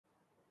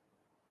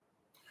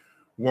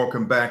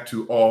Welcome back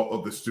to all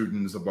of the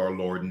students of our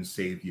Lord and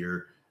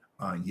Savior,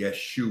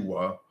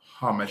 Yeshua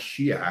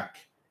HaMashiach,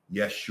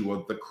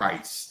 Yeshua the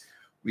Christ.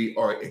 We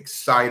are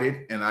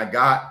excited, and I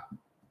got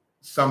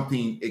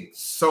something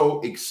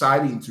so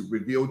exciting to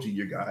reveal to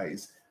you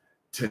guys.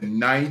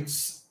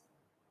 Tonight's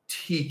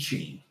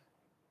teaching,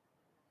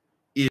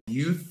 if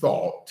you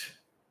thought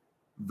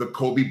the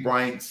Kobe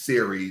Bryant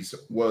series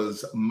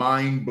was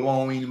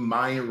mind-blowing,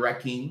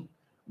 mind-wrecking,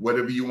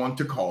 whatever you want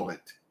to call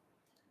it,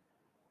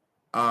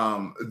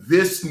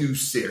 this new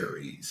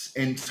series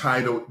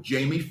entitled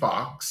Jamie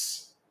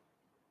Foxx,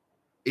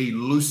 A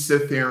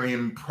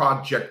Luciferian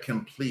Project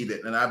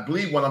Completed. And I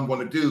believe what I'm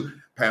going to do,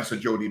 Pastor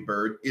Jody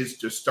Bird, is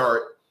to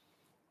start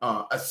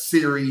a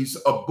series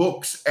of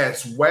books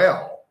as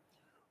well,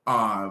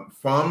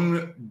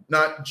 from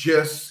not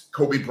just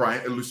Kobe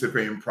Bryant, A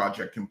Luciferian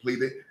Project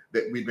Completed,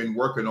 that we've been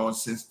working on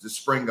since the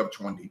spring of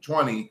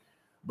 2020,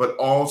 but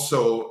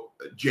also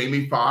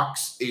Jamie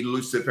Foxx, A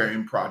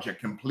Luciferian Project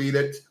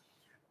Completed,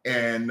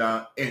 and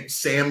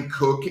Sam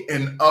Cooke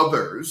and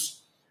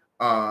others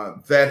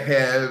that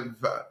have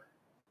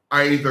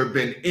either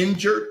been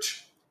injured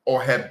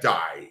or have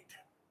died.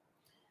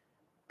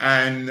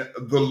 And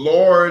the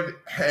Lord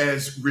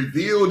has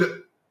revealed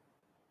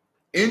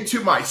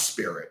into my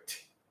spirit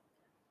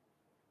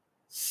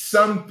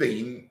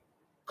something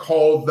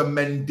called the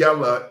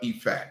Mandela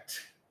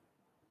effect.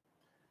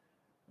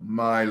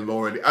 My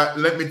Lord,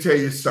 let me tell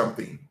you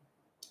something.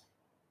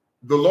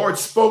 The Lord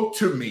spoke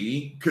to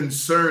me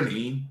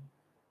concerning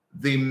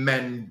the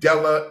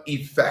Mandela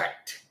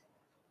effect,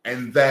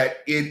 and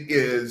that it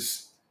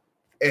is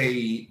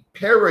a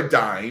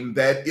paradigm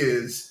that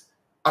is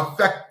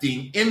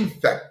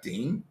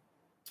infecting,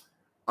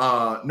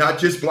 not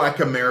just Black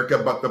America,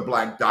 but the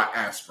Black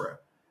diaspora.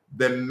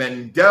 The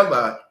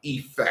Mandela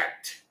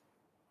effect,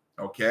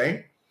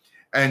 okay?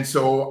 And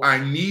so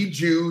I need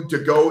you to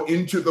go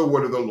into the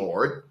word of the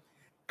Lord,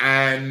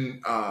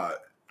 and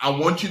I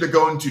want you to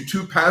go into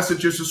two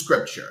passages of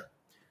scripture.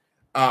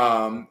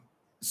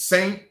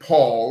 St.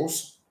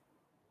 Paul's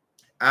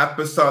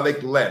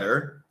apostolic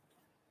letter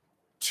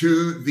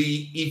to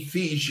the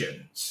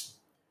Ephesians.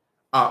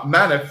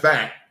 Matter of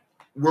fact,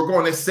 we're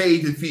going to say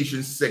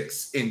Ephesians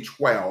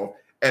 6:12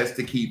 as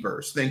the key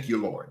verse. Thank you,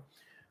 Lord.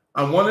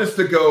 I want us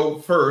to go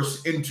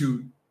first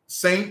into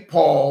St.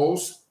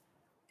 Paul's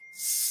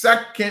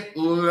second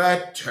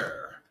letter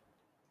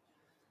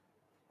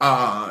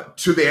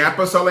to the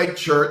apostolic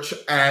church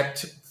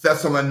at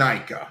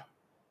Thessalonica.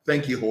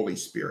 Thank you, Holy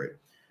Spirit.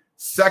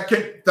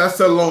 2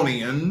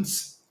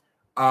 Thessalonians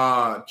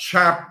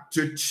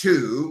chapter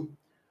 2,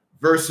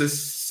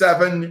 verses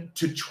 7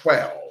 to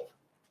 12.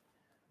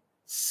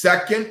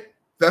 2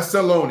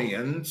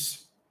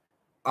 Thessalonians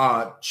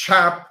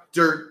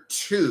chapter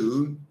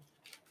 2,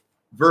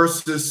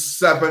 verses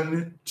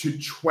 7 to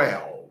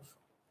 12.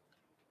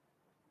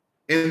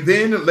 And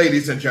then,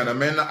 ladies and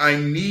gentlemen, I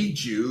need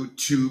you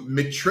to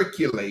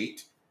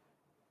matriculate,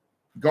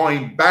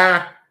 going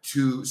back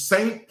to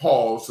St.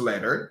 Paul's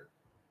letter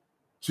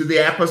to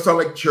the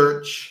apostolic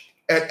church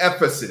at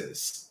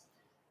Ephesus,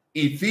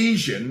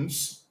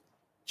 Ephesians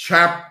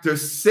chapter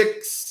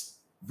 6,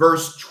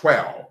 verse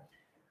 12.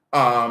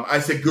 I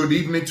said good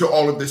evening to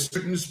all of the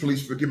students.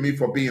 Please forgive me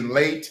for being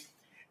late.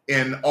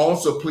 And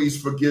also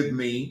please forgive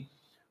me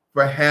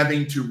for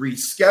having to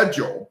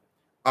reschedule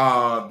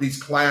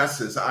these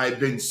classes. I've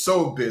been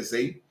so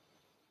busy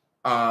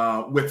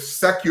with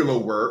secular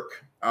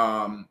work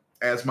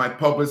as my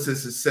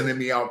publicist is sending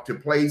me out to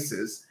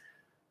places.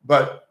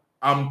 But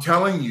I'm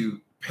telling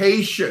you,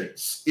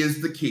 patience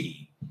is the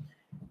key.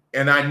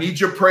 And I need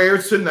your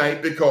prayers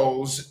tonight,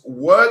 because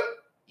what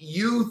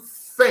you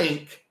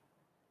think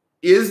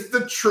is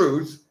the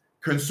truth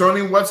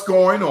concerning what's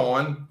going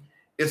on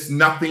is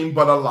nothing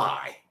but a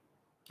lie.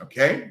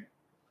 Okay?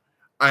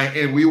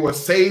 And we will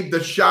save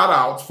the shout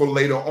outs for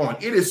later on.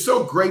 It is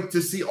so great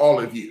to see all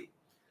of you,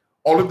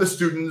 all of the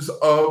students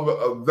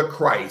of the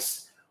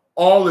Christ,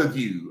 all of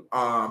you,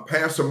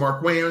 Pastor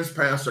Mark Williams,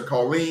 Pastor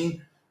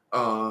Colleen,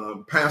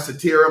 Pastor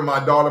Tara, my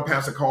daughter,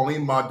 Pastor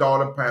Colleen, my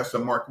daughter, Pastor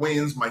Mark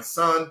Williams, my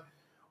son,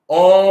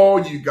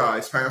 all you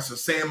guys, Pastor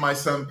Sam, my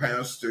son,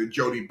 Pastor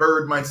Jody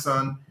Bird, my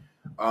son,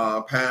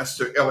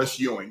 Pastor Ellis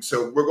Ewing.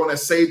 So we're going to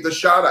save the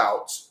shout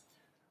outs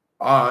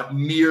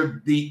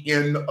near the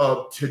end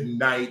of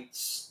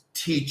tonight's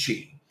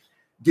teaching.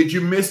 Did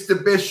you miss the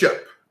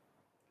bishop?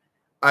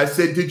 I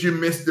said, did you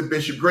miss the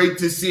bishop? Great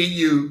to see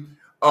you.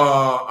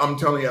 I'm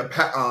telling you,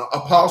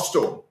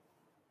 Apostle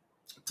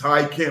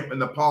Ty Kemp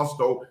and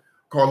Apostle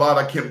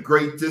Carlotta Kemp,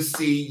 great to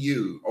see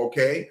you,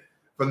 okay?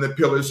 From the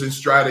Pillars and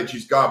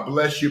Strategies. God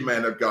bless you,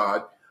 man of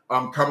God.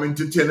 I'm coming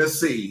to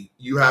Tennessee.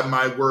 You have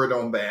my word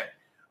on that.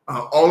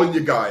 All of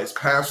you guys,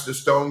 Pastor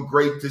Stone,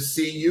 great to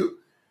see you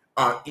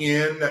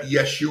in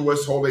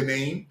Yeshua's holy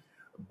name.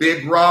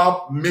 Big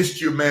Rob,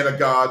 missed you, man of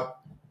God.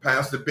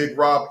 Pastor Big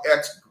Rob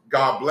X,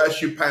 God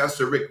bless you.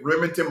 Pastor Rick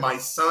Remington, my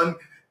son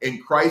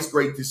in Christ,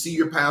 great to see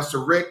you,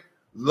 Pastor Rick.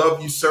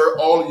 Love you, sir.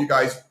 All of you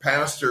guys,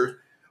 Pastor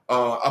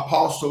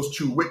Apostles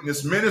to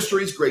Witness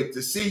Ministries, great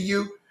to see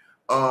you.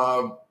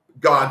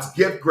 God's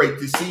gift. Great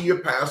to see you,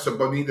 Pastor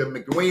Bonita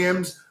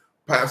McWilliams,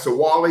 Pastor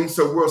Wally.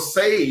 So we'll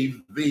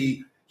save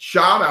the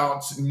shout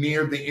outs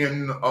near the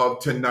end of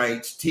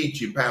tonight's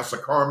teaching. Pastor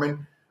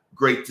Carmen,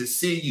 great to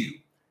see you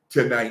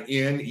tonight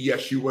in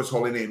Yeshua's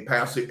holy name.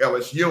 Pastor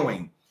Ellis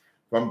Ewing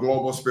from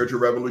Global Spiritual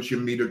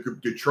Revolution Media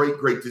Group Detroit,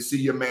 great to see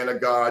you, man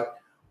of God.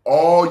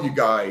 All you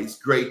guys,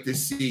 great to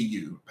see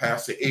you.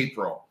 Pastor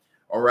April.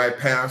 All right,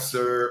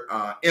 Pastor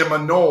Emma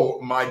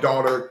Noel, my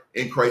daughter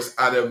in Christ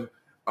out of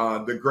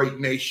the great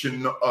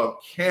nation of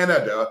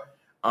Canada.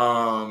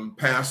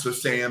 Pastor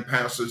Sam,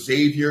 Pastor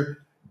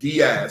Xavier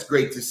Diaz,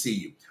 great to see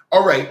you.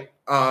 All right,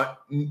 I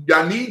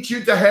need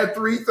you to have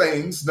three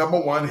things.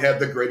 Number one, have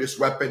the greatest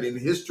weapon in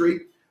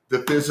history, the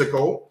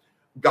physical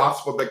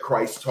gospel that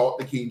Christ taught,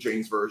 the King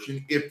James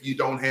Version. If you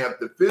don't have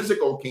the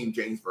physical King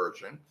James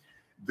Version,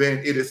 then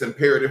it is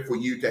imperative for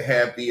you to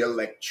have the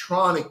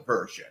electronic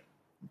version,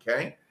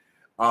 okay?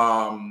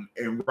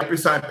 And right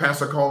beside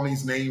Pastor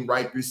Conley's name,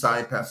 right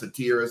beside Pastor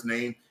Tierra's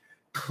name,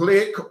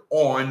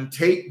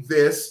 take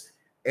this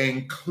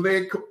and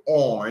click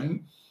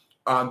on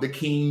the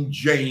King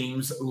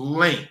James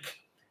link.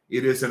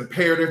 It is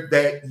imperative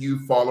that you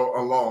follow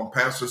along.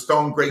 Pastor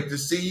Stone, great to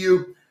see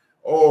you.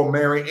 Oh,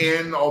 Mary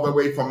Ann, all the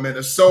way from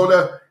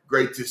Minnesota,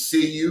 great to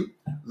see you.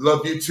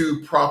 Love you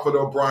too, Prophet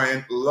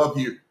O'Brien. Love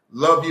you,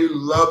 love you,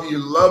 love you,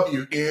 love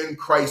you in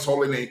Christ's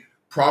holy name.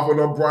 Prophet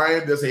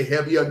O'Brien, there's a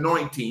heavy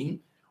anointing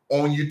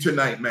on you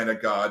tonight, man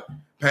of God.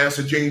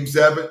 Pastor James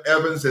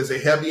Evans, there's a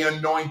heavy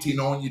anointing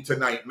on you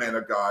tonight, man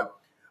of God.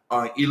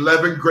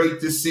 11, great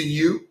to see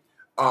you.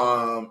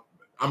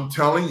 I'm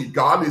telling you,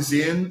 God is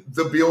in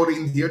the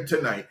building here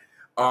tonight.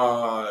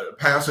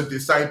 Pastor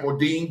Disciple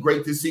Dean,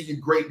 great to see you.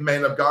 Great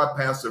man of God,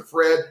 Pastor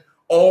Fred,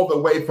 all the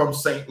way from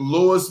St.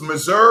 Louis,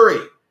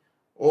 Missouri.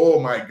 Oh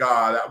my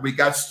God, we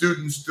got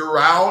students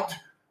throughout,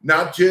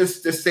 not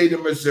just the state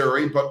of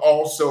Missouri, but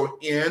also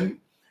in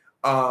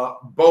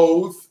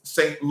both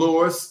St.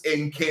 Louis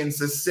and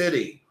Kansas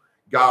City.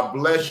 God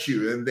bless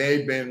you. And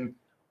they've been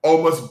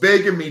almost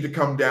begging me to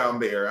come down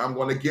there. I'm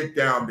going to get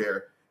down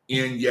there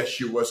in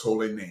Yeshua's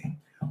holy name.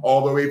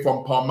 All the way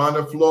from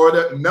Palmyra,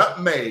 Florida,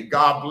 Nutmeg,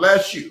 God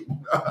bless you.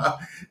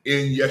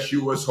 In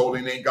Yeshua's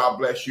holy name, God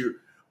bless you,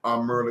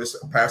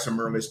 Pastor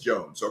Merlis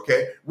Jones,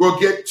 okay? We'll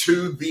get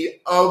to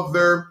the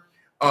other,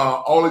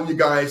 all of you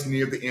guys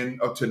near the end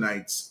of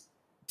tonight's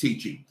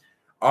teaching.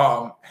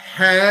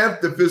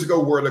 Have the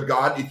physical word of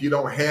God. If you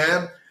don't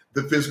have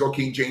the physical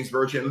King James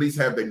Version, at least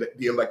have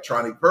the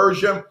electronic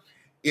version.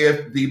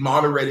 If the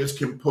moderators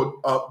can put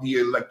up the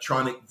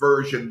electronic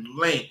version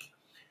link,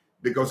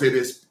 because it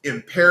is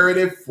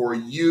imperative for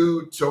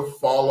you to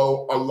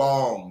follow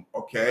along,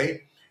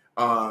 okay?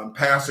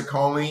 Pastor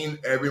Colleen,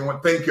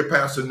 everyone, thank you,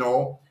 Pastor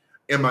Noel,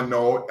 Emma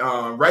Noel.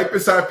 Right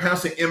beside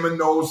Pastor Emma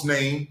Noel's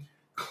name,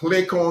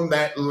 click on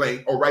that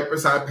link, or right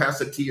beside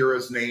Pastor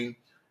Tierra's name,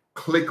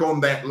 click on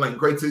that link.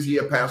 Great to see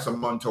you, Pastor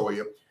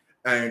Montoya,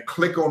 and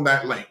click on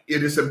that link.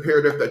 It is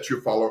imperative that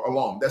you follow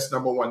along. That's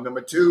number one.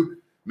 Number two,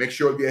 make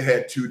sure you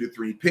had 2 to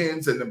 3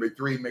 pens, and number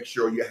three, make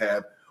sure you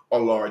have a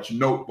large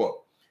notebook.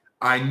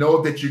 I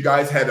know that you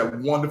guys had a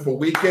wonderful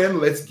weekend.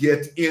 Let's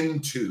get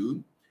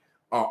into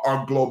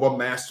our Global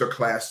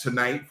Masterclass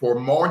tonight for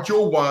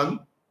Module 1,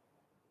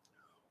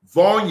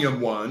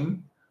 Volume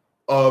 1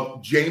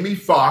 of Jamie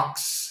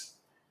FOXX,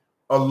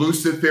 A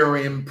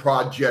Luciferian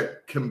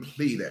Project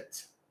Completed.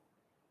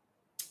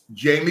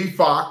 Jamie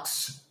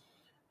FOXX,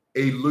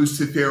 A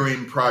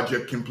Luciferian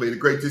Project Completed.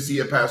 Great to see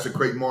you, Pastor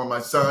Craig Moore,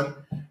 my son.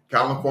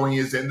 California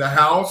is in the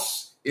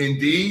house,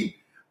 indeed.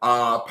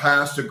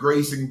 Pastor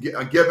Grayson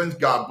Gibbons,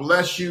 God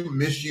bless you.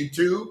 Miss you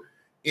too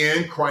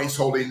in Christ's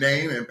holy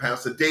name. And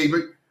Pastor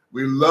David,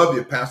 we love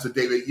you. Pastor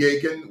David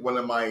Yagan, one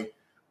of my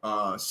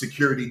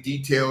security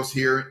details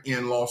here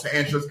in Los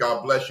Angeles.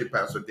 God bless you,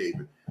 Pastor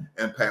David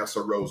and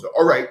Pastor Rosa.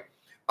 All right.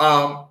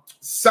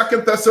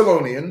 2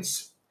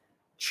 Thessalonians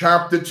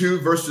chapter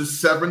 2, verses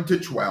 7 to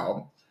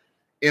 12.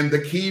 And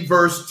the key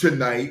verse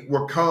tonight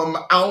will come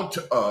out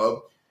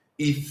of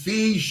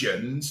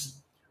Ephesians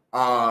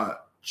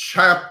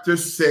chapter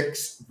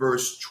 6,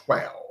 verse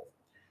 12.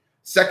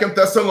 2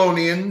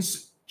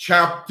 Thessalonians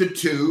chapter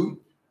 2,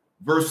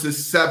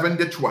 verses 7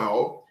 to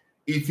 12.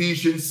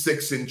 Ephesians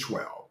 6 and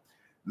 12.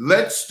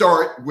 Let's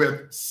start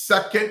with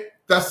 2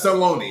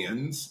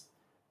 Thessalonians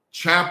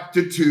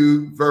chapter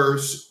 2,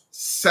 verse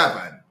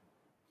 7.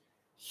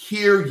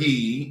 Hear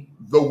ye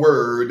the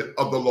word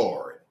of the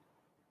Lord.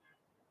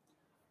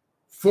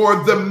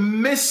 For the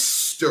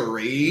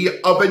mystery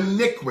of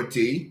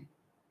iniquity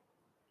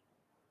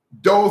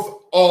doth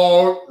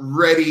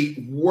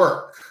already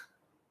work.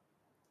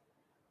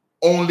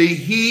 Only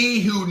he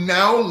who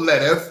now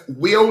letteth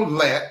will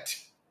let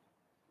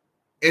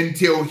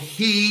until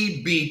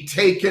he be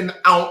taken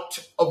out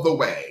of the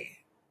way.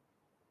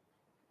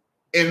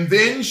 And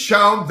then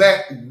shall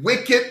that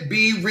wicked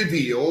be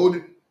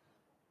revealed,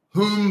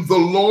 whom the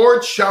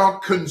Lord shall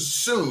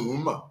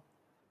consume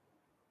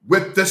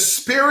with the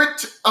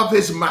spirit of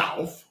his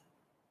mouth,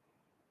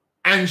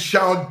 and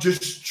shall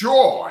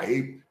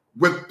destroy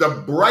with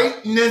the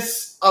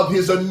brightness of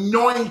his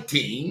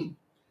anointing,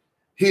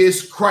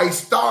 his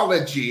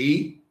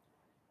Christology,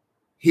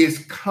 his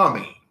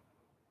coming.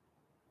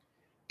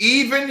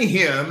 Even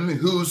him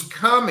whose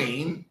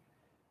coming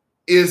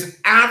is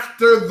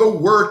after the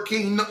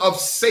working of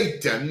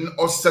Satan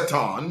or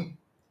Satan,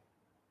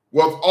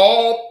 with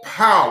all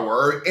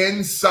power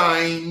and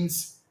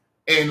signs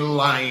and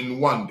lying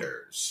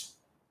wonders,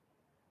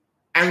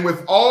 and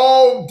with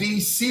all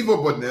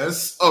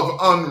deceivableness of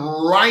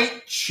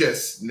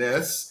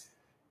unrighteousness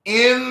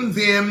in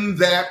them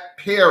that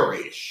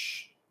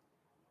perish,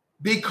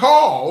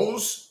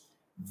 because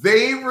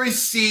they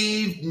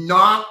receive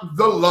not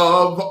the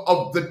love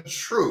of the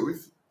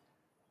truth,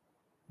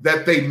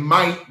 that they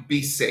might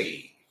be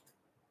saved.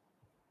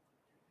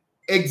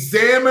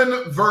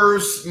 Examine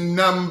verse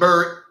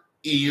number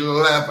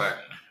 11.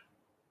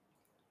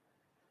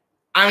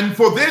 And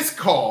for this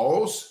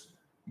cause,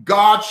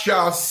 God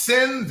shall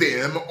send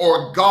them,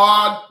 or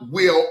God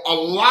will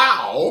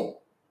allow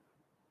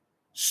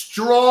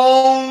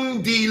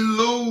strong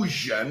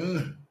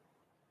delusion,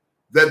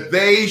 that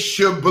they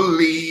should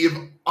believe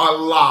a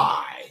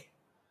lie.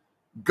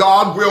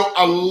 God will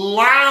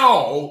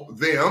allow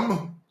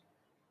them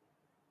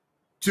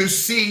to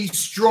see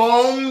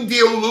strong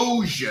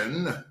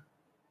delusion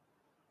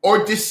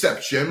or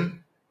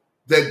deception,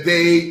 that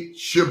they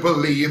should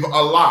believe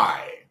a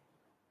lie,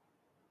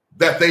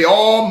 that they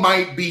all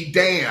might be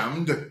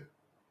damned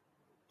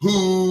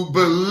who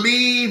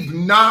believe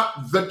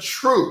not the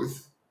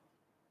truth,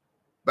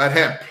 but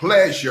have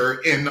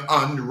pleasure in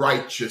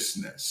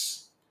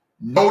unrighteousness.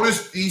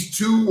 Notice these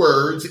two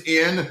words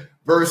in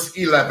verse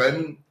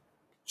 11,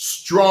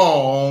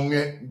 strong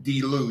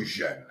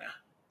delusion.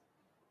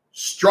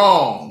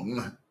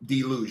 Strong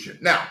delusion.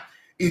 Now,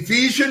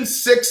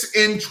 Ephesians 6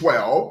 and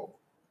 12,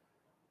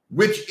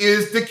 which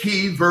is the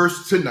key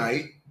verse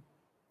tonight,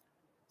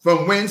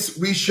 from whence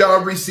we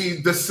shall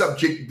receive the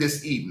subject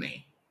this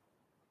evening.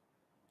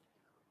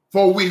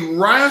 For we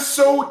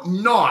wrestle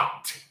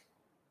not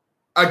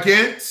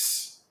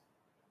against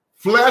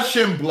flesh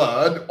and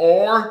blood,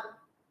 or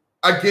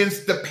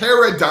against the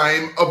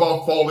paradigm of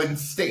our fallen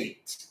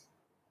state,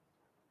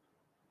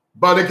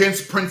 but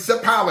against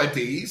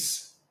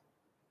principalities,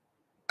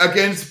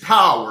 against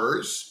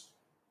powers.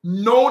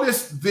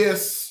 Notice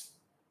this,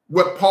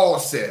 what Paul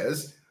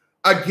says,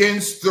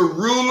 against the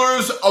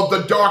rulers of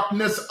the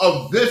darkness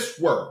of this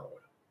world.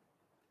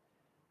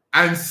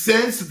 And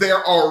since there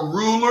are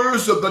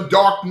rulers of the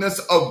darkness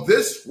of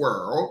this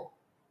world,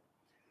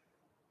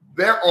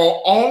 there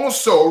are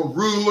also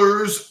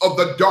rulers of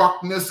the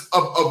darkness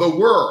of other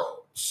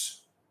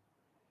worlds,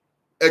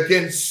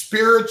 against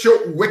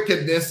spiritual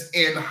wickedness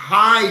in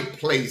high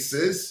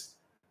places,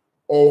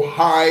 or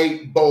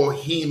high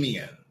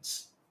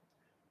Bohemians.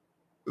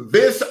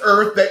 This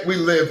earth that we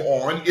live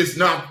on is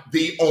not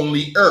the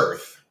only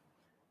earth.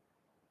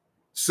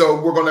 So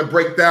we're going to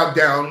break that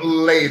down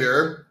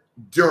later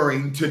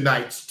during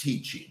tonight's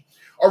teaching.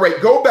 All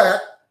right, go back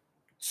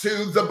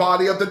to the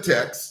body of the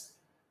text,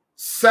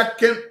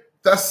 2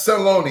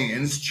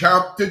 Thessalonians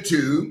chapter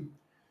 2,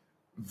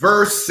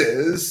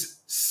 verses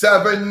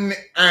 7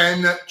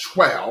 and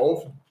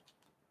 12.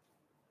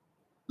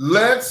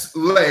 Let's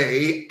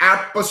lay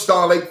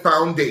apostolic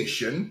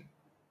foundation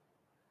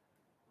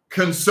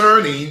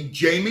concerning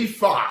Jamie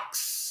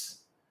FOXX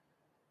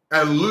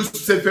and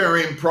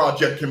Luciferian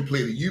project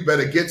completed. You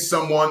better get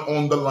someone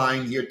on the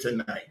line here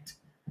tonight.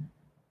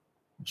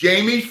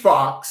 Jamie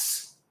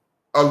FOXX,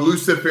 a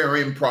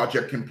Luciferian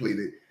project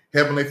completed.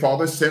 Heavenly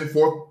Father, send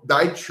forth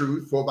thy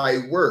truth, for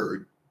thy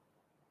word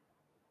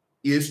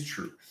is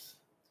truth.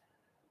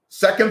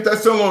 2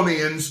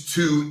 Thessalonians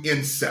 2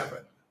 and 7.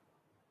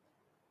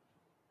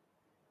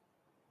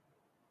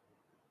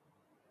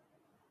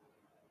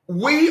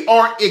 We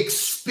are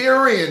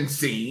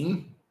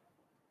experiencing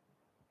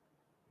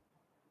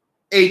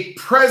a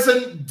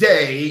present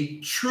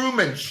day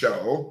Truman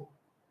Show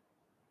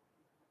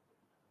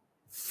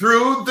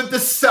through the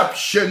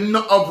deception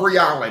of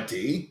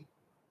reality,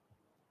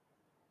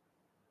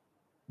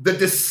 the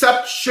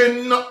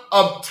deception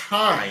of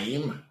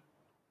time,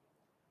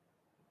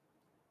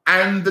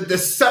 and the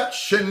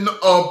deception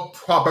of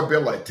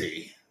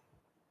probability.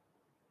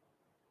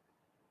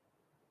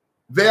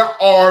 There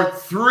are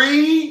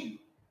three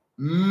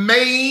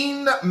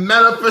main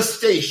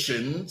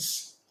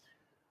manifestations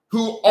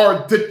who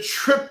are the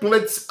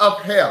triplets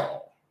of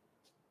hell.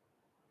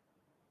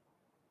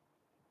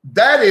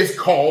 That is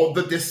called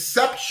the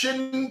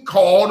deception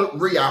called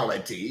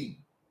reality,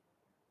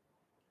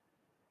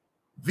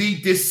 the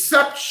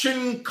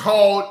deception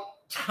called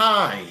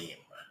time,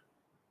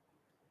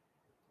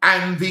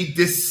 and the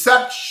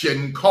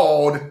deception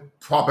called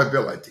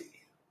probability.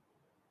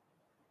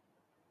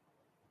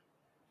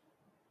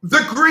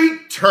 The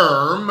Greek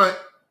term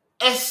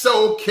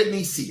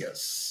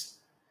esokinesias,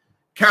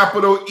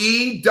 capital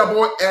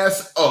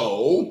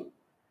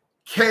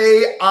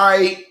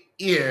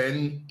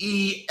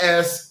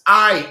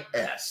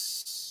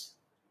ESOKINESIS,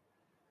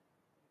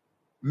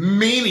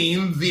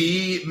 meaning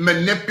the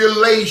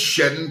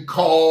manipulation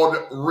called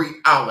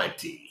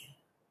reality.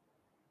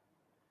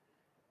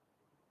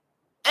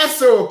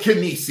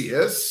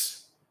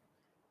 Exokinesis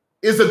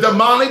is a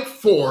demonic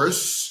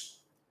force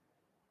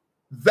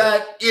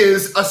that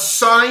is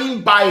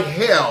assigned by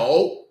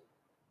hell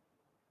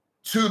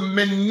to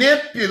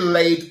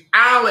manipulate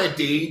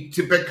reality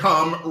to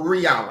become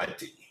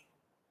reality.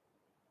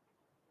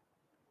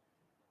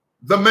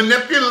 The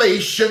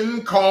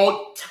manipulation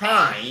called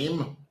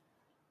time,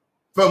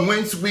 from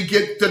whence we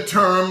get the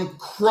term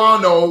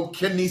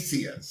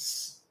chronokinesis.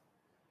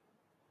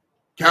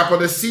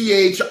 Capital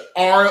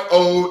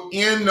CHRONO,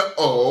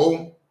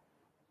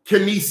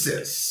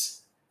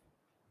 kinesis,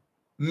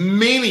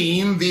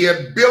 meaning the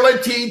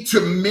ability to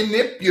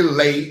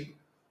manipulate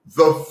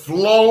the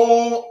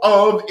flow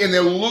of an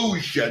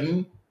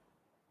illusion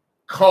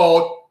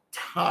called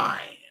time.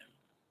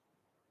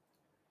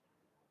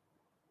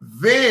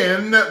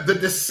 Then the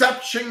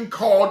deception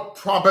called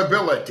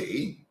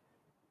probability,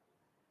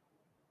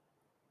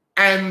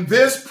 and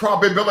this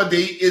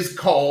probability is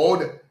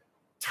called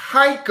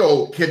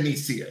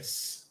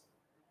tychokinesis.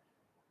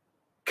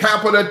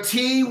 Capital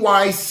TYCHO,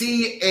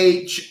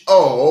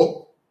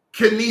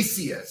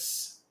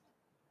 kinesis.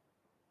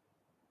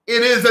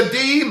 It is a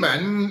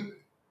demon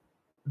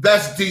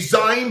that's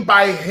designed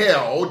by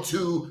hell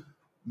to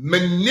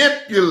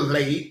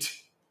manipulate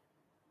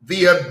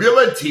the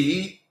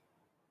ability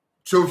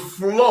to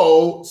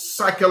flow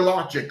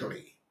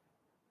psychologically.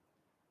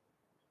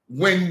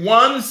 When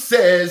one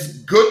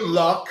says good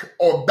luck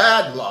or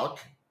bad luck,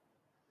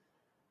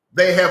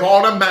 they have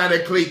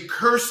automatically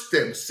cursed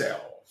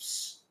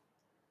themselves.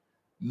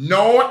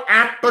 No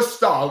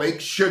apostolic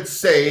should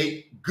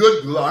say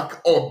good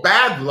luck or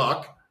bad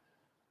luck,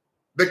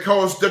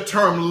 because the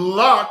term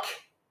luck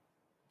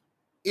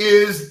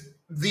is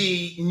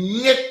the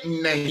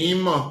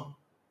nickname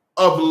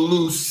of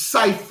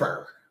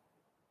Lucifer.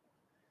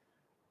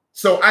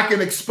 So I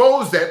can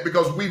expose that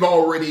because we've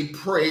already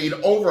prayed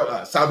over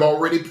us. I've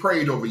already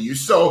prayed over you.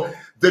 So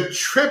the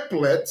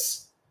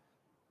triplets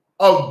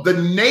of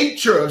the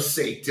nature of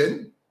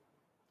Satan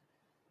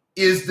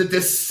is the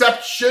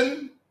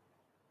deception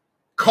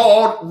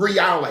called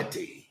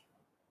reality,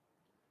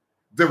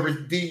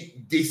 the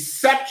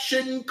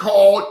deception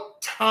called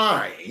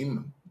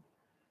time,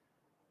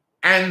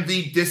 and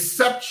the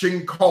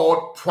deception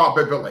called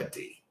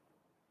probability.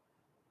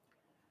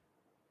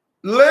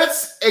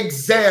 Let's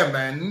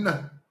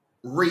examine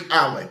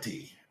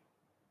reality.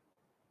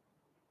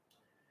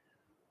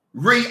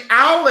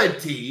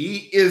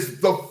 Reality is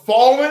the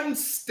fallen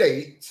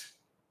state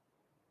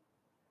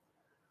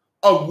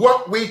of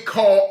what we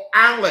call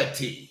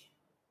ality.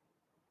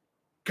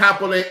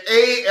 Capital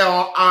A-L-I-T-Y.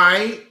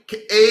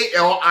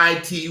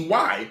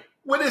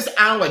 What is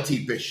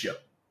ality,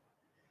 Bishop?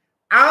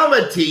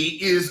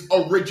 Ality is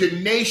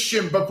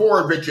origination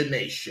before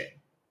origination.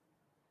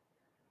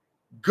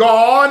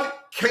 God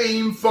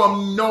came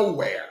from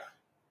nowhere.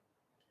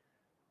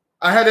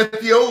 I had a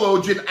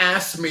theologian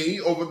ask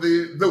me over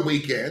the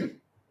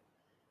weekend.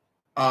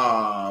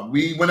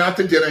 We went out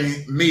to dinner,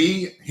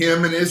 me,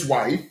 him, and his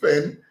wife,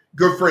 and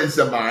good friends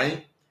of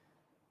mine.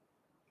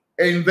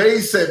 And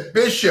they said,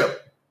 Bishop,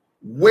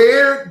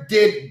 where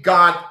did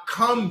God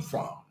come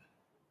from?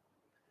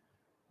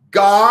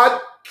 God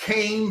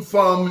came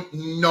from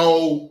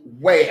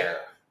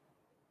nowhere.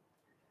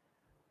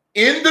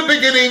 In the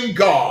beginning,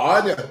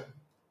 God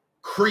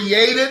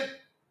created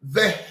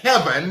the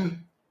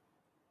heaven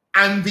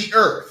and the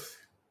earth.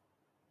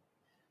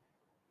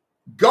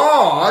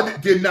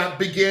 God did not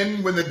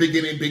begin when the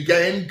beginning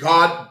began.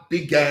 God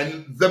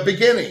began the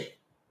beginning.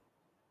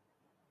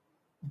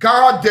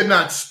 God did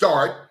not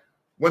start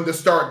when the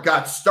start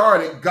got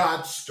started.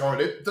 God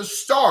started the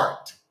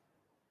start.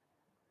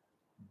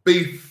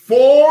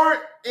 Before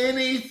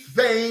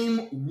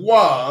anything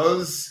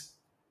was,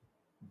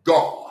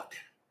 God.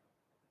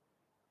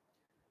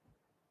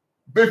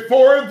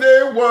 Before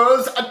there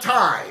was a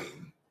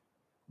time,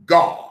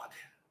 God.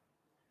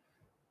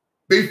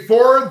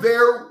 Before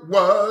there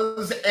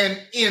was an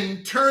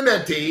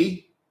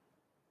eternity,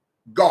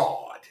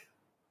 God.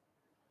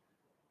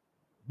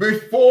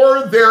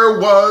 Before there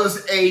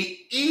was an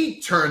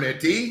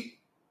eternity,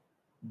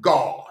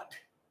 God.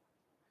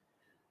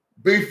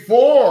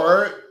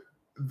 Before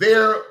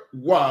there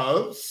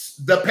was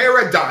the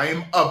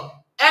paradigm of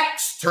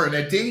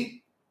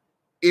externity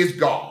is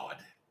God.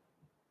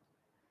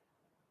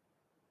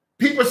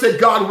 People said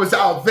God was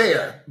out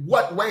there.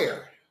 What,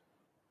 where?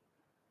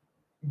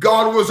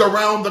 God was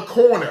around the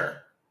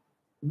corner.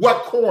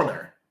 What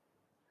corner?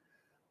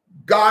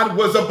 God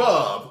was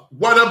above.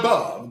 What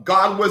above?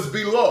 God was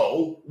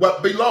below.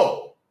 What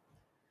below?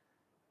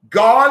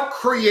 God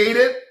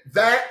created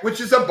that which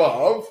is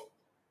above,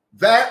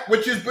 that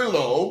which is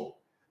below,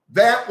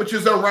 that which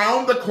is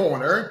around the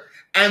corner,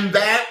 and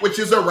that which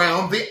is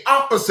around the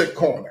opposite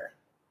corner.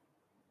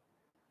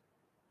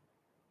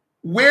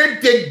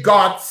 Where did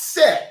God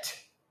sit?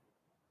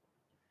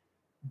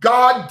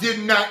 God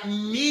did not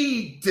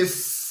need to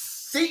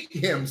seat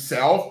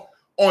himself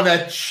on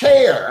a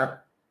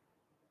chair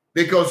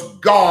because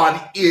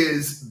God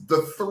is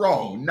the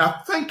throne.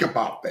 Now think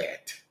about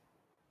that.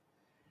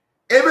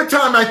 Every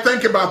time I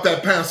think about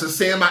that, Pastor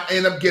Sam, I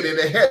end up getting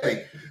a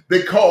headache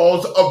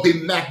because of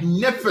the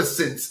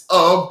magnificence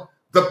of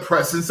the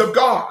presence of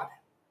God.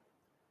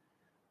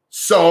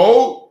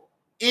 So,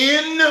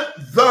 in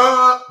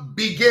the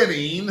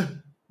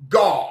beginning,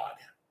 God.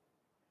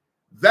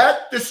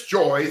 That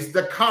destroys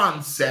the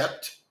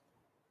concept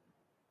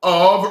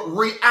of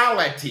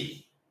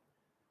reality.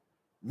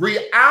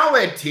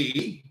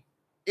 Reality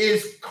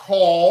is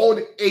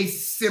called a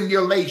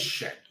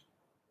simulation.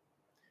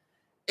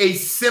 A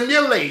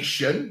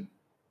simulation,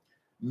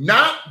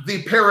 not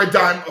the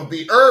paradigm of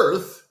the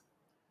earth,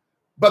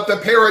 but the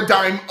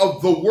paradigm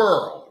of the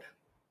world.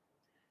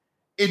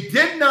 It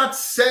did not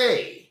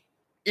say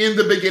in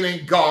the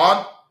beginning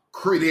God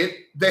created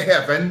the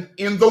heaven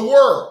in the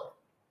world.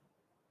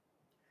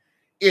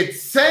 It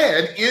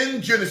said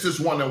in Genesis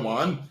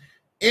 1:1,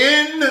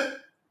 in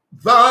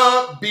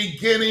the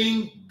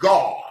beginning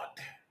God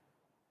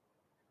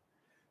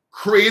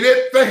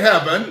created the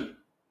heaven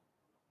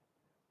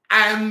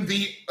and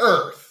the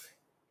earth.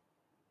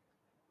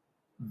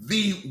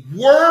 The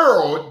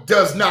world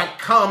does not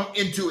come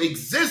into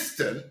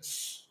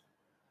existence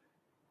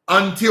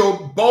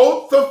until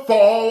both the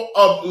fall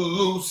of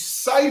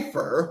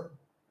Lucifer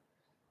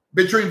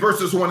between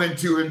verses 1 and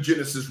 2 in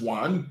Genesis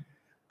 1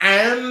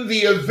 and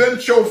the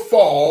eventual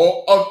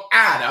fall of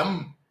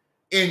Adam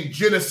in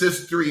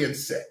Genesis 3 and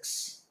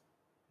 6.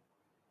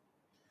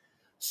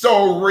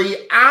 So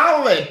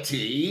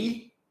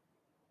reality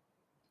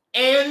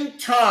and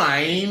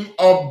time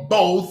are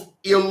both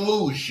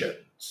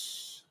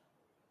illusions.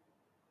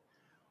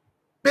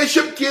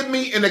 Bishop, give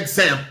me an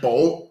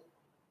example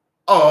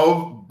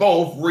of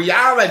both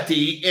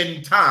reality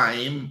and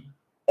time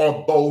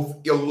are both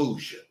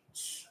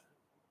illusions.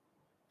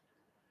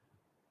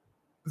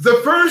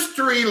 The first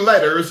three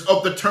letters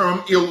of the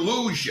term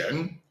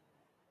illusion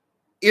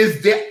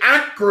is the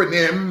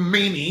acronym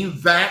meaning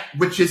that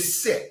which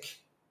is sick,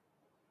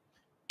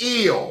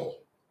 ill,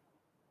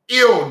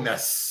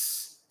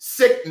 illness,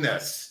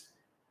 sickness.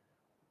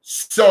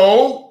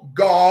 So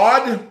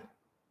God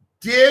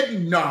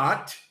did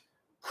not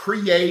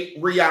create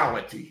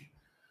reality.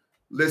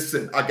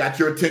 Listen, I got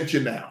your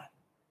attention now.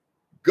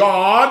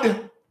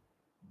 God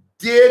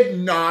did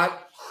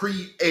not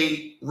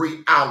create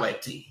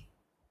reality.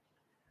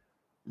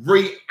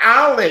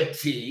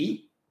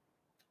 Reality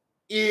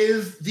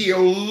is the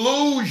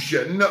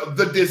illusion,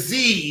 the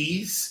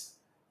disease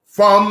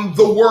from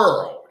the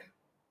world.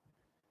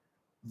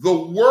 The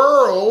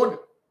world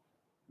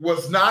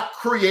was not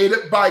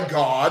created by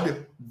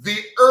God,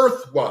 the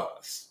earth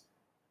was.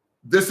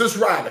 This is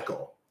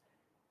radical.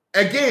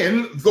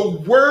 Again, the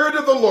word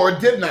of the Lord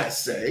did not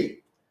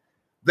say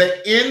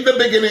that in the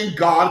beginning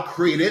God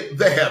created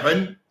the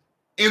heaven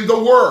and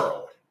the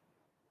world.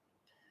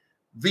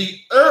 The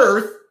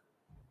earth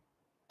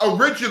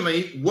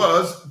originally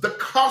was the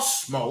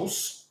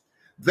cosmos,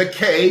 the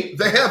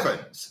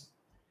heavens.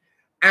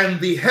 And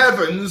the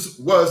heavens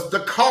was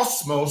the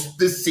cosmos,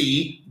 the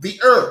sea, the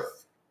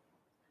earth.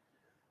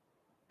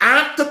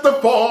 After the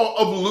fall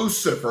of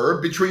Lucifer,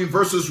 between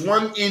verses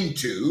 1 and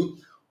 2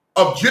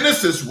 of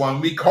Genesis 1,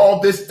 we call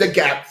this the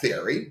gap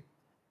theory.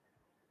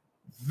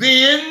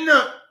 Then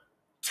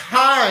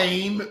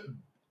time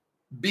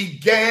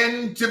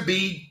began to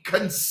be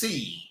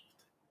conceived.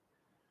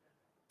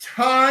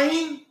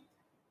 Time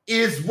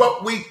is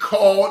what we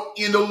call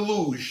an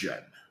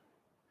illusion.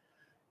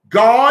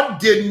 God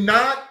did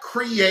not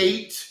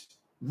create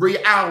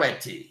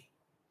reality.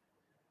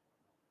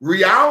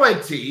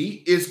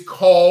 Reality is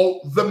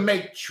called the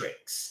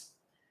matrix.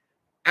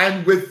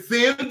 And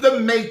within the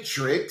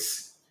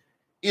matrix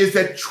is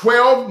a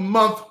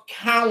 12-month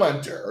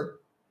calendar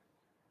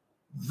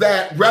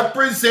that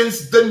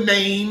represents the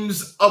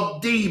names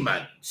of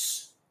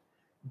demons.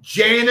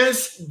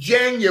 Janus,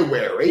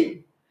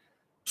 January,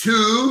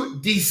 to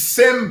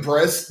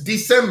December.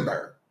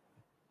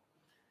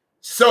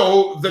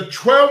 So the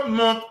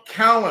 12-month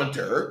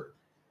calendar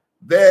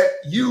that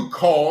you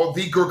call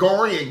the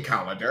Gregorian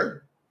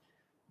calendar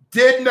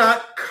did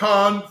not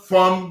come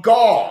from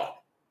God.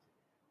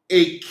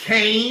 It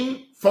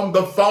came from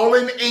the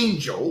fallen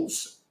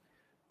angels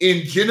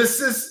in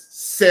Genesis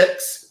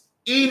 6,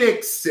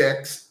 Enoch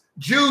 6,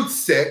 Jude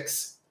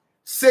 6,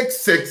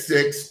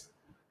 666,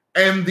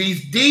 and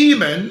these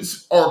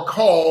demons are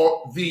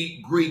called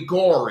the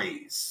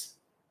Gregores.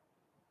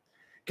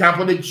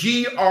 Capital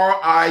G-R-I-G-O-R-I''S.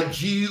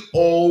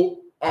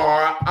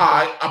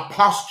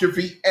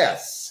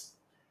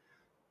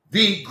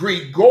 The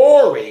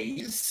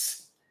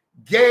Gregores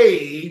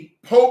gave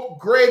Pope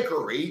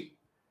Gregory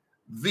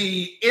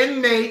the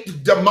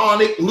innate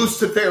demonic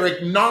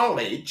luciferic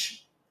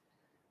knowledge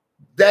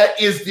that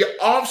is the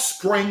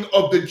offspring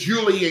of the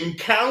Julian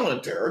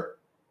calendar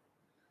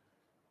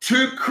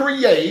to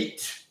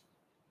create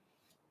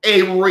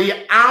a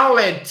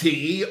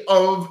reality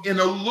of an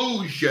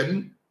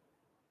illusion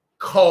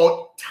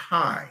called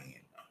time.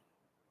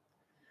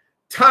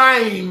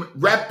 Time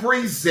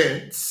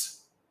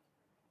represents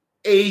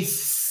a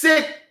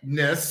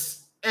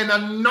sickness, an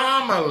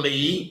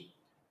anomaly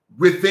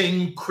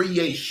within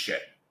creation.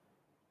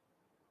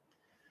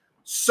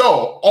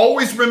 So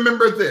always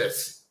remember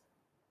this.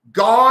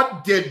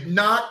 God did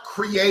not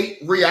create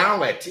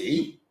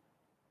reality,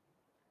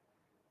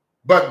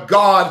 but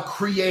God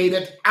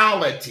created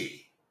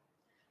ality.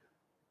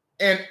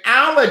 And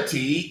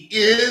ality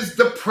is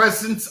the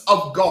presence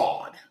of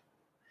God.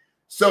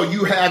 So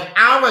you have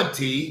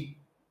ality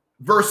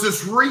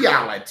versus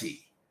reality.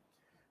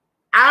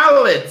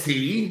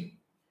 Ality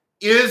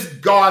is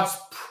God's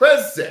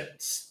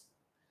presence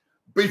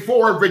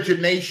before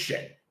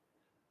origination,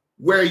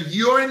 where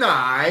you and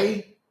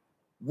I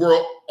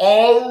were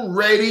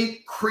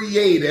already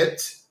created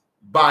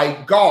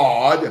by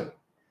God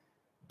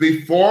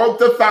before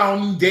the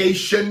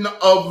foundation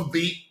of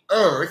the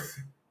earth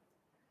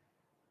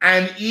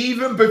and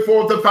even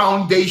before the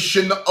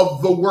foundation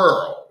of the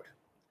world.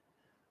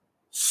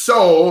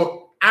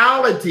 So,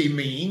 ality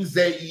means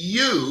that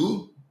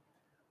you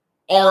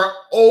are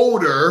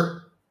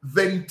older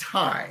than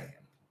time.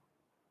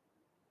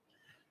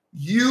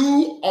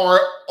 You are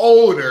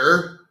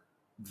older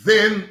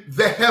than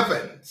the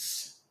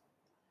heavens.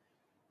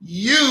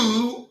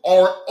 You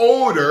are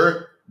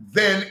older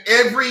than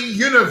every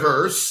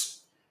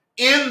universe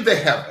in the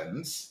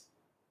heavens,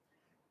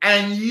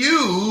 and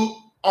you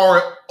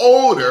are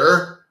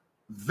older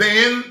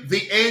than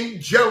the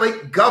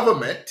angelic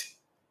government,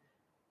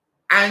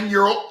 and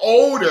you're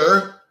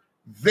older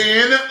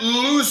than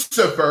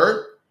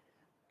Lucifer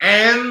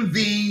and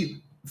the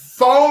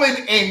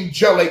fallen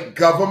angelic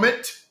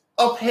government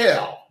of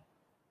hell.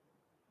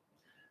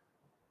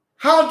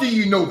 How do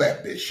you know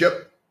that,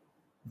 Bishop?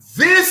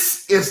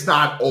 This is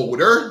not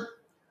older,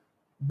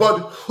 but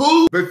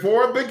who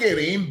before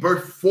beginning,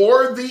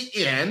 before the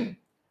end,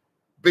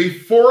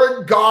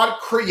 before God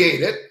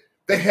created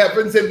the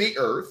heavens and the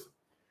earth,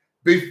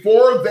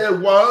 before there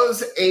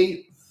was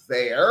a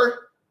there,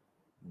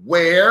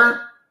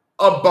 where,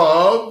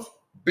 above,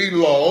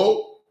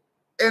 below,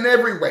 and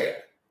everywhere.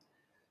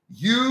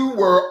 You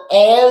were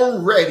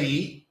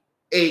already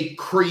a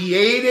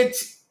created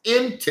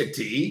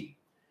entity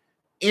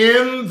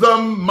in the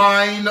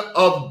mind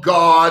of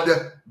God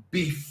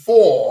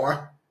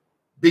before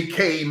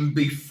became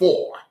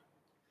before.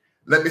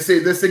 Let me say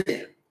this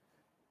again.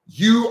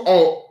 You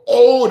are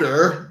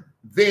older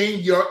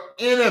than your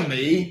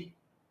enemy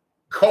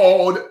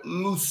called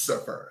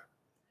Lucifer.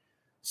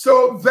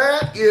 So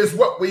that is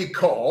what we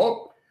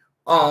call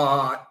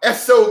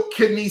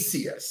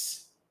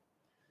esokinesis,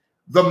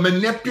 the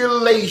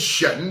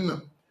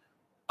manipulation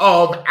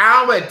of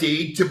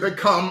ality to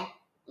become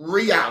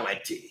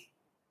reality.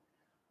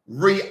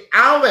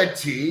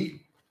 Reality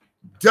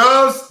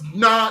does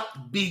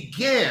not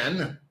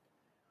begin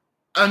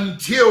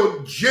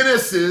until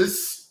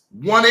Genesis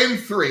 1 and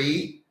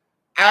 3,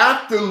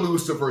 after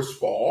Lucifer's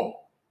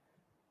fall,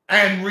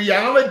 and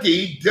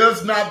reality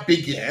does not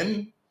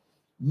begin,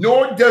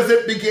 nor does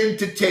it begin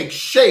to take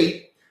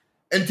shape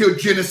until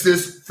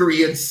Genesis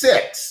 3 and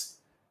 6,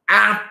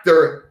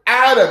 after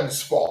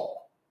Adam's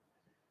fall.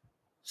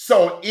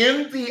 So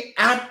in the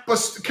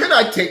can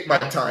I take my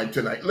time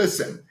tonight?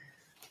 Listen,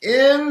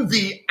 in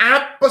the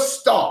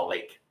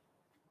apostolic,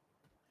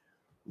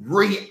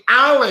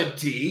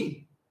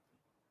 reality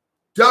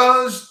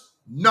does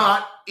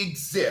not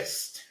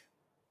exist.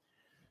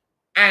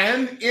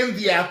 And in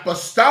the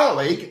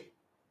apostolic,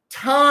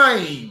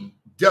 time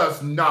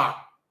does not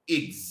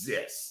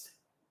exist.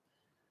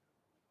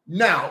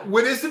 Now,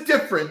 what is the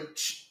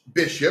difference,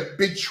 Bishop,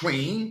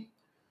 between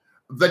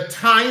the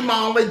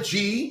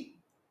timeology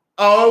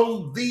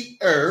of the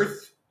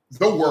earth,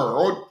 the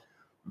world,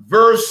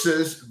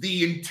 versus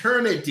the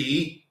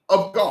eternity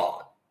of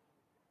God?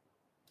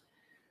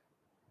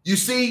 You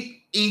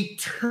see,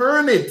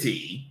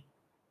 eternity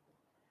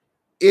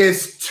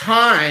is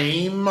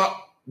time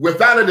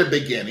without a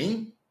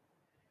beginning,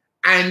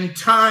 and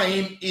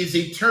time is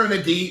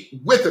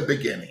eternity with a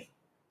beginning.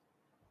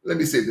 Let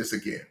me say this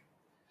again.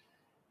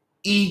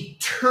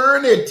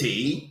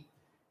 Eternity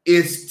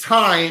is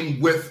time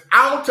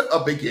without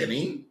a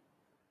beginning.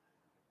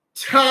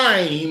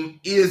 Time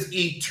is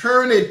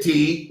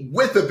eternity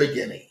with a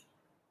beginning.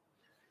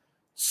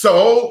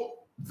 So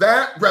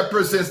that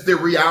represents the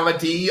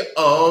reality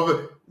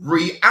of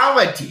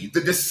reality,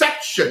 the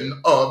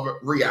deception of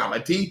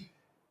reality,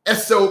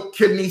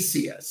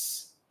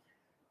 esokinesis.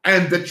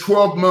 And the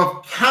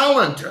 12-month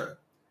calendar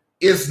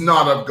is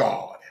not of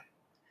God.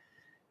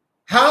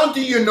 How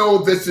do you know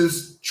this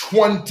is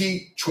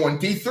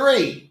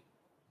 2023?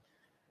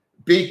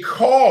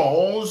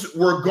 Because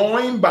we're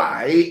going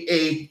by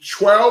a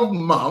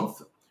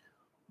 12-month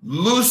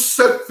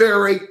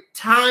luciferian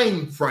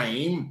time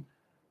frame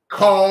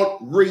called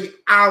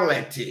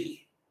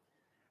reality.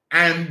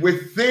 And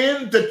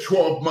within the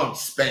 12-month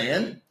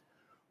span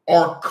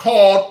are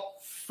called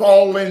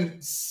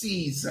fallen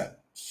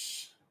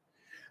seasons.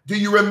 Do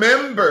you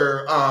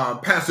remember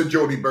Pastor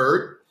Jody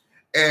Bird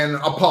and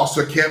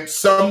Apostle Kemp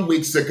some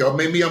weeks ago,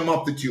 maybe a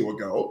month or two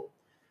ago,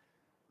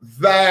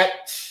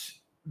 that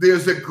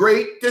there's a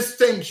great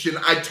distinction,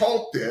 I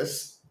taught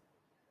this,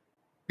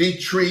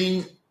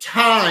 between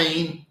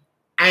time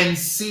and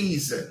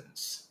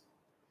seasons.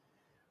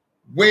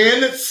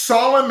 When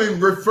Solomon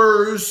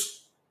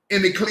refers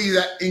in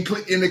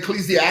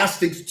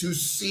Ecclesiastes to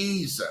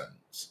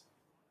seasons.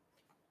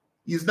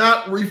 He's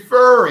not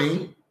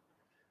referring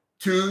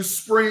to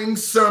spring,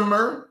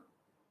 summer,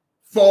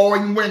 fall,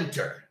 and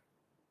winter.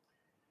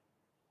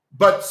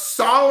 But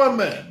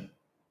Solomon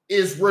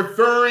is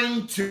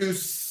referring to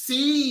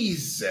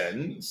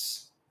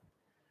seasons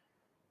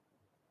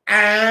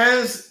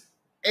as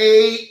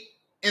an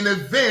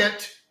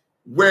event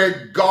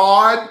where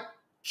God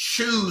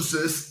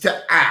chooses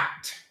to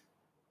act.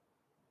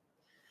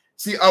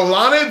 See, a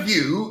lot of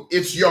you,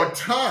 it's your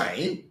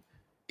time,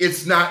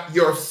 it's not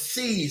your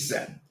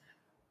season.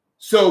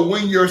 So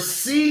when your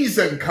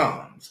season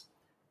comes,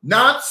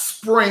 not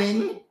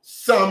spring,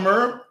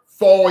 summer,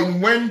 fall,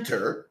 and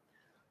winter,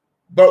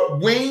 but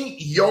when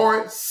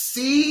your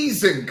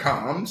season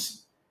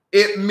comes,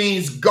 it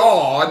means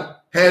God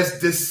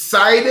has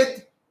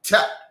decided to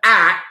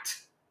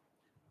act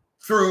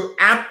through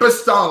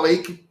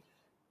apostolic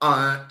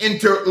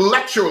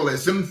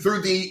intellectualism,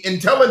 through the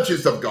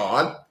intelligence of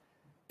God.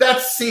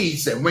 That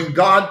season when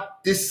God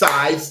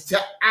decides to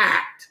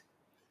act.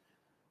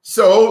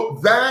 So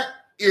that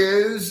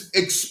is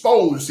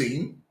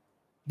exposing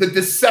the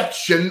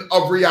deception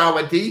of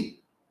reality,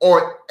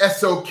 or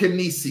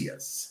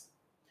esokinesias.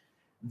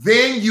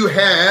 Then you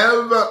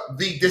have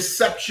the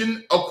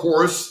deception, of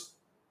course,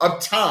 of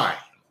time.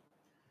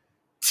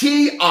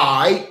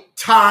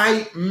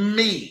 Tie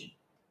me.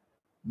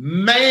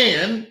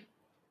 Man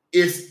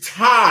is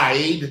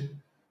tied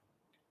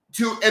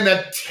to an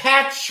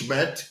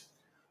attachment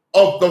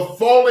of the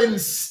fallen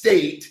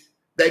state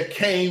that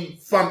came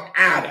from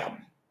Adam.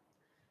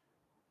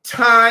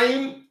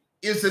 Time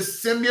is a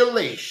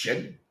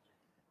simulation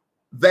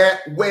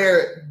that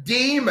where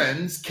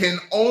demons can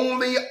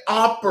only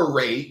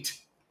operate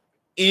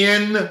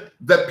in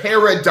the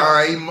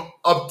paradigm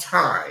of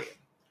time.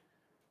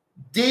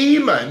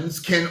 Demons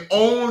can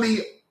only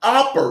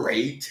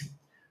operate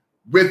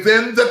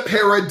within the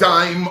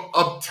paradigm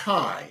of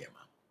time.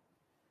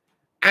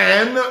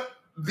 And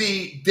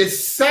the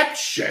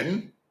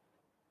deception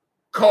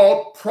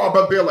called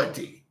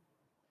probability.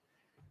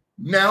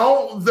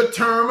 Now, the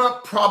term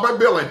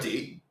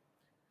probability,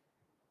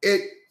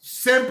 it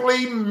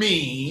simply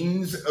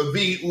means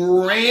the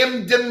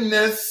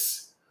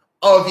randomness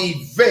of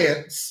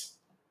events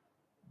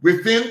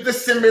within the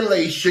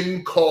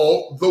simulation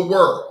called the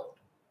world.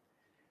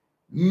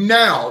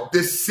 Now,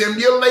 the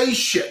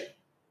simulation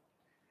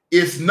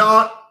is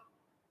not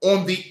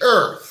on the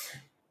earth.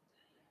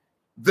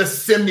 The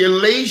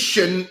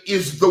simulation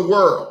is the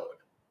world.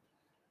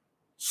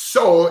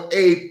 So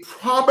a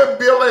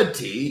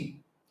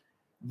probability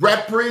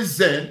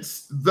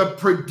represents the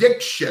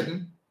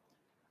prediction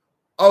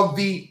of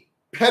the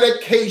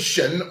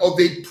predication of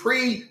the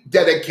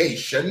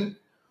prededication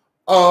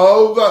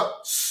of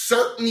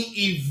certain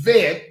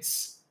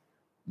events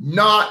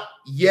not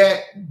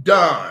yet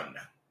done.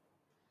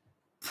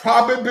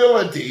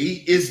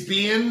 Probability is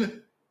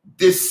being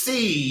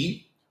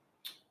deceived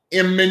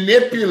and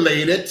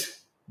manipulated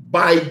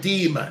by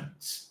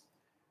demons.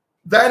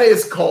 That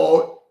is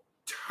called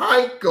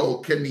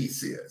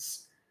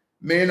psychokinesis.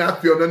 Man, I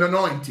feel an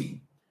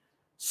anointing.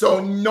 So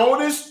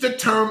notice the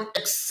term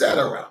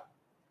etc.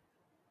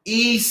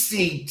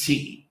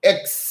 ECT,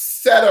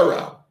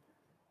 etc.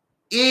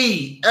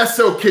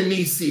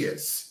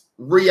 Esokinesis,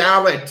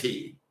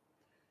 reality.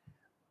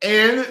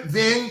 And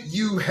then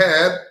you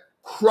have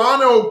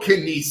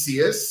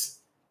chronokinesis,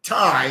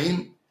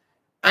 time,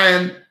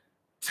 and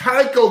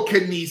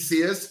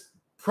psychokinesis,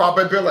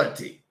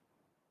 probability.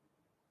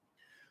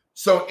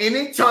 So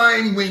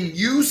anytime when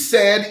you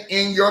said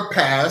in your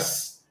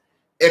past,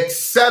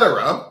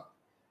 etc.,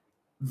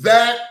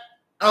 that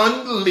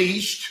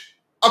unleashed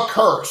a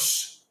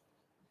curse.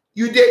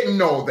 You didn't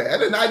know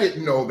that, and I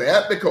didn't know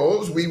that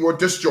because we were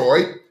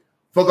destroyed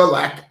for the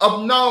lack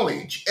of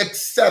knowledge,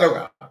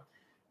 etc.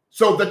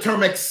 So the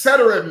term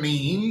etc.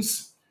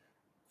 means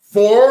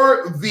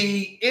for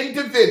the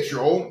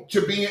individual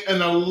to be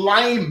in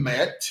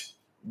alignment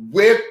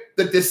with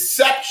the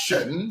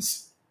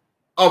deceptions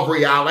of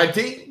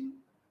reality,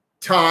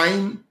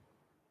 time,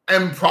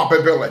 and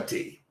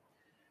probability.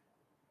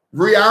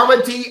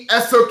 Reality,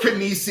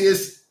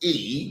 esokinesis,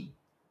 E.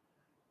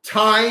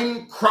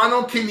 Time,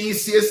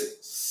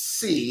 chronokinesis,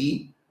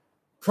 C.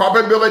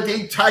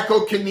 Probability,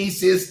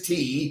 psychokinesis,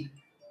 T,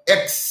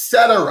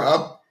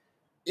 etc.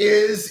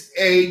 is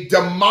a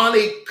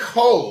demonic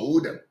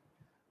code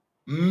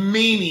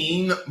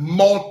meaning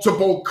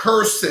multiple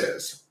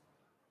curses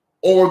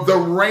or the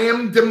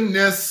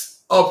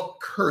randomness of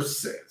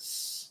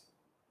curses.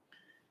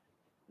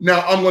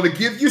 Now, I'm going to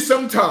give you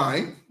some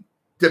time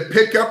to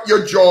pick up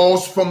your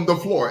jaws from the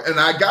floor. And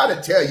I got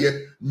to tell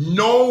you,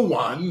 no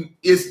one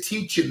is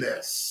teaching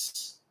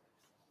this.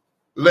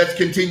 Let's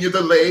continue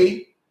to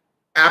lay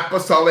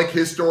apostolic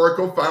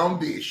historical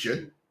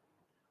foundation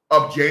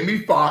of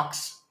Jamie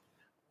FOXX,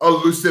 a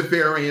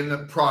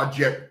Luciferian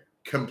project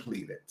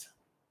completed.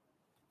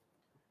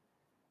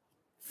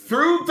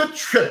 Through the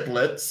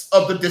triplets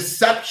of the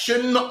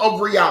deception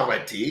of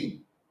reality,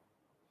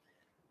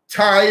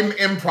 time,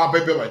 and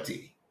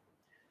probability,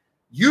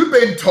 You've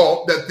been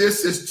taught that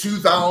this is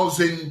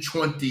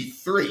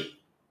 2023.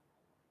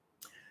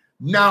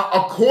 Now,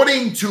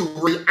 according to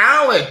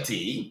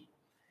reality,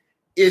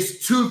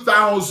 it's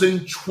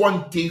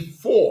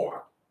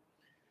 2024.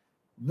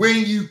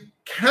 When you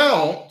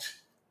count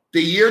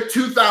the year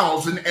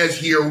 2000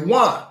 as year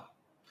one.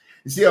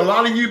 You see, a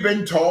lot of you have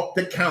been taught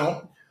to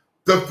count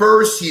the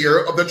first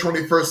year of the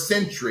 21st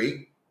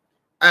century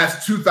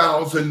as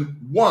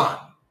 2001.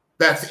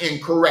 That's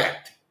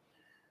incorrect.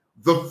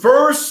 The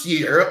first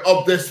year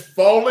of this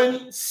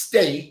fallen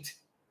state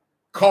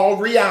called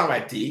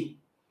reality,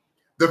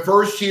 the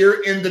first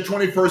year in the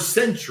 21st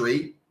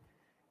century,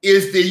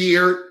 is the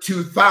year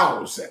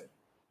 2000.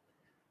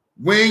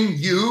 When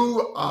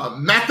you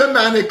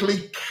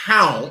mathematically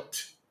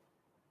count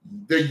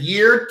the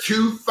year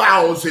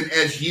 2000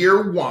 as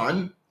year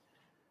one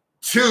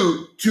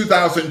to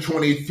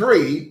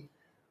 2023,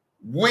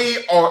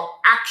 we are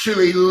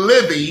actually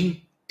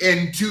living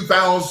in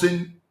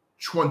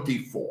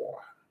 2024.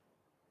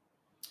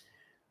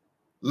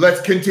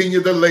 Let's continue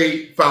the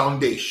lay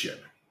foundation.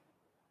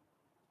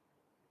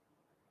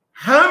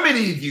 How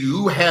many of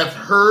you have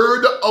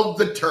heard of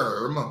the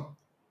term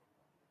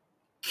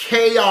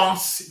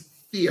chaos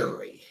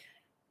theory?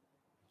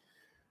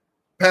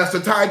 Pastor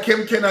Ty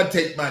Kim, can I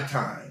take my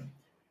time?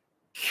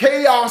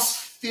 Chaos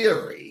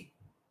theory,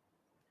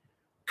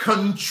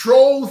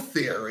 control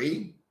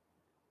theory,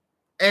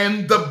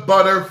 and the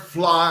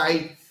butterfly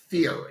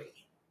theory.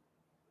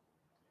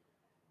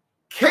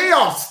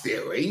 Chaos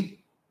theory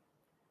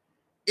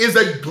is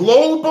a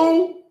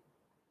global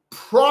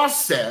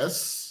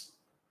process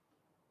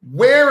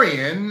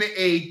wherein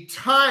a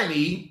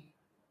tiny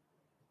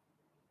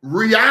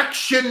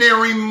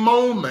reactionary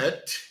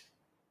moment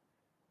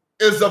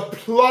is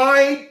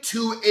applied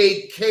to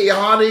a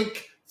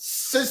chaotic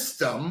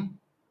system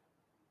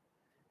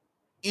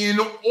in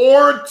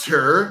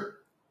order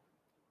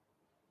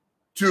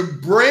to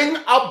bring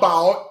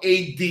about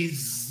a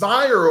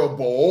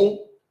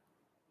desirable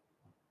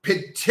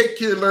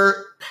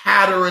particular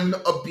pattern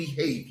of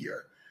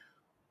behavior.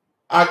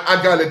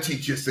 I got to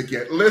teach this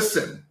again.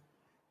 Listen,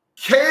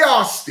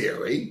 chaos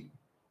theory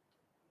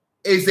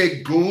is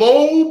a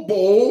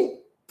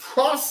global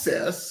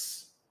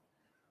process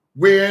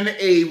when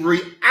a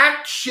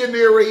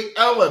reactionary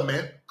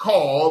element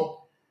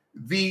called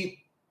the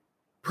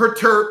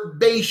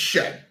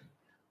perturbation.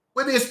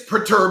 What is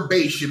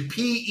perturbation?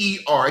 Perturbation.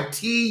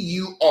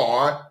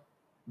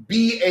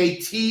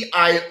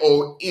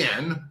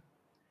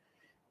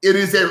 It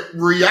is a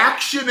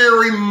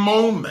reactionary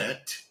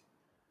moment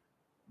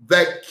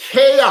that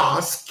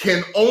chaos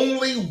can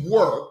only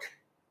work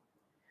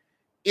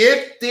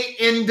if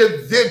the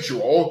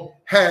individual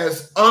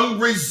has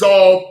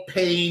unresolved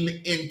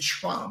pain and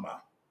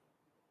trauma.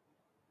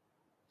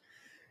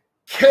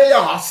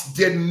 Chaos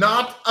did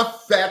not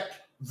affect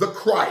the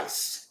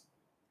Christ.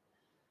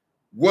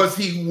 Was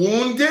he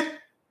wounded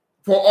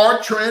for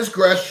our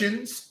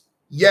transgressions?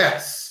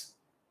 Yes.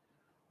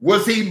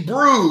 Was he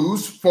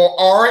bruised for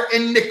our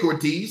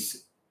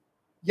iniquities?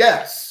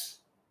 Yes.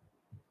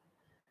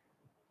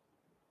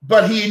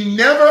 But he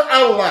never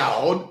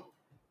allowed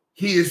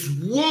his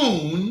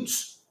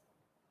wounds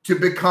to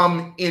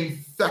become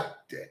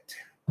infected.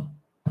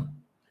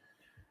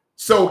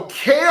 So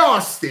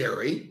chaos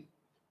theory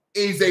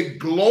is a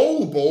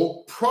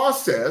global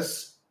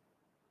process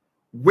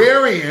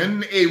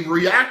wherein a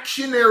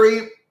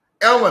reactionary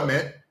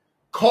element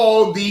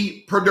called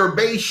the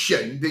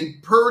perturbation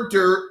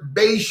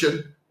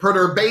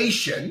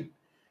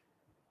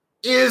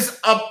is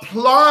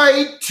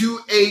applied to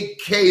a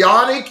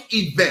chaotic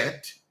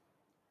event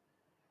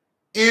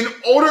in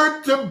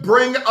order to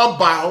bring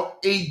about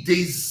a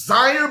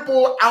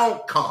desirable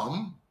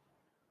outcome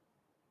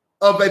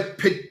of a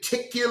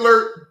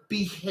particular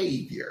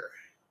behavior.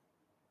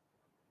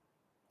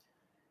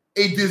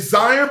 A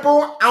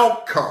desirable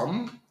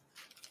outcome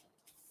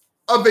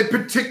of a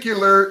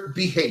particular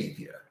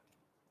behavior.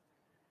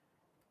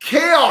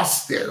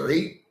 Chaos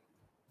theory,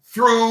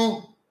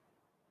 through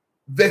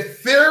the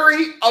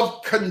theory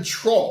of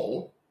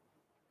control,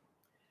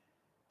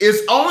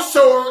 is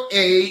also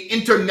an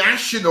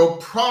international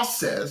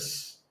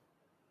process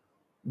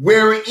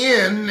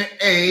wherein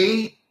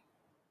a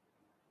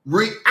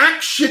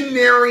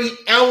reactionary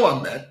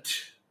element,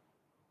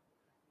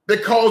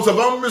 because of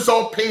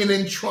unresolved pain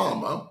and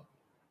trauma,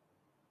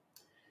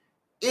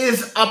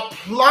 is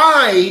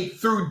applied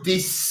through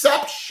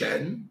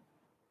deception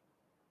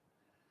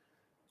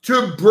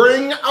to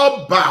bring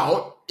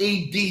about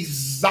a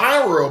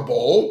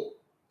desirable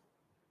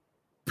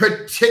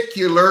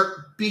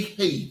particular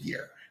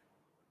behavior.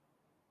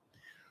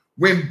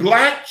 When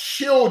black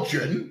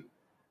children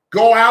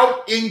go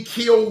out and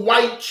kill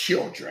white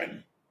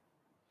children,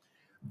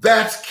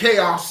 that's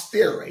chaos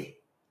theory.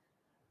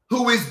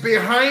 Who is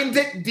behind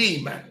it?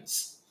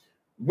 Demons.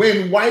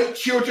 When white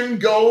children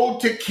go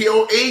to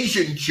kill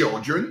Asian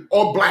children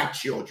or black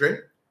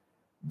children,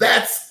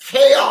 that's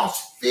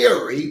chaos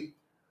theory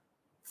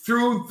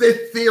through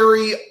the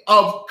theory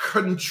of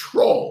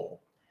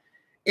control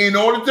in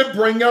order to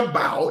bring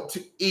about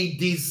a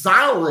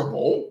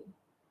desirable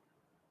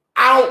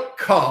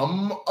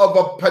outcome of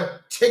a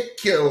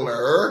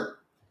particular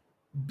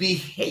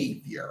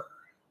behavior.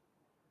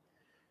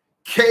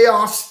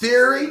 Chaos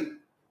theory,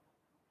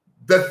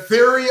 the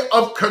theory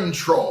of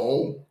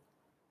control,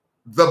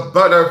 the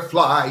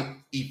butterfly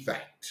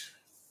effect.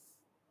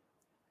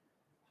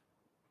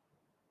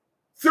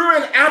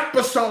 Through an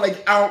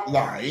apostolic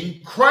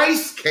outline,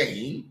 Christ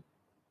came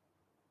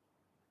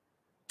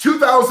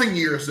 2,000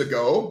 years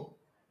ago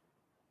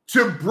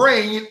to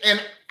bring an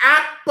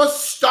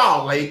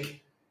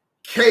apostolic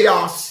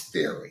chaos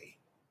theory.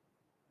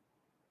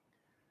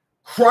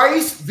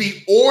 Christ,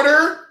 the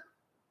order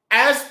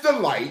as the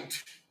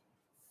light,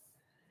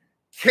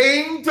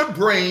 came to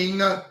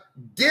bring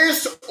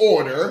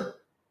disorder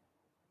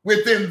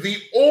within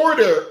the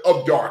order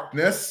of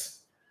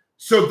darkness,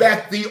 so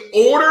that the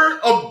order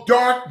of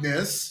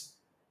darkness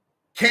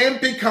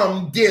can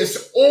become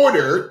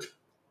disordered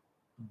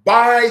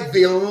by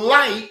the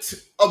light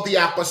of the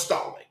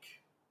apostolic.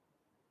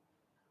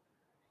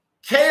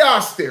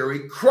 Chaos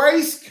theory,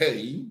 Christ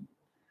came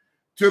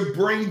to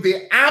bring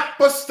the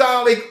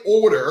apostolic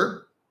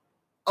order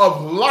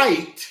of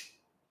light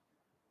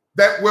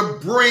that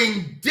would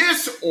bring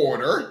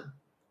disorder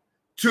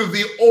to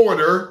the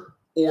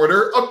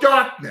order of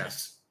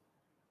darkness.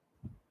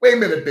 Wait a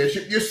minute,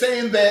 Bishop, you're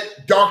saying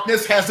that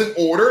darkness has an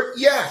order?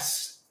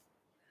 Yes.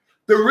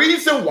 The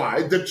reason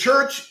why the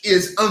church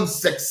is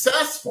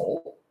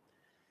unsuccessful,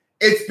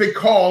 it's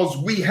because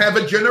we have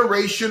a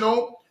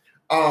generational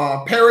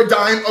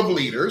paradigm of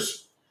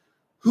leaders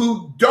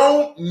who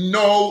don't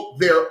know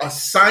their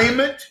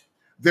assignment.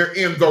 They're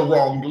in the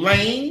wrong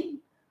lane.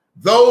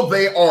 Though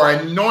they are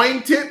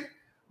anointed,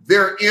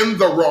 they're in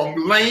the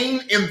wrong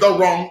lane, in the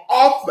wrong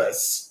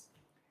office.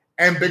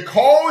 And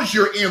because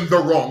you're in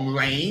the wrong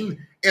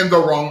lane, in the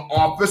wrong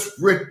office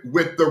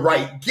with the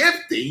right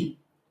gifting,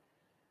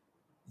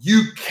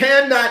 you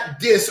cannot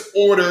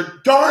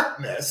disorder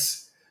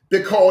darkness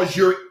because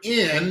you're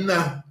in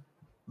the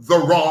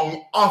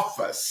wrong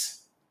office.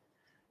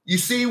 You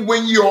see,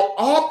 when you're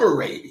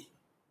operating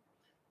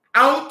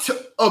out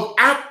of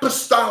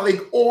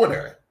apostolic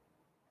order,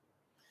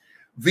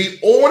 the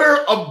order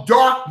of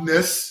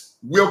darkness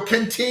will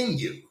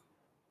continue.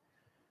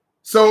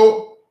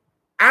 So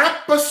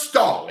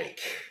apostolic,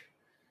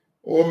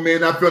 or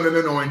men I feel an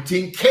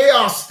anointing,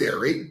 chaos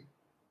theory,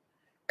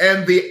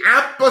 and the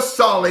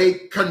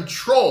apostolic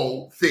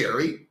control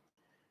theory,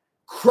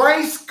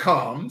 Christ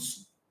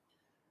comes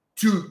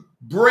to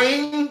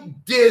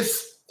bring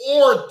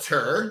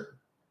disorder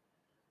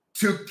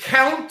to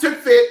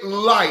counterfeit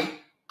light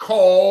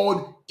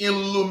called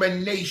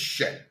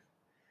illumination,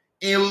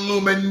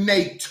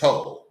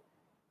 illuminato,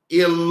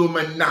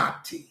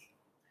 Illuminati.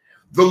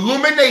 The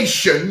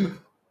illumination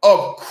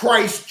of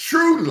Christ's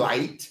true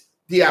light,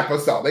 the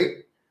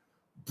apostolic,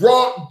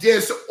 brought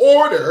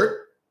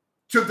disorder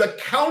to the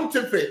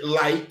counterfeit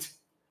light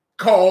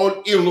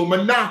called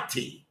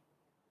Illuminati.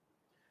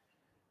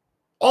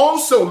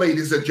 Also,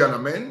 ladies and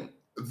gentlemen,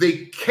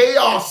 the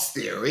chaos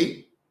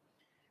theory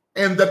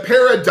and the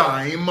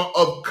paradigm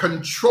of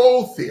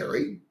control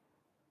theory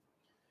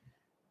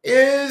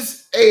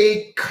is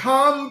a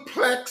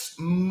complex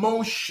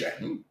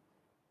motion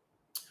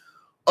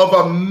of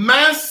a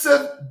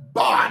massive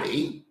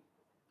body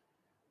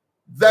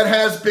that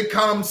has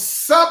become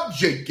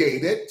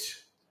subjugated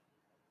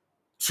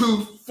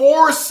to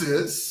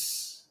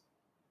forces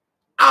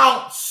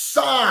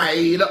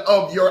outside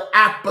of your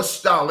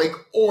apostolic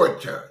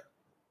order.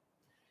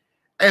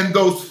 And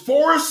those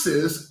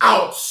forces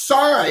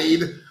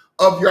outside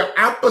of your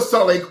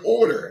apostolic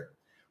order,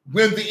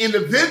 when the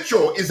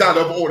individual is out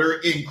of order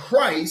in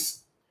Christ,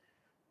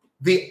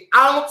 the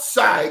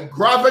outside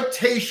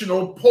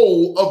gravitational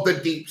pull of the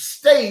deep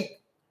state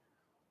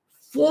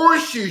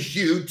forces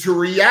you to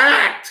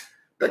react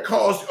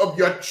because of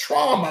your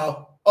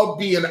trauma of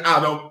being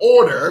out of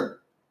order,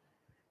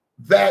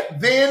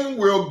 that then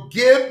will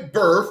give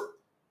birth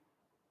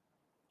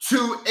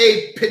to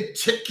a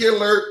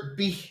particular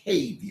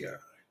behavior.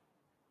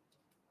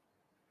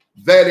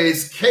 That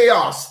is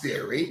chaos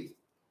theory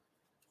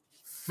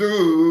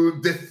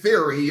through the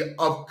theory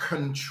of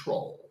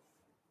control.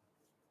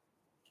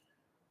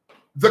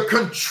 The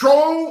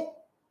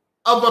control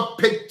of a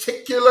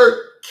particular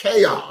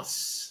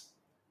chaos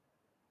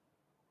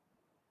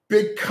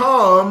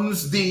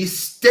becomes the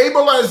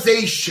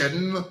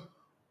stabilization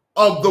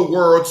of the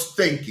world's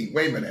thinking.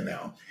 Wait a minute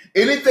now.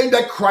 Anything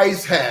that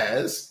Christ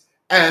has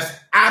as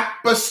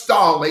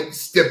apostolic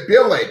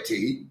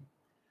stability,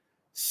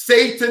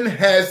 Satan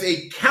has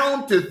a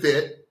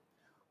counterfeit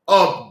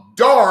of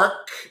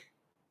dark,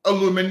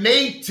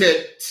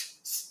 illuminated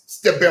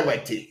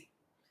stability.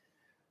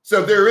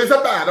 So there is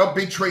a battle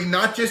between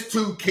not just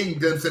two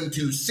kingdoms and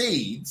two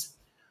seeds,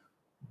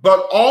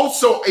 but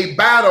also a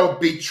battle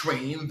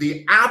between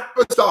the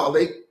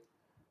apostolic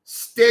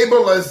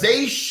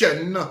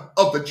stabilization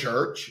of the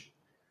church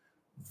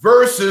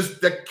versus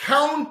the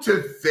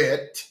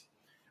counterfeit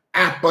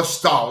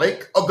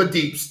apostolic of the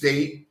deep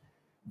state,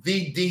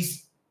 the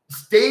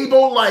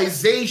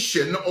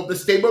destabilization of the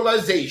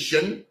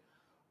stabilization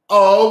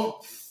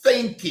of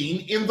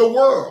thinking in the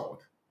world.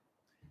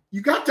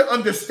 You got to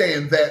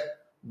understand that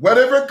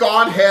whatever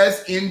God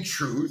has in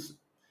truth,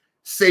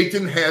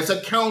 Satan has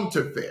a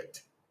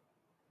counterfeit.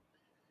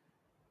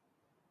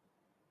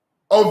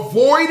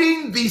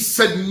 Avoiding the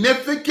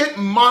significant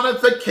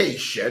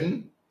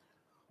modification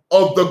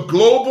of the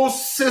global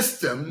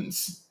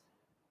systems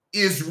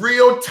is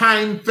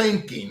real-time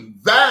thinking.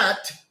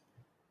 That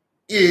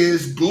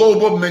is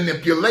global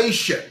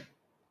manipulation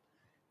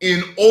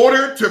in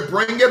order to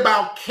bring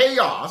about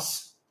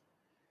chaos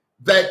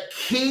that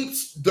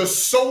keeps the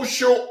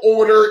social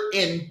order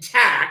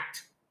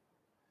intact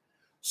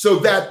so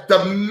that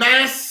the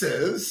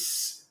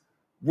masses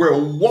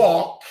will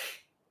walk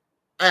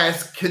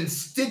as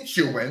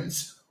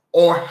constituents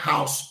or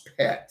house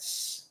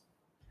pets.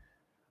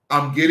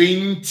 I'm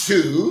getting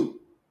to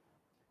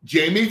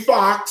Jamie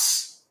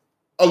FOXX,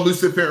 A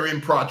Luciferian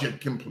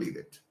Project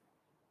Completed.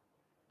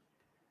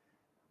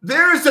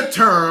 There's a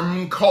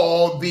term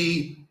called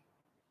the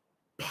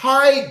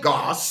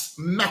FOXX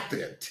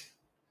method.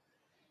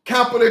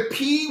 Capital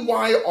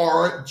P-Y-R-G-A-S,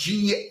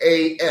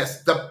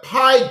 the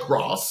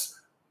FOXX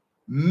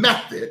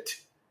method.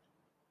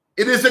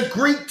 It is a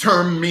Greek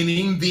term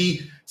meaning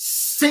the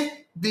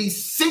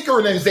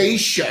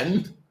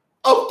synchronization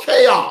of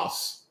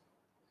chaos.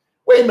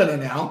 Wait a minute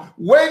now.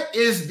 What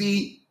is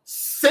the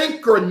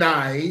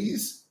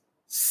synchronized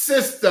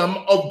system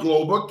of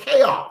global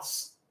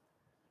chaos?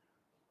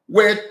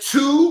 Where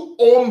two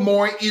or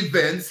more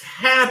events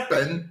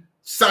happen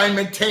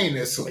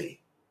simultaneously.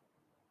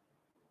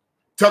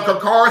 Tucker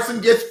Carlson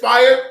gets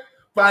fired.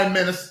 5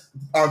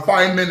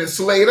 minutes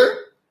later,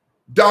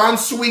 Don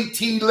Sweet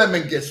Tea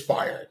Lemon gets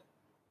fired.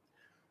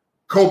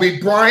 Kobe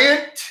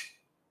Bryant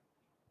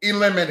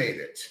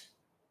eliminated.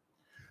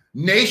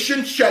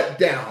 Nation shut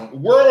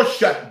down. World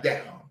shut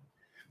down.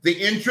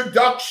 The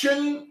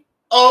introduction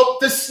of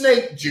the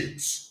snake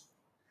juice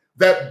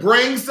that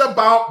brings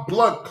about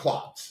blood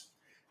clots.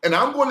 And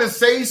I'm going to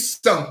say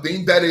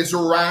something that is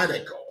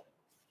radical.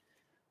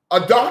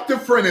 A doctor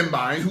friend of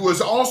mine who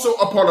is also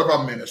a part of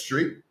our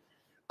ministry,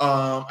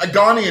 a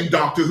Ghanaian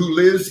doctor who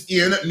lives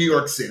in New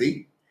York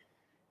City,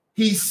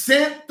 he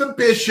sent the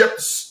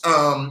bishops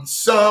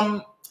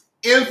some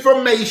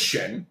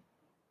information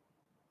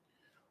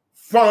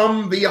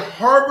from the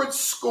Harvard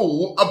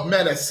School of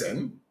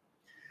Medicine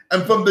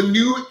and from the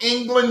New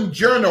England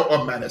Journal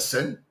of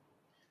Medicine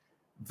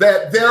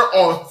that there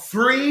are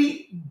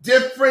 3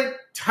 different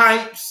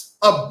types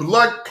of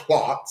blood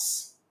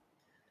clots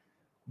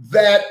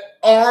that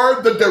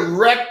are the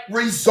direct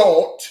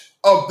result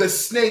of the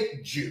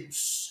snake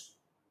juice.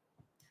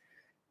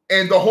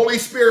 And the Holy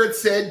Spirit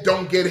said,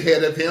 don't get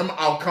ahead of him.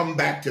 I'll come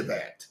back to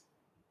that.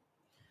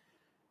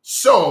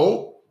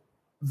 So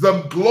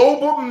the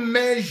global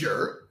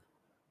measure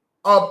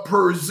of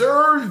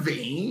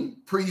preserving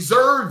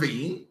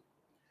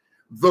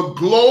the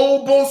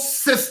global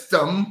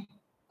system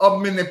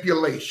of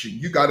manipulation.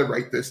 You got to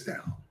write this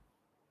down.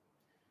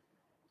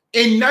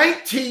 In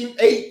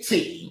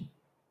 1918,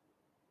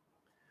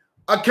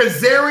 a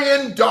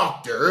Khazarian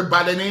doctor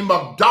by the name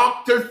of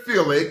Dr.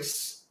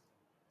 Felix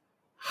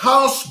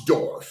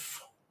Hausdorff,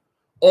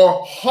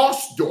 or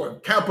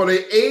Hausdorff, capital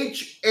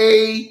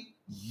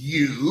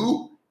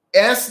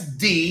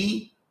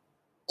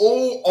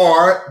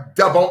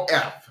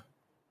Hausdorff.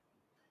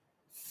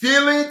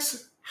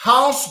 Felix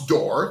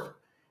Hausdorff,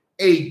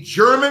 a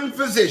German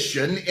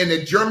physician and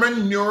a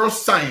German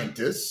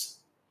neuroscientist,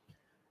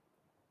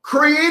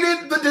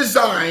 created the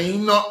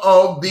design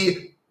of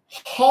the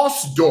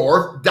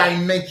Hausdorff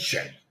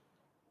dimension.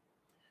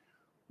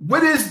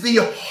 What is the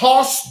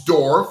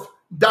Hausdorff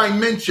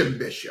dimension,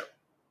 Bishop?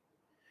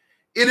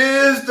 It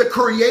is the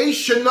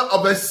creation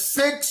of a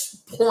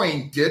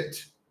 6-pointed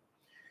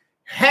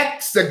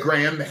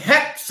hexagon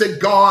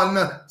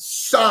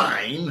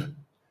sign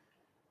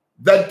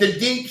that the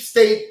deep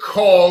state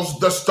calls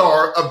the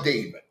Star of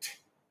David.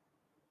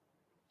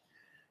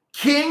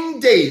 King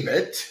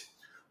David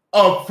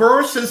of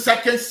 1st and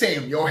 2nd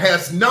Samuel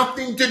has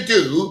nothing to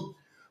do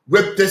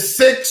with the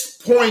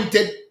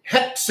 6-pointed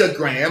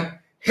hexagon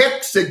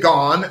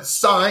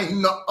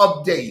sign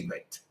of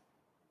David.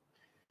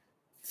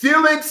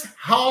 Felix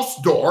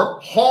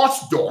Hausdorff,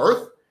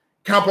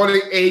 capital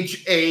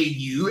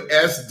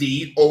Hausdorff,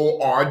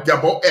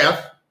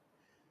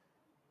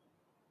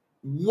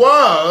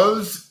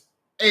 was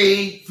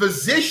a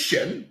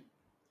physician,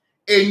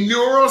 a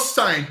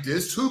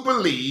neuroscientist who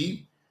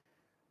believed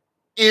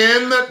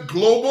in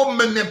global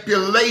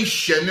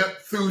manipulation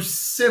through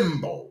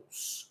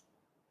symbols.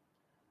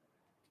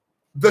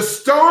 The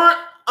Star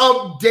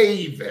of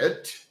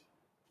David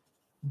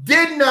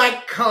did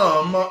not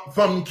come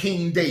from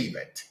King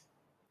David.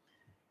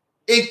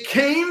 It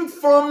came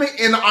from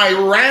an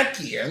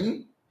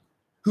Iraqian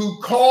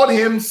who called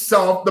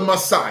himself the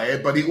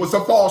Messiah, but he was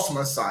a false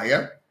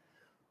Messiah,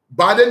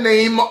 by the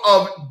name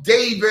of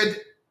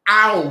David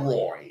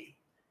Alroy,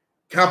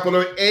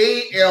 capital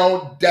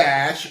A-L-R-O-Y.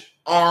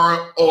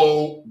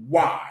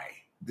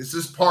 This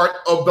is part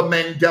of the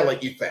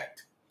Mandela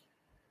effect.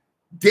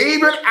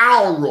 David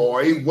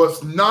Alroy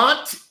was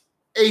not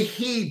a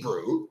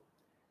Hebrew.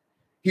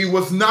 He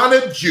was not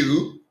a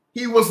Jew.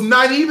 He was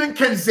not even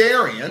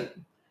Khazarian.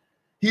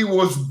 He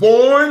was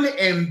born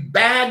in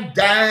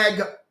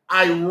Baghdad,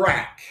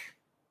 Iraq.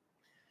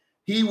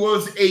 He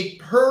was a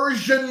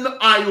Persian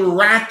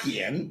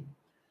Iraqian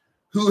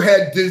who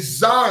had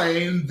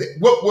designed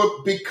what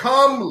would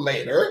become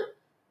later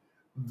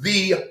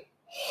the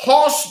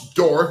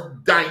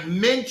Hausdorff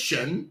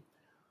dimension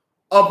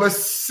of a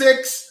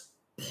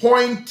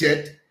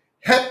six-pointed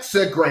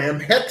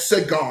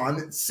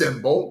hexagon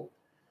symbol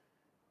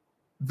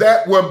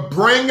that would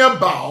bring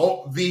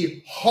about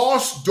the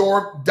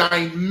Hausdorff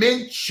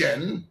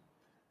dimension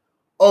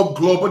of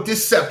global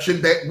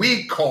deception that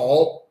we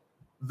call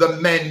the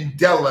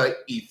Mandela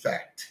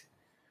effect.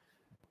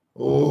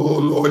 Oh,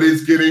 Lord,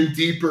 it's getting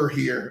deeper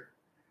here.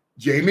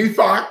 Jamie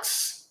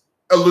FOXX,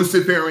 a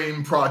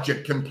Luciferian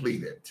project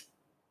completed.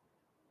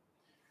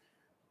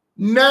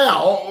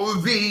 Now,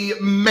 the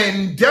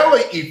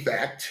Mandela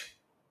effect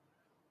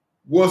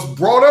was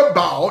brought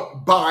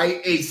about by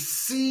a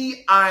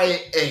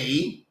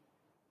CIA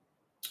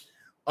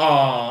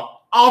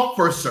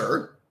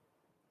officer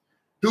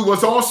who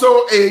was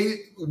also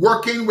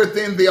working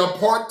within the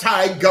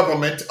apartheid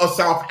government of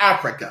South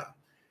Africa.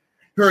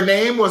 Her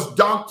name was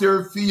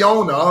Dr.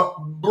 Fiona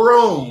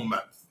Broome,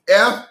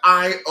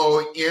 Fiona,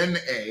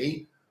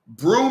 Broome,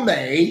 Broome.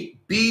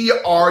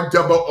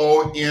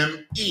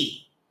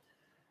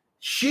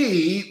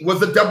 She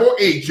was a double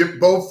agent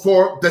both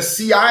for the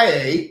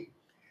CIA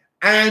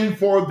and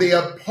for the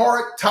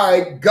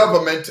apartheid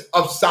government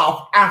of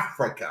South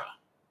Africa.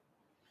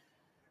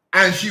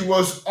 And she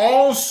was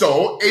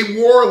also a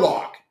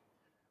warlock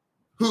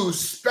whose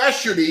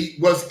specialty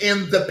was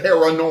in the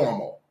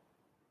paranormal.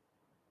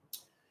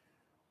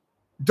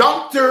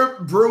 Dr.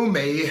 Broome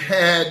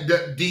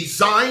had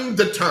designed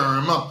the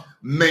term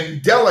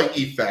Mandela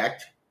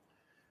effect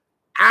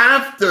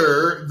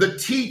after the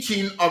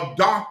teaching of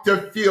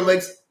Dr.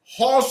 Felix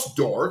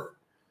Hausdorff,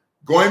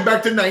 going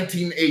back to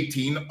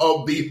 1918,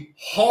 of the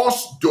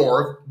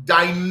Hausdorff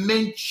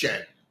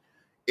dimension,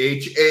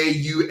 Hausdorff.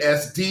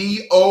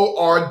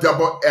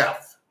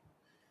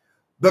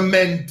 The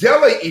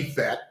Mandela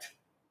effect,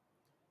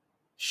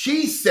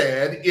 she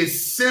said,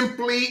 is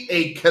simply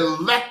a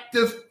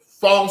collective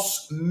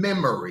false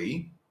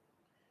memory.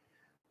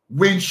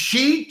 When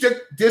she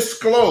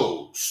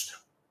disclosed,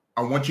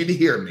 I want you to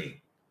hear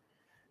me,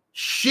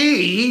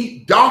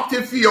 she,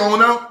 Dr.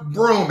 Fiona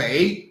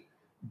Broome,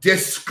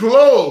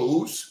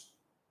 disclosed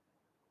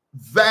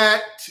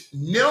that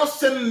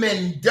Nelson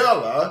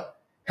Mandela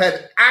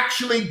had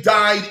actually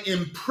died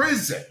in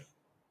prison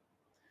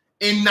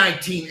in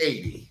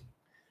 1980.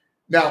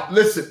 Now,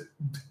 listen,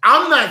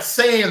 I'm not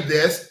saying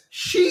this.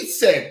 She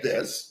said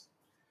this.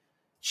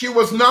 She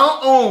was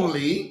not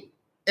only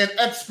an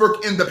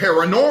expert in the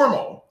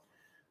paranormal,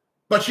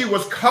 but she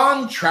was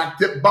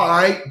contracted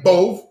by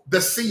both the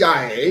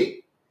CIA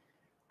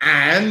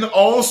and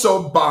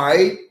also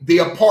by the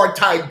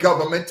apartheid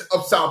government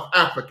of South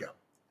Africa.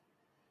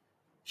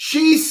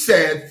 She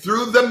said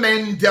through the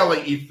Mandela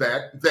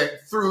effect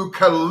that through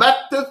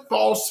collective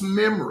false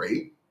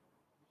memory,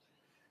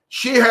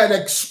 she had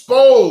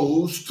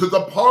exposed to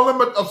the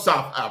Parliament of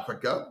South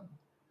Africa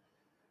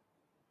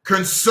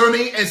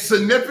concerning a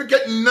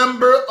significant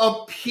number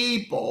of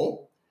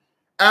people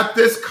at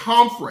this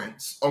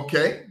conference,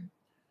 okay?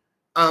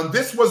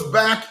 This was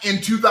back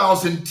in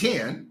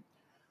 2010,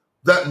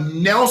 that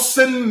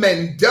Nelson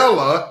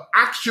Mandela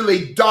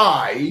actually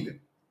died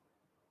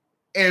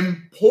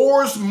in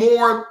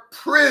Portsmouth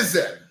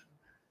prison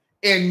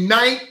in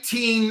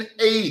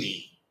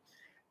 1980.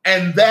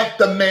 And that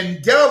the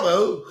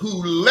Mandela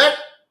who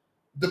left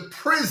the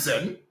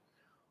prison,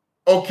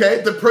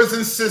 okay, the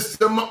prison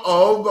system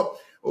of,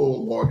 oh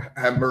Lord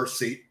have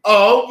mercy,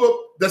 of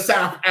the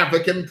South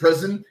African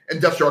prison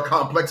industrial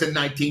complex in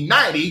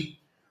 1990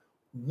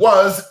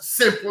 was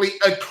simply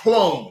a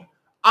clone.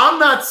 I'm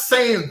not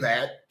saying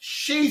that.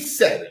 She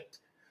said it.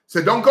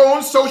 So don't go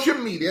on social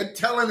media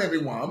telling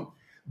everyone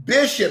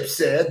Bishop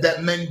said that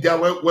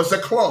Mandela was a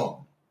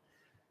clone.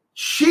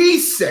 She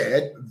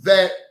said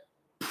that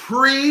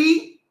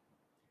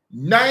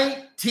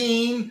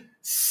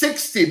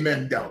pre-1960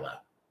 Mandela,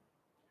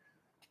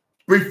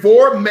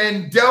 before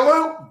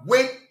Mandela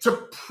went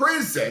to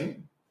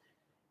prison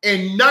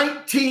in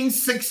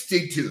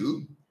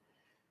 1962,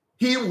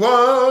 he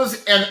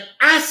was an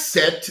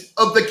asset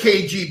of the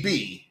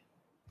KGB.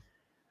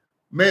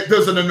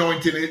 There's an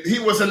anointing. He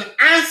was an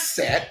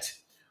asset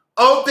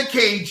of the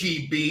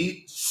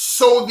KGB,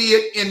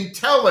 Soviet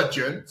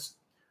intelligence,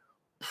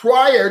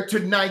 prior to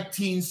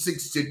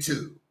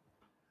 1962.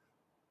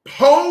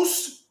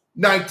 Post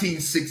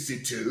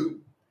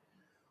 1962,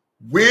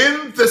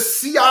 when the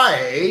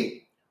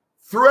CIA,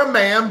 through a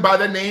man by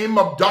the name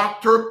of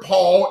Dr.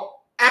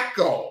 Paul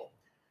Eckel,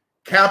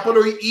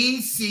 capital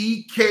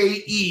E-C-K-E-L,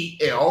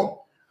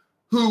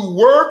 who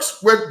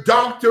works with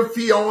Dr.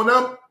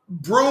 Fiona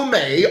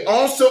Broome,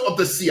 also of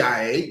the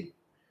CIA,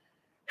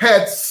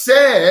 had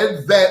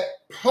said that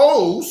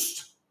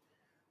post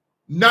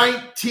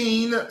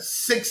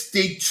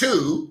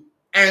 1962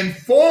 and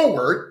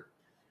forward,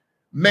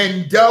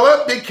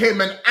 Mandela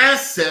became an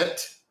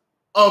asset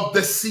of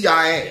the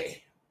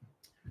CIA.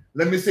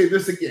 Let me say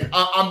this again.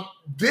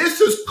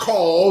 This is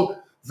called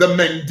the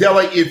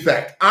Mandela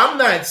effect. I'm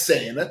not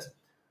saying it.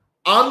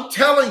 I'm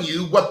telling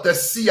you what the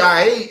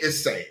CIA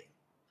is saying.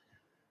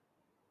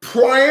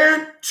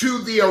 Prior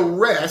to the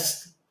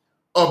arrest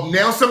of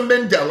Nelson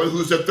Mandela,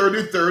 who's a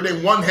 33rd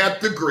and 1/2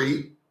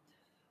 degree,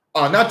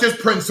 not just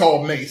Prince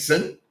Hall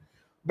Mason,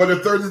 but a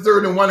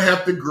 33rd and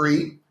 1/2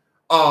 degree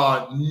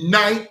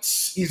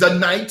knight. He's a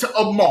Knight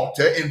of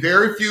Malta, and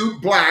very few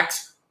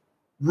blacks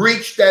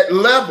reached that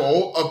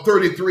level of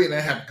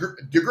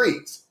 33.5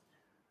 degrees.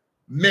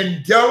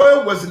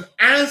 Mandela was an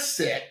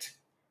asset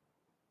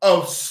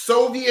of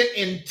Soviet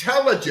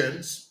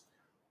intelligence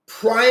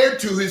prior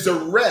to his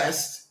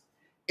arrest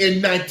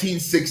in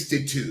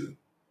 1962.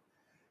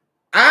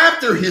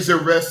 After his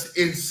arrest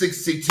in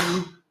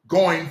 62,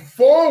 going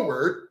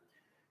forward,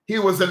 he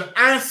was an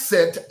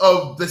asset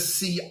of the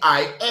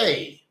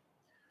CIA,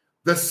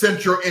 the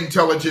Central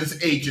Intelligence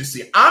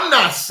Agency. I'm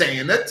not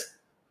saying it.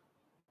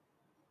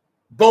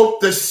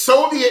 Both the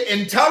Soviet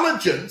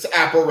intelligence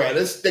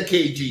apparatus, the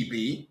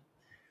KGB,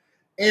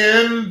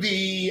 and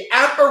the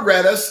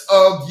apparatus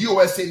of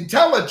U.S.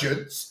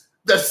 intelligence,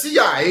 the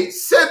CIA,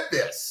 said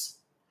this,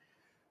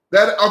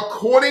 that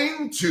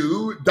according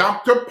to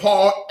Dr.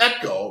 Paul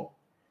Ecko,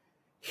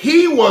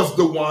 he was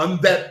the one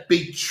that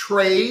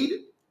betrayed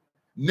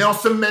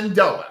Nelson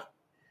Mandela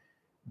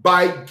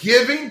by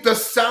giving the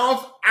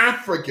South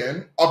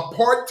African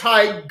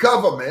apartheid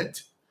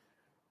government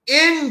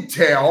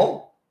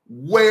intel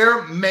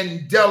where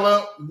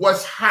Mandela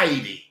was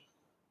hiding.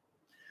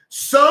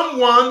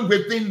 Someone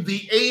within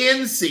the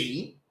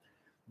ANC,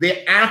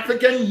 the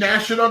African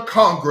National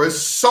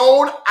Congress,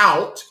 sold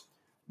out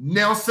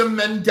Nelson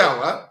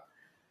Mandela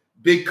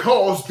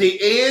because the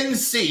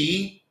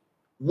ANC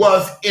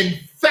was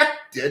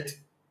infected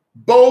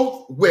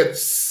both with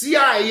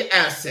CIA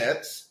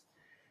assets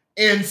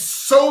and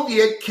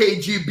Soviet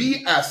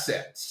KGB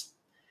assets.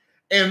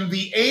 And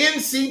the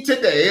ANC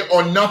today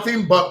are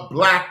nothing but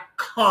black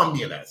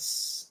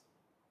communists.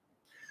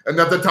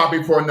 Another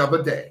topic for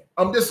another day.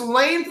 I'm just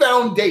laying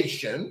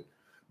foundation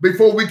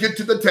before we get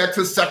to the text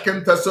of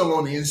 2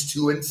 Thessalonians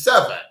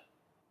 2:7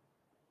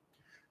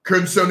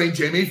 concerning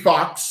Jamie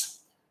FOXX,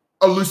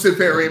 a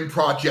Luciferian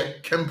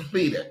project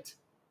completed.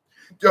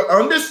 To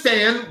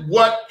understand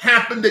what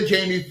happened to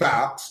Jamie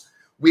FOXX,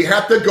 we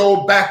have to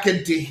go back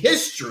into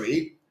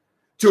history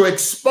to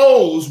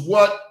expose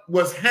what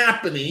was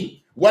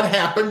happening, what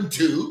happened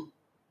to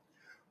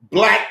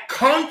Black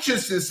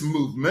consciousness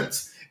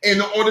movements in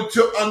order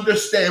to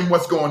understand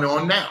what's going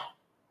on now.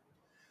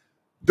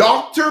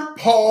 Dr.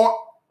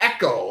 Paul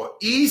Ecko,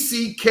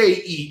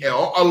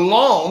 E-C-K-E-L,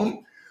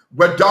 along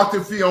with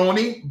Dr.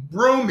 Fiona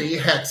Brumey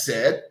had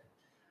said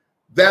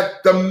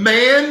that the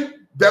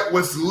man that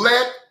was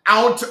let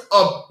out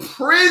of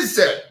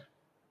prison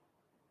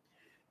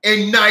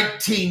in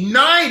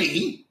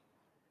 1990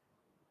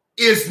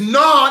 is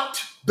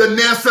not the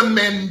Nelson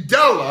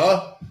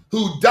Mandela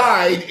who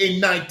died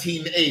in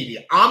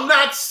 1980. I'm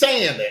not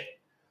saying it.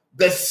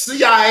 The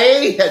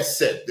CIA has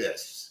said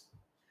this.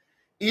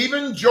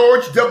 Even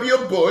George W.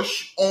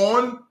 Bush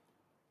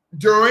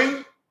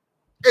during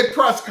a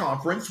press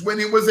conference when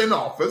he was in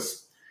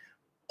office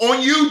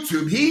on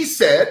YouTube, he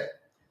said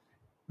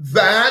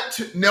that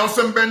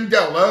Nelson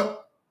Mandela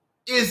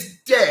is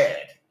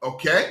dead,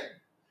 okay?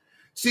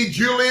 See,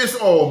 Julius,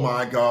 oh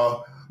my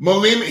God.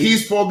 Malima,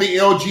 he's for the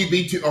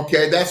LGBT,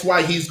 okay? That's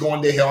why he's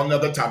going to hell,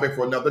 another topic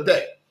for another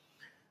day.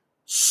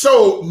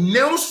 So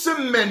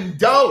Nelson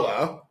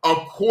Mandela,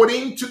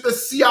 according to the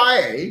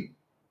CIA,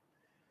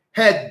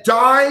 had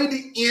died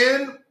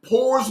in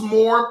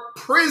Portsmouth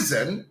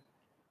prison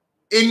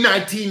in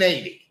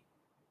 1980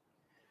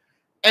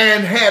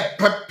 and had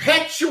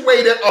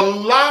perpetuated a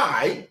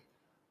lie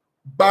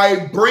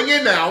by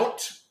bringing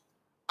out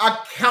a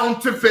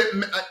counterfeit.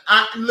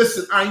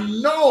 Listen, I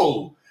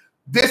know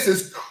this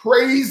is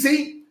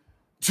crazy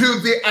to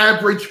the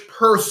average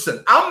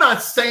person. I'm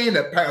not saying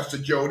it, Pastor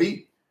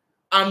Jody.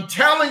 I'm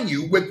telling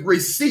you with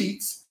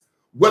receipts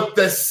what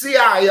the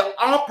CIA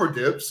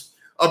operatives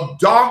of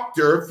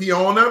Dr.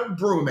 Fiona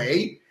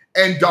Brumey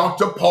and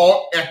Dr.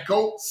 Paul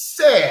Ecko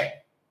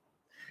said,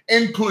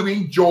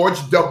 including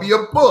George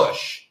W.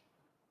 Bush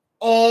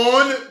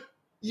on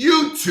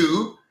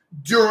YouTube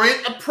during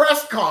a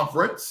press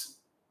conference.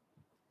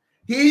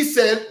 He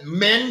said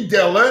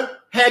Mandela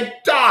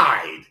had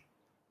died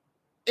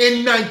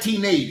in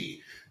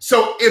 1980.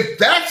 So if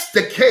that's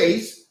the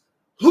case,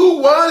 who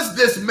was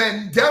this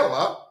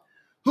Mandela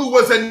who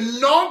was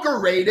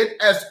inaugurated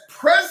as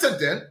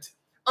president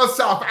of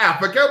South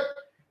Africa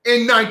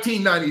in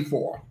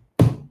 1994?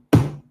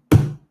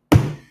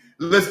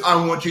 Listen, I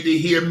want you to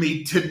hear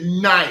me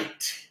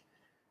tonight.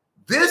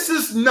 This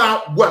is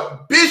not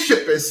what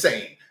Bishop is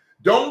saying.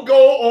 Don't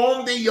go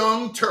on the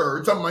Young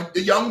Turks,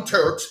 the Young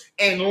Turks,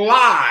 and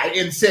lie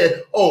and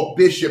say, oh,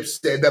 Bishop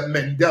said that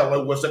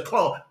Mandela was a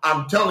clone.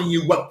 I'm telling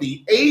you what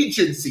the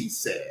agency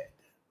said.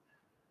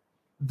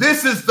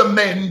 This is the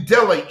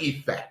Mandela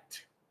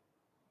effect.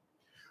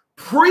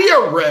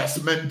 Pre-arrest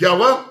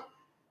Mandela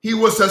He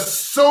was a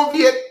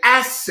Soviet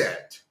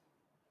asset.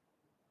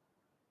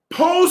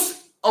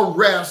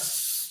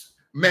 Post-arrest,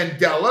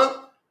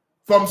 Mandela,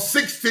 from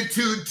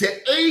 62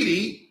 to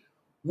 80,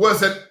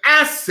 was an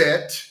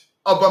asset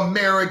of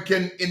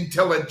American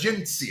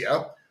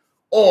intelligentsia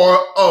or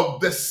of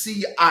the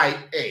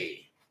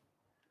CIA.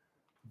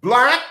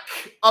 Black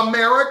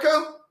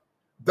America,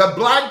 the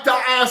Black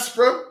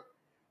diaspora,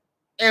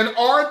 and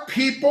our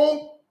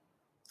people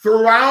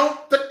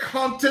throughout the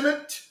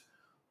continent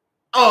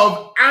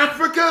of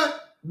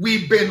Africa,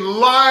 we've been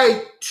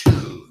lied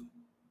to.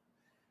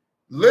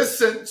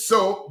 Listen,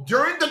 so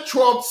during the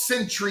 12th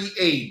century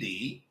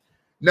AD,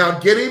 now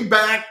getting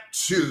back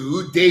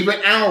to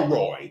David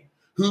Alroy,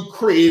 who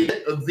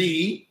created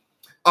the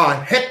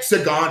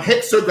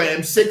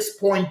hexagram,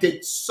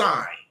 six-pointed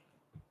sign.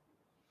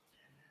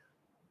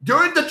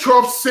 During the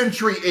 12th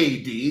century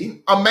AD,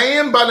 a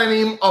man by the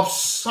name of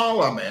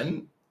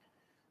Solomon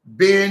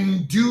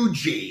bin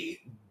Duji,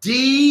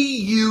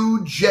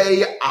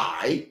 D-U-J-I,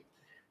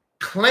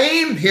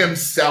 claimed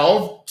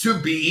himself to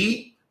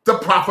be the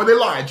prophet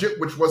Elijah,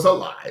 which was a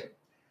lie.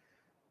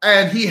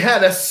 And he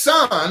had a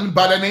son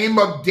by the name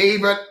of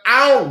David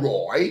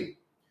Alroy,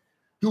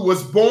 who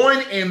was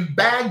born in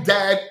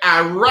Baghdad,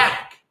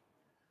 Iraq.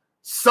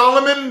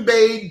 Solomon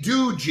Bey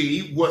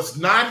Duji was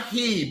not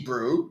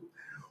Hebrew,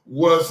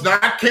 was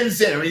not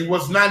Khazari,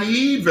 was not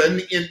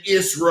even an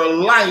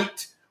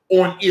Israelite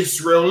or an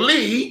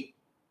Israeli.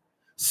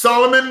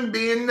 Solomon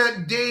bin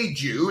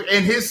Deju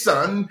and his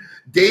son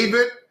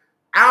David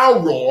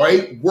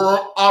Alroy were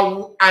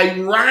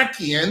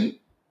Iraqian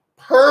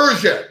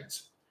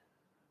Persians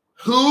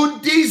who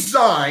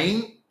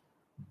designed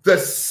the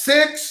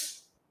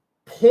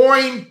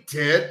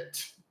six-pointed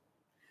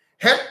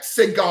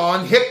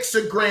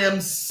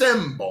hexagram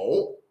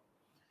symbol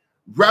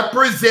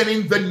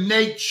representing the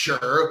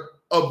nature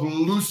of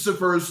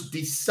Lucifer's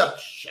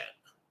deception.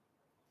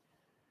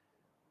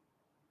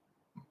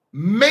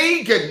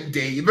 Magen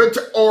David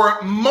or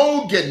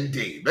Mogen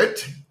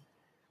David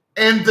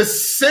and the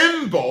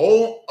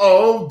symbol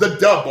of the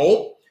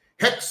double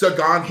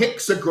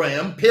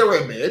hexagram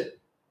pyramid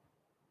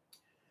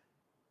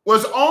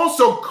was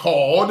also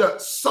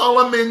called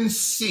Solomon's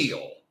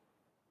seal.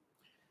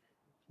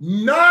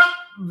 Not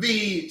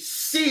the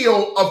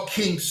seal of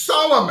King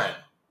Solomon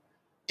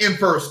in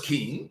 1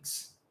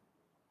 Kings,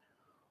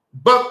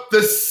 but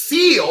the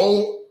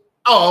seal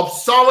of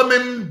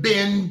Solomon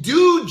bin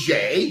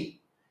Dujay,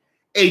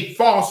 a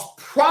false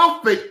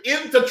prophet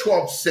in the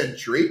 12th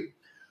century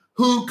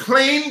who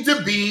claimed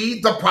to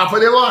be the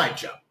prophet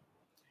Elijah.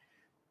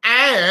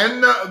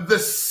 And the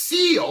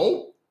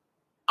seal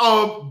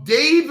of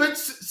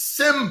David's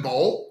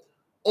symbol,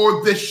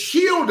 or the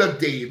shield of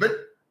David,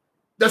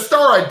 the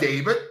Star of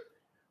David,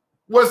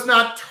 was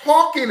not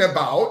talking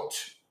about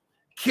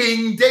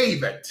King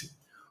David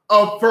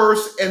of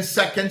 1st and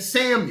 2nd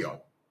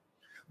Samuel.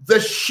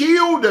 The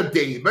shield of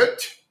David,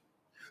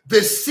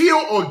 the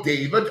seal of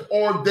David,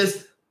 or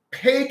this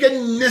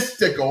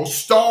paganistical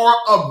Star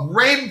of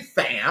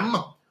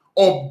Rampham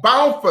or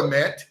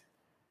Baphomet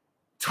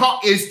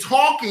is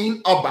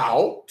talking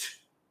about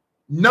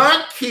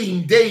not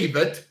King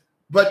David,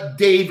 but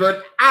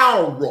David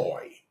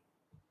Alroy.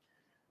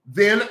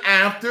 Then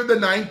after the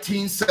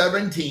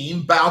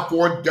 1917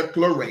 Balfour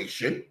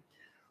Declaration,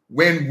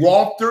 when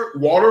Walter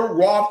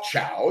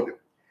Rothschild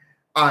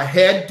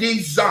had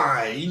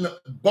designed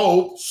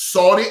both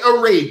Saudi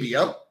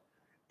Arabia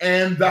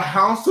and the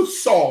House of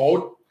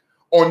Saud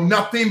are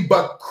nothing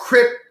but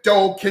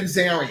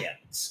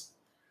crypto-Khazarians.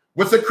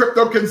 What's a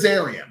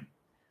crypto-Khazarian?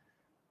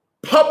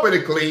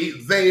 Publicly,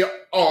 they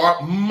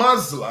are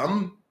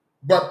Muslim,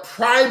 but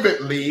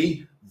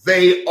privately,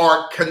 they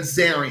are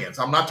Khazarians.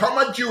 I'm not talking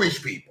about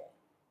Jewish people.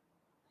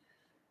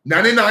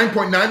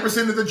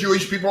 99.9% of the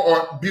Jewish people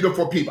are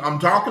beautiful people. I'm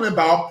talking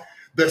about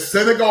the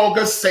synagogue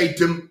of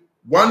Satan,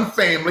 one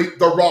family,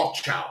 the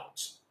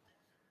Rothschilds.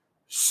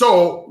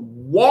 So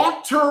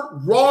Walter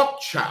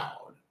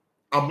Rothschild,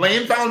 I'm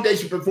laying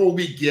foundation before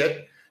we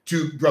get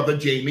to Brother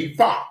Jamie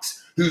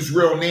Foxx, whose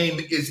real name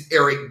is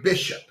Eric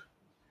Bishop.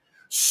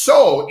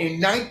 So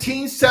in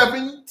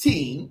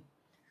 1917,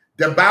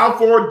 the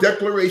Balfour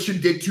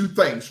Declaration did two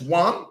things.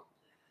 One,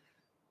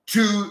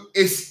 to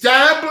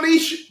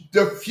establish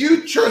the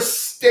future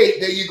state,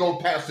 there you go,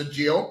 Pastor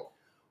Jill,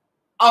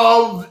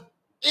 of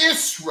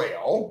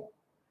Israel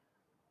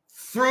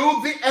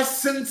through the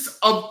essence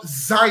of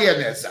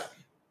Zionism.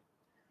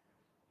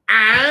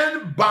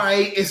 And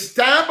by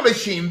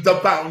establishing the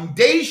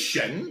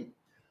foundation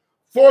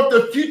for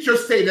the future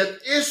state of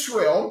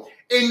Israel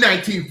in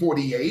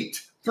 1948,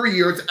 3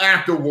 years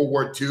after World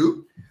War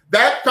II,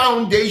 that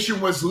foundation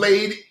was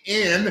laid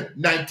in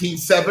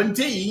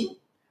 1917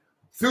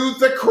 through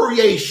the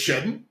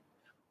creation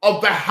of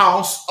the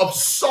House of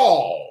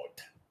Saud.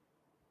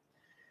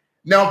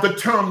 Now, the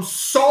term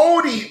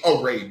Saudi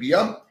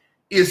Arabia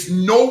is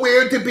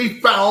nowhere to be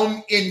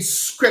found in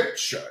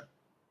Scripture.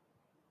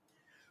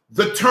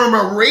 The term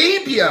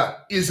Arabia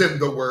is in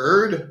the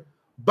word,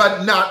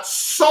 but not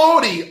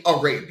Saudi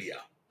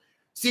Arabia.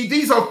 See,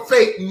 these are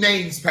fake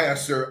names,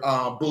 Pastor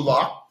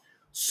Bullock.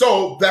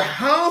 So the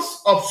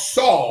house of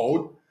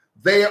Saul,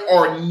 they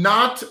are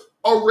not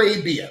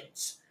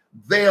Arabians.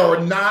 They are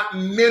not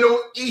Middle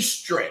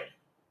Eastern.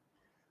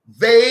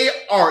 They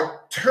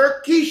are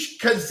Turkish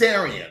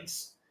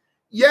Khazarians.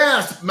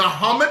 Yes,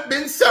 Muhammad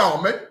bin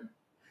Salman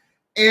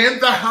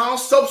and the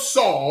house of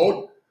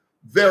Saul,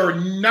 they're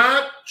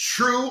not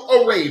true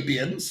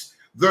Arabians.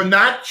 They're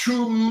not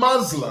true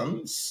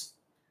Muslims.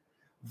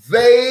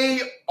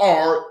 They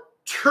are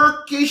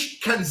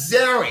Turkish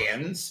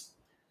Khazarians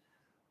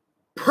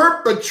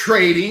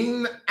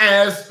perpetrating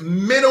as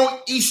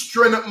Middle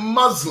Eastern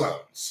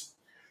Muslims.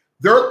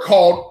 They're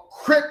called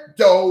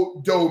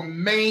crypto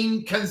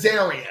domain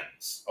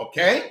Khazarians,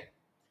 okay?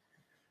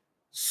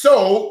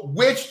 So,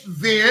 which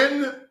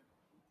then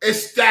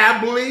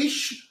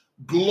establish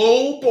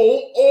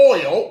global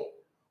oil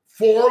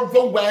for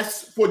the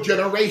West for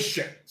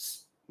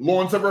generations.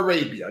 Lawrence of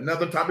Arabia,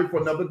 another topic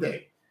for another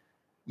day.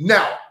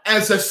 Now,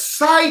 as a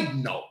side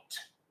note,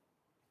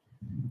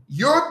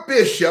 your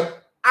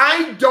bishop,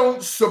 I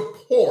don't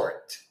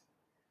support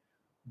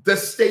the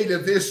state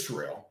of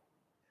Israel.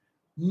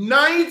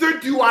 Neither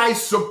do I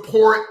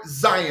support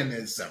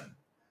Zionism.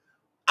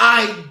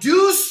 I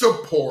do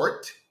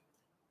support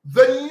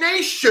the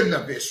nation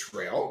of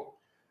Israel,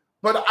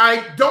 but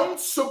I don't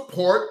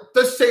support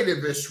the state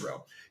of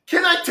Israel.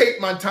 Can I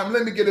take my time?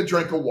 Let me get a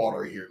drink of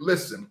water here.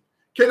 Listen,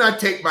 can I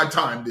take my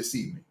time this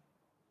evening?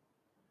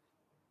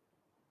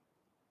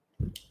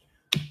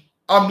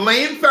 I'm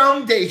laying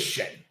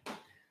foundation.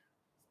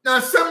 Now,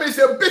 somebody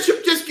said,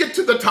 Bishop, just get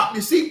to the top.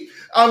 You see,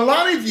 a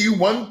lot of you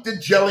want the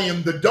jelly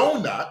and the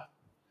donut,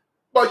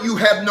 but you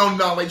have no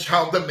knowledge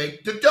how to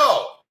make the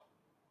dough.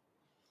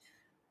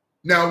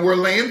 Now, we're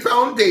laying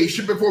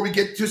foundation before we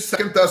get to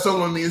 2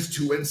 Thessalonians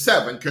 2 and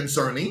 7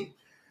 concerning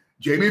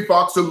Jamie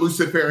Foxx, the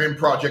Luciferian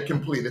project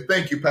completed.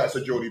 Thank you,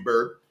 Pastor Jody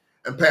Bird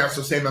and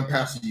Pastor Sam and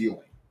Pastor Ewing.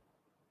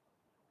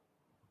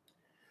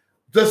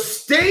 The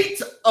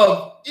state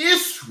of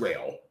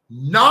Israel,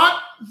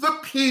 not the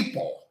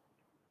people,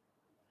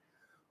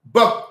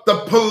 but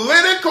the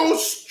political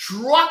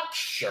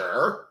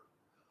structure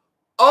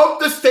of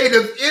the state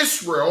of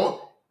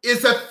Israel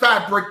is a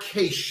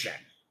fabrication.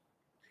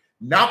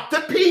 Not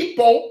the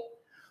people,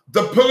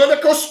 the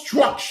political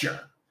structure.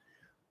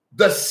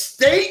 The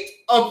state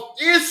of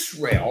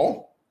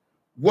Israel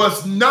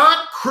was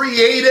not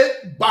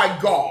created by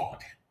God.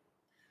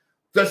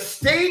 The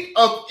state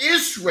of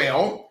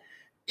Israel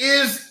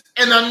is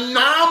an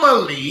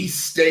anomaly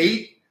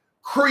state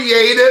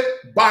created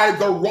by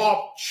the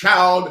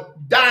Rothschild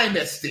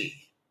dynasty,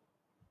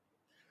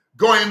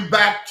 going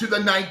back to the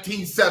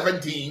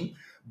 1917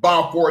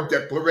 Balfour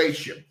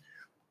Declaration.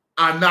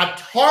 I'm not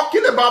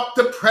talking about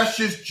the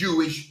precious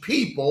Jewish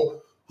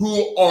people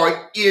who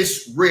are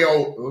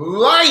Israelites,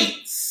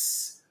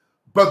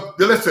 but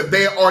listen,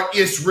 they are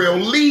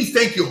Israelis.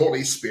 Thank you,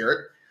 Holy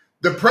Spirit.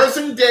 The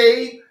present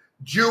day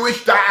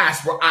Jewish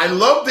diaspora, I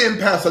love them,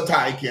 Pastor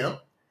Ty Kemp.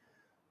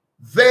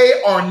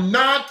 They are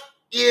not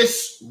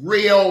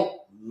Israelites.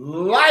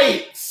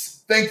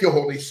 Thank you,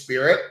 Holy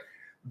Spirit.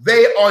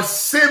 They are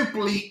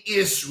simply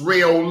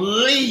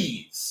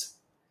Israelis.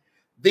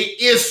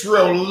 The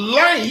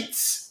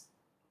Israelites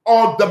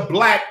are the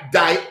black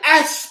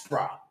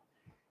diaspora.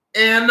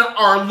 And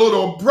our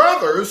little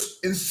brothers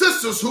and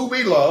sisters who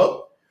we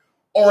love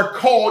are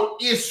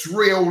called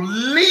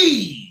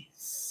Israelis,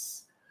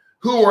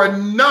 who are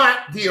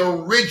not the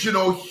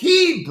original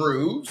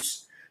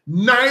Hebrews,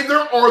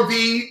 neither are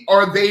they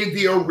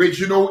the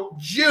original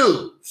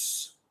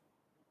Jews.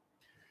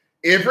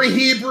 Every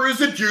Hebrew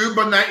is a Jew,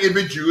 but not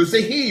every Jew is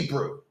a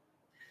Hebrew.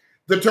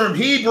 The term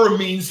Hebrew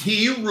means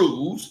he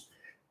rules.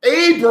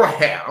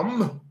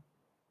 Abraham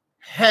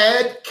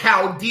had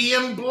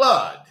Chaldean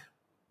blood.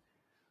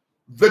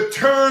 The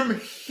term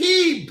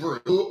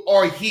Hebrew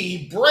or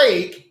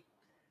Hebraic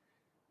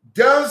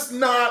does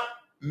not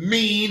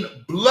mean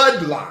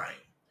bloodline,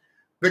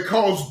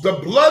 because the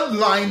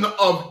bloodline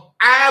of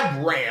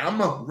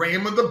Abram,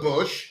 Ram of the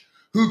bush,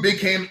 who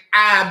became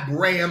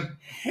Abram,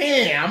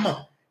 Ham,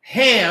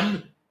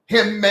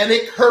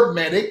 Hermetic,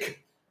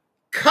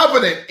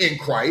 covenant in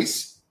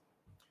Christ.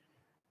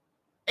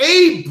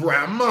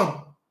 Abram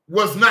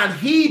was not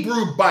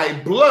Hebrew by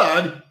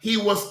blood, he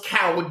was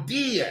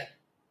Chaldean.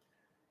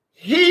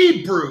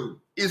 Hebrew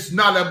is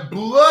not a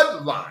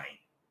bloodline.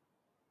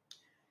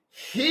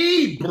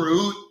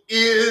 Hebrew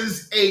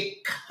is a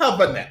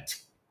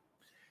covenant.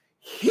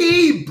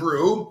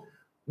 Hebrew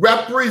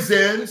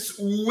represents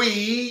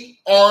we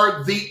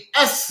are the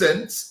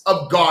essence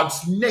of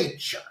God's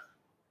nature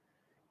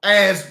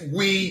as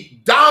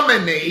we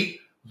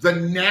dominate the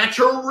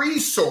natural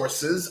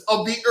resources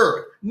of the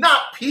earth,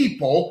 not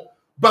people,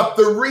 but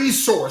the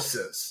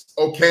resources,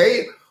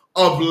 okay,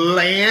 of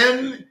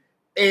land,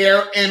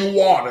 air, and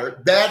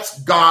water.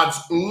 That's God's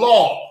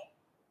law.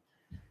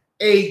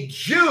 A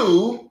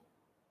Jew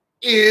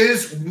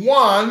is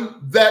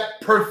one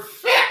that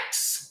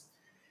perfects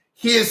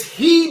his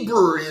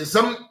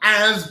Hebrewism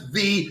as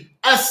the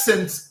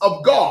essence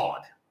of God.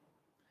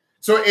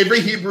 So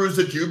every Hebrew is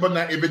a Jew, but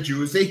not every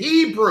Jew is a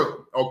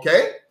Hebrew,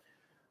 okay?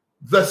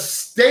 The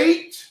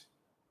state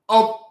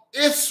of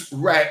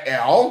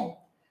Israel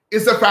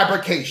is a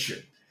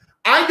fabrication.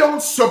 I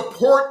don't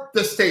support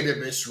the state of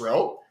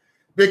Israel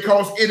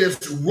because it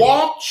is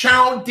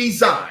Rothschild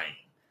design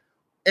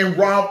and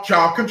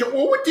Rothschild control.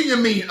 Well, what do you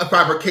mean a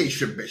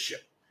fabrication,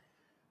 Bishop?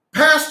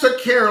 Pastor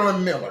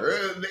Carolyn Miller,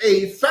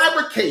 a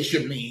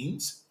fabrication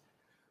means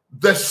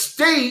the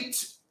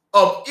state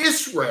of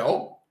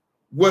Israel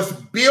was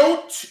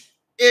built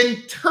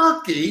in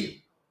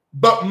Turkey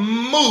but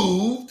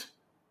moved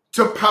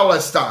to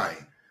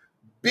Palestine.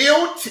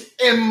 Built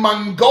in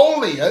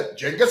Mongolia,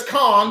 Genghis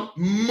Khan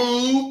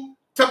moved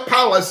to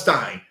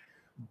Palestine.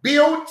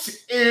 Built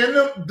in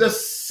the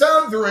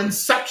southern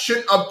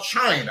section of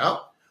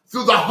China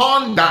through the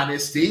Han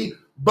Dynasty,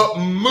 but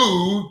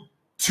moved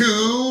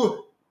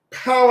to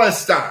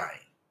Palestine.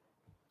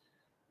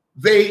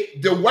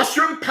 The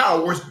Western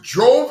powers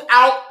drove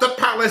out the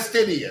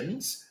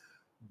Palestinians,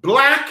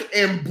 black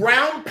and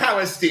brown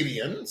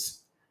Palestinians,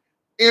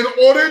 in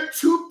order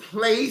to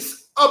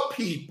place a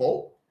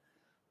people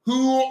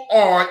who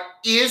are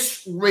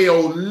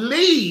Israelis,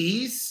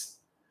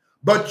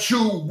 but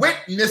you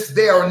witness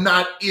they are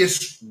not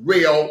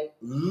Israelites.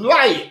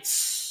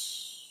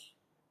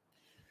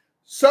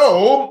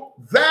 So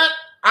that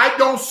I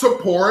don't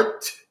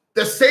support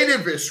the state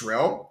of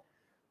Israel,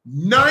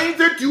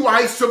 neither do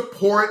I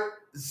support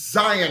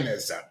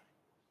Zionism.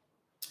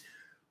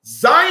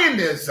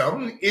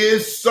 Zionism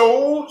is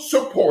so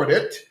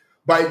supported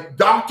by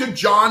Dr.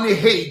 John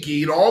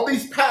Hagee and all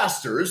these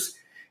pastors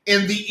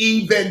in the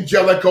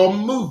evangelical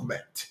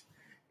movement.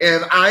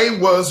 And I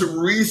was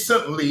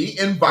recently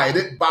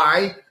invited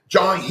by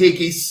John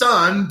Hagee's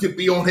son to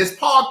be on his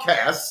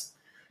podcast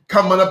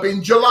coming up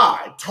in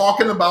July,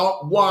 talking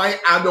about why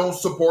I don't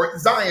support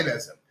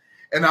Zionism.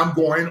 And I'm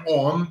going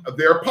on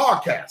their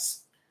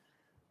podcast.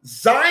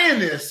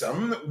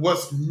 Zionism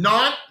was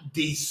not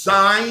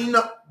designed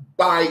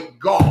by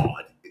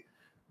God.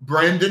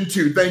 Brandon,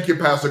 too. Thank you,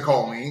 Pastor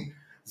Colleen.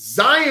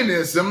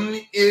 Zionism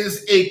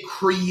is a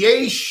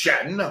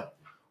creation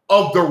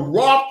of the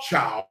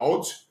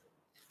Rothschilds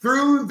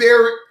through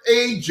their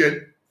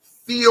agent,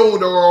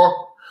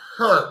 Theodore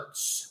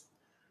Hertz,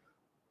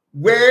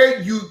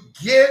 where you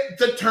get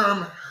the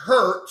term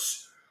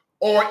Hertz,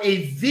 or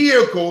a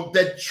vehicle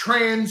that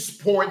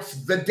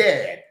transports the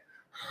dead,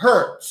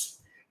 Hertz.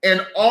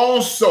 And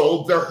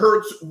also the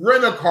Hertz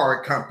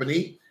Rent-A-Car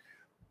Company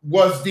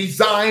was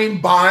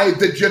designed by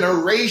the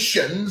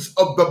generations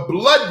of the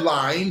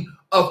bloodline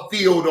of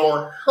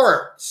Theodore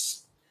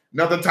Hertz.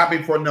 Another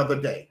topic for another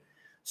day.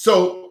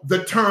 So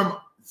the term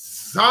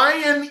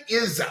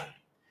Zionism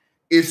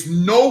is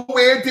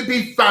nowhere to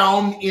be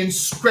found in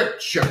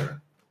Scripture.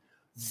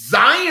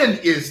 Zion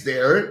is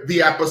there,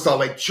 the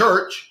apostolic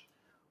church,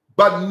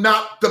 but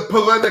not the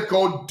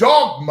political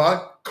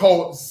dogma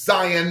called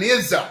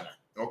Zionism.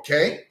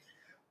 Okay?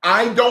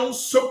 I don't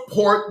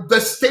support the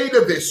state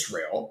of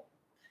Israel.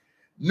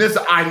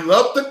 Listen, I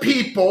love the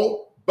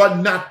people, but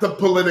not the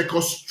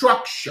political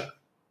structure.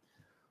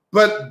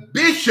 But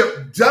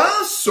Bishop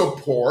does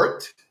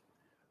support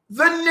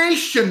the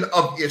nation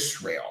of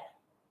Israel.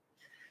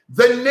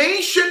 The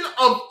nation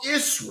of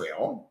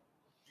Israel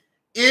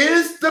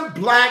is the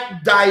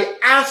black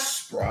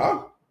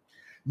diaspora,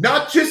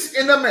 not just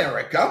in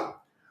America,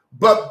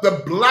 but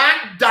the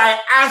black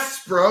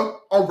diaspora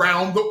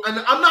around the, and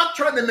I'm not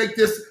trying to make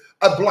this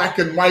a black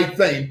and white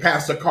thing,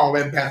 Pastor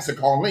Colin, Pastor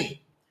Colleen.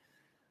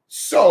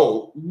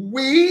 So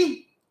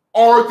we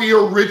are the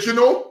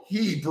original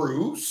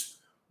Hebrews.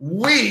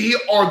 We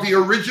are the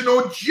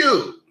original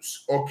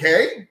Jews,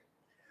 okay?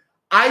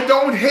 I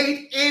don't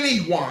hate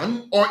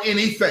anyone or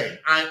anything.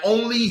 I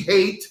only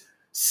hate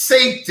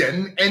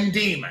Satan and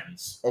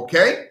demons,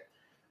 okay?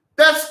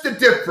 That's the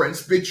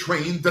difference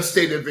between the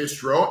state of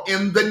Israel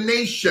and the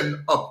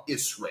nation of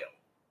Israel.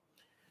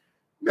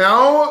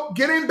 Now,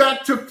 getting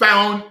back to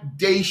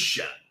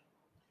foundation,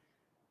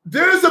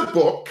 there's a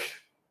book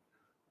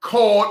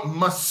called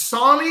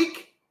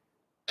Masonic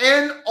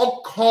and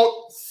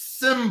Occult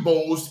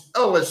Symbols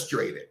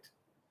Illustrated.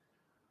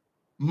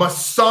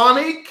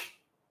 Masonic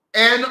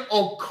and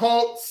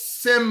Occult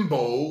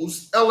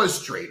Symbols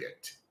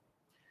Illustrated.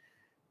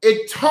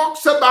 It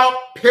talks about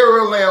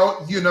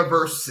parallel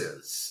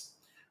universes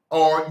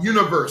or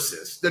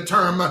universes. The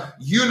term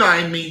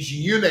uni means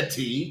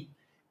unity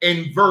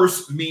and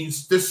verse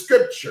means the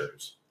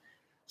scriptures.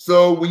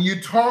 So when you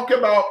talk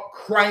about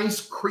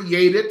Christ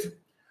created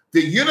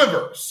the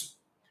universe,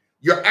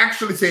 you're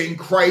actually saying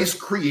Christ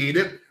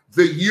created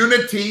the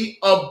unity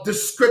of the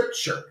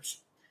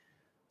scriptures.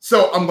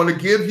 So I'm going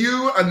to give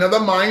you another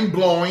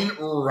mind-blowing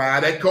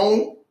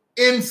radical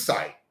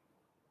insight.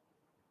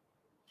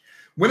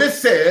 When it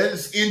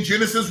says in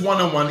Genesis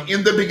 1:1,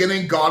 in the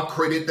beginning, God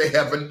created the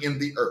heaven and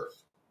the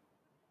earth.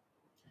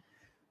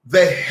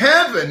 The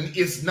heaven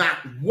is not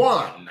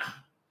one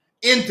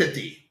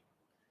entity.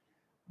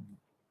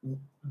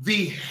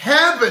 The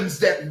heavens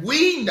that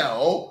we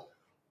know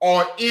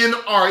are in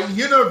our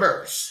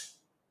universe.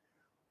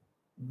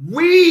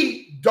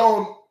 We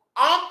don't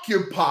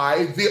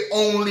occupy the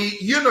only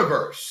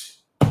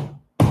universe.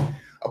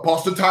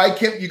 Apostle Ty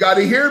Kemp, you got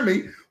to hear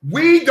me.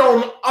 We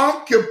don't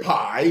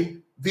occupy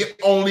the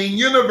only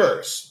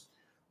universe.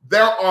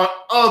 There are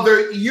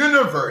other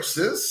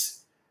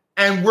universes,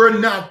 and we're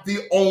not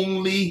the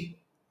only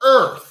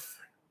earth.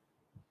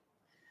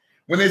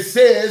 When it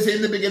says,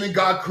 in the beginning,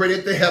 God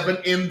created the heaven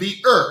and the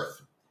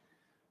earth,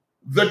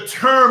 the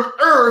term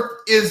earth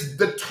is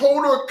the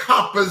total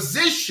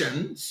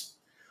compositions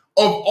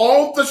of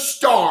all the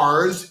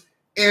stars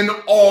in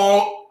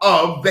all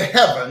of the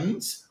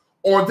heavens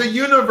or the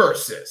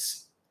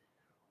universes.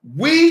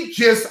 We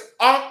just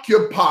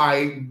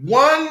occupy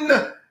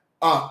one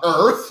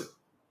earth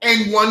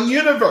and one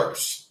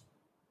universe.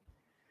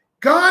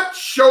 God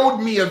showed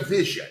me a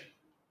vision.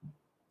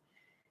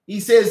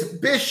 He says,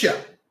 Bishop,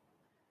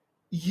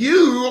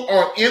 you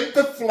are in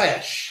the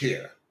flesh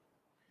here.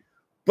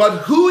 But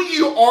who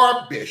you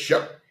are,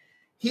 Bishop,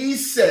 he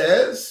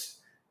says,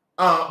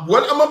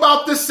 what I'm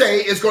about to say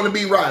is going to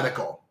be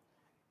radical.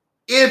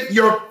 If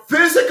your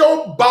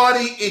physical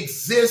body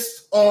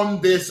exists on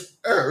this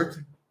earth,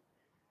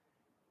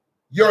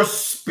 your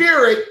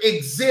spirit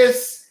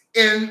exists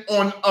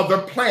on other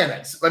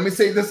planets. Let me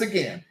say this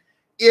again.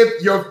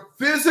 If your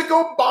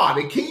physical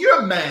body, can you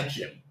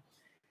imagine,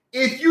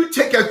 if you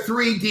take a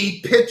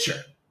 3D picture,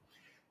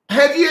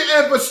 have you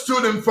ever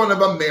stood in front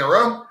of a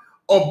mirror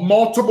of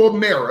multiple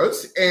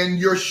mirrors and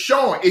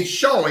it's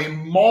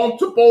showing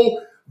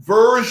multiple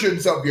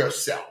versions of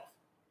yourself?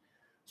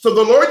 So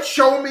the Lord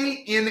showed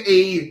me in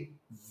a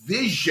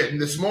vision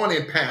this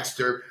morning,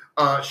 Pastor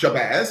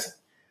Shabazz,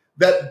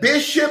 that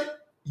Bishop,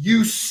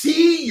 you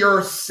see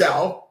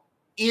yourself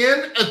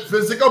in a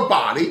physical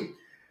body,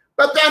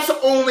 but that's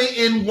only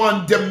in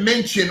one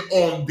dimension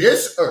on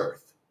this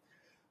earth.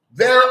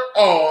 There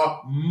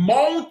are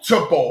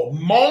multiple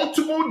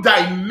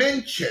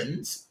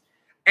dimensions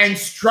and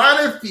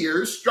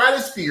stratospheres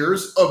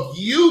of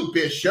you,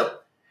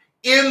 Bishop,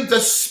 in the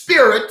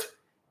spirit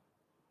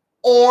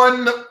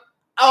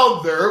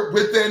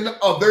within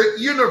other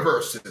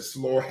universes.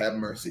 Lord have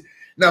mercy.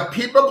 Now,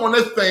 people are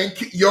going to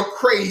think you're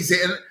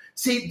crazy. And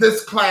see,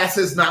 this class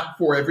is not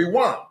for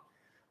everyone.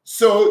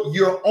 So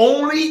you're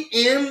only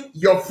in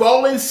your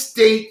fallen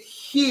state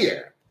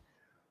here.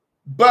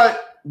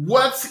 But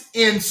what's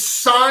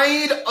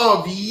inside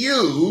of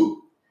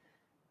you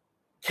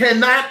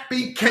cannot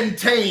be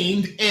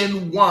contained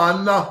in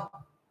one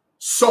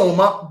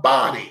soma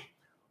body.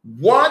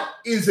 What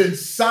is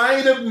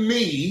inside of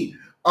me,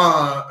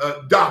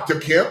 Dr.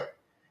 Kemp,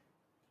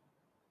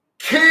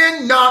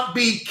 cannot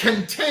be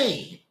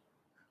contained.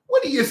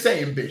 What are you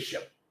saying,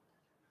 Bishop?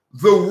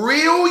 The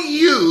real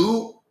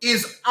you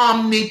is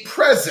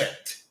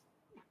omnipresent.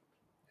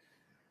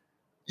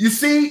 You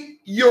see,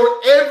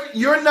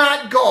 you're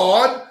not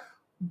God,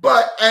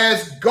 but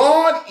as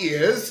God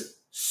is,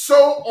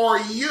 so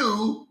are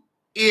you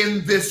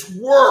in this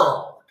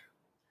world.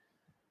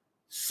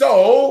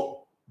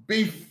 So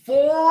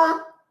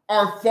before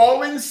our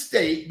fallen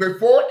state,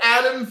 before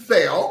Adam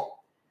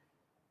fell,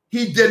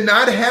 he did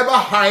not have a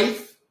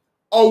height,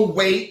 a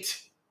weight,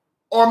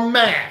 or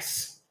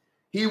mass.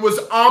 He was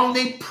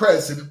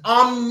omnipresent,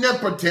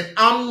 omnipotent,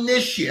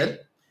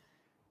 omniscient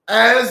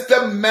as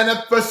the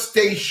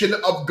manifestation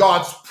of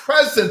God's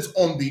presence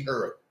on the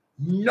earth.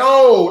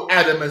 No,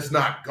 Adam is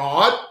not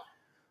God,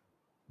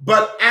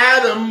 but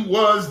Adam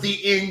was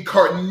the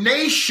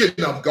incarnation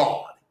of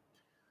God.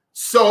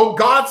 So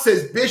God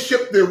says,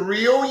 Bishop, the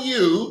real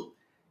you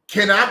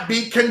cannot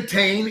be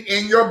contained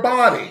in your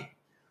body.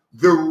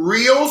 The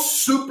real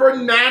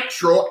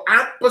supernatural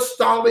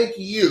apostolic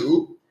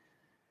you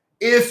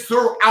is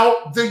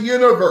throughout the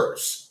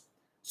universe.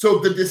 So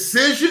the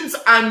decisions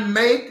I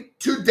make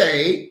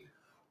today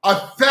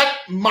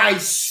affect my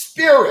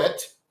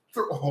spirit,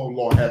 oh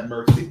Lord have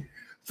mercy,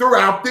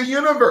 throughout the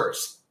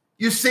universe.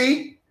 You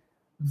see,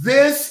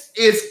 this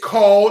is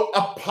called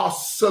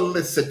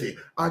apostolicity.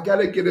 I got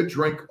to get a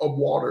drink of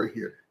water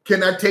here.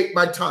 Can I take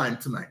my time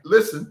tonight?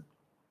 Listen.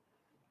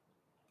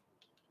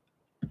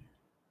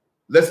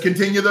 Let's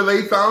continue to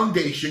lay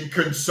foundation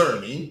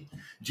concerning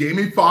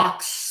Jamie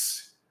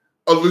FOXX,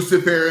 a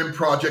Luciferian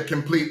Project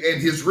Complete,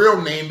 and his real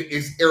name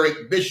is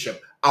Eric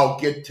Bishop. I'll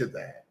get to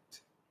that.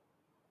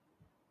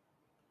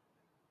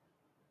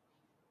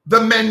 The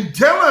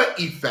Mandela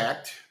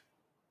effect,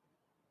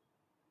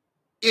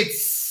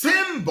 its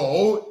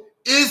symbol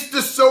is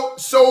the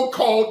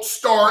so-called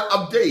Star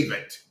of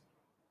David.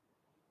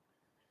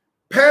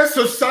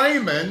 Pastor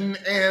Simon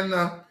and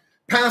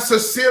Pastor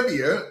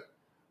Sylvia,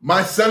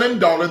 my son and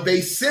daughter,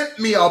 they sent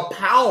me a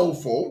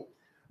powerful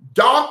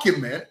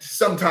document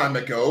some time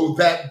ago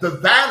that the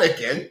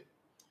Vatican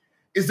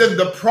is in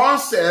the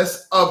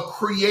process of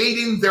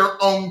creating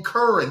their own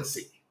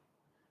currency.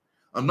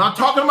 I'm not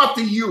talking about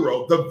the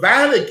euro. The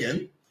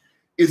Vatican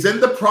is in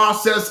the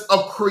process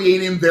of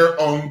creating their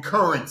own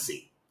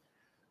currency.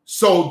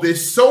 So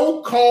this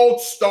so-called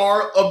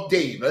Star of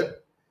David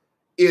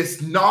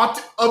is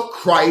not of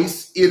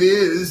Christ. It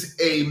is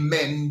a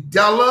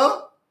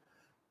Mandela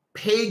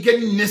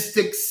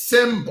paganistic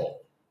symbol,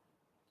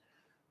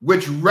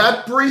 which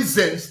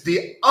represents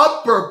the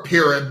upper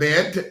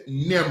pyramid,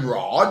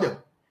 Nimrod,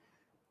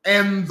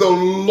 and the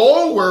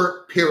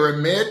lower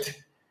pyramid,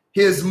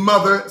 his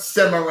mother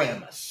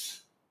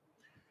Semiramis.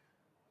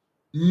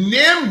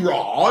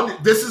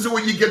 Nimrod, this is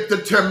where you get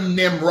the term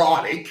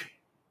Nimrodic,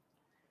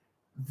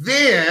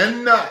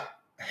 then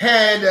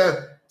had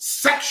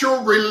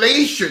sexual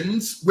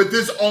relations with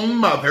his own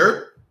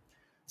mother,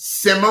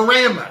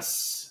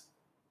 Semiramis.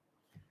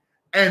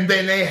 And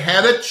then they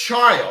had a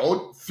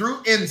child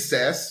through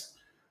incest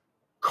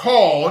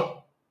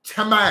called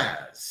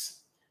Tammuz.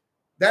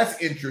 That's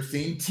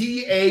interesting.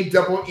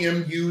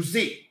 Tammuz.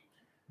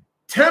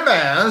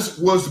 Tammuz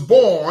was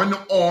born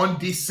on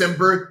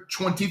December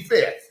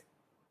 25th.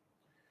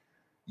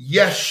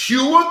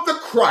 Yeshua the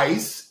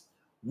Christ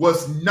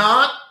was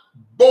not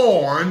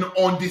born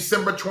on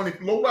December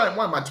 20th. Lord,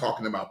 why am I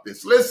talking about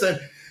this? Listen.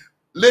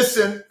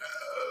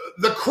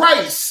 The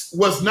Christ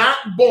was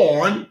not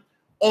born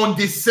on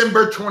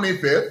December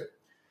 25th.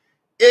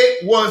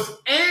 It was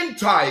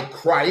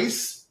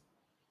Antichrist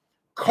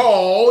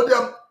called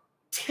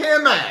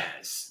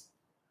Tammuz,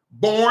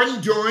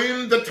 born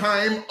during the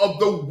time of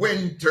the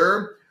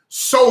winter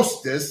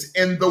solstice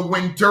and the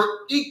winter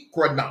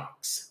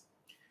equinox.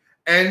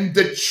 And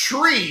the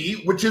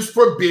tree, which is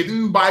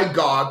forbidden by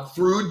God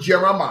through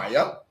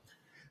Jeremiah,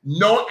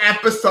 no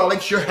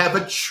apostolic should have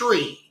a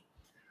tree.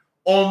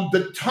 On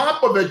the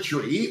top of the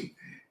tree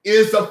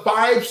is a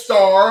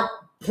 5-star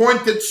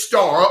pointed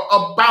star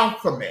of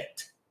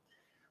Baphomet,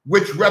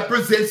 which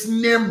represents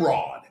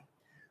Nimrod.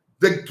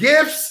 The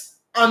gifts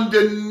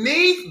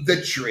underneath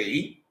the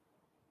tree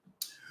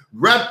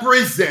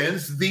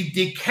represents the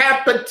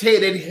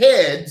decapitated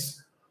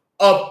heads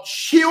of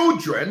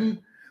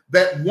children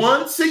that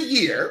once a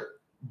year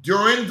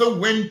during the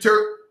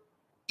winter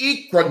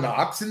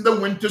equinox and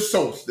the winter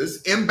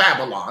solstice in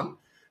Babylon,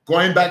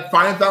 going back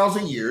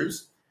 5,000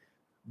 years,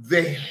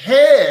 the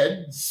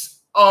heads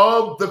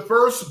of the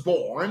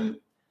firstborn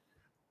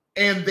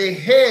and the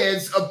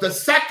heads of the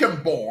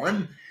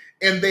secondborn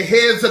and the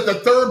heads of the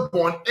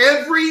thirdborn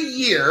every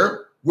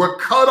year were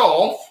cut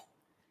off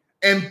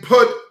and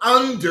put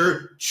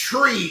under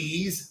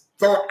trees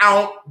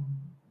throughout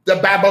the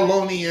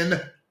Babylonian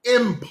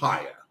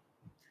Empire.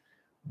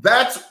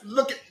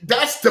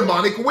 That's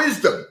demonic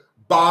wisdom.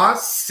 Ba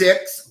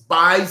 6,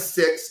 by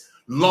 6,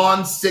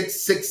 lon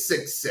 6, 6,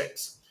 6,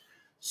 6.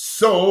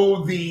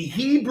 So the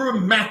Hebrew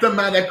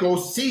mathematical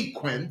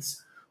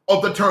sequence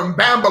of the term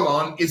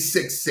Babylon is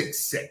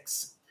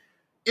 666.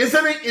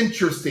 Isn't it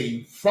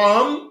interesting?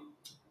 From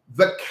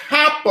the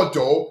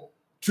Capitol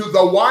to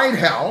the White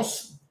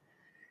House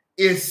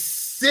is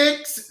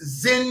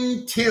 6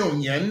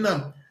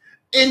 zentillion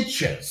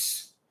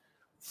inches.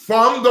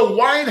 From the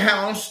White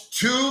House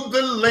to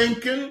the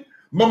Lincoln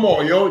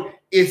Memorial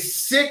is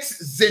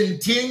 6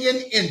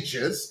 zentillion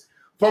inches.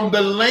 From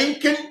the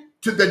Lincoln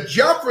to the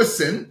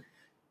Jefferson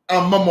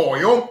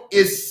Memorial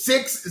is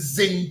 6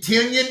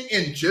 zentillion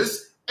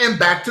inches, and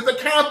back to the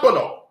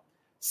Capitol,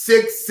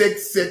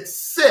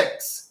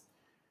 6666.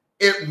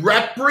 It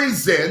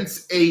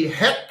represents a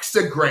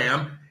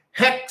hexagon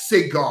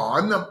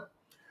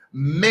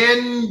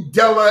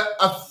Mandela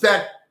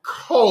effect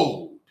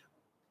code.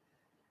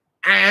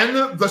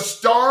 And the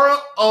Star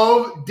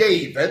of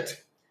David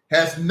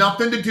has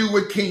nothing to do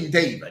with King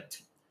David.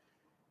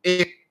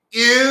 It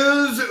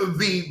is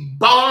the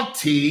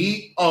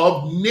body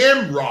of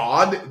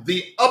Nimrod,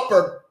 the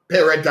upper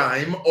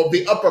paradigm of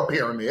the upper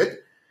pyramid,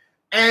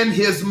 and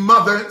his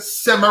mother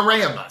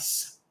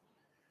Semiramis.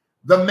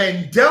 The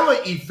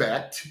Mandela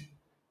effect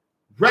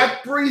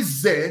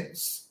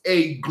represents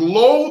a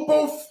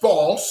global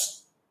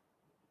false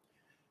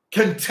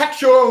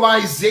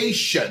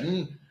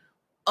contextualization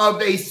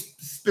of a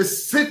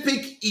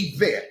specific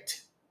event.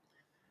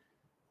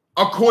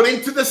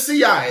 According to the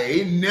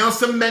CIA,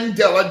 Nelson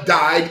Mandela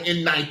died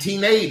in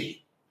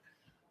 1980.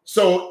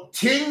 So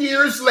 10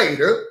 years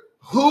later,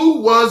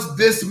 who was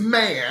this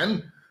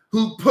man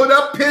who put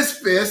up his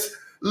fist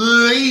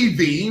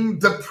leaving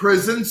the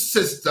prison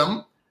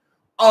system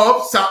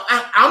of South?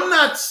 I'm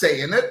not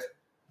saying it.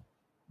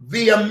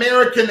 The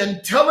American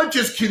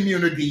intelligence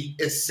community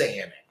is saying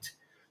it.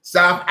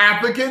 South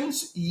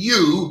Africans,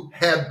 you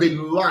have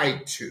been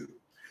lied to.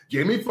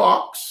 Jamie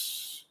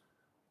Foxx,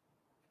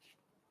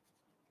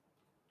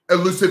 a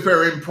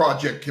Luciferian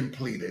project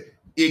completed.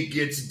 It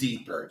gets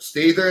deeper.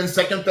 Stay there in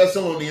 2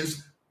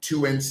 Thessalonians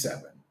 2 and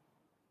 7.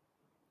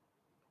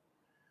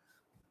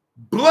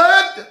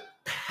 Blood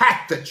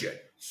pathogens.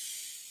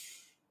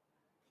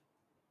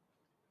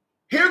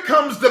 Here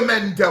comes the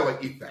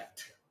Mandela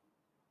effect.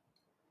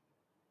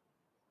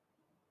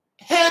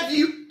 Have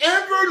you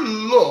ever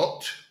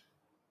looked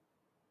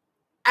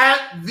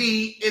at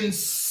the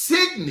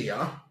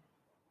insignia,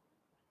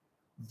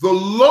 the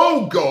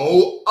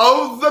logo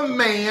of the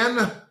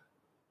man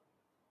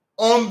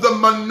on the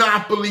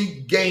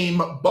Monopoly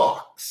game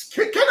box?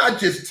 Can I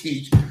just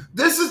teach?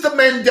 This is the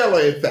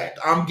Mandela effect.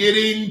 I'm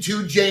getting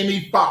to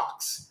Jamie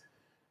Foxx.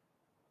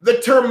 The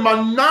term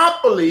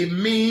monopoly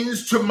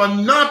means to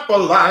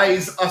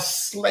monopolize a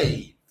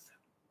slave.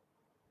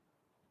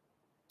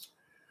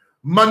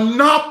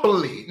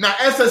 Monopoly. Now,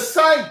 as a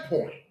side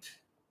point,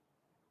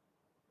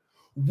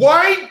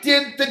 Why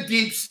did the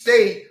deep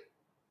state,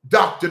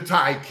 Dr.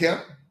 Ty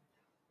Kemp,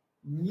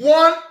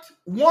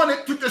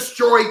 wanted to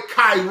destroy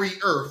Kyrie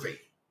Irving?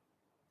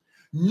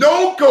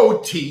 No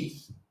gold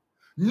teeth,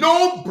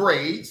 no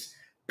braids,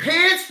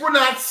 pants were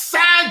not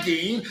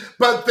sagging,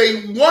 but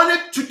they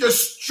wanted to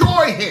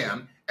destroy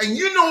him. And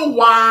you know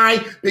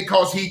why?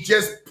 Because he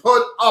just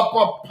put up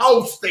a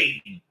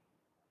posting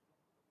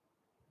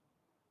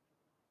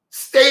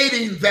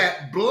stating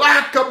that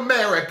Black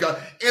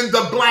America in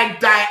the Black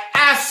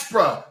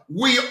diaspora,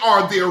 we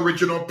are the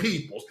original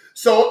peoples.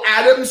 So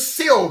Adam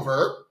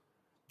Silver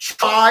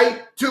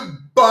tried to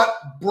butt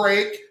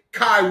break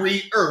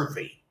Kyrie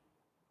Irving.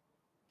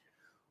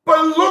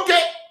 But look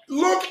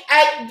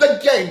at the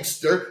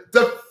gangster,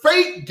 the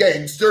fake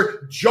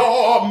gangster,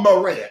 Ja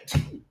Morant.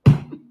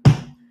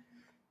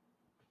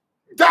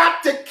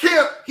 Dr.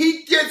 Kemp,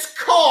 he gets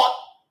caught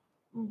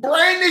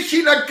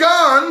brandishing a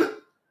gun,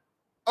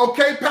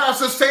 okay,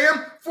 Pastor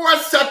Sam, for a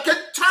second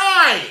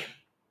time.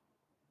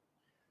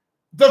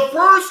 The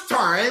first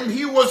time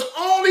he was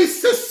only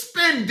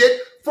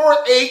suspended for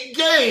 8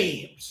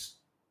 games.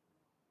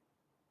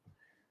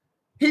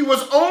 He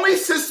was only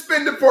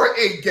suspended for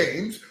 8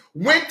 games,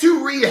 went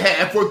to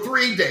rehab for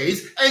 3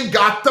 days, and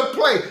got to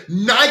play.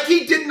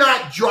 Nike did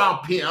not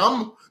drop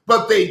him,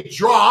 but they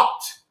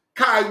dropped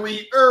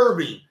Kyrie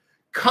Irving.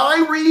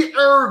 Kyrie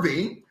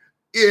Irving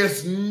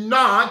is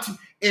not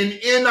an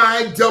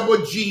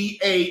NIGGAR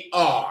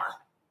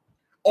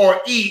or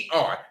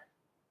ER.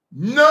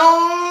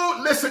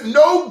 No, listen,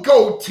 no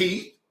gold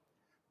teeth,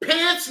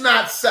 pants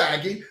not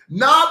sagging,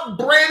 not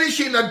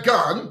brandishing a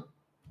gun,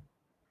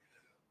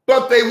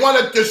 but they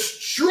want to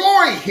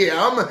destroy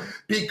him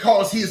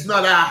because he's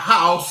not a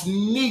house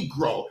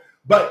Negro.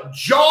 But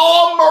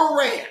Ja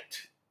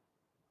Morant,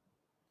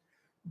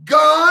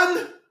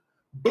 gun,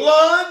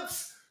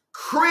 Bloods,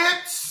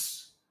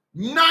 Crips,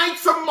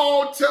 Knights of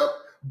Malta,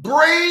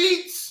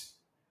 braids,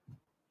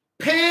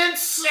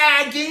 pants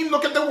sagging.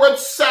 Look at the word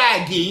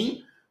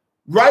sagging.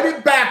 Write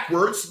it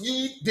backwards.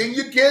 Then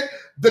you get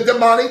the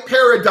demonic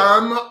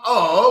paradigm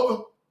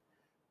of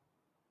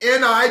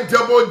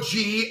NIGGAS.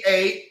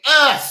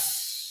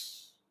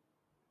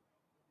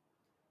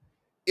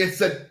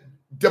 It's a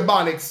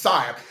demonic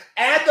sire.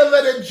 Add the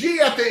letter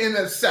G at the end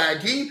of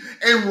sagging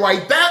and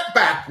write that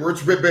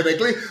backwards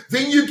rabbinically.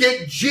 Then you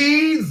get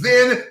G,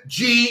 then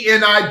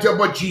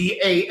GNIGGAS.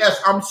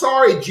 I'm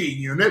sorry, G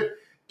unit.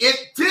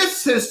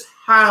 This is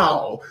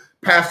how,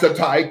 Pastor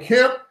Ty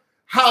Kemp,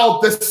 how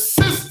the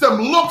system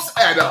looks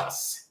at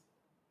us.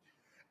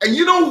 And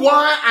you know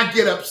why I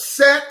get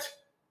upset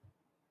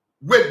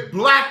with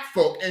Black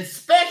folk, and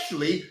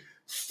especially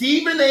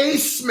Stephen A.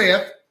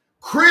 Smith,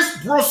 Chris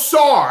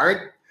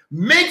Broussard,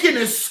 making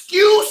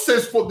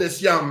excuses for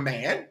this young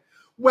man?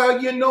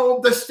 Well, you know,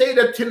 the state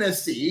of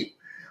Tennessee,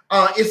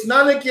 it's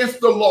not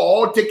against the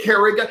law to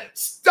carry a gun.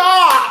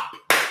 Stop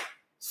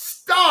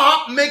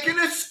making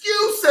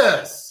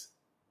excuses.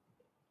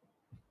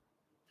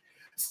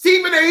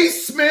 Stephen A.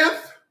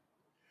 Smith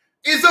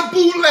is a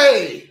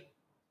boule.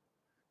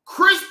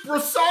 Chris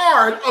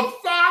Broussard of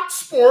Fox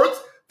Sports,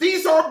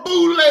 these are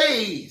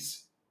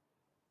boules.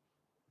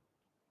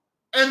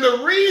 And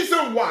the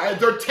reason why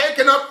they're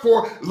taking up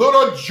for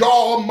little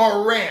Ja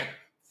Morant,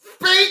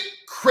 fake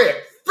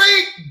Crip,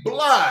 fake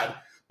blood.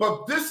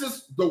 But this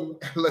is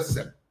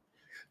listen,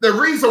 the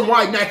reason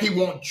why Nike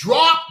won't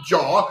drop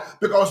Ja,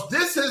 because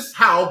this is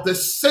how the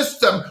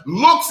system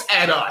looks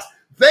at us.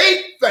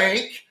 They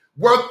think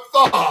we're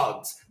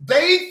thugs.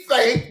 They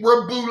think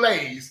we're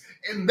boules.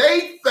 And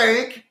they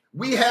think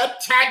we have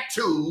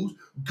tattoos,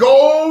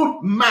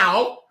 gold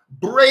mouth,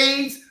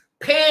 braids,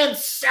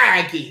 pants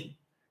sagging.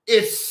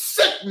 It's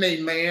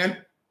sickening, man.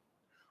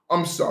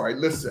 I'm sorry,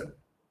 listen.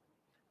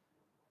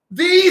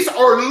 These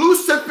are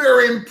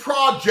luciferian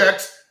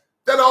projects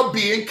that are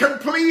being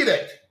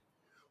completed.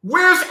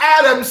 Where's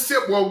Adam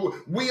Well,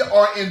 we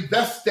are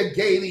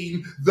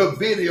investigating the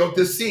video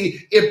to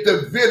see if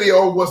the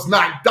video was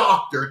not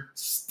doctored.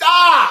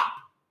 Stop!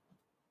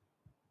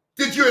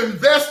 Did you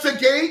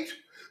investigate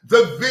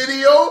the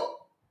video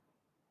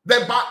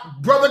that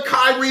Brother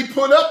Kyrie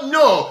put up?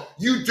 No,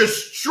 you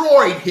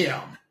destroyed him.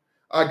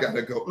 I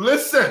gotta go.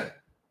 Listen,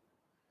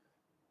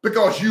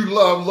 because you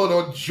love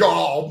little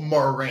Ja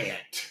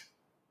Morant.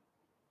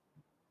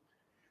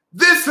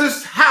 This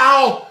is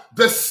how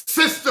the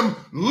system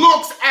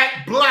looks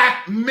at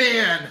Black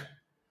men.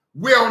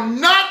 We're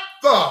not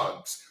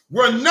thugs.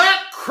 We're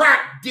not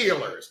crack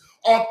dealers.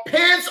 Our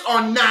pants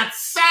are not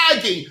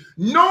sagging.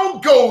 No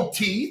gold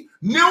teeth.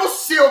 No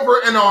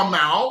silver in our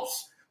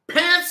mouths.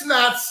 Pants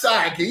not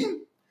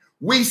sagging.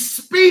 We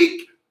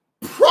speak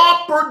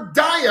proper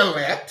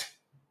dialect.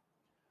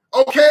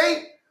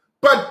 Okay?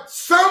 But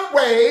some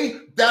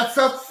way that's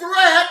a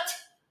threat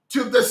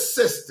to the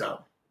system.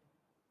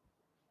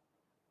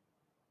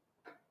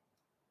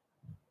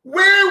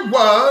 Where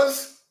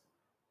was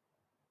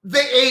the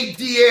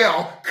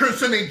ADL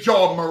concerning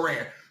Ja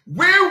Morant?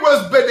 Where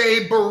was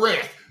B'nai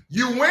B'rith?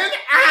 You went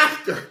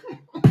after,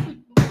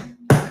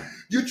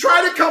 you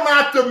try to come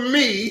after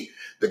me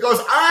because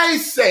I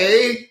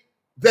say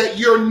that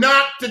you're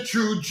not the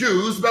true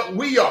Jews, but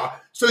we are.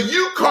 So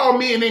you call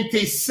me an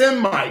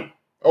anti-Semite,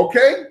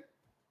 okay?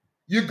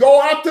 You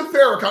go out to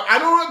Farrakhan. I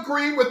don't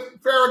agree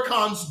with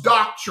Farrakhan's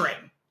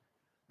doctrine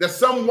that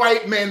some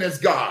white man is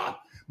God,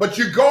 but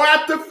you go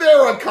after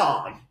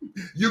Farrakhan.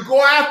 You go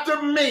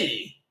after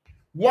me.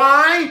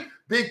 Why?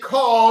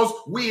 Because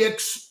we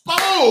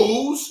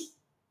expose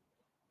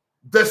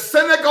the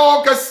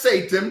synagogue of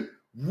Satan,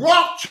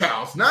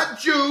 Rothschilds, not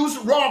Jews,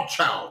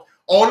 Rothschild.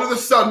 All of a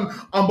sudden,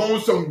 I'm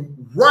on some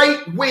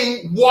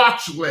right-wing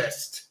watch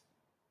list.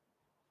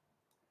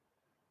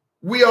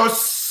 We are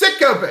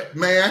sick of it,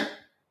 man.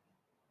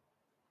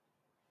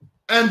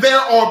 And there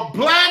are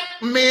black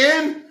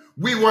men,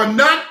 we were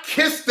not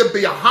kissed the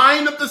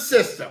behind of the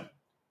system.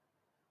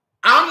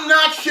 I'm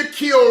not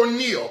Shaquille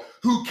O'Neal,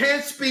 who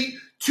can't speak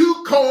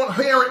two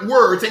coherent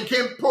words and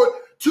can't put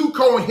two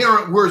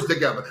coherent words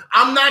together.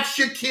 I'm not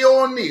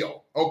Shaquille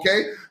O'Neal,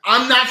 okay?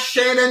 I'm not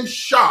Shannon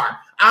Sharp.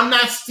 I'm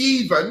not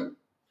Stephen,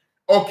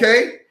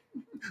 okay?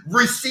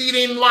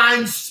 Receding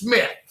line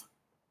Smith,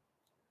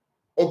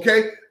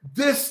 okay?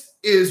 This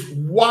is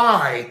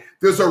why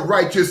there's a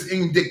righteous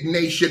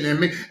indignation in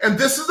me. And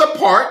this is a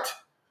part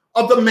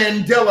of the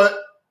Mandela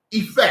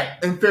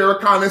effect. And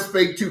Farrakhan is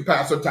fake too,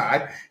 Pastor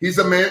Ty. He's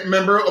a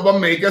member of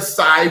Omega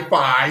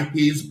Sci-Fi.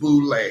 He's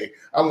Boule.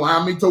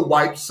 Allow me to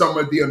wipe some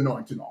of the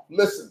anointing off.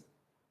 Listen.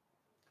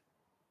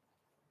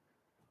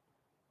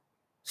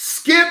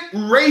 Skip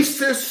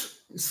racist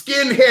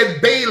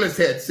skinhead Bayless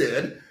had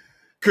said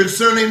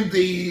concerning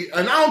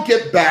and I'll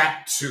get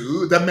back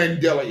to the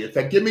Mandela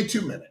effect. Give me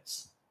 2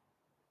 minutes.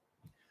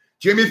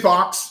 Jimmy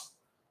FOXX,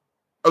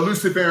 a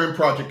Luciferian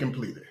project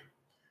completed.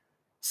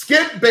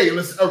 Skip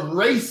Bayless, a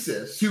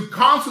racist who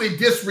constantly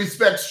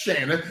disrespects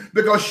Shannon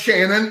because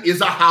Shannon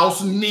is a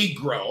house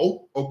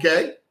Negro,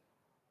 okay?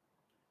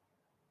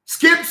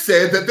 Skip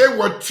said that there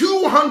were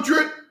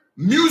 200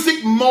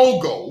 music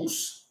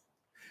moguls,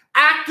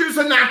 actors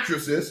and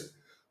actresses,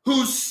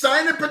 who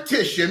signed a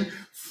petition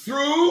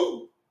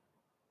through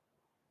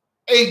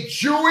a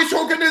Jewish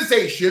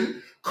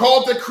organization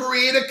called the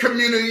Creative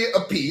Community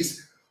of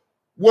Peace,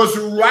 was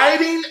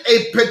writing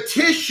a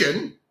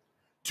petition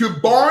to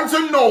Barnes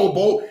 &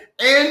 Noble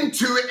and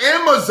to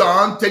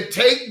Amazon to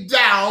take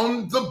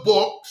down the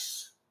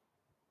books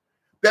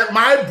that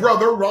my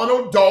brother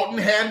Ronald Dalton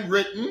had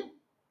written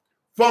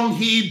from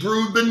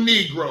Hebrew, the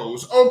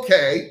Negroes.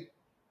 Okay.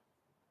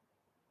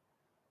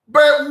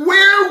 But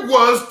where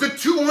was the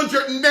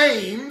 200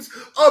 names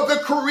of the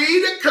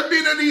Creative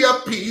Community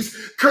of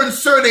Peace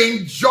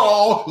concerning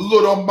Jaw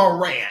Little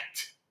Morant?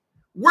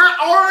 Where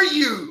are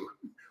you?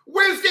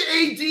 Where's the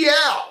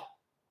ADL?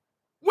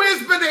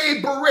 Where's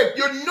B'nai B'rith?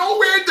 You're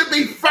nowhere to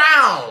be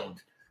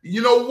found.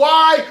 You know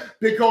why?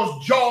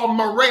 Because Jaw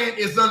Morant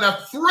is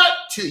a threat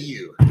to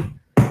you.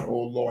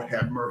 Oh, Lord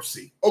have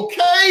mercy.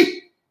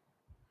 Okay?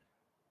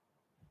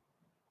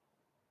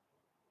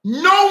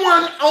 No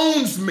one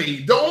owns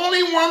me. The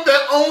only one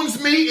that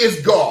owns me is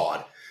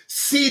God.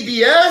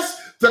 CBS,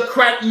 the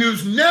Crack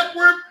News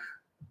Network,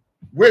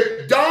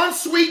 with Don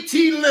Sweet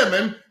Tea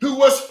Lemon, who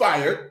was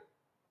fired.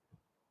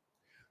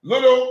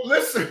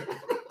 Listen,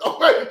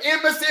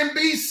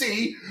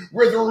 MSNBC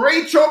with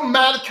Rachel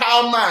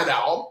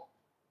Maddow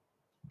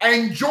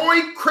and Joy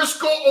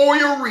Crisco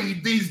Oil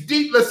Reed, these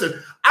deep, listen,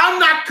 I'm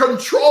not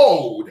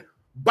controlled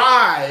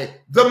by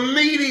the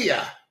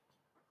media.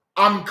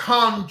 I'm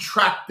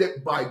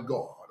contracted by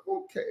God.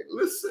 Okay,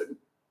 listen.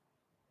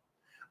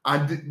 I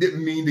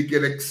didn't mean to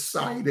get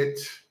excited.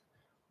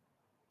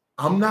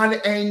 I'm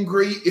not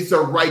angry. It's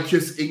a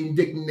righteous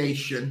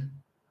indignation.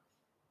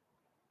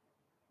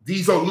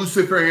 These are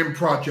Luciferian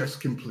projects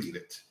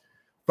completed.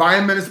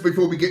 5 minutes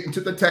before we get into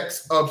the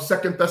text of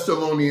 2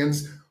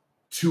 Thessalonians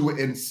 2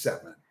 and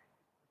 7.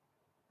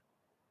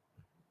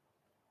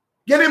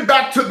 Getting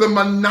back to the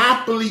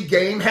Monopoly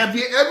game, have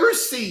you ever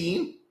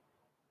seen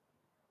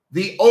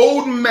the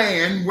old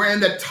man wearing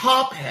the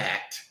top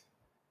hat,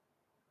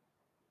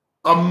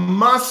 a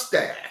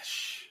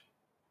mustache,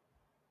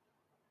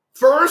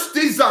 first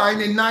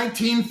designed in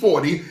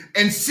 1940,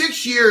 and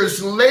 6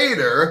 years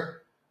later,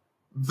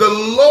 the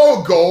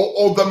logo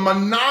or the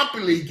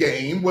Monopoly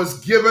game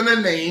was given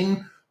a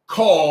name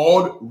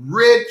called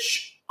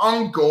Rich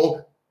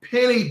Uncle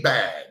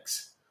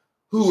Pennybags,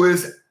 who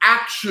is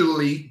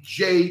actually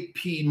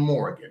J.P.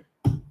 Morgan.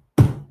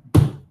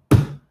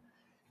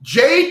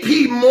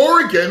 J.P.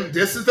 Morgan,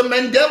 this is the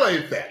Mandela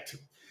effect,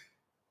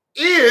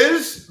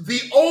 is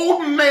the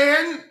old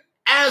man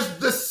as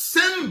the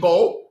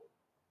symbol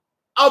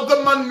of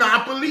the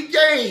Monopoly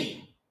game.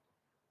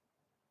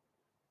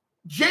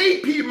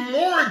 J.P.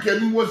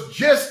 Morgan was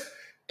just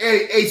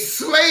a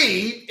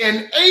slave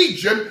and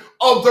agent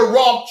of the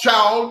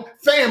Rothschild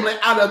family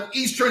out of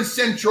Eastern,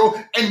 Central,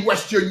 and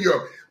Western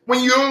Europe.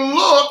 When you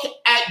look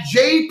at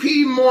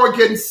J.P.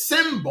 Morgan's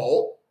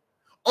symbol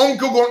on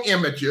Google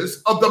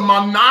Images of the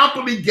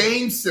Monopoly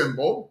game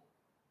symbol,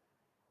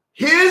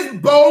 his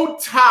bow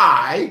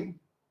tie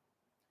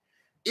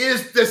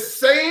is the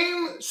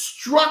same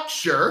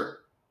structure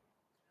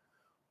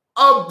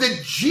of the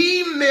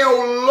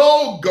Gmail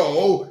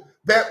logo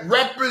that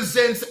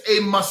represents a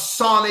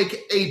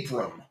Masonic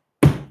apron.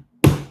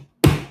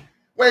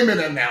 Wait a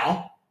minute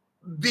now.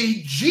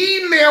 The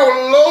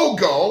Gmail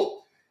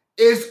logo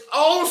is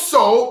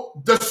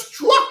also the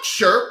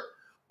structure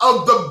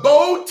of the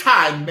bow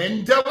tie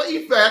Mandela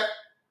effect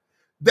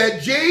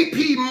that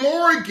J.P.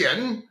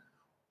 Morgan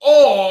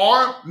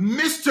or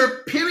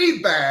Mr.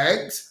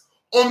 Pennybags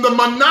on the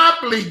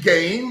Monopoly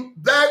game,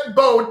 that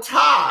bow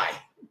tie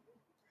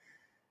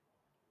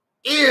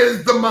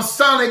is the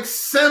Masonic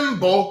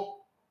symbol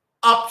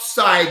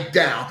upside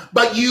down.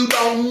 But you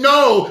don't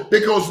know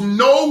because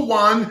no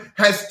one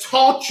has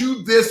taught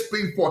you this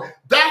before.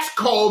 That's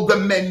called the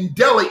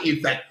Mandela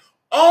effect.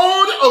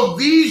 All of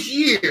these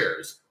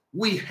years,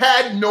 we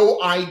had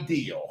no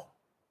idea.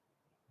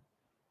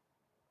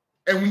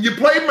 And when you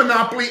play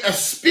Monopoly, a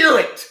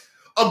spirit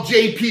of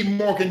J.P.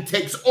 Morgan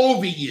takes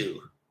over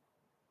you.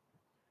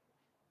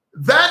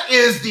 That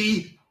is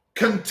the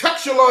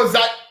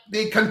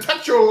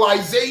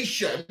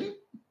contextualization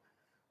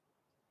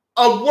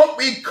of what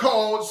we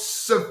call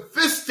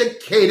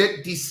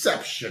sophisticated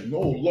deception. Oh,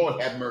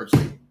 Lord have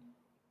mercy.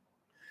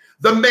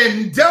 The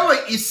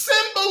Mandela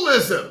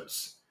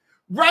symbolisms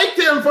right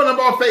there in front of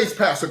our face,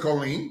 Pastor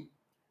Colleen.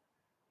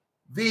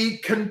 The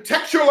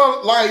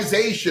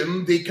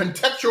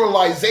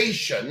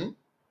contextualization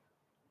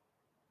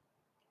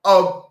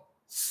of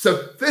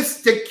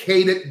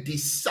sophisticated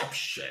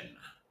deception.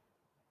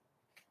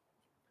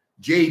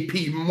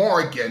 J.P.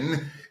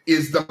 Morgan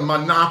is the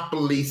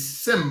Monopoly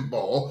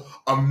symbol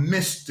of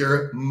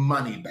Mr.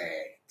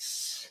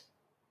 Moneybags.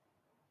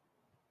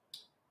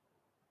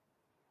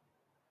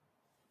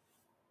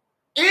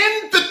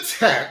 In the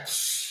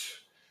text,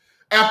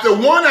 after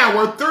 1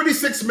 hour,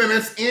 36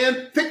 minutes,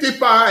 and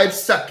 55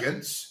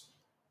 seconds,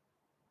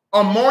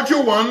 on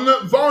Module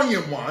 1,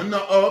 Volume 1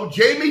 of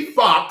Jamie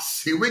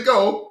Foxx, here we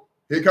go,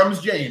 here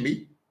comes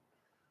Jamie,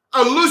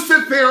 a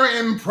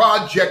Luciferian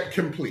project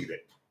completed.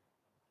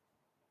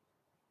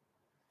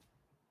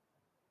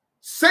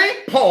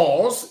 St.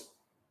 Paul's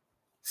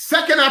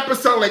second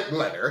apostolic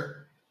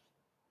letter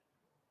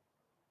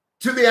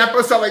to the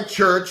apostolic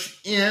church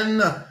in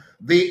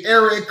the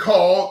area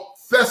called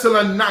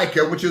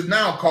Thessalonica, which is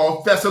now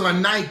called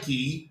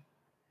Thessaloniki,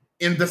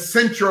 in the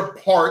central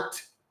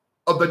part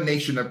of the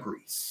nation of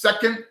Greece.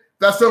 2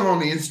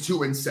 Thessalonians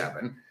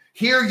 2:7.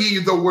 Hear ye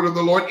the word of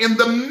the Lord. In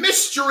the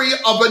mystery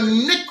of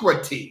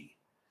iniquity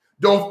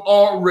doth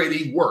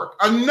already work.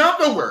 In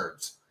other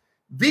words,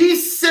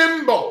 these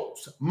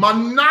symbols,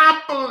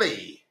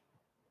 Monopoly,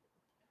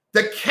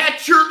 the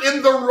catcher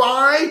in the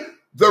rye,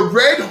 the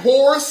red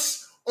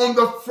horse on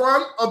the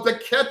front of the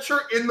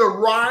Catcher in the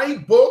Rye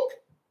book,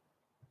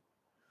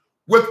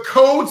 with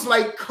codes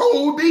like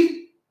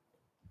Kobe,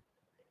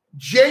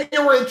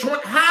 January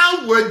 20.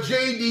 How would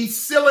J.D.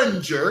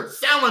 Salinger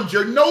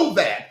know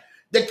that?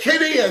 The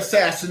Kennedy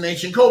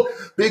assassination code,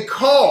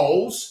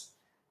 because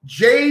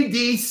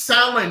J.D.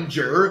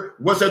 Salinger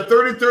was a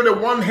 33rd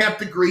and 1/2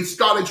 degree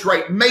Scottish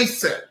Rite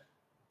Mason.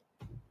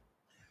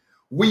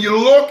 When you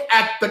look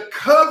at the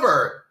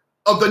cover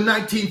of the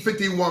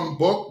 1951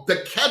 book, The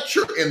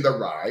Catcher in the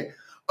Rye,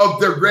 of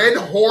the red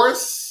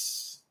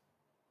horse,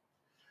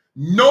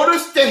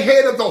 notice the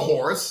head of the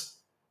horse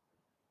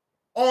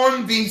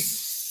on the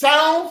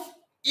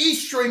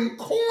southeastern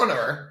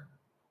corner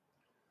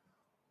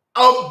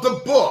of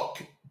the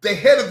book, the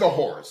head of the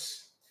horse.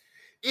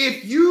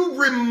 If you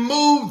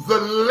remove the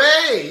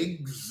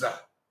legs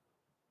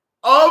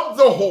of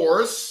the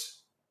horse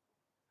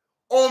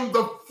on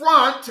the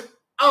front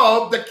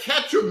of the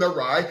Catcher in the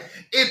Rye,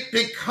 it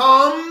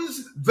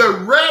becomes the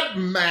red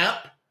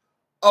map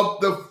of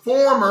the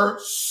former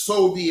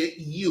Soviet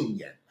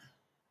Union.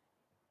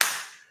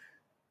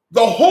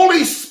 The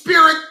Holy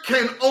Spirit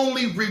can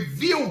only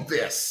reveal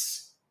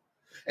this.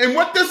 And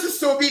what does the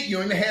Soviet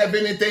Union have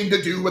anything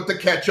to do with the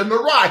Catcher in the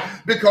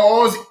Rye?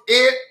 Because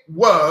it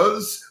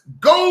was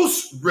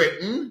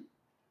ghost-written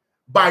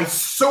by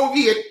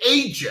Soviet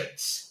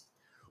agents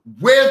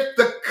with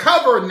the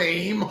cover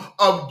name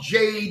of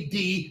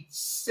J.D.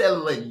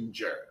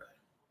 Salinger.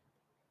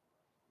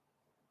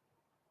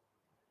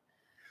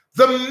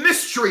 The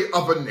mystery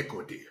of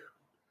iniquity.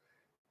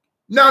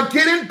 Now,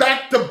 getting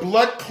back to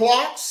blood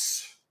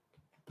clots,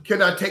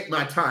 can I take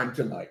my time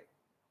tonight?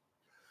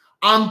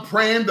 I'm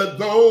praying that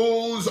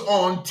those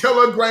on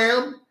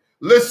Telegram,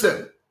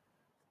 listen,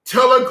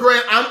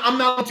 Telegram, I'm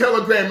not on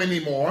Telegram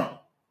anymore.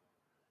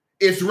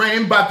 It's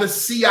ran by the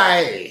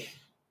CIA,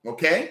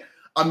 okay?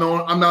 I'm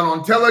not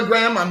on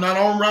Telegram. I'm not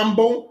on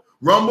Rumble.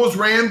 Rumble's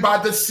ran by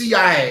the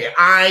CIA.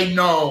 I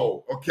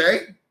know,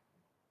 okay?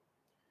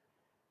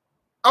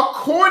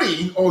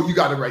 You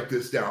got to write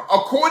this down.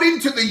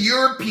 According to the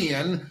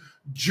European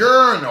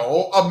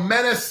Journal of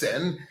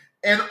Medicine,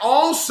 and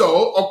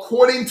also,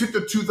 according to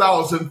the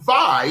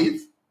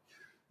 2005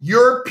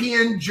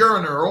 European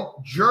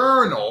Journal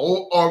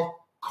of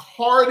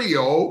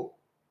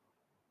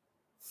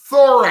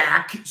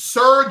Cardiothoracic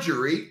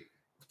Surgery,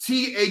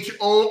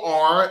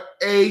 THORACIC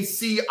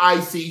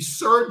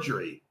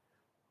surgery.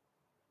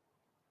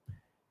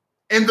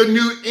 In the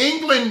New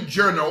England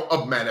Journal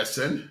of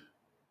Medicine,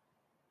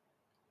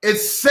 it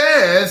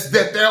says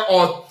that there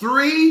are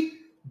 3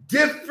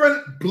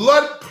 different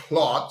blood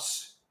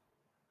clots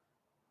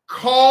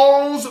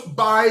caused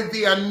by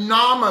the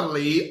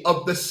anomaly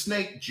of the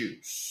snake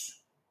juice.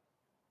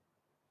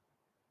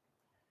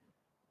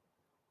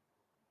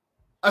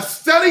 A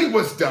study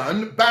was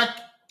done back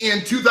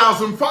in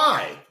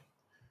 2005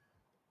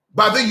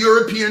 by the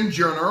European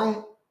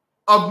Journal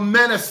of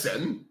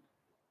Medicine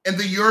and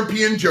the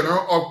European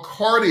Journal of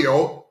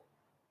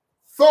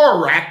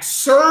Cardiothoracic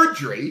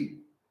Surgery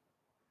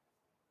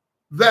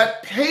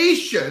that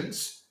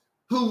patients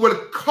who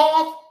would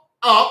cough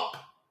up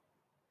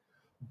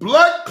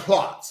blood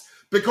clots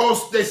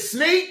because the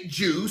snake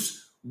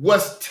juice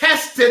was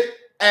tested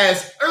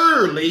as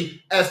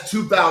early as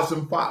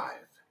 2005.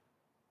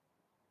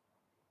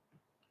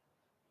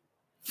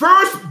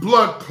 First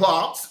blood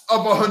clots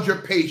of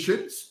 100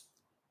 patients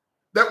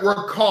that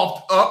were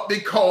coughed up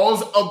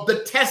because of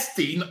the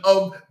testing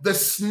of the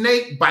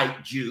snake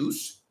bite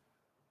juice.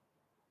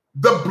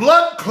 The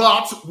blood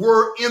clots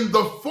were in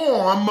the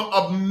form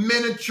of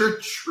miniature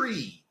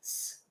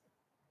trees.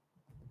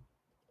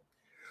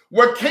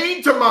 What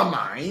came to my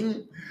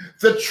mind,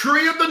 the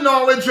tree of the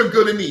knowledge of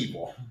good and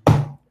evil.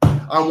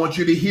 I want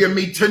you to hear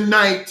me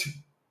tonight.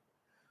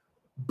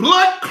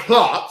 Blood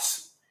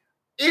clots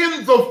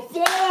in the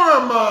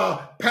form,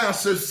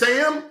 Pastor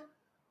Sam,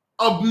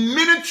 of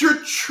miniature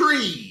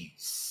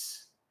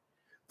trees.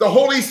 The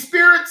Holy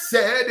Spirit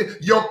said,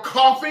 you're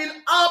coughing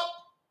up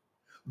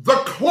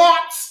the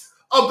clots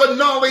of the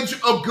knowledge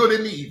of good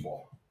and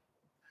evil.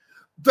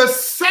 The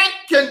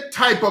second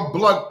type of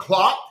blood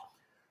clot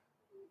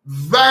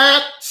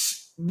that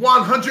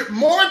 100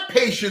 more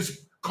patients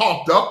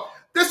coughed up,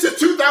 this is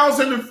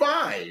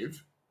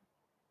 2005.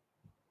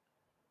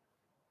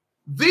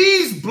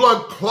 These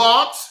blood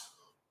clots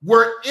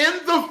were in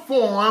the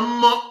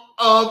form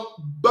of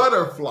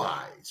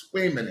butterflies.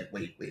 Wait a minute,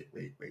 wait.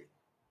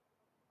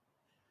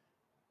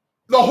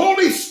 The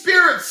Holy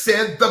Spirit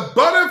said the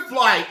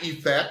butterfly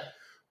effect,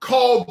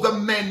 called the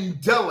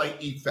Mandela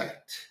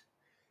effect,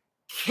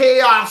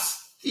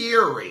 chaos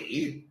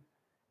theory,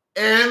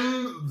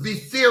 and the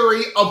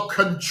theory of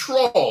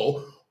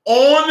control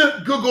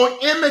on Google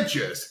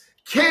Images.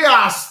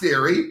 Chaos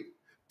theory,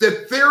 the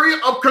theory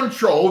of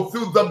control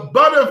through the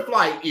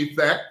butterfly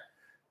effect.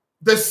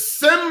 The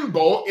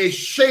symbol is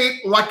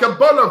shaped like a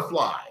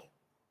butterfly.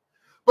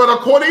 But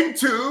according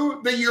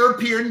to the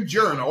European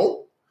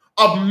Journal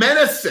of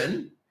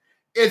Medicine,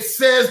 it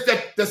says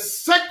that the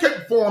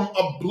second form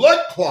of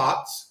blood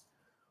clots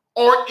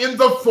are in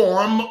the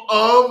form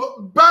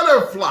of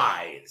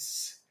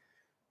butterflies.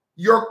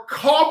 You're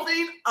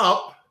coughing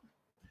up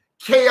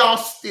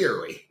chaos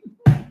theory.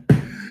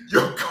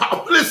 You're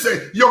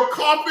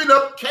coughing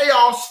up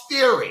chaos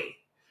theory.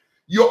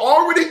 You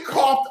already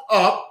coughed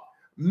up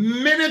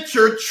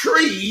miniature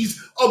trees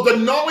of the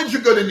knowledge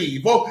of good and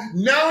evil.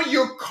 Now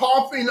you're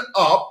coughing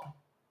up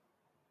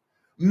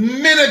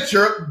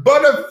miniature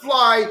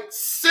butterfly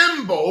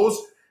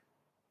symbols,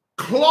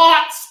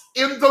 clots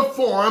in the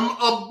form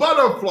of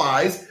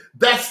butterflies.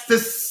 That's the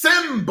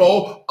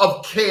symbol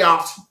of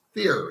chaos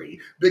theory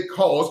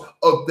because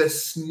of the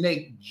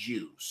snake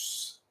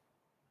juice.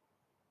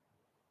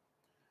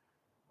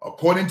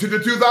 According to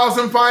the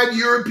 2005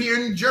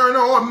 European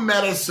Journal of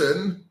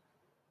Medicine,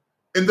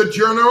 in the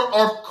Journal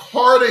of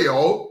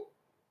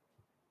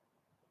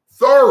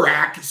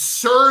Cardiothoracic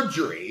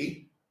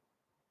Surgery,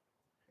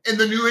 in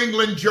the New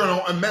England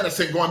Journal of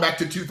Medicine, going back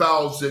to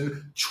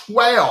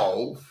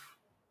 2012,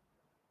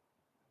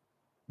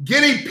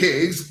 guinea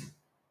pigs,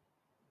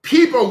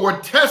 people were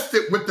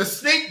tested with the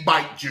snake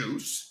bite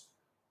juice,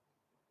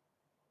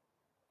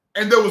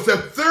 and there was a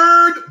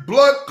third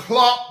blood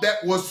clot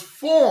that was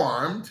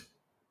formed,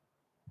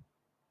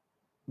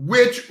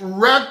 which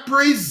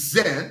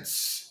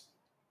represents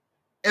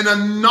an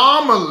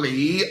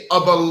anomaly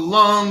of a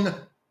lung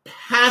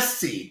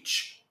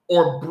passage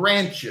or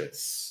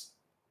branches.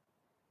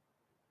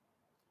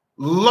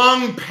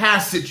 Lung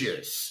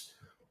passages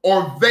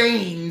or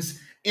veins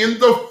in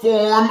the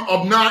form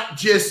of not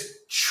just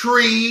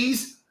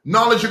trees,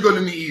 knowledge of good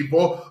and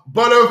evil,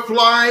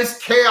 butterflies,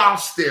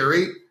 chaos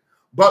theory,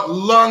 but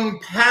lung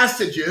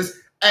passages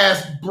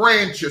as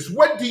branches.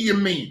 What do you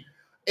mean?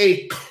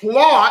 A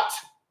clot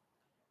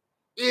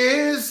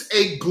is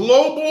a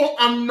global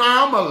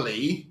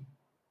anomaly,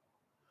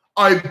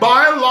 a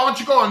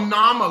biological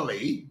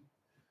anomaly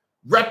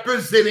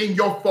representing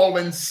your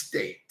fallen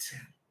state.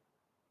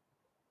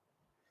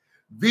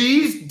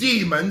 These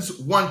demons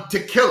want to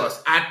kill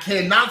us. I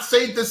cannot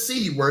say the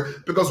C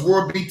word because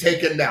we'll be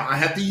taken down. I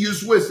have to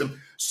use wisdom.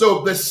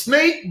 So the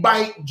snake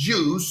bite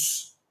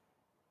juice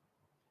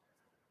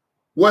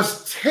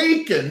was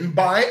taken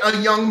by a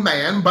young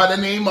man by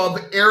the name of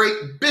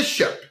Eric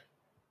Bishop.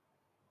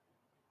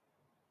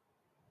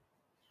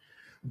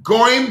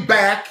 Going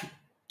back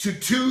to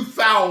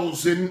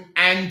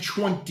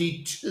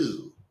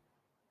 2022.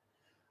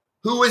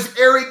 Who is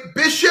Eric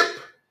Bishop?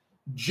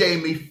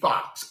 Jamie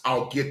FOXX.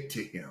 I'll get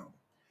to him.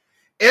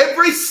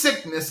 Every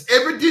sickness,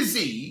 every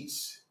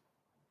disease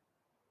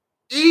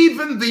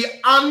even the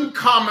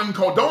uncommon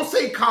cold, don't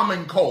say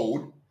common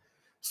cold,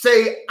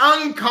 say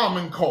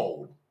uncommon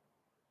cold.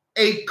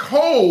 A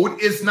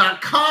cold is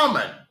not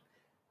common.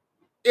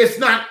 It's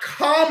not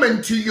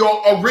common to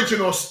your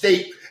original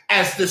state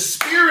as the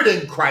spirit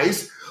in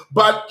Christ,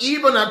 but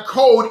even a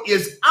cold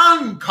is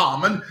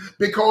uncommon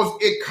because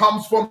it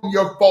comes from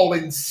your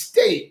fallen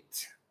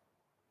state.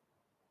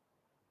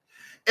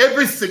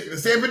 Every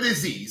sickness, every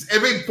disease,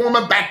 every form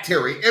of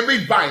bacteria,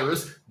 every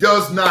virus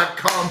does not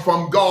come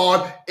from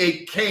God.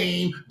 It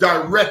came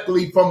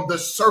directly from the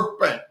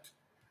serpent.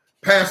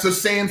 Pastor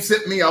Sam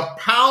sent me a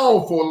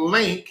powerful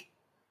link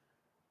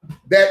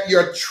that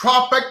your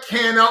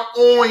Tropicana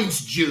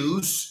orange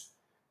juice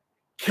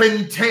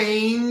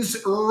contains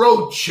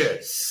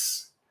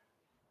roaches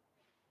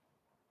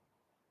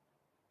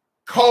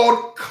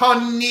called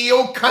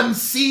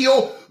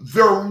conceal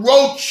the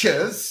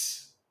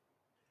roaches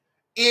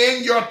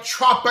in your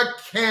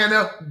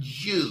Tropicana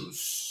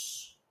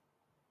juice.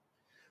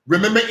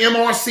 Remember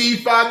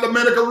MRC5, the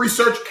Medical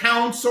Research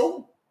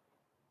Council?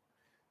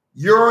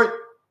 Your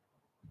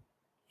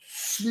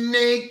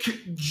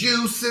snake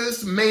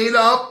juices made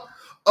up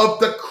of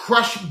the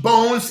crushed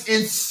bones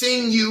and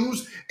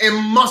sinews and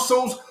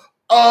muscles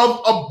of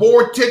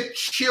aborted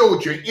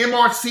children.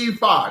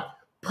 MRC5,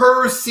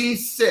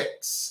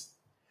 PER-C6,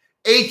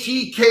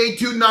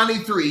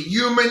 HEK293,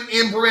 human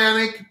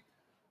embryonic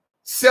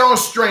cell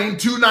strain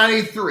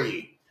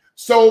 293.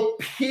 So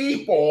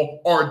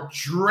people are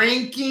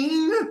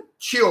drinking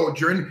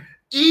children,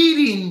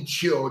 eating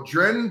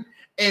children,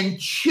 and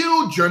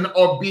children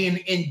are being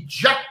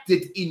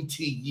injected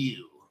into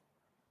you.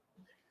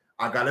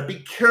 I got to be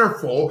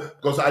careful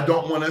because I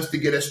don't want us to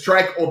get a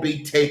strike or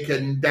be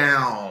taken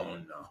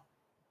down.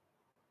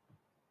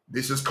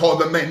 This is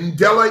called the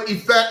Mandela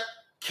effect,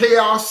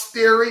 chaos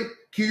theory.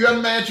 Can you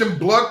imagine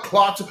blood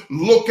clots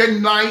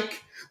looking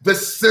like the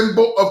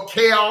symbol of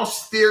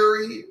chaos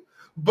theory?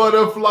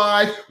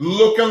 Butterflies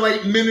looking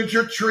like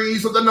miniature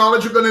trees of the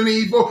knowledge of good and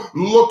evil,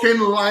 looking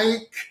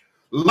like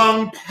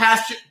long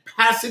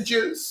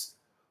passages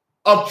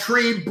of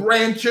tree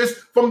branches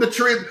from the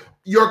tree.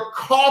 You're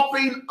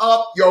coughing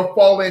up your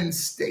fallen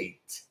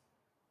state.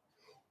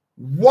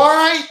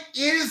 Why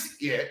is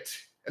it,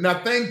 and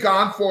I thank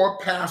God for a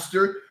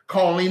pastor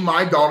calling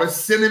my daughter,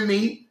 sending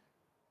me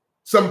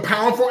some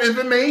powerful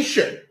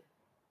information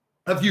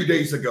a few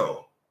days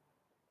ago,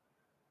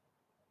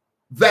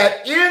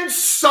 that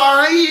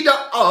inside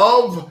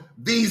of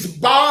these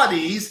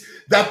bodies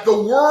that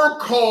the word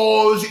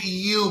calls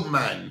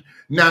human.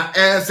 Now,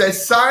 as a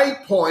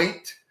side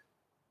point,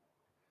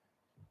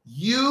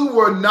 you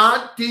were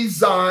not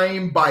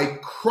designed by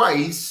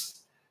Christ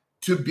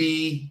to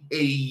be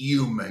a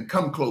human.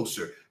 Come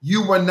closer.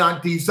 You were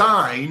not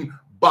designed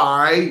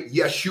by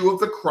Yeshua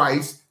the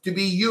Christ to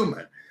be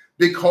human,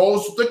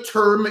 because the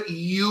term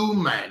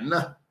human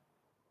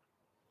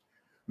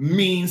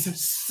means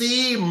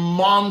sea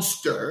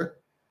monster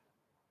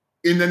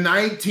in the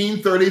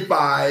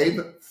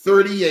 1935,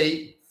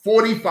 38,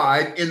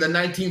 45, in the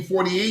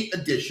 1948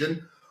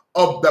 edition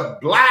of the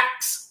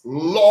Black's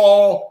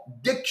Law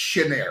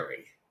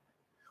Dictionary,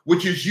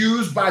 which is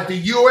used by the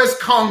U.S.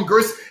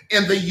 Congress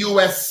and the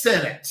U.S.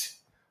 Senate.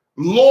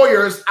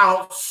 Lawyers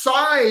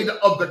outside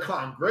of the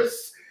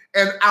Congress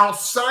and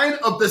outside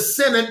of the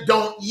Senate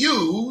don't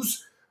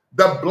use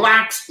the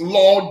Black's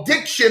Law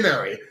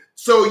Dictionary.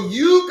 So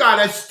you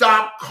got to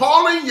stop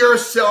calling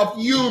yourself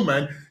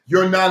human.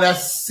 You're not a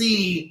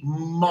sea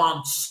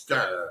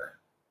monster.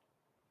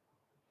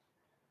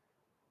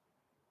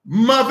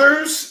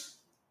 Mothers,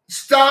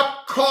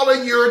 stop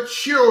calling your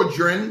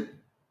children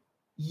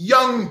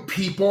young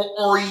people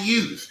or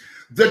youth.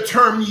 The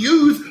term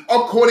youth,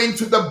 according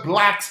to the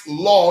Black's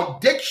Law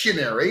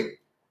Dictionary,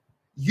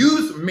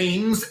 youth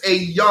means a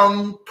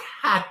young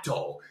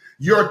cattle.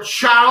 Your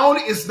child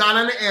is not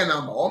an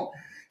animal.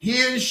 He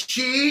and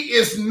she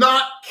is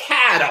not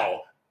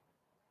cattle.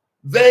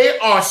 They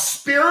are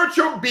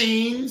spiritual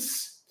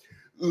beings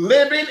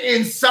living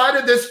inside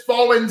of this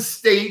fallen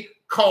state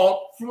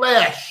called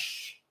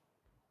flesh.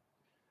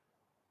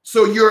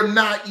 So you're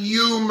not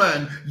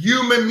human.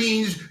 Human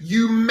means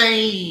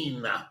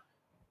humane,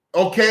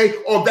 okay?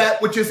 Or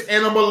that which is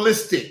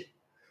animalistic.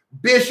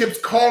 Bishops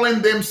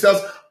calling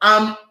themselves,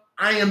 I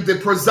am the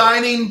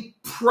presiding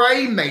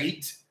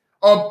primate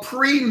or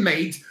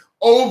primate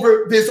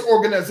over this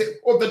organization,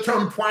 or the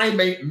term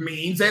primate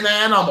means an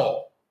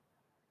animal.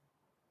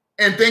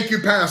 And thank you,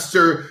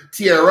 Pastor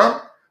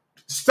Tierra.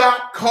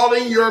 Stop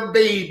calling your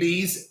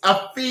babies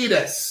a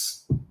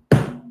fetus.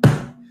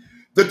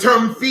 The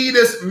term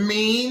fetus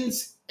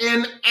means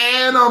an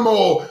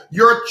animal.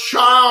 Your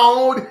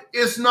child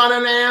is not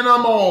an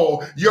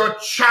animal. Your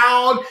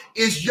child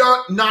is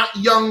not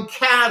young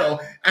cattle.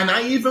 And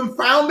I even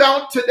found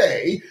out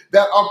today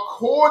that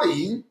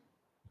according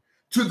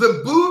to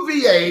the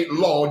Bouvier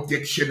Law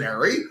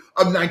Dictionary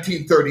of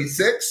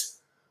 1936,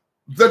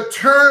 the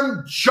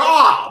term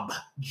job,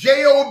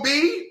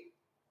 J-O-B,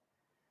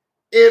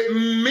 it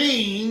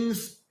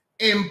means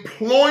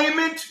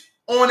employment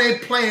on a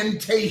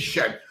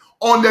plantation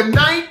on the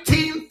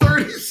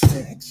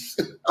 1936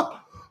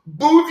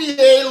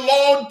 Bouvier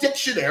Law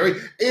Dictionary,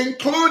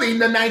 including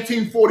the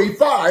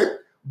 1945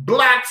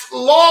 Black's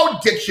Law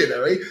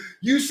Dictionary.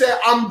 You said,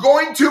 I'm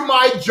going to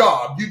my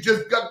job. You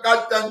just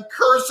got done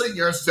cursing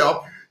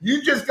yourself.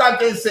 You just got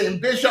done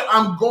saying, Bishop,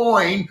 I'm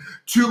going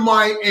to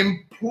my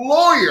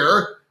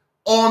employer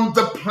on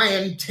the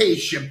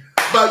plantation.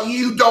 But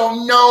you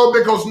don't know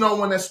because no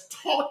one has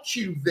taught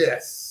you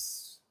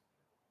this.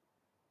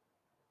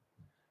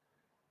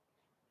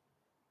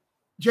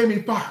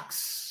 Jamie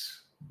FOXX,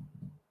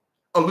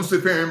 a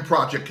Luciferian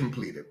project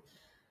completed.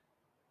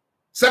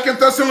 2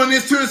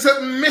 Thessalonians 2 is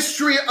a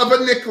mystery of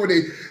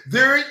iniquity.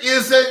 There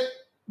is a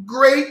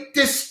great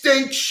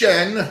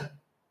distinction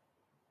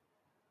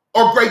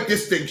or great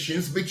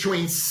distinctions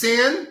between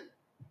sin,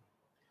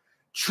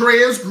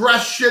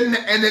 transgression,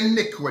 and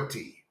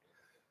iniquity.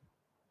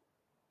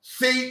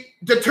 See,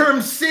 the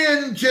term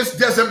sin just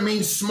doesn't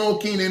mean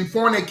smoking and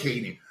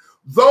fornicating.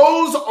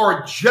 Those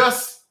are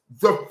just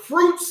the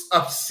fruits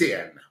of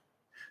sin.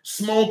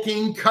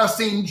 Smoking,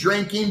 cussing,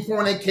 drinking,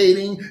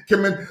 fornicating,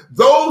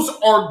 those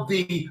are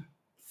the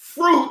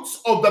fruits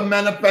of the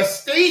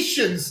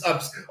manifestations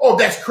of, oh,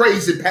 that's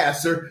crazy,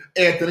 Pastor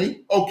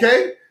Anthony,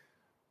 okay?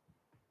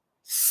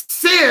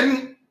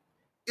 Sin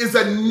is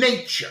a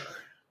nature.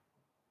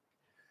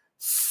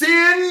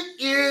 Sin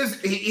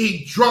is,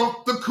 he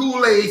drunk the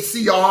Kool-Aid,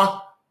 see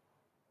y'all.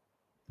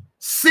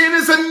 Sin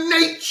is a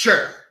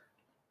nature.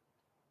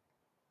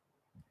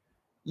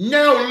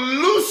 Now,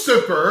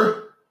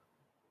 Lucifer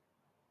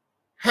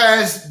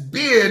has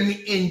been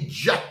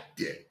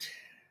injected.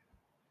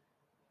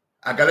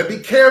 I got to be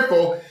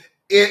careful.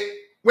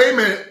 Wait a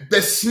minute.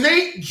 The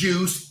snake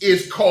juice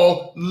is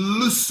called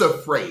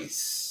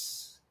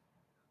luciferase.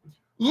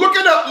 Look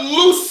it up,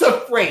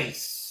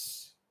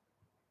 luciferase.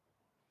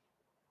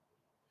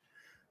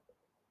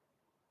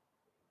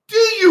 Do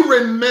you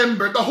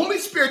remember? The Holy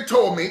Spirit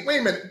told me,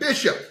 wait a minute,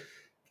 Bishop,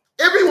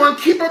 everyone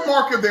keep a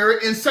marker there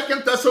in 2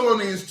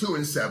 Thessalonians 2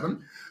 and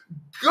 7.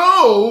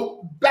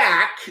 Go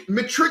back,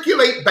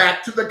 matriculate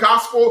back to the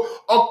gospel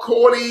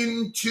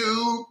according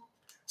to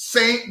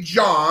St.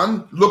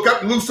 John. Look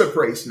up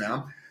luciferase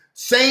now.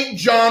 St.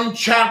 John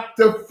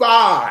chapter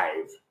 5,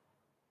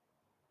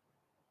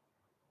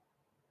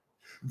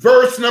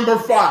 verse number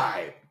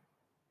 5.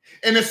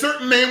 And a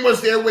certain man was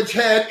there which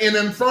had an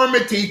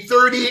infirmity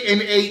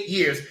 38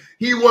 years.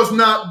 He was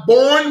not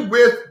born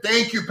with,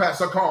 thank you,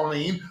 Pastor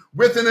Colleen,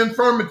 with an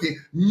infirmity.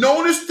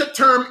 Notice the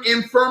term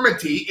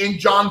infirmity in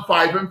John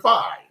 5 and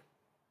 5.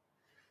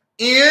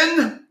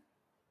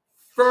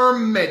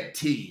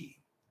 Infirmity.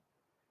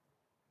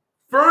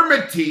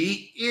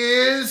 Infirmity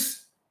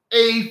is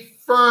a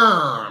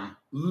firm,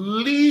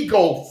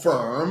 legal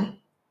firm,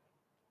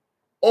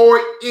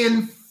 or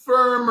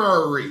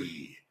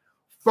infirmary.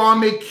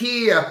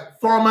 Pharmakia,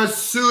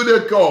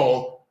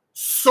 pharmaceutical,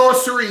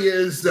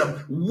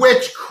 sorceryism,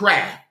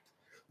 witchcraft.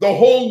 The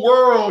whole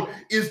world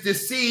is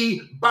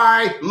deceived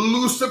by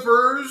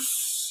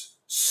Lucifer's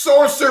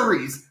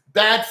sorceries.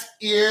 That's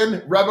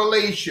in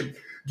Revelation.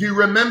 Do you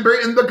remember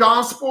in the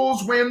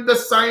Gospels when the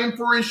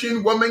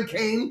Syrophoenician woman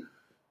came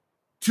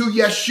to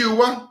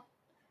Yeshua,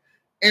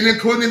 and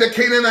including the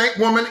Canaanite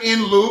woman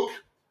in Luke?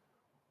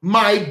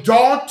 My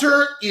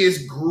daughter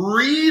is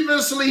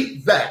grievously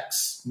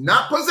vexed,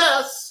 not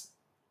possessed,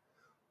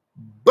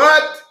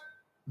 but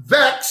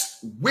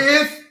vexed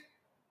with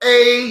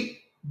a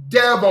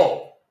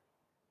devil.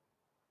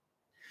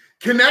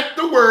 Connect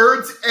the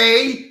words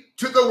a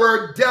to the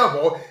word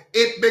devil,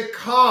 it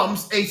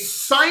becomes a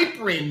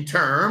Cyprian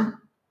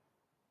term,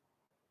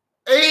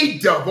 a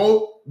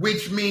devil,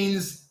 which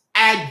means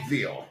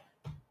Advil.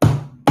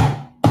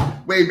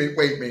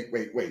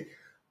 Wait.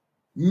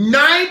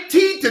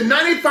 90 to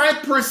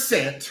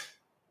 95%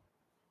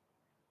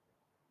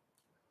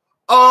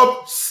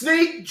 of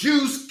snake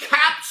juice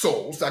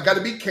capsules, I got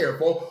to be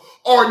careful,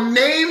 are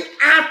named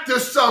after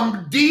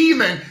some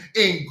demon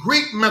in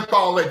Greek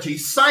mythology,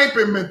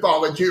 Cyprian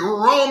mythology,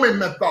 Roman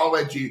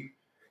mythology,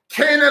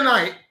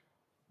 Canaanite,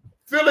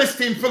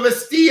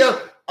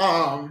 Philistia,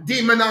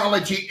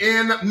 demonology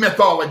in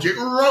mythology.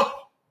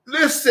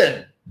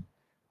 Listen.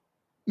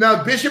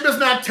 Now, Bishop is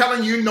not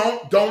telling you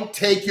don't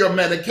take your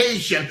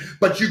medication,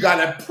 but you got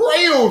to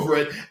pray over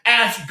it.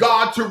 Ask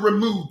God to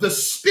remove the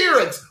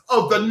spirits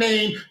of the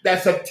name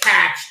that's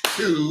attached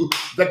to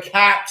the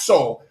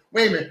capsule.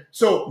 Wait a minute.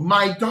 So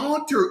my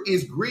daughter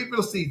is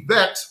grievously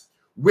vexed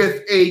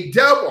with a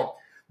devil.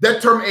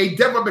 That term, a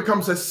devil,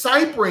 becomes a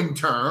Cyprian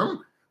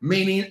term,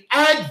 meaning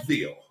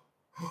Advil.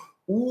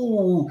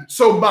 Ooh,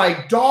 so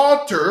my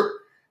daughter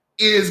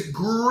is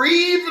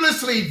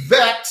grievously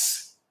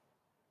vexed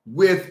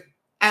with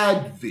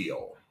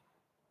Advil.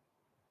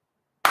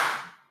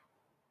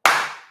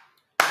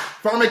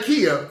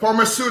 Pharmakia,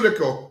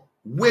 pharmaceutical,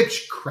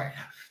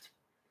 witchcraft.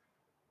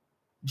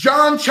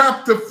 John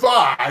chapter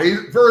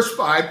 5, verse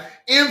 5,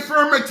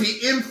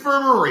 infirmity,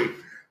 infirmary.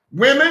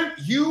 Women,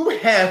 you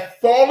have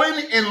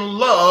fallen in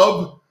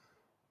love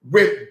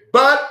with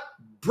but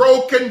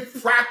broken,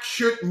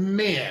 fractured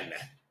men.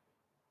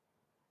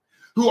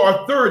 who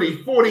are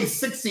 30, 40,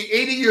 60,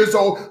 80 years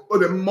old,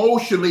 but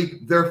emotionally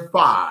they're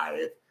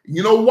 5.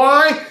 You know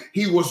why?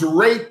 He was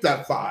raped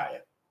at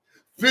 5,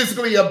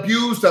 physically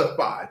abused at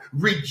 5,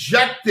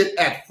 rejected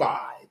at 5.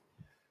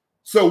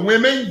 So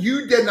women,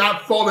 you did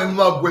not fall in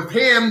love with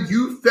him.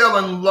 You fell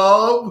in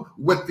love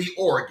with the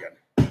organ.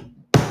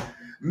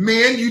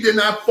 Men, you did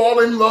not fall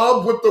in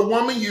love with the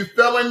woman. You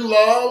fell in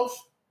love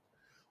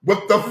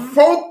with the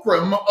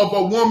fulcrum of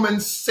a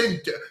woman's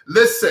center.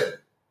 Listen.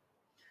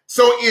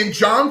 So in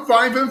John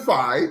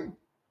 5:5,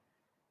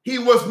 he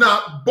was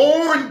not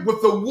born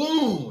with a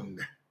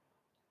wound.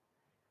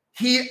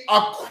 He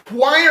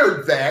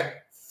acquired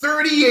that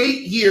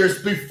 38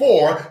 years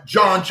before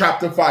John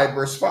chapter 5,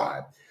 verse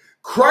 5.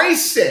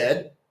 Christ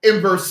said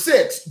in verse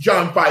 6,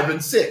 John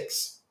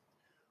 5:6,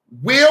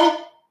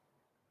 will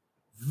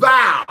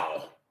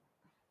thou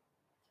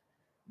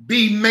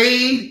be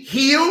made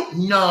healed?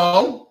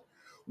 No.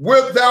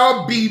 Wilt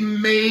thou be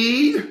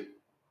made,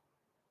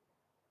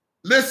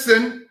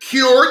 listen,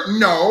 cured?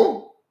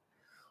 No.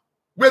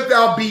 Wilt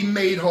thou be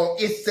made whole?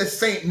 It's the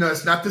same. No,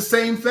 it's not the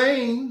same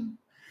thing.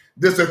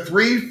 There's a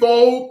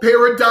threefold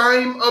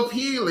paradigm of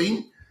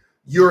healing.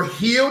 You're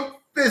healed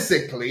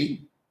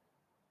physically,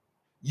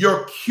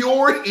 you're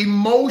cured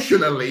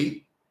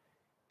emotionally,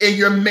 and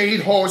you're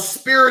made whole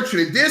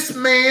spiritually. This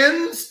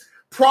man's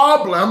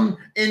problem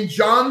in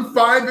John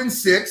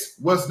 5:6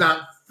 was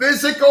not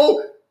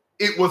physical,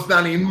 it was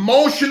not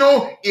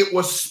emotional, it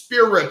was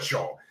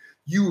spiritual.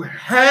 You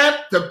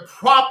had to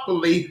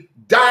properly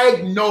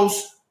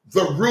diagnose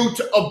the root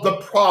of the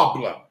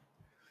problem.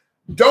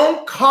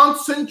 Don't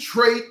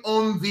concentrate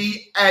on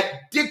the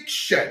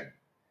addiction.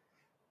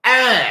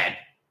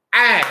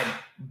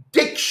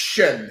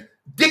 Addiction,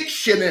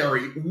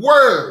 dictionary,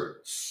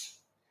 words.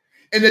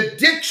 An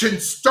addiction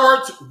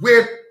starts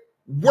with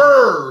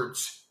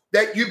words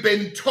that you've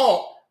been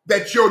taught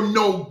that you're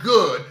no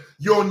good.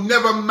 You'll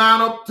never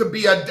mount up to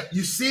be a,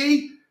 you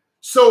see?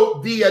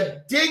 So the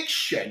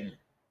addiction,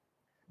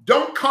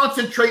 don't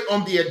concentrate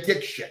on the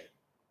addiction.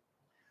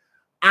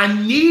 I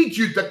need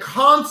you to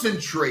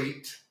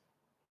concentrate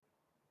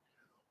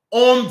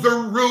on the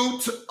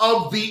root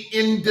of the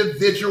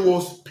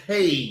individual's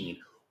pain.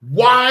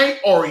 Why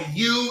are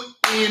you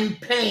in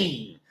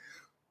pain?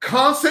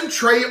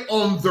 Concentrate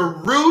on the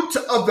root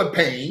of the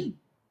pain,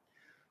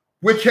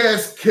 which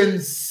has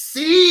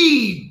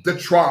conceived the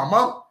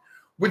trauma,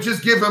 which has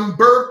given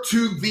birth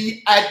to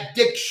the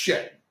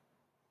addiction.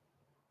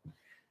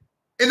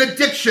 In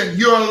addiction,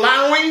 you're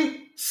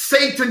allowing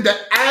Satan to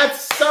add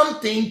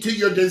something to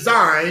your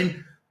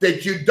design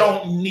that you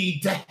don't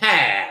need to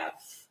have.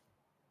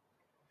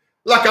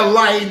 Like a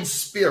lying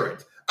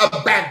spirit, a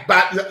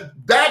backbite.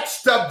 That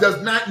stuff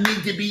does not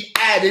need to be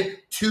added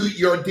to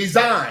your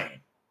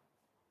design.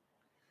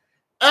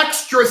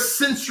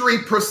 Extrasensory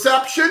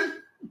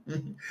perception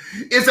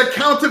is a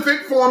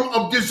counterfeit form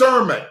of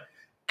discernment.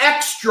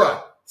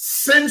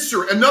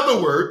 Extrasensory, in other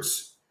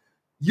words,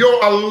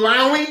 you're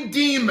allowing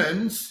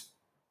demons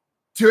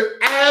to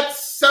add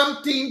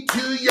something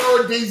to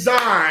your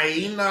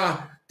design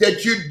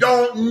that you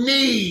don't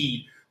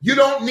need. You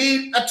don't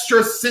need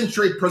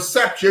extrasensory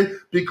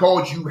perception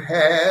because you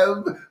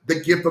have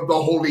the gift of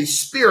the Holy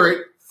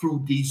Spirit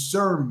through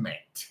discernment.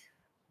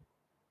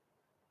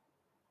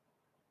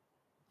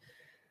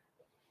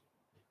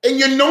 And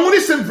you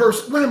notice in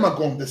verse, where am I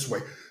going this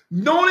way?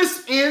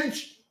 Notice in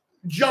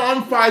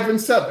John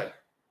 5:7.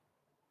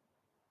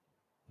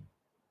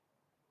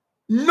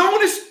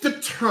 Notice the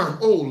term,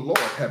 oh Lord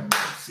have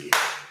mercy.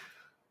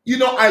 You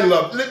know, I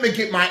love, let me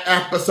get my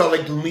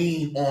apostolic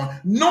lean on.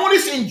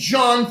 Notice in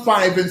John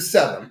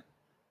 5:7,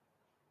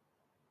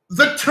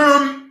 the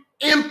term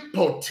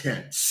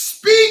impotent.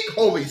 Speak,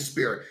 Holy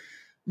Spirit.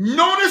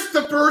 Notice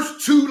the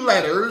first 2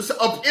 letters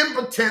of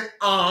impotent,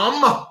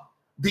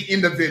 the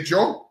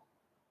individual.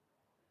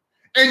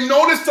 And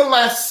notice the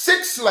last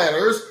 6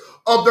 letters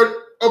of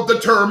the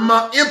term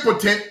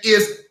impotent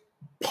is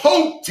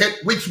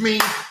potent, which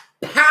means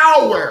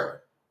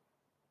power.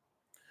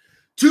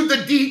 To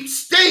the deep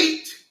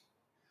state,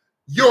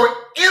 you're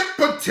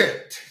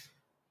impotent.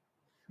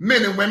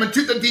 Men and women,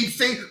 to the deep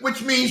state,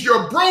 which means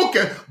you're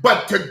broken.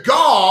 But to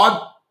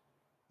God,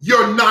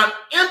 you're not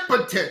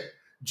impotent.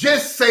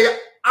 Just say,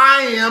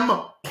 I am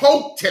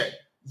potent.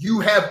 You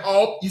have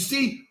all, you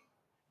see,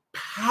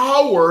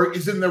 power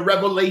is in the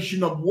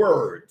revelation of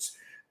words.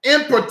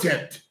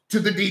 Impotent to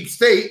the deep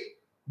state,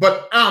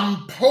 but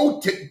I'm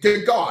potent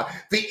to God.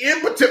 The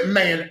impotent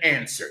man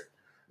answered,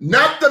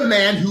 not the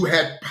man who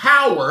had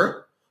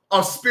power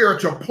of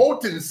spiritual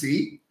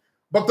potency,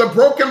 but the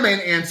broken man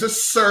answered,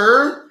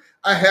 sir,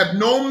 I have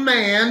no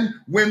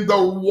man when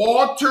the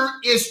water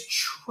is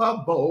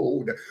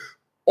troubled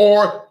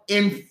or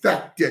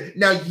infected.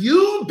 Now,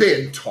 you've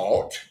been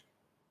taught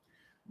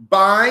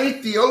by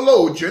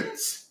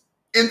theologians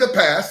in the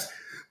past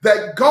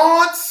that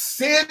God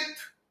sent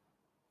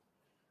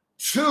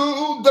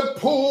to the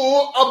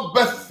pool of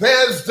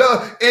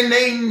Bethesda an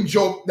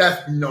angel.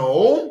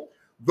 No,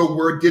 the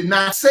word did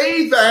not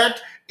say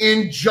that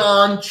in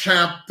John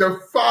chapter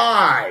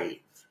 5.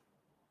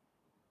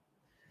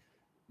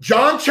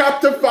 John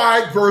chapter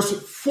 5, verse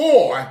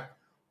 4.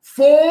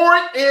 For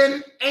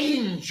an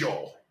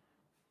angel,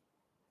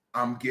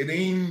 I'm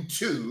getting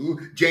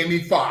to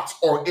Jamie Foxx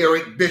or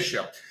Eric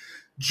Bishop.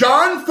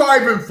 John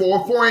 5 and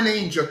 4, for an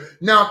angel.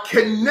 Now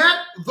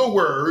connect the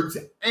words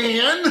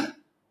 "and"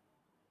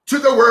 to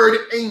the word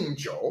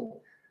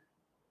angel.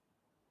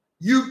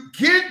 You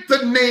get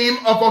the name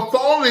of a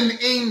fallen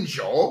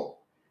angel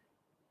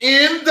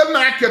in the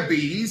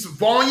Maccabees,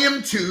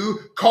 volume 2,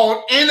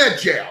 called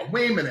Anagel.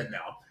 Wait a minute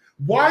now.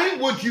 Why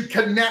would you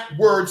connect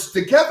words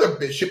together,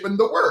 Bishop, in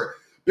the word?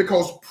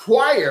 Because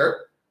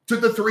prior to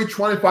the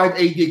 325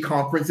 AD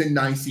conference in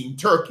Nicene,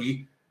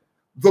 Turkey,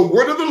 the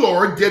word of the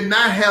Lord did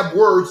not have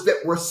words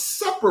that were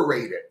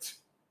separated.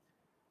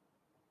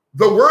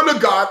 The word of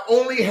God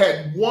only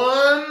had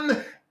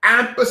one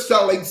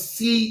apostolic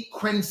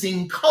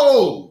sequencing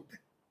code.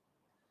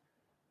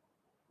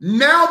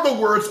 Now the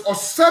words are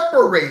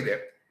separated.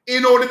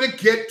 In order to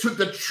get to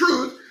the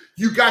truth,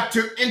 you got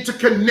to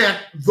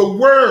interconnect the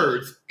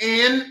words.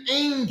 An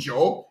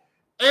angel,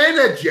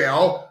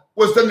 Anagel,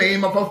 was the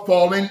name of a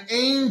fallen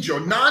angel,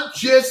 not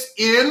just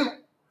in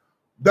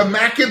the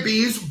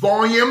Maccabees,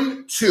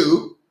 volume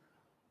 2,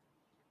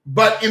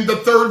 but in the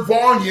 3rd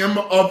volume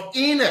of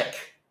Enoch.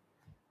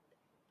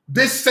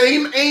 This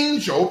same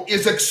angel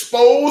is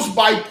exposed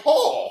by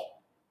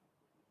Paul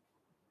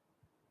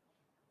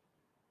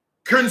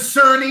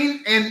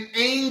concerning an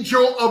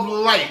angel of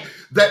light,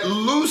 that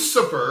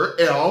Lucifer,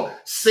 L,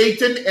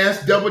 Satan,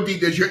 S, double D,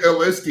 there's your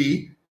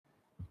LSD,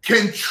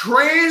 can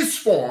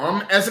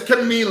transform as a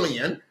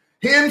chameleon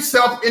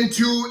himself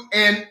into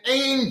an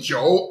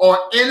angel or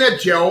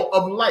angel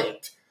of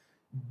light.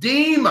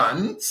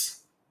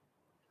 Demons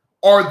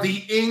are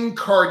the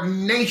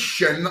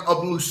incarnation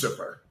of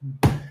Lucifer.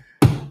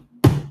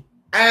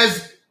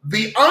 As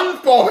the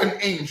unfallen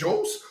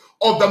angels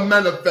are the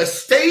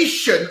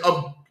manifestation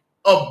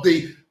of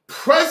the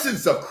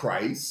presence of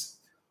Christ,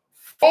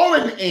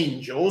 fallen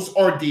angels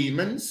or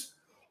demons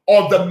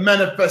are the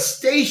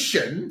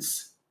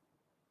manifestations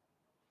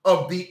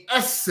of the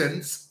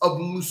essence of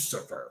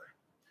Lucifer.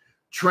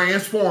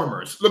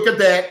 Transformers. Look at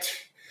that.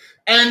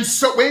 And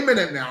so, wait a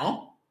minute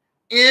now.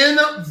 In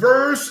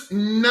verse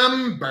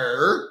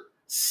number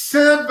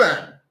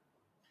 7,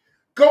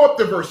 go up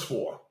to verse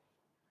 4.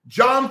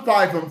 John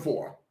 5 and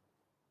 4.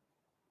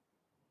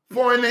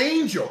 For an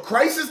angel,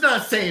 Christ is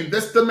not saying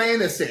this, the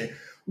man is saying,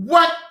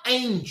 what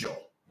angel?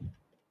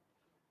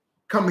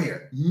 Come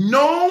here.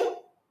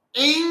 No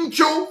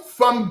angel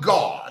from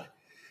God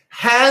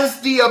has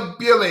the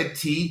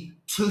ability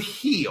to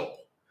heal.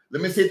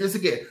 Let me say this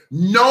again.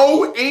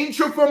 No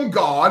angel from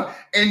God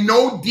and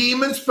no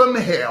demons from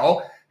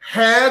hell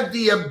have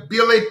the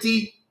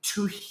ability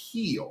to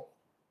heal.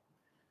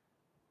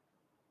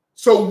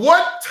 So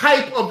what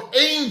type of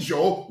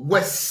angel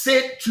was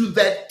sent to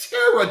that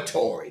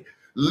territory?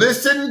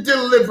 Listen,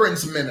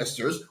 deliverance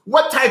ministers.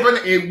 What type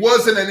of, it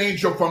wasn't an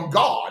angel from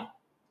God.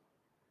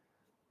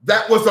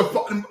 That was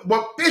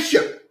what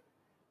Bishop,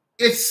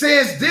 it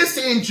says this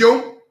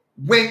angel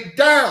went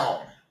down.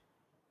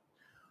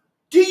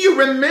 Do you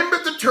remember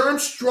the term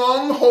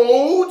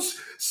strongholds?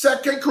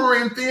 2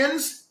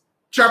 Corinthians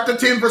chapter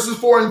 10, verses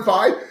 4 and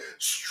 5.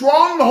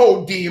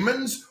 Stronghold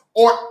demons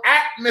or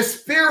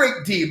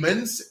atmospheric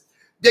demons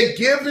that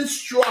give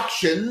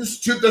instructions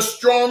to the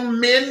strong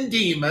men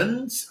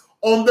demons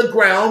on the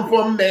ground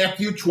from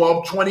Matthew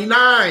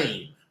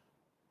 12:29.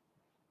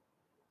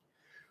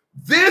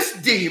 This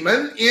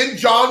demon in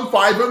John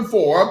 5 and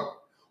 4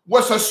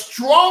 was a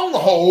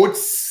stronghold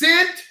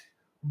sent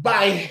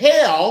by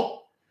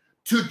hell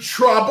to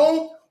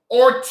trouble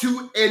or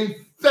to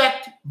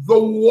infect the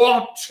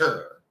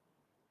water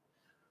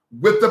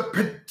with a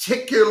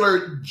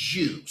particular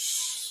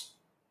juice.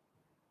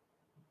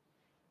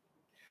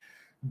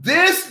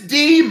 This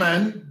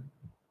demon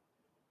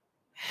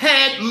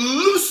had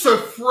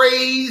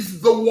luciferian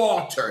the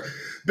water,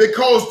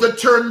 because the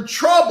term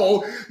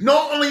trouble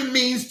not only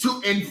means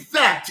to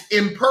infect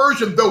in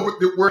Persian, though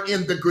we're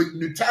in the Greek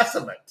New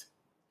Testament,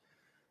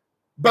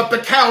 but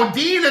the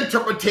Chaldean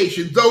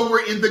interpretation, though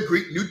we're in the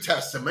Greek New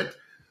Testament,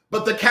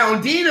 but the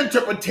Chaldean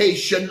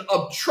interpretation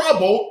of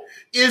trouble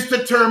is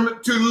the term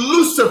to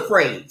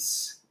luciferian.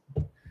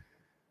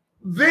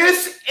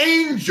 This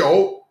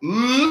angel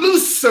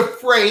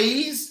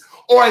luciferian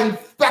or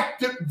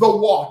infected the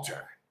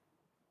water.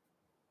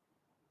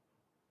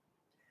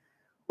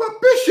 But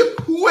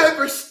Bishop,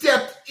 whoever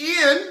stepped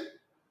in,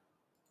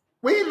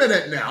 wait a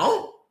minute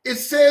now, it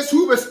says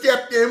whoever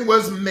stepped in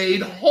was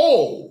made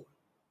whole.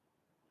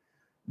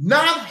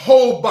 Not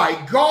whole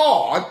by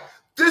God.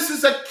 This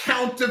is a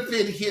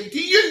counterfeit here. Do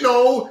you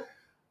know,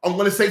 I'm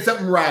going to say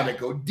something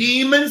radical.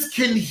 Demons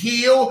can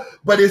heal,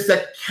 but it's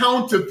a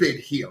counterfeit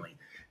healing.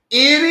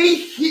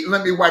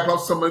 Let me wipe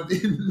off some of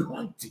the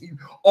anointing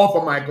off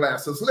of my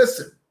glasses.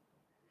 Listen,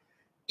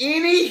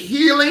 any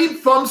healing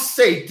from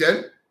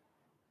Satan,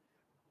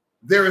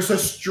 there is a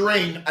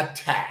string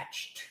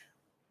attached.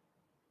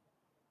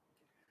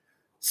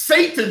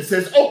 Satan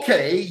says,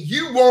 okay,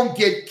 you won't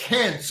get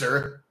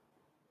cancer,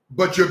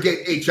 but you'll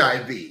get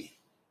HIV.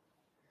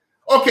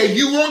 Okay,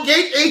 you won't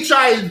get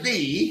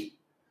HIV,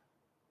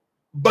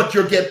 but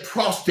you'll get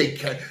prostate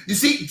cancer. You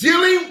see,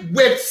 dealing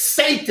with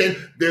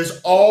Satan,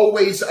 there's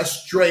always a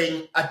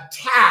string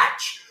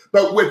attached.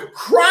 But with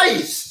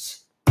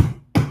Christ,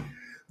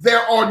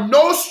 there are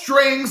no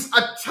strings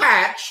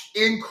attached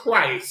in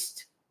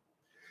Christ.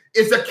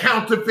 It's a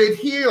counterfeit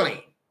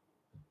healing.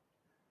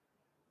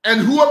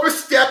 And whoever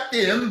stepped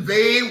in,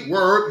 they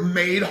were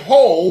made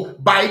whole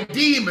by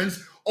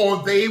demons,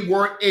 or they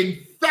were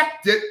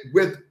infected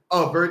with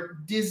other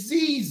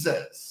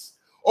diseases.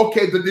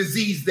 Okay, the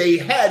disease they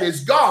had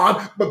is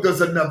gone, but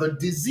there's another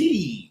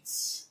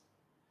disease.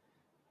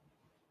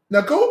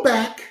 Now go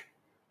back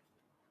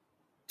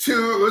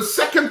to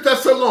 2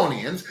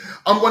 Thessalonians.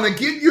 I'm going to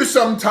give you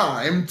some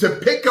time to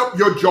pick up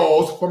your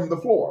jaws from the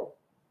floor.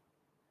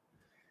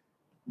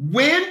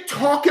 When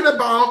talking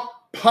about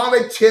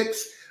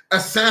politics,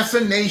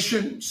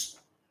 assassinations,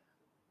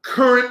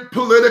 current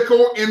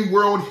political and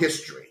world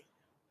history,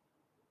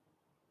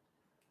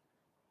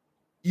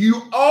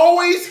 you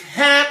always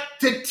have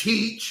to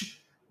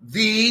teach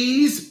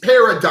these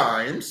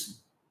paradigms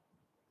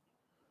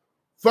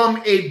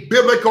from a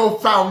biblical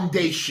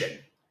foundation.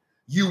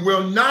 You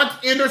will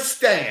not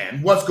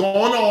understand what's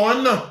going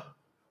on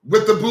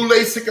with the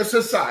Boule Secret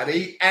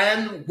Society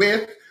and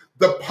with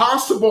the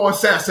possible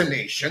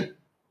assassination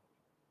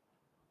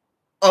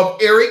of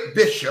Jamie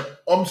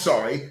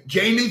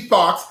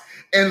FOXX,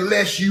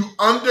 unless you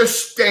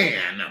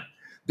understand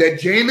that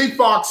Jamie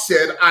FOXX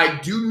said, I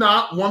do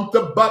not want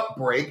the butt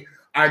break.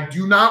 I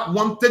do not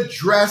want to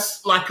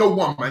dress like a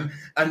woman,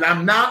 and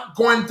I'm not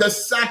going to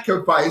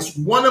sacrifice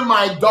one of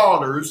my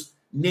daughters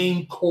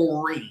named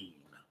Corrine.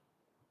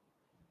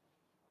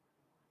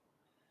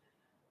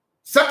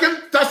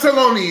 2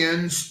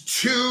 Thessalonians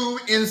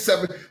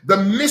 2:7, the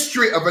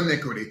mystery of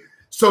iniquity.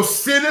 So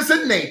sin is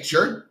a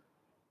nature,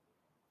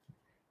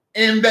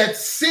 and that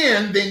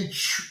sin, then,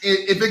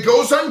 if it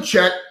goes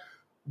unchecked,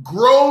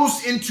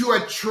 grows into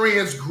a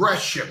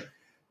transgression.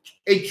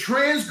 A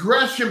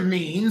transgression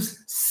means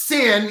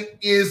sin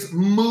is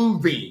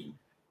moving.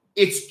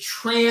 It's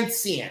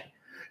transient.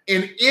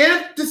 And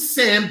if the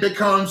sin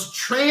becomes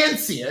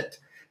transient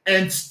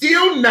and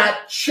still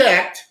not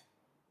checked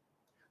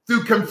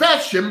through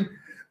confession,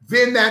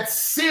 then that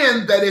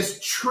sin that is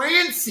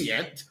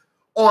transient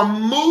or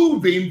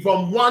moving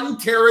from one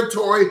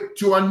territory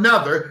to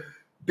another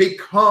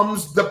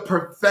becomes the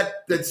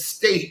perfected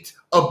state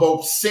of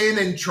both sin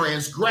and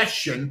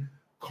transgression,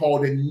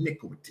 called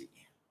iniquity.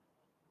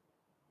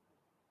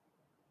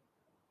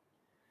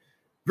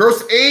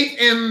 Verse 8,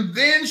 and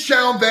then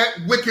shall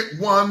that wicked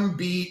one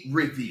be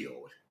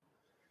revealed.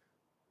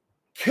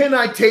 Can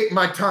I take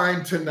my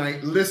time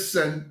tonight?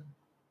 Listen,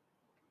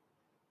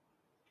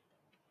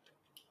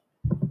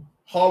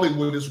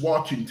 Hollywood is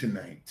watching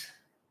tonight.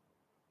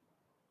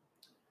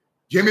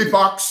 Jamie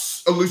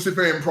FOXX, a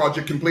Luciferian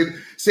project completed.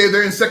 Say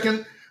there in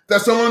 2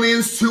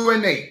 Thessalonians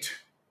 2:8.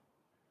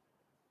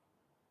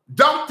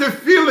 Dr.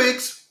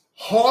 Felix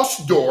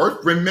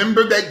Hausdorff,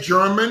 remember that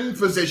German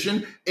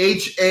physician,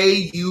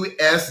 Hausdorff,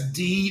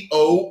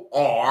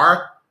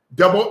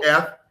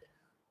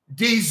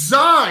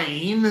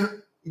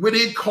 designed what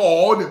he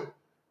called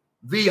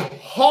the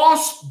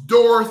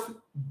Hausdorff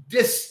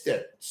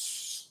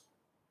distance.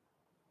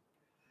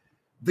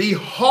 The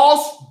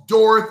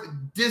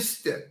Hausdorff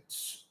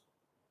distance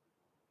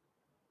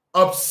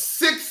of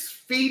 6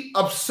 feet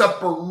of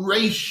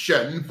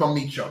separation from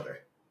each other.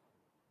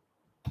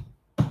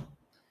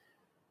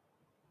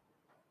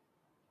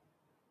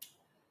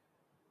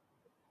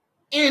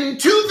 In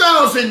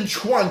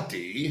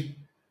 2020,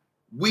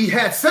 we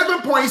had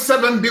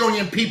 7.7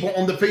 billion people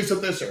on the face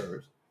of this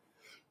earth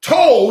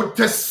told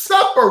to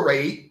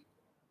separate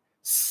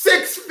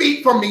 6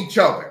 feet from each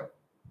other.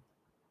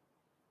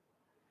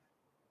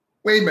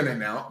 Wait a minute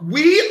now.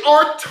 We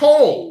are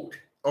told,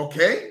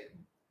 okay,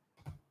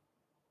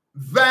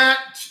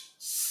 that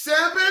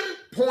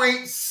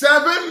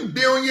 7.7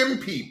 billion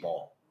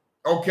people,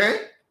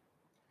 okay,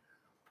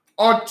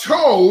 are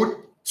told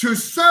to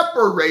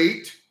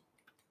separate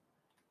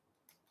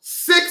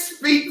 6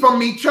 feet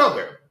from each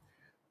other.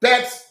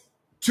 That's,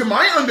 to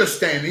my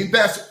understanding,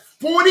 that's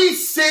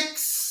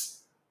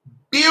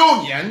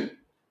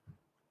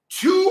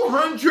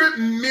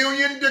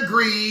 46,200,000,000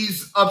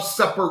 degrees of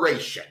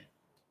separation.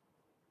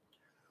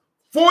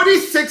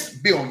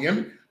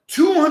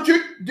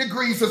 46,200,000,000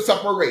 degrees of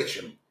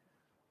separation.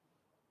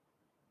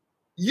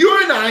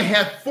 You and I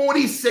have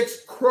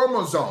 46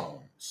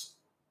 chromosomes.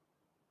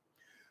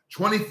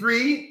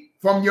 23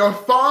 from your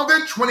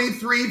father,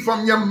 23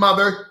 from your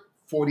mother,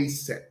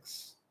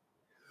 46.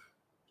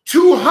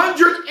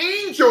 200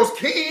 angels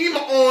came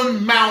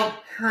on Mount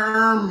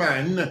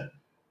Hermon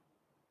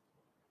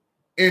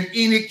in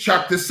Enoch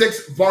chapter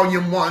 6,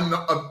 volume 1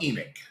 of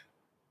Enoch.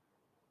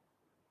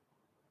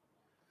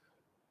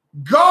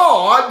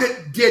 God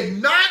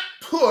did not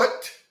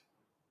put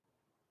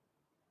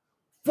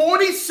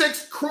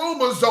 46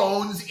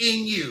 chromosomes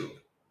in you.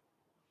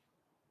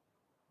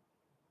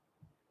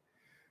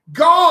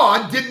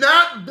 God did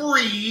not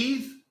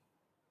breathe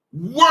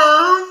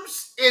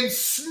worms and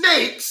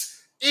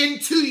snakes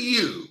into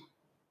you.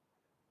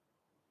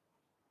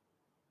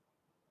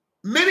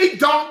 Many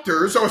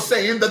doctors are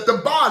saying that the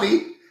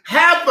body,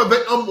 half of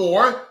it or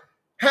more,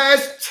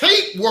 has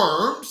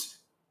tapeworms.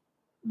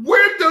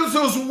 Where does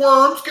those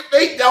worms,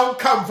 they don't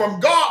come from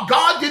God.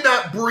 God did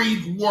not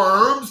breathe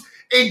worms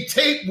and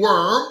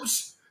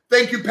tapeworms.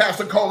 Thank you,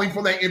 Pastor Colleen,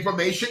 for that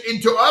information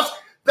into us.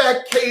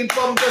 That came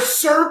from the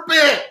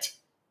serpent.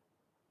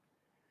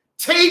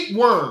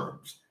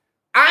 Tapeworms.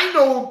 I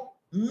know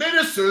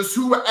ministers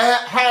who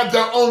have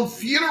their own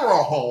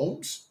funeral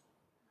homes,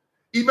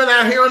 even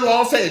out here in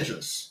Los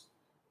Angeles.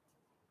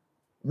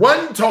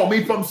 One told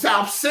me from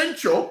South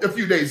Central a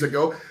few days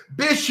ago,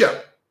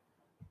 Bishop,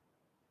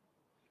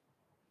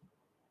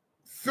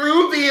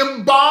 through the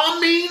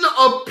embalming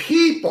of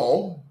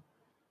people,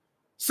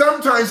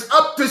 sometimes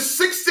up to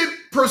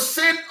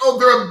 60% of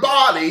their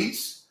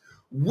bodies,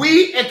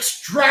 we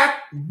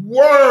extract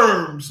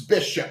worms,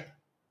 Bishop.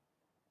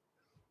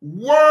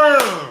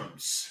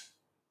 Worms.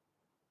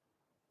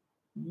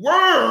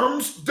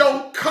 Worms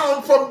don't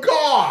come from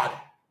God.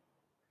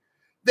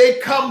 They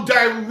come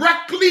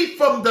directly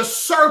from the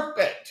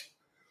serpent.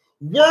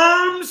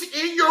 Worms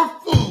in your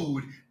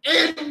food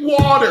and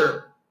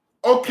water,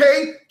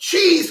 okay?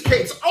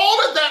 Cheesecakes,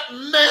 all of that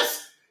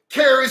mess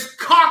carries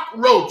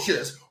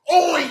cockroaches,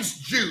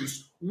 orange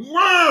juice,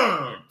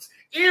 worms,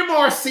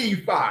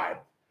 MRC5,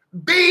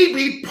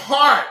 baby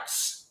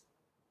parts.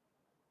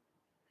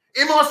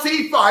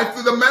 MRC5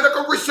 through the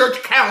Medical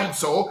Research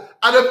Council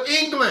out of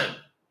England,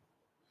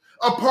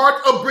 a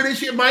part of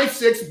British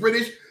MI6,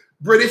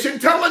 British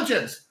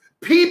intelligence.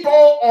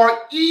 People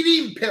are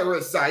eating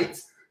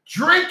parasites,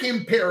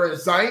 drinking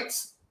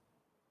parasites,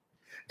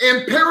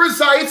 and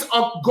parasites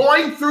are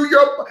going through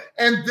your,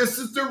 and this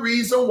is the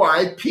reason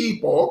why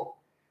people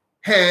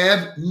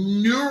have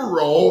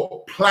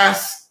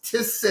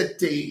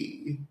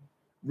neuroplasticity.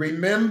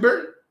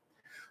 Remember?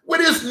 What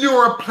is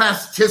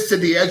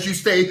neuroplasticity, as you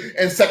say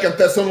in 2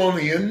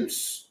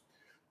 Thessalonians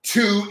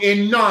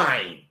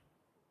 2:9?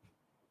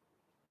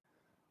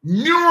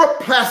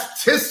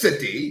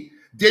 Neuroplasticity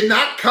did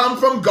not come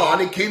from God,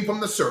 it came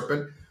from the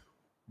serpent.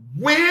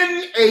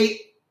 When an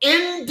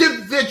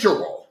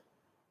individual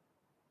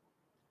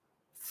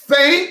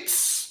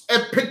thinks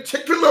a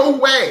particular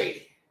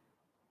way,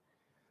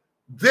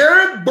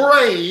 their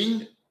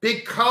brain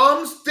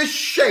becomes the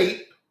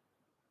shape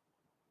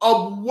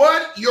of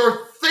what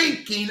you're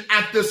thinking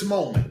at this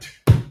moment.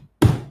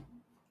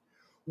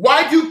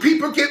 Why do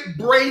people get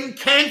brain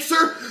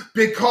cancer?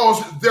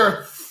 Because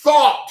their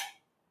thought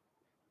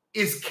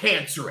is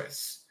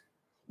cancerous.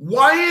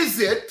 Why is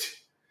it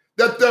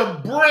that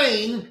the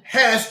brain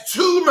has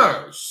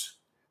tumors?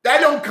 That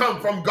don't come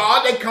from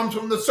God, that comes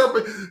from the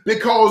serpent,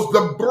 because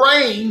the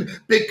brain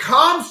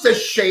becomes the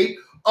shape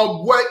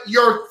of what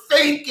you're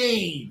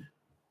thinking.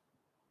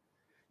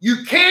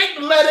 You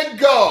can't let it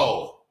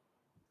go.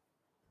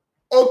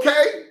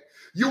 Okay?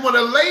 You want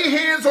to lay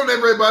hands on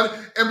everybody,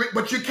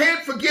 but you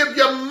can't forgive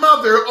your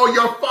mother or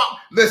your father.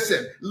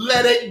 Listen,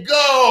 let it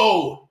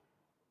go.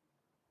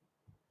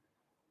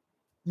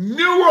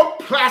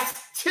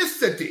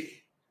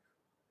 Neuroplasticity.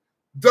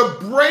 The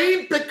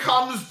brain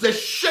becomes the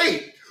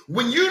shape.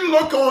 When you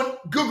look on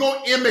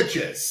Google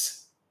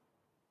Images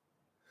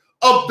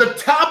of the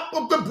top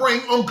of the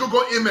brain on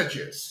Google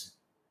Images,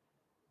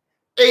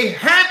 a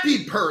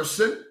happy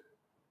person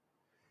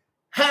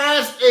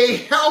has a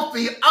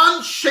healthy,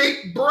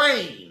 unshaped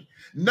brain,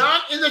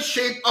 not in the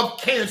shape of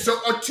cancer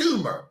or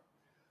tumor,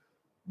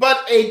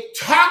 but a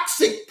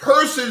toxic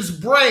person's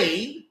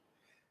brain.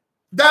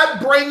 That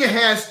brain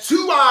has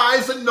two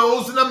eyes, a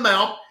nose, and a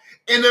mouth,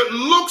 and it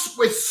looks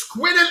with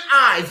squinted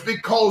eyes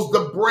because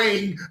the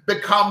brain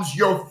becomes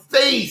your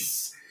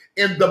face,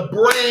 and the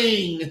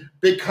brain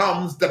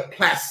becomes the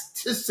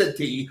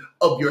plasticity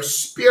of your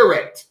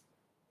spirit.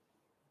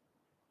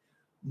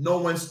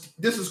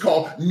 This is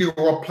called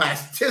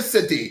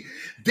neuroplasticity.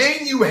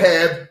 Then you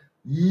have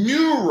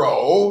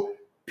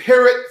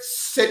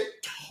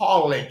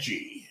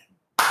neuroparasitology.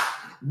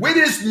 What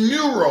is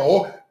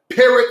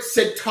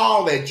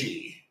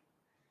neuroparasitology?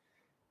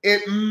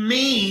 It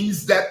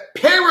means that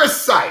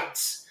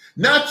parasites,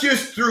 not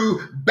just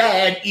through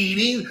bad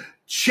eating,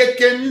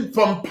 chicken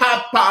from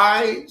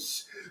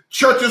Popeyes,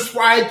 Church's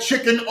Fried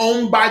Chicken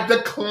owned by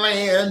the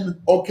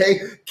Klan, okay,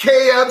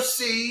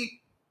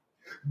 KFC,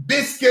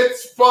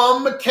 biscuits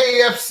from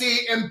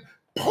KFC, and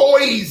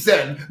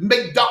poison,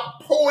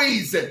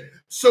 poison.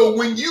 So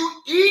when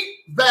you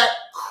eat that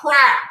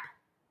crap,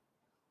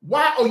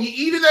 why are you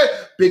eating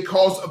it?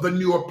 Because of the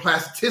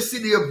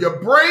neuroplasticity of your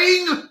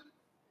brain,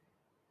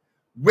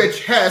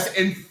 which has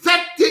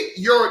infected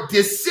your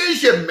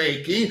decision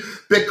making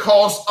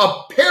because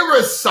of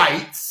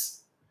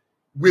parasites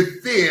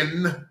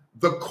within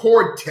the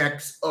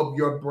cortex of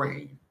your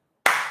brain.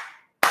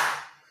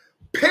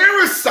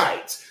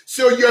 Parasites.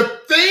 So your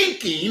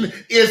thinking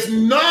is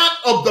not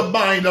of the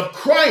mind of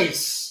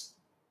Christ.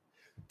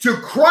 To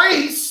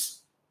Christ,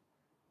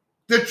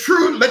 the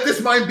true, let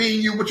this mind be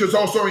in you, which is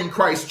also in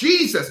Christ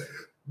Jesus.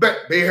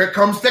 But here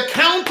comes the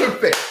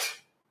counterfeit.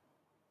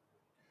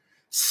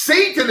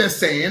 Satan is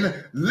saying,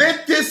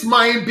 let this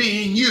mind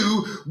be in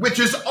you, which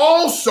is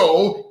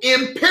also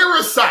in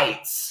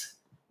parasites.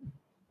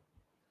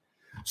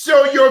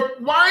 So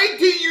why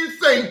do you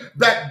think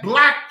that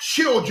black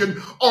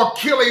children are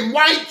killing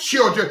white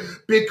children?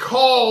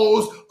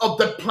 Because of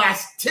the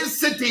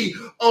plasticity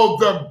of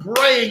the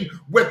brain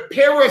with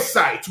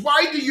parasites.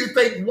 Why do you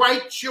think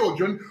white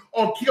children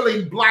are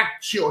killing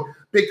black children?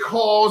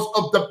 Because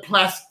of the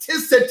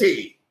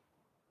plasticity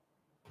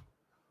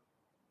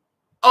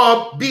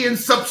of being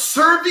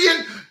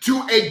subservient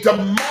to a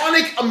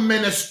demonic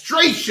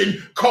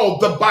administration called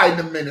the Biden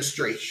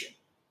administration.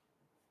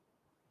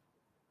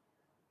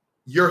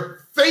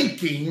 You're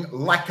thinking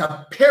like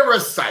a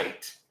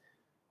parasite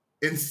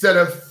instead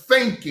of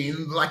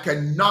thinking like a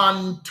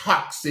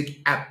non-toxic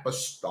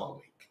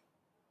apostolic.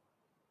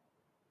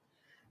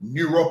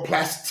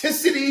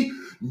 Neuroplasticity,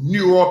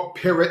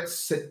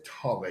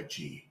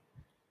 neuroparasitology.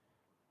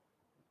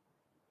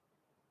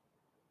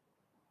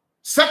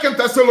 2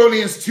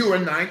 Thessalonians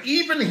 2:9,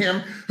 even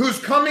him whose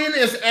coming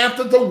is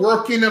after the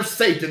working of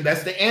Satan,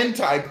 that's the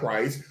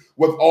Antichrist,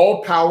 with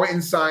all power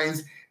and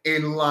signs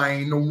and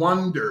lying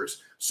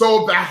wonders.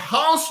 So the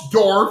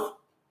Hausdorff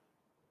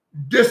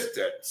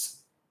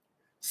distance,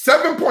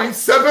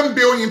 7.7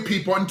 billion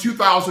people in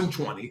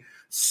 2020,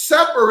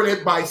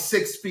 separated by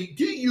 6 feet.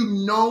 Do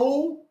you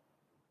know,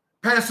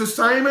 Pastor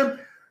Simon,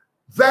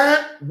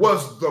 that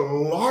was the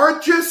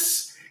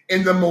largest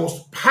and the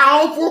most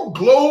powerful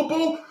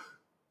global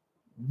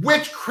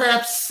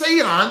witchcraft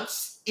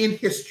seance in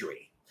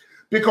history,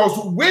 because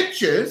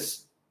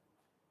witches,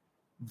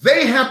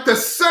 they have to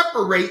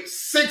separate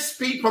 6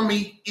 feet from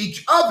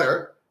each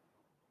other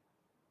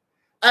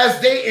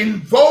as they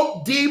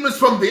invoke demons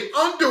from the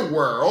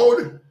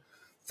underworld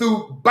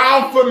through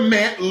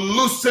Baphomet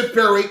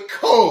Luciferian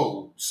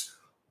codes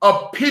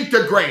of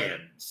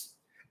pentagrams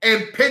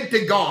and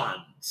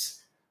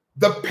pentagons.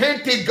 The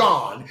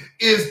pentagon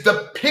is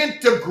the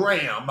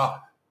pentagram,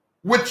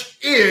 which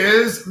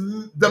is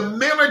the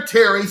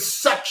military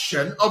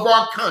section of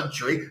our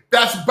country.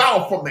 That's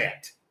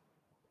Baphomet.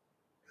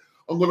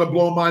 I'm going to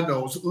blow my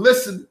nose.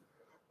 Listen.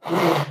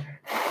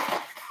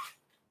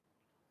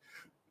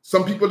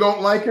 Some people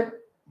don't like it.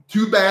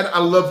 Too bad. I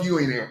love you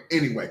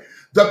anyway.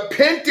 The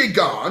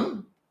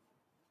Pentagon,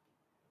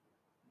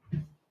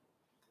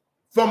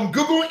 from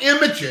Google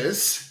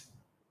Images,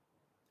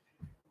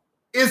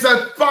 is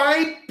a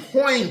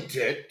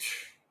 5-pointed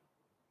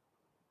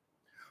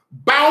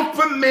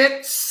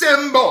Baphomet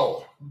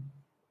symbol.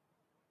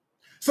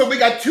 So we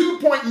got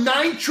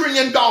 $2.9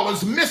 trillion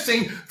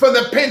missing for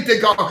the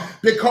Pentagon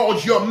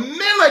because your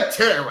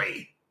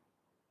military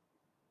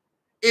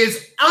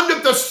is under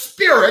the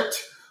spirit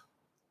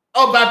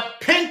of a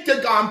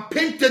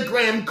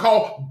pentagram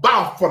called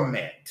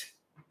Baphomet.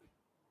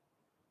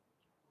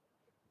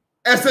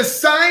 As a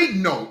side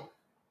note,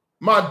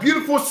 my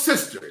beautiful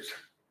sisters,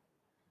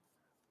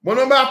 what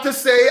I'm about to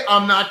say,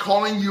 I'm not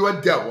calling you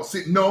a devil.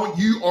 See, no,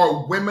 you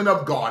are women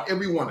of God,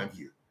 every one of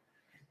you.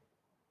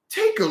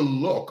 Take a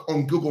look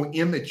on Google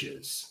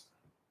Images.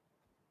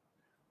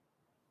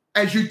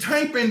 As you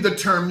type in the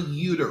term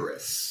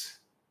uterus,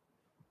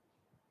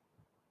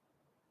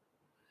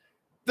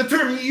 the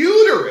term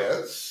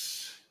uterus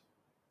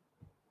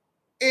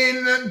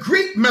in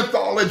Greek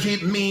mythology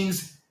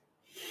means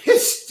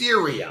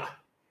hysteria.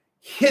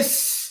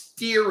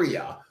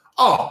 Hysteria.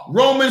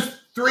 Romans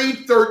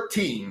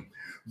 3:13.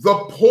 The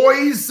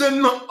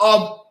poison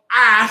of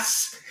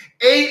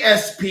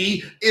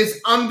ASP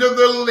is under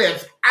the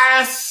lips.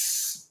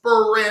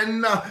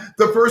 Aspirin,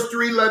 the first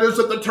 3 letters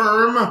of the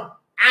term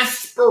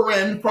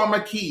aspirin,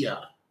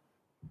 pharmakia.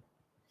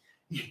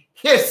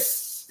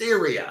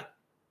 Hysteria.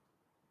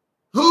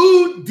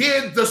 Who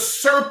did the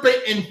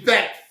serpent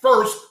infect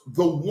first?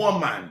 The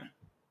woman.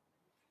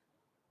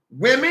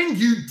 Women,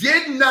 you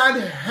did not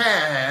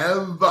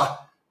have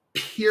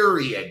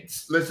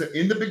periods. Listen,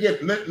 in the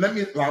beginning,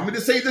 allow me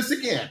to say this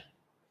again.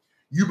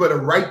 You better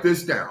write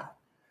this down.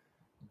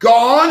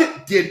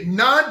 God did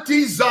not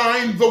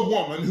design the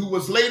woman, who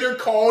was later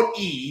called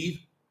Eve,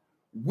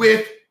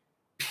 with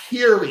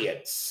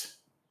periods.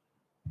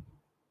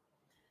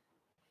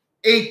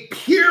 A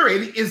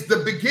period is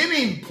the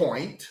beginning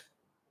point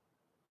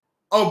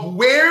of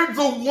where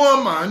the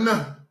woman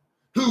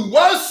who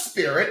was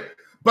spirit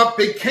but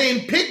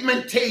became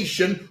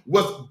pigmentation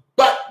was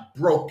butt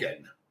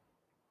broken.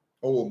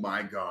 Oh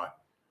my God.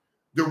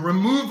 The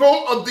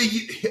removal of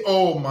the,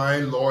 oh my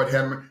Lord,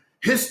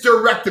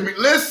 hysterectomy.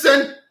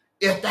 Listen,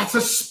 if that's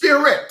a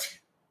spirit,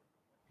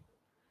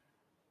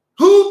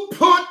 who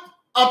put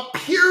a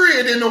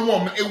period in a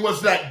woman? It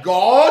was that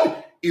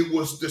God, it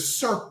was the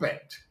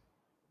serpent.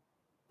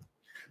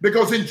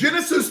 Because in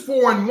Genesis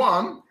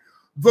 4:1,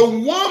 the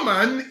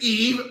woman,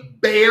 Eve,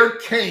 bare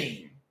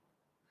Cain.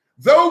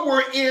 Though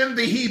we're in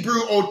the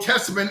Hebrew Old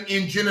Testament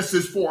in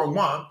Genesis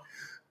 4:1,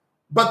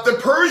 but the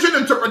Persian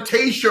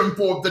interpretation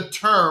for the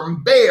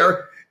term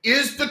bear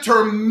is the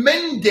term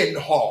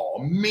Mendenhall.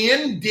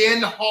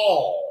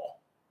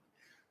 Mendenhall.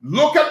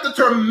 Look up the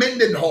term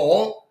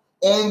Mendenhall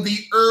on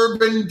the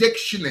Urban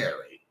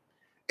Dictionary.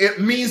 It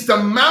means to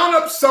mount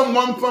up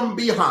someone from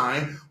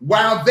behind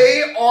while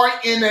they are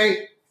in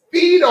a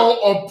fetal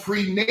or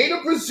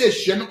prenatal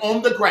position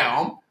on the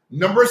ground.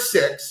 Number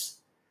 6,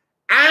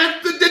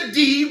 after the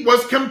deed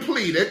was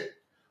completed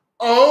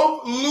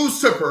of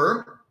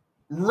Lucifer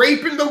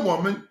raping the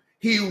woman,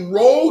 he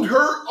rolled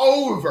her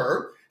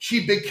over.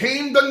 She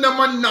became the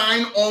number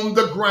 9 on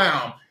the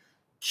ground.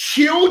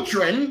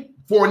 Children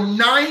for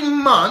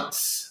 9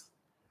 months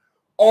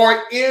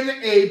are in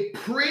a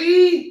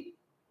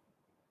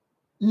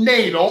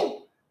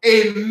prenatal,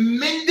 a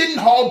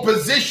Mendenhall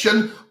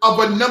position of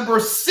a number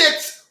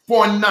 6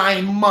 for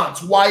 9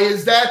 months. Why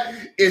is that?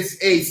 It's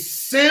a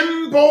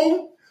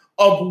symbol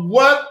of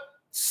what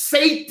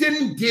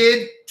Satan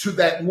did to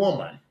that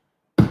woman.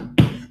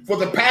 For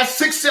the past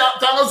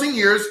 6,000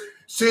 years,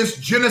 since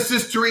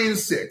Genesis 3 and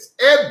 6,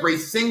 every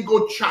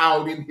single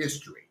child in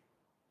history,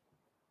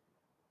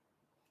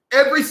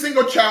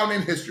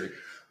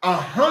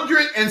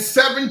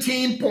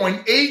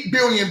 117.8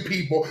 billion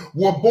people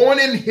were born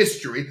in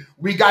history.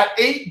 We got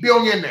 8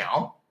 billion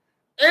now.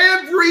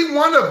 Every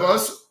one of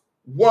us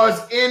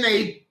was in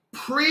a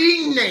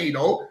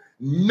prenatal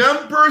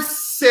number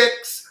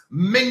 6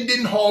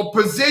 Mendenhall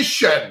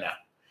position.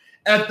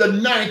 At the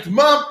 9th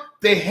month,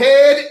 the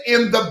head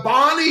in the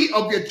body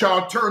of your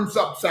child turns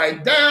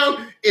upside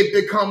down. It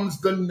becomes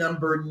the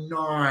number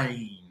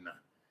 9.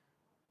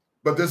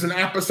 But there's an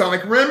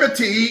apostolic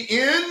remedy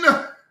in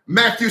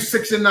Matthew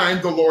 6 and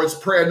 9, the Lord's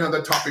Prayer,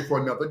 another topic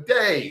for another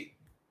day.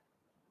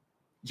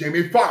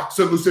 Jamie FOXX,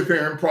 a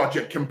Luciferian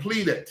project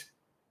completed.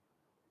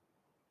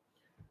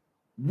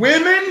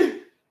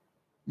 Women,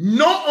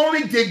 not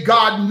only did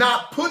God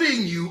not put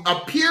in you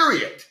a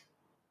period,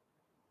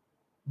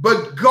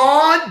 but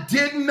God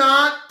did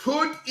not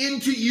put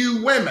into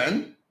you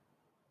women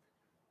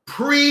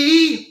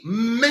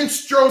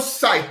premenstrual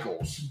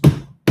cycles.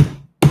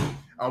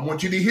 I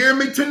want you to hear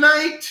me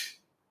tonight.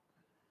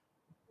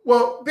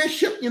 Well,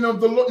 Bishop, the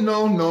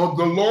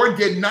Lord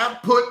did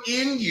not put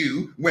in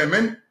you,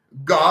 women,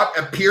 God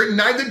appeared,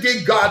 neither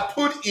did God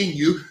put in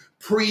you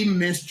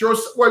premenstrual.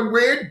 Well,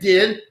 where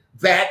did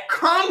that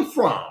come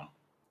from?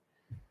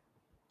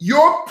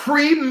 Your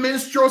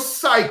premenstrual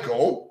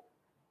cycle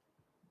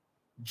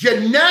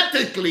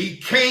genetically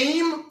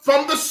came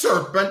from the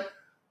serpent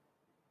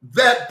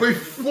that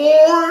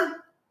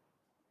before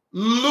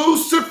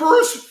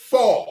Lucifer's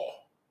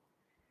fall,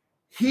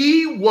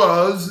 he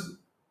was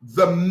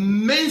the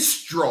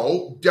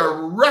minstrel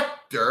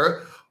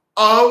director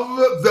of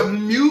the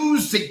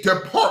music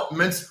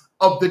departments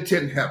of the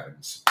 10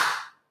 heavens.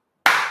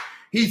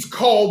 He's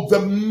called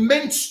the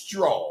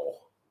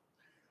minstrel.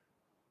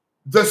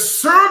 The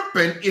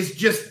serpent is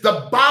just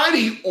the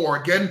body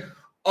organ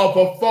of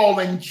a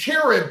fallen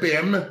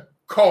cherubim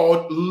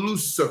called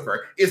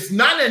Lucifer. It's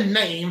not a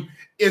name,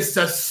 it's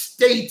a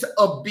state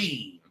of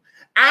being.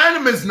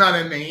 Adam is not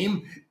a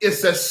name,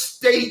 it's a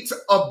state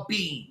of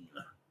being.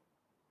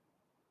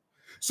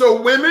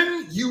 So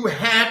women, you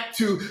have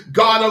to,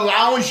 God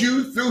allows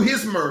you through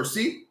his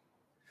mercy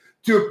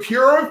to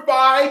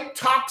purify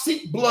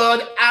toxic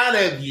blood out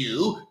of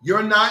you.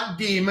 You're not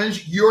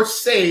demons, you're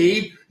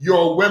saved,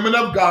 you're women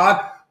of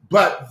God,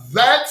 but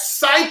that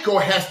cycle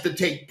has to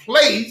take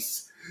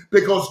place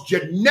because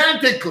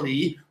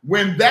genetically,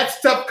 when that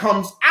stuff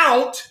comes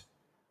out,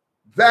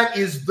 that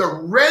is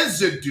the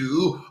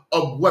residue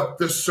of what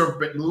the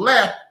serpent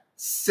left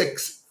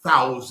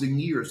 6,000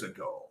 years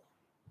ago.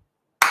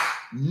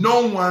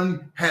 No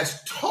one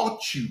has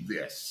taught you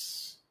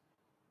this.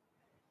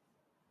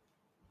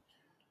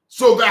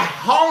 So the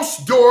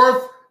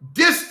Hausdorff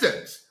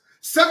distance,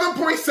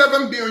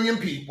 7.7 billion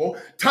people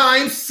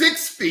times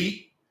 6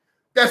 feet,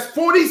 that's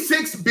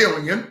 46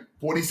 billion,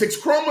 46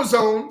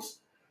 chromosomes,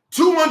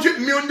 200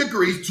 million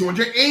degrees,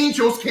 200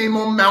 angels came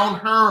on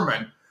Mount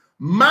Hermon.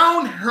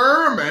 Mount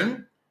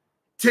Hermon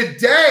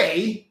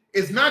today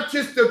is not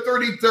just the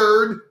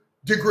 33rd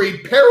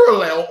degree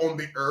parallel on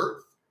the earth,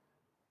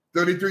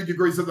 33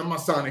 degrees of the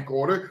Masonic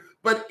order,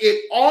 but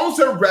it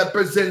also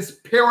represents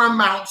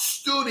Paramount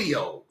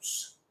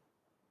Studios.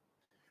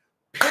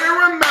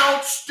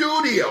 Paramount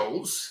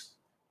Studios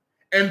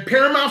and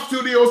Paramount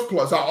Studios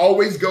Plus, I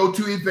always go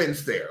to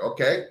events there,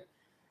 okay?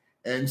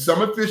 And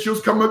some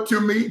officials come up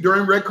to me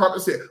during red carpet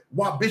and say,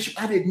 wow,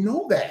 Bishop, I didn't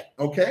know that,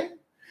 okay?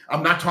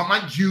 I'm not talking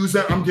about Jews,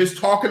 I'm just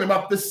talking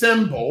about the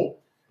symbol.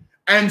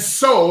 And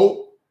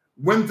so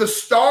when the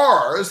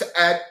stars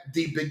at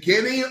the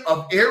beginning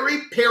of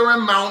every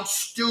Paramount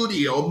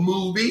Studio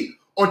movie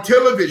or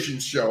television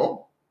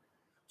show,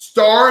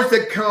 stars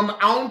that come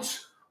out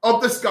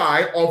of the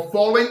sky are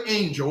fallen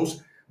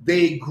angels,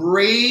 they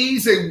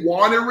graze a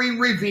watery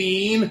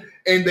ravine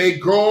and they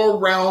go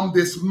around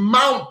this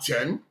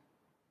mountain,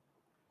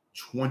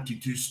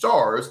 22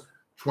 stars,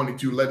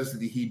 22 letters of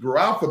the Hebrew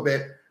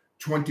alphabet,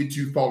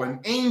 22 fallen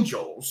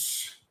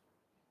angels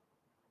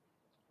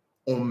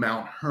on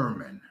Mount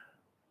Hermon.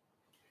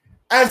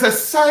 As a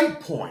side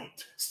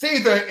point, stay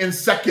there in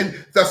 2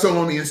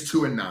 Thessalonians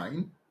 2 and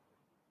 9.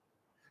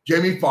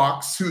 Jamie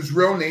FOXX, whose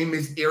real name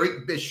is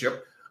Eric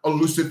Bishop, a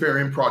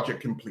Luciferian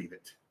project completed,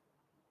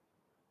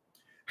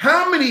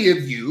 How many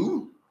of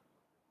you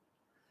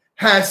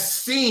has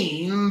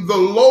seen the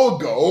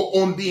logo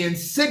on the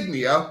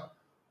insignia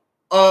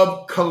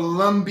of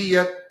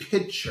Columbia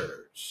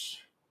Pictures?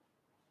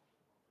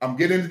 I'm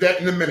getting to that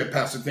in a minute,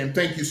 Pastor Tim.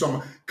 Thank you so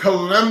much.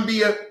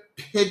 Columbia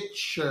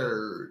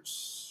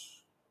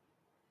Pictures.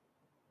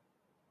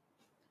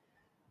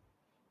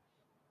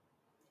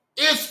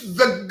 It's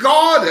the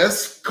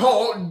goddess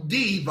called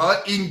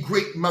Diva in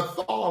Greek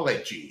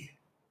mythology,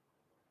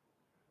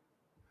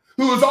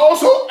 who is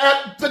also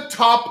at the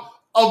top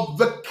of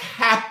the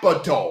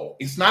Capitol.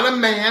 It's not a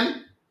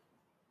man.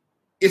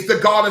 It's the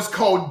goddess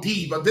called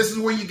Diva. This is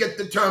where you get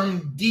the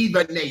term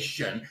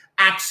divination.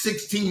 Acts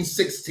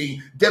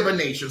 16:16,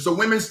 divination. So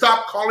women,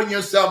 stop calling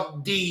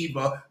yourself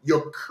diva.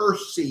 You're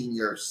cursing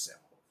yourself.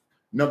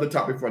 Another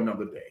topic for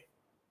another day.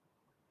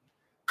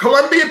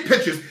 Columbia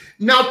Pictures.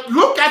 Now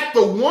look at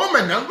the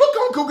woman. Now look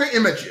on Google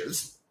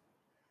Images.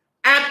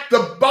 At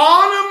the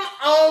bottom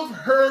of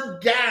her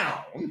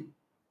gown,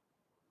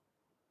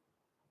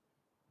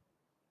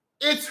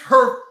 it's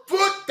her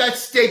foot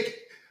that's staked.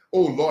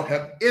 Oh Lord,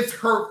 it's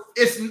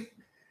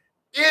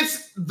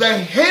the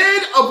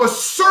head of a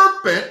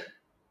serpent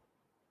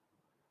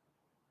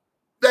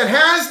that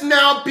has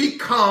now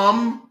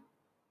become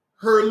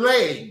her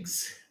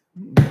legs.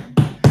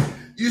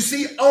 You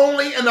see,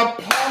 only an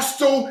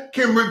apostle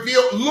can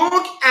reveal.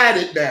 Look at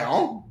it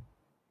now.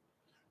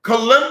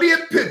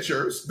 Columbia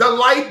Pictures, the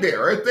light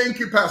bearer. Thank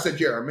you, Pastor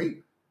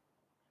Jeremy.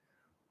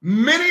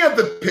 Many of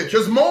the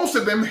pictures, most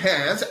of them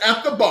has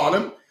at the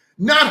bottom,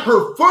 not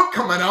her foot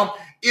coming out.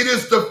 It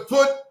is the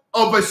foot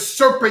of a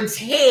serpent's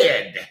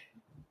head.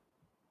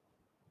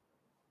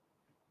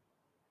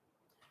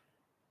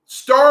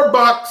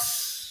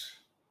 Starbucks,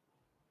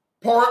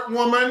 part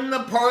woman,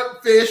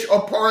 part fish,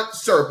 or part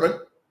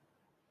serpent.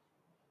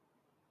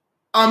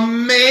 A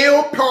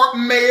male,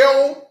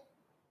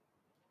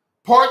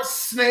 part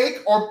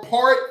snake or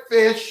part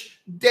fish,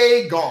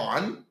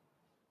 Dagon.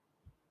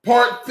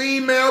 Part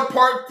female,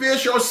 part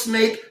fish or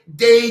snake,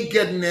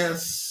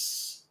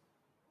 Dagoness.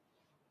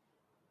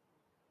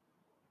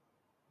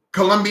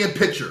 Columbia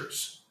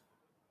Pictures.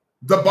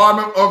 The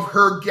bottom of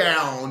her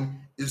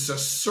gown is a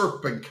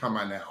serpent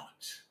coming out.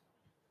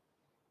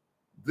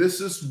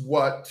 This is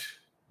what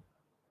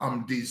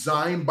I'm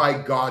designed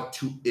by God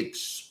to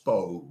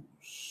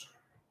expose.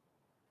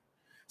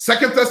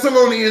 2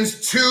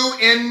 Thessalonians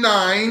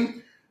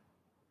 2:9,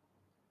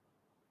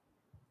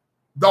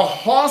 the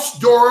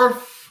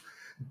Hausdorff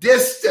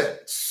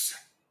distance,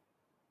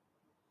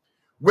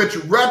 which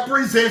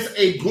represents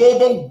a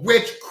global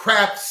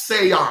witchcraft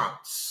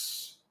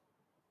seance.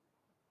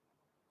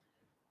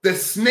 The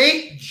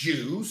snake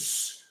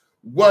juice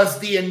was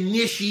the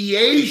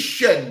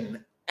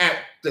initiation at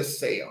the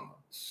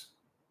seance.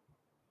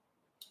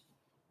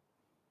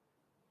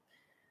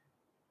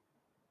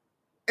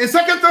 In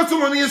 2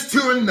 Thessalonians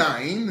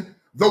 2:9,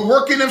 the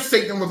working of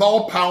Satan with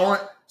all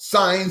power,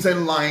 signs,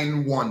 and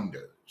lying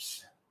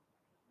wonders.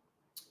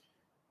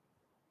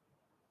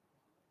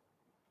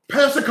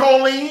 Pastor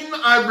Colleen,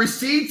 I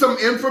received some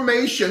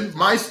information.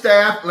 My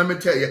staff, let me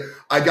tell you,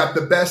 I got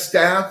the best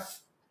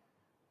staff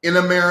in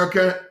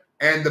America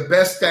and the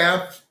best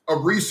staff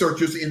of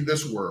researchers in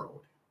this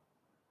world.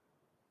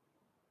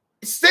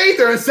 Stay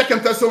there in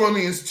 2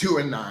 Thessalonians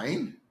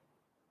 2:9.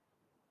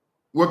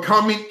 We're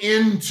coming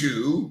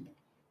into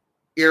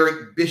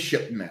Eric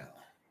Bishop now,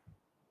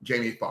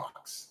 Jamie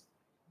FOXX.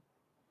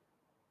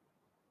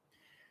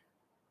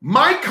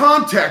 My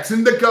contacts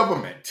in the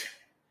government,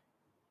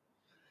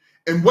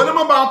 and what I'm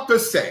about to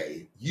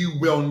say, you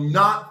will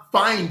not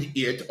find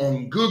it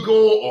on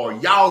Google or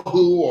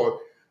Yahoo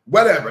or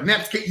whatever.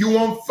 Netscape. You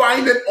won't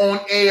find it on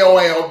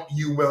AOL.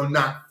 You will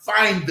not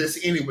find this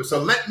anywhere. So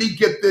let me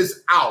get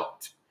this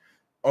out,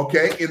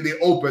 okay, in the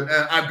open.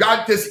 And I've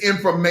got this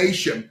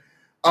information.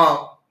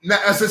 Now,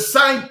 as a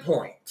side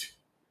point,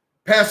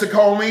 Pastor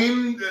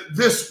Colleen,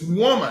 this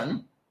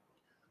woman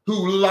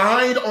who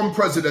lied on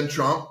President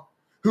Trump,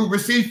 who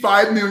received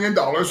 $5 million,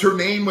 her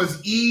name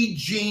was E.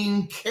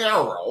 Jean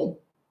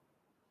Carroll,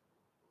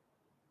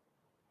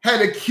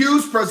 had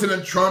accused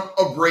President Trump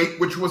of rape,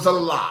 which was a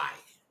lie.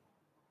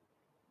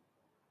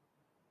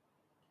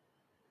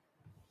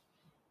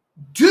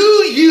 Do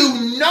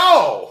you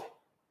know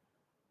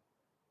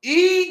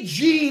E.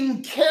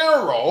 Jean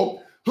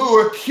Carroll,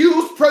 who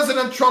accused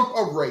President Trump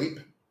of rape,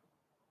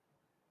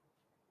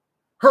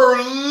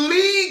 her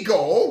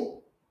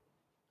legal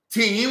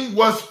team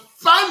was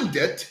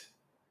funded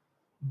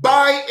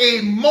by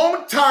a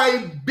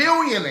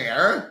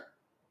multi-billionaire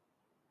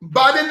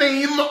by the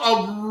name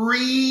of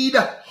Reid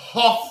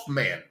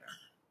Hoffman.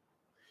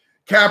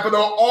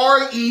 Capital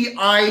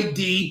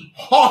R-E-I-D,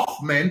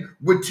 Hoffman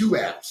with 2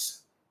 F's.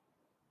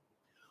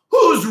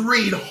 Who's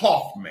Reid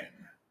Hoffman?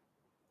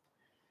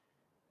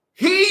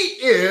 He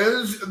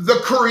is the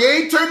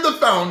creator, the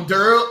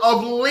founder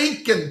of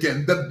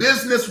LinkedIn, the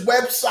business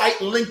website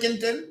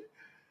LinkedIn.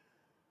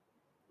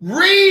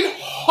 Reid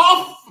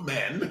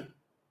Hoffman,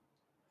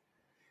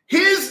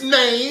 his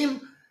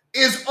name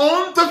is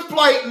on the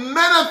flight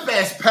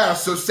manifest,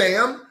 Pastor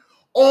Sam,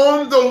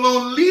 on the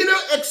Lolita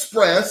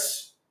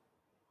Express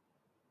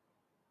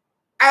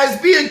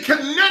as being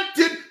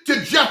connected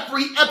to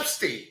Jeffrey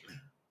Epstein.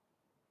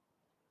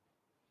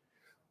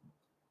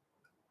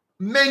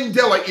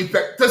 Mandela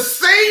effect. The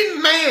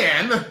same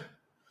man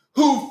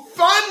who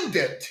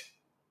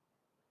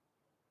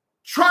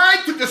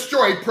tried to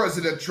destroy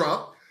President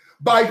Trump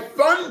by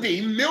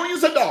funding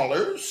millions of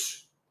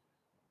dollars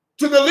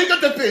to the legal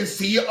defense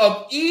team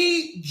of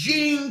E.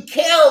 Jean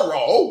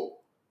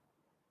Carroll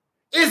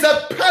is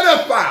a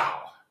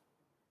pedophile.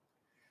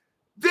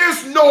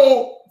 There's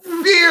no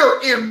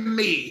fear in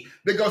me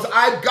because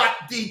I've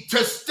got the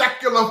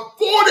testicular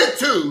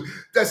fortitude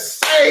to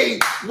say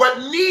what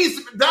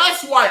needs.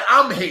 That's why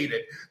I'm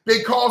hated,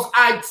 because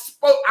I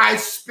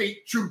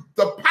speak truth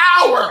to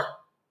power.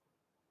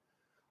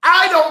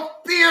 I don't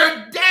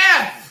fear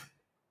death.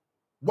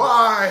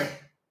 Why?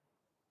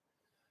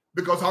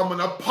 Because I'm an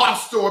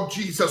apostle of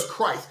Jesus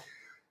Christ.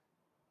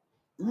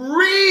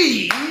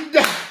 Reid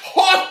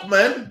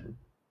Hoffman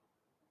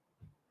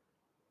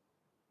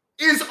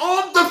is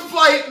on the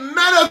flight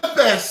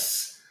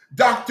manifest,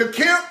 Dr.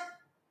 Kemp,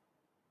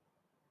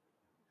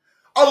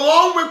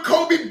 along with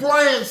Kobe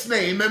Bryant's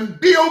name and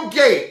Bill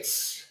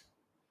Gates,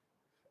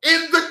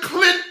 in the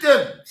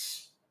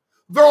Clintons.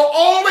 They're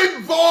all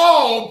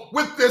involved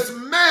with this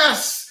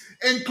mess,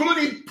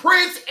 including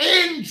Prince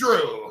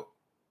Andrew,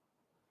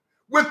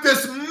 with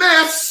this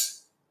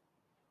mess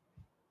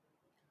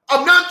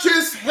of not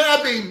just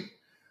having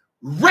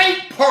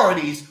rape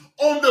parties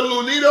on the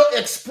Lolita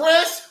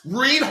Express,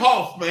 Reid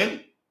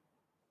Hoffman.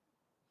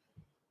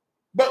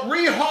 But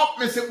Reid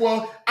Hoffman said,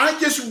 well, I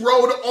just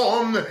rode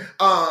on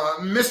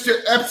Mr.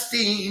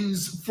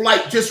 Epstein's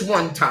flight just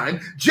one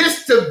time,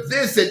 just to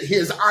visit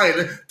his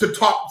island, to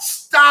talk.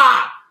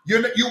 Stop.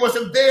 You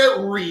wasn't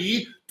there,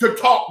 Reid, to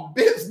talk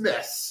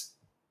business.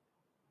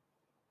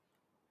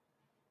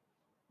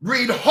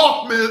 Reid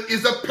Hoffman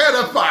is a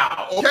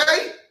pedophile,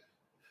 okay?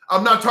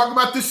 I'm not talking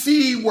about the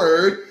C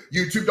word.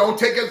 YouTube, don't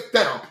take it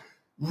down.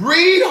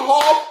 Reid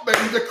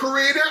Hoffman, the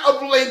creator of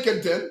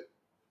Lincolnton,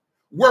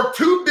 worth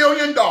 $2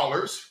 billion.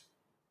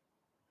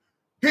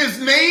 His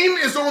name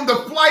is on the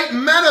flight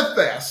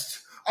manifest,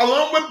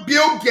 along with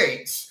Bill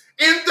Gates,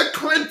 and the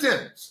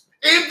Clintons,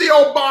 and the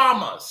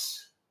Obamas.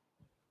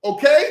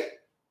 Okay?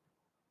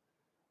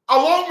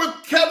 Along with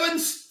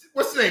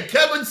what's his name?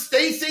 Kevin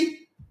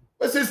Stacey?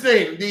 What's his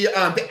name?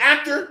 The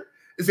actor?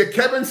 Is it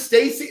Kevin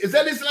Stacey? Is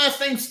that his last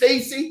name,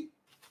 Stacey?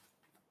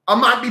 I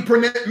might be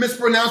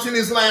mispronouncing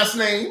his last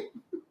name.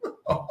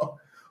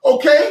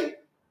 Okay?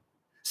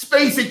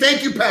 Spacey,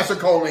 thank you, Pastor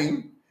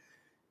Colleen.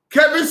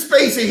 Kevin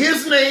Spacey,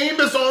 his name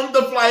is on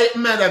the flight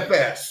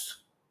manifest.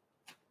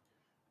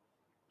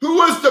 Who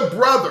was the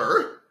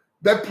brother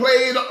that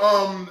played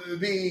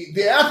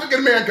the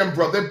African-American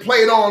brother that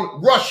played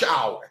on Rush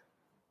Hour?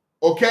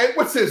 Okay,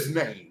 what's his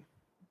name?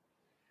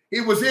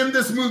 He was in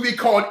this movie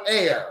called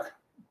Air,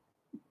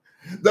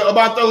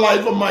 about the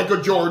life of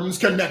Michael Jordan's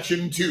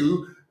connection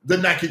to the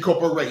Nike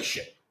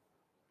Corporation.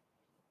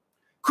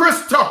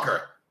 Chris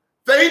Tucker.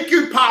 Thank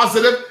you,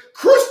 Positive.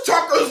 Chris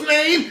Tucker's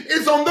name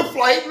is on the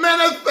flight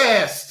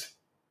manifest.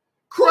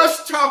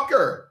 Chris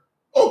Tucker.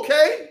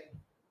 Okay?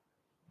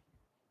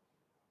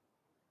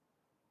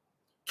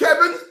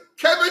 Kevin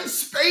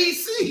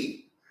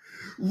Spacey.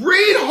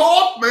 Reid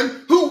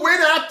Hoffman, who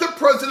went after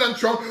President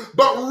Trump,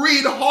 but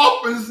Reid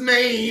Hoffman's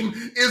name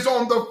is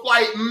on the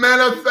flight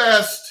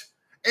manifest,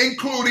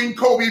 including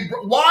Kobe.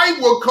 Why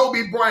will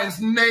Kobe Bryant's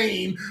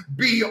name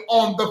be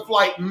on the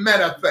flight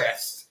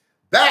manifest?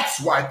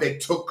 That's why they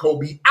took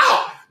Kobe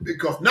out,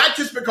 because not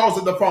just because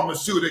of the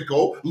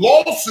pharmaceutical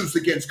lawsuits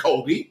against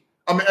Kobe,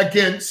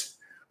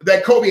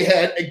 that Kobe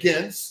had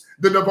against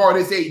the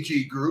Novartis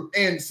AG group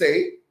and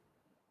say,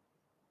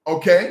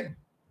 okay,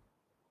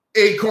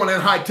 Acorn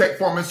and High Tech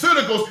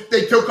Pharmaceuticals,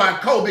 they took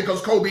out Kobe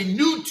because Kobe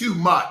knew too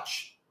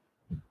much.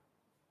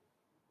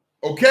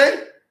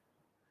 Okay?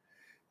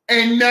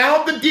 And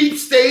now the deep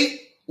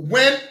state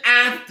went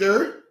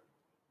after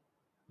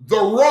The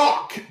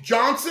Rock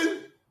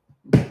Johnson.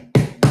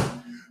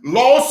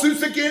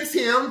 Lawsuits against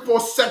him for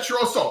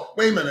sexual assault.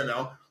 Wait a minute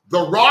now.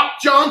 The Rock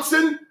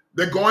Johnson,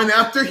 they're going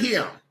after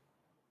him.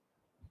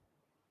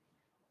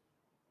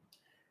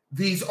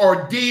 These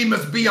are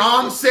demons.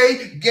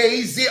 Beyonce,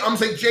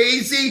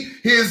 Jay-Z,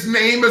 his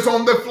name is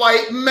on the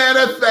flight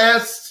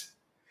manifest,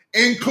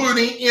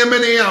 including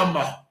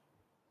Eminem.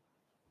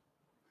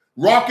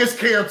 Rock is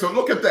canceled.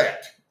 Look at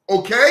that.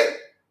 Okay?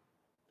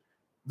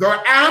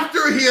 They're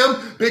after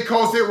him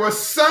because there was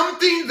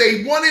something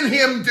they wanted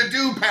him to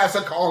do,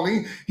 Pastor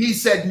Colleen. He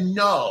said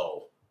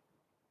no.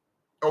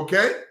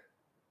 Okay?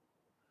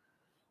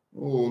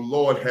 Oh,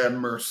 Lord have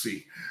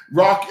mercy.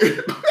 Rock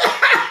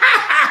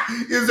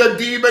is a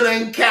demon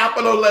in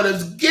capital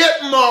letters.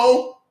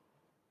 Gitmo.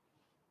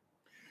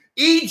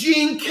 E.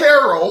 Jean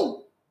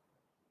Carroll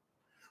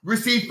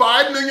received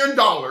 $5 million.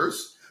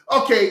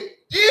 Okay,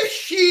 if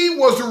she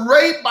was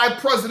raped by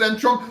President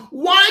Trump,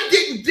 why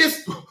didn't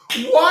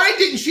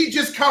she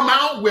just come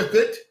out with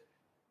it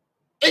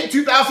in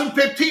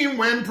 2015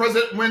 when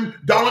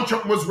Donald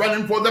Trump was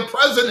running for the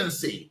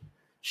presidency?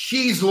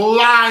 She's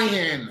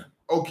lying,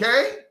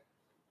 okay?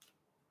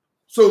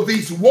 So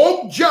these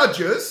woke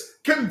judges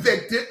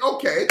convicted,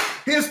 okay,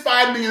 here's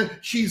 $5 million,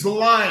 she's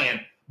lying.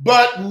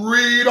 But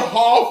Reid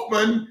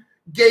Hoffman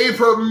gave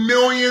her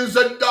millions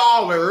of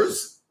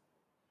dollars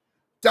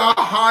to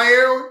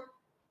hire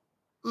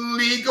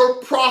legal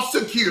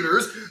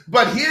prosecutors,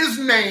 but his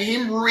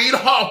name, Reid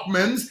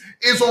Hoffman's,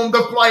 is on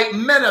the flight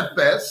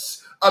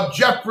manifest of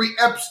Jeffrey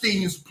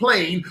Epstein's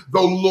plane, the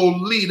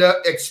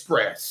Lolita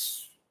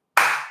Express.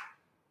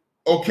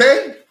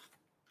 Okay?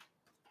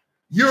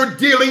 You're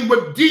dealing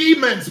with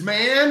demons,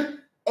 man.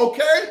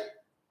 Okay?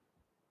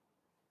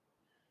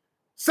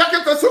 2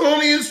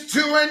 Thessalonians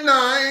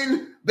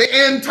 2:9, the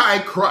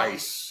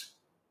Antichrist.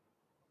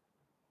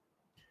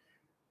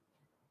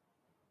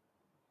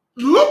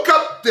 Look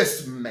up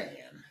this man.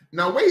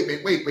 Now, wait.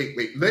 Let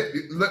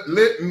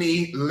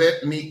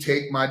me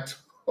take my,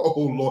 oh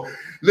Lord.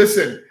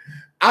 Listen,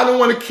 I don't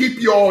want to keep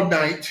you all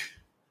night.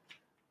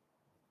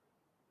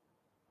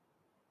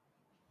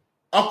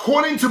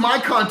 According to my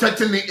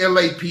contact in the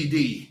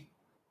LAPD,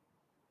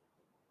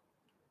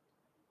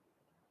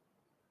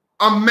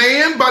 a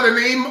man by the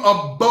name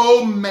of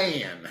Bo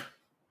Man.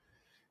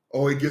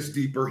 Oh, it gets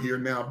deeper here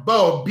now.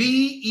 Bo,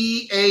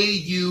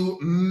 B-E-A-U,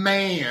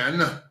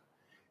 man,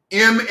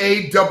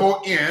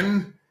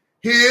 M-A-N-N.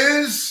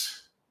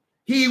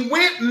 He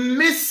went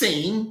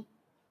missing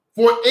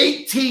for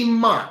 18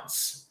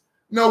 months.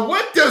 Now,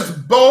 what does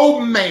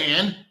Bo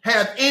Man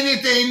have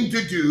anything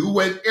to do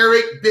with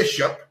Eric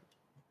Bishop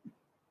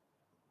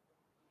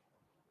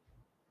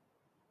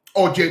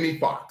or Jamie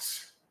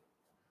Foxx?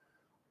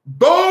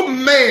 Bo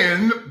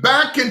Man,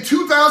 back in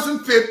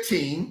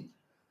 2015,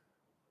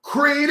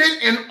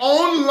 created an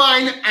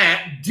online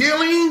app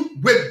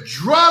dealing with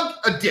drug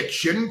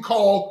addiction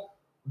called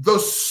the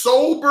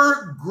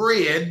Sober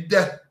Grid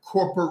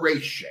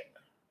Corporation.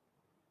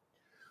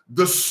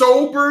 The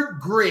Sober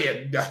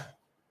Grid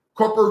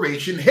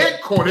Corporation,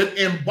 headquartered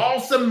in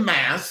Boston,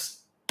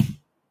 Mass.,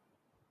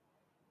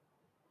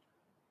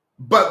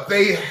 but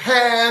they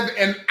have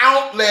an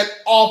outlet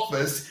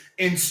office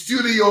in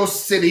Studio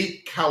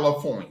City,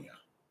 California.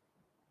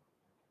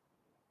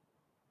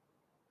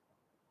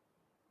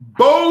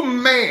 Bo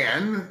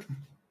Man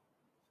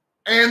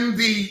and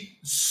the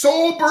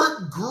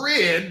Sober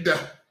Grid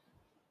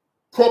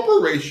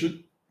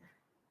Corporation,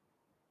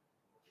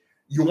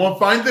 you won't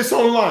find this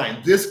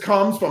online. This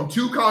comes from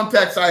 2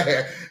 contacts I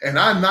had, and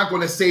I'm not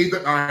going to say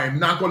that I'm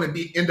not going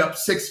to end up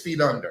 6 feet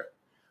under.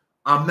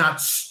 I'm not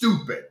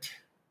stupid.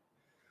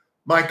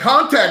 My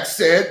contact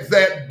said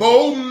that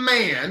Bo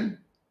Man,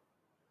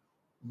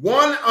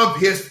 one of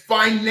his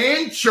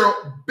financial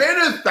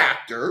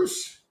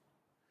benefactors,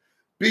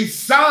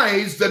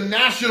 besides the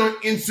National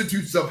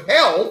Institutes of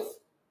Health,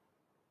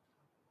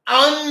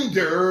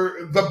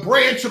 under the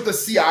branch of the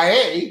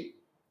CIA,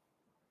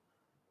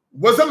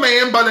 was a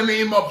man by the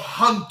name of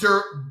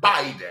Hunter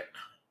Biden.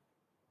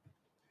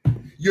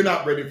 You're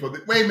not ready for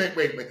this. Wait a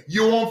minute.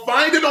 You won't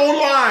find it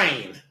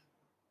online.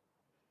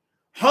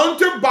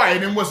 Hunter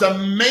Biden was a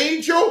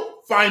major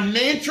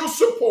financial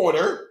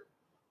supporter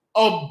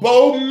of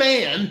Bo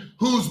Man,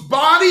 whose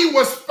body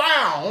was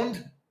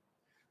found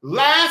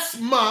last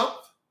month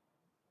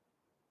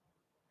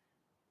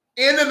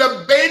in an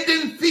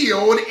abandoned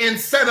field in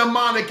Santa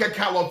Monica,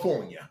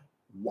 California.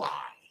 Why?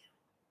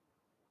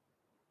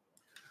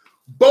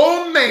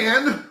 Bo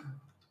Man,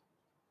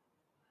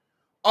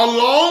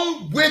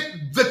 along with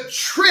the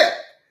TRIP,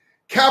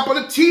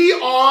 capital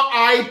T-R-I-P-P,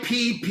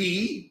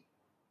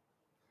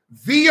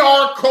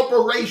 VR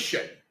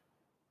Corporation,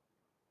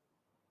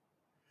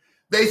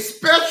 they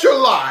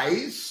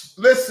specialize,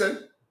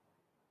 listen,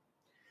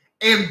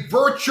 in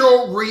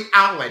virtual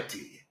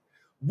reality.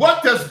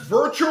 What does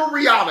virtual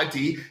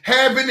reality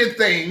have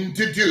anything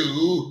to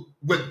do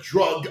with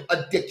drug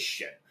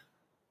addiction?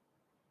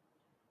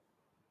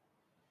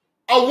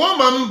 A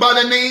woman by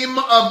the name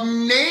of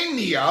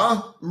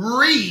Nania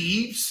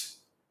Reeves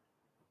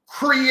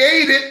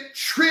created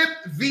Trip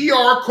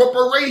VR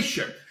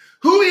Corporation.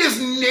 Who is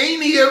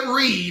Nania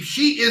Reeves?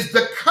 She is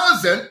the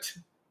cousin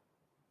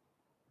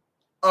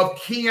of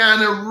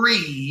Keanu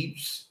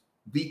Reeves,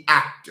 the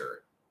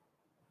actor.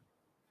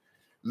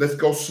 Let's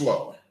go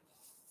slow.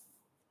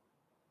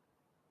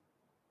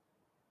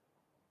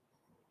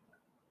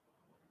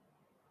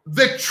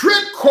 The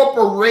Trip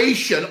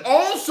Corporation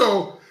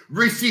also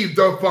received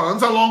their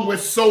funds, along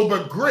with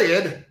Sober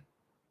Grid,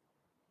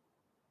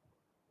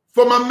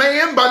 from a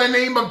man by the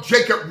name of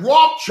Jacob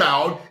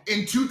Rothschild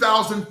in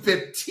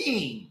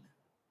 2015.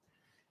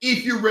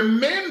 If you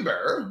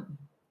remember,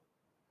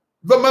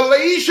 the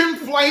Malaysian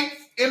flight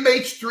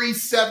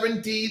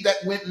MH370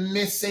 that went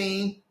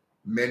missing,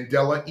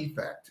 Mandela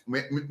effect,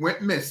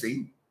 went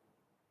missing,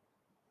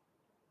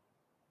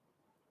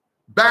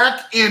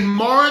 back in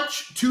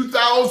March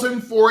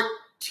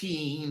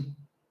 2014,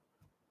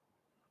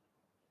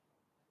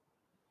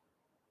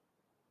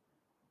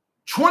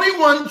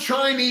 21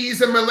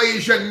 Chinese and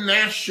Malaysian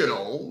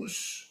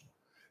nationals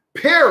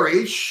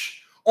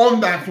perished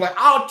on that flight.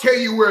 I'll tell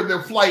you where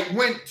the flight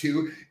went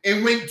to.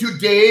 It went to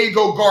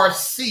Diego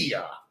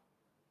Garcia.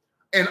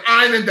 an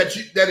island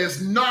that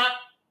is not,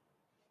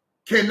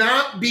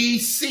 cannot be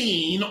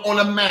seen on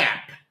a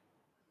map.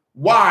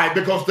 Why?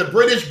 Because the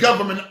British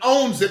government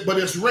owns it, but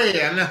it's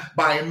ran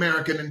by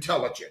American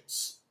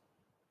intelligence.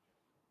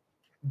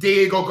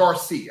 Diego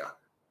Garcia.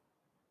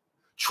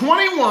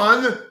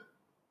 21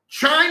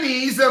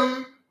 Chinese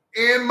and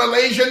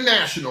Malaysian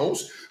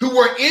nationals who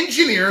were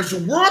engineers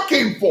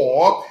working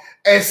for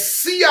a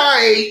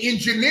CIA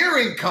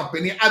engineering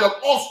company out of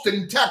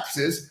Austin,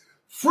 Texas,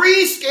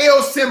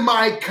 Freescale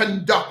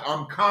Semiconductor.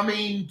 I'm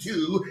coming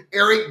to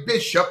Eric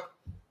Bishop,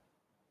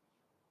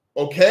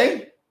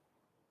 okay,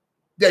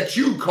 that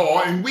you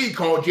call and we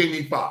call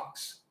Jamie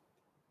Foxx.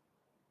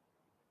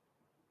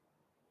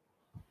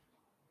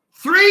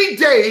 3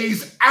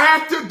 days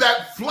after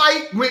that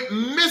flight went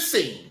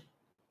missing,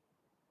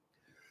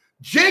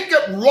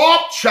 Jacob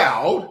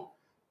Rothschild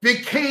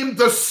became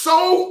the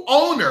sole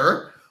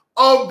owner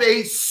of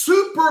a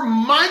super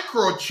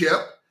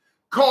microchip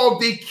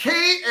called the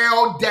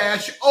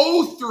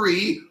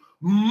KL-03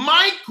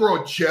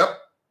 microchip,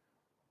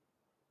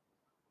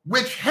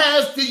 which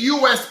has the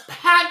U.S.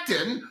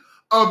 patent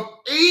of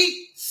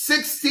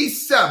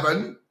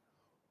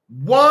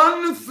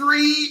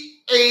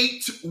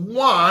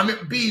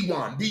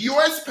 867-1381B1. The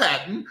U.S.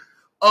 patent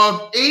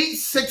of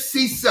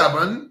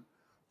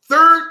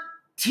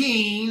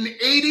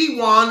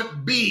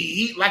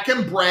 867-1381B, like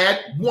in Brad,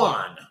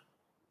 1.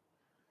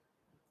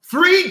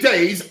 3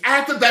 days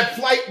after that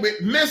flight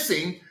went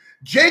missing,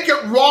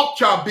 Jacob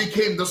Rothschild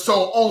became the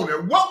sole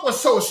owner. What was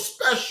so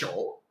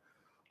special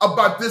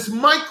about this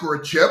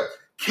microchip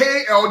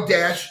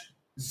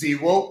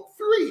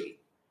KL-03?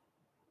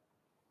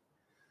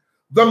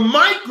 The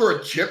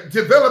microchip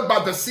developed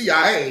by the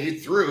CIA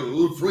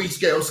through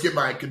Freescale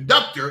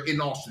Semiconductor in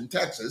Austin,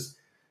 Texas,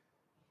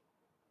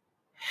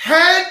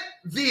 had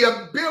the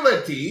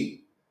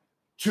ability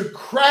to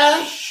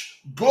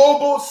crash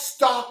global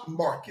stock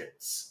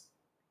markets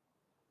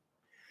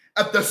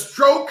at the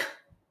stroke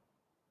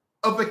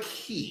of a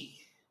key,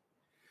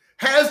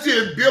 has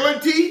the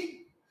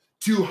ability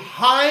to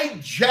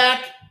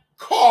hijack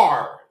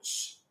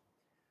cars.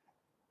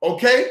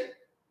 Okay?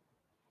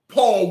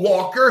 Paul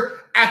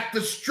Walker, at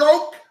the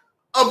stroke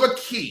of a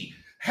key,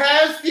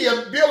 has the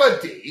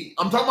ability,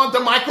 I'm talking about the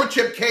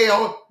microchip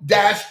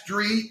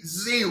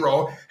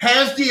KL-30,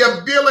 has the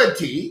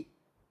ability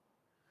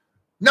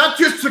not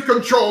just to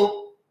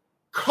control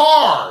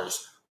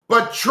cars,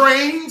 but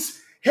trains,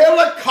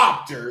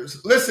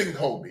 helicopters. Listen,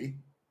 Kobe.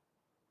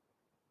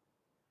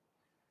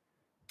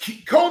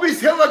 Kobe's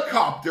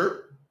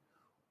helicopter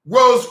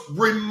was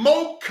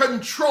remote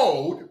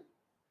controlled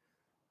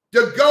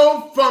to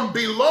go from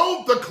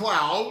below the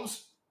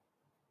clouds,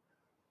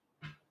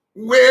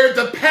 where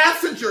the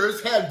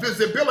passengers had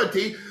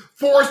visibility,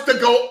 forced to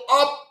go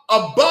up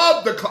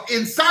above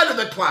inside of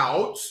the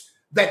clouds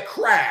that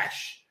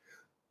crash.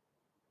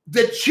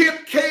 The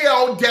chip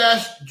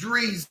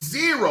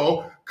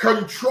KL-30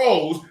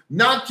 controls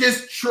not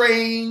just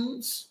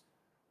trains,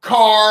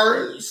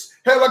 cars,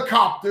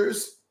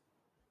 helicopters,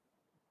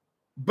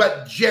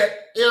 but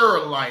jet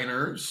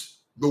airliners,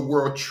 the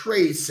World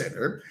Trade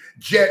Center,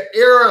 jet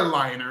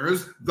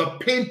airliners, the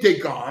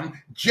Pentagon,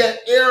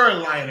 jet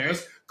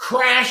airliners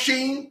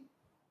crashing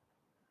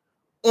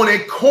on a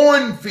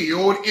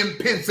cornfield in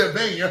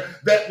Pennsylvania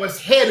that was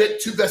headed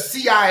to the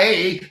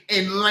CIA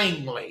in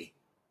Langley.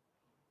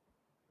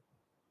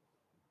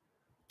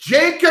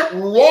 Jacob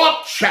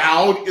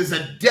Rothschild is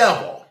a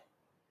devil.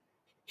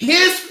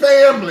 His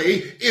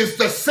family is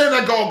the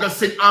synagogue of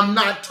sin. I'm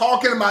not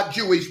talking about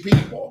Jewish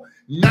people.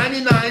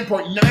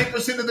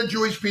 99.9% of the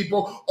Jewish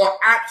people are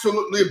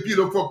absolutely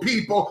beautiful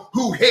people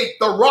who hate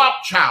the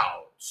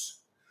Rothschilds.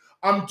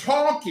 I'm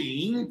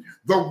talking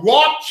the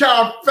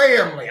Rothschild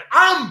family.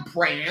 I'm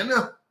praying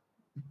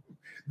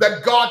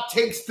that God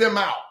takes them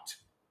out.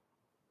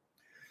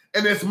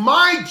 And it's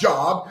my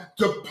job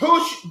to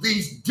push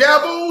these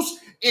devils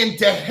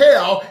into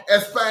hell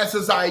as fast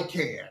as I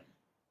can.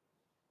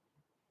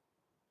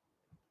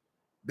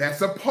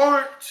 That's a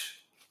part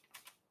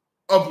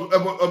of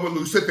a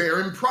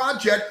Luciferian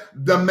project,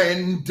 the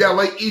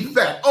Mandela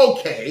effect.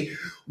 Okay,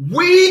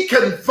 we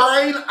can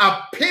find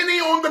a penny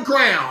on the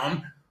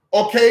ground,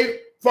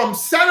 okay, from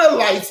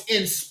satellites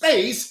in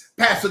space,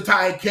 Pastor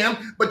Ty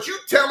Kim, but you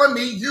telling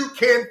me you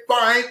can't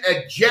find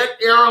a jet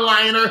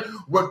airliner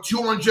with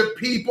 200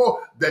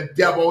 people? The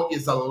devil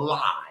is a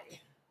lie.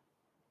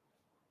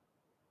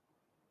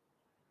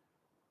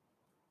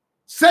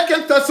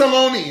 2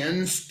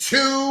 Thessalonians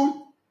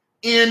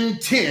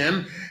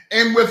 2:10,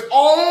 and with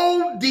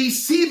all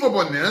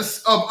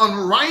deceivableness of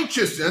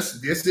unrighteousness,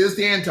 this is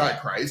the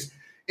Antichrist,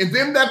 in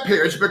them that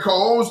perish,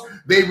 because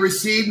they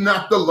receive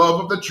not the love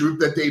of the truth,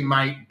 that they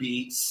might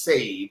be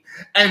saved.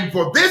 And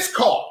for this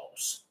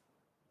cause,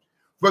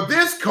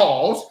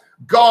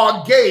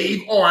 God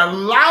gave or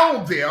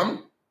allowed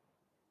them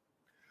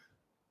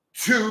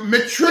to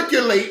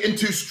matriculate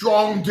into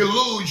strong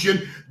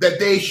delusion that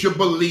they should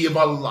believe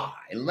a lie.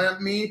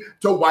 Let me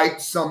to wipe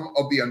some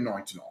of the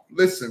anointing off.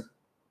 Listen.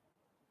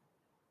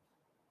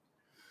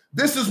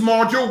 This is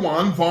Module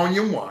 1,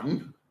 Volume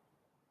 1.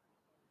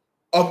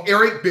 of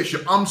Eric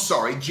Bishop,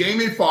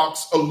 Jamie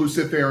FOXX, a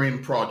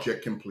Luciferian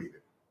project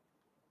completed.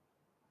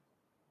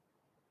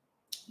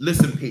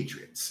 Listen,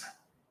 patriots.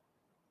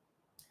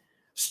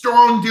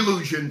 Strong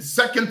delusion,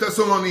 2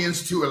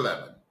 Thessalonians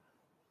 2:11.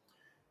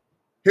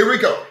 Here we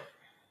go.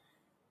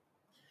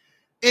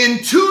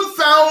 In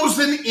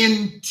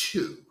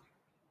 2002,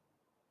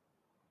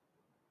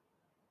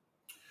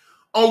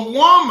 a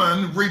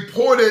woman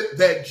reported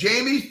that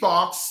Jamie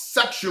FOXX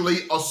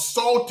sexually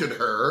assaulted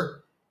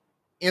her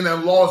in a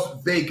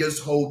Las Vegas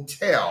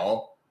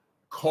hotel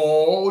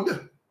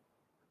called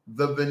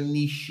the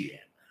Venetian.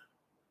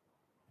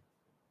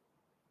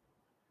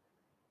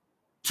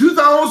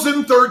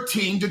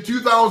 2013 to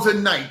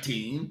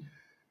 2019,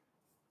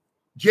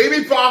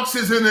 Jamie FOXX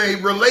is in a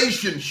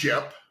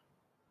relationship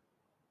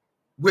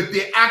with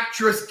the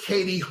actress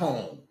Katie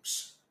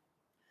Holmes.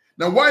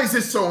 Now, why is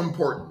this so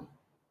important?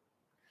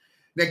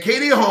 Now,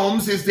 Katie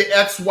Holmes is the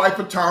ex-wife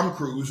of Tom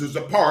Cruise, who's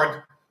a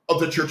part of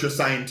the Church of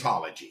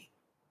Scientology.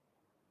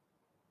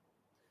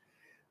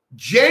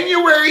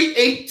 January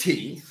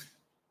 18th,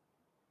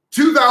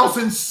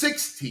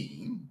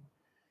 2016,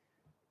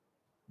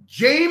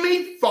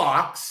 Jamie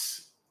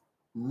FOXX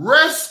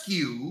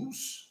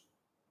rescues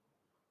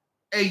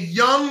a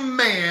young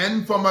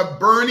man from a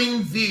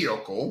burning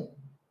vehicle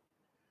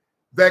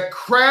that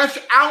crashed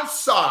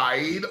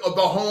outside of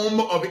the home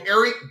of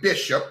Eric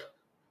Bishop,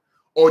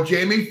 or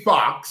Jamie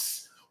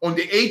FOXX, on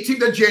the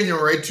 18th of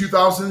January,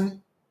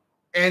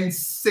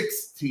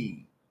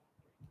 2016.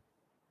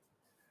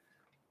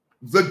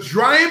 The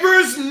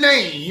driver's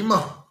name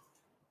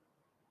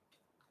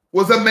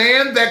was a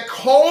man that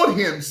called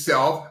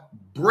himself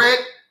Brett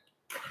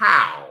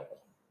Kyle,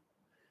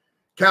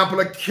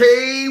 capital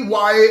K-Y-L-E,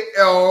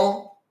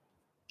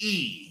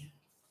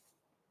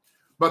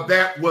 but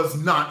that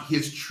was not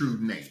his true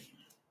name.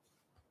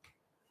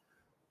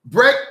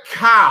 Brett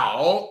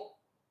Kyle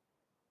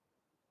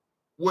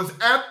was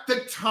at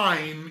the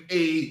time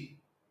a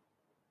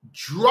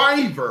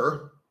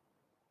driver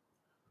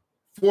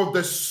for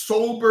the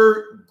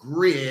Sober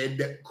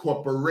Grid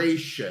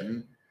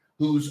Corporation,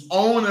 whose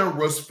owner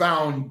was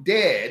found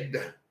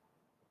dead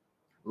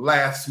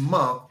last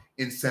month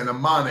in Santa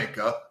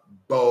Monica,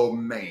 Bo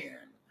Man.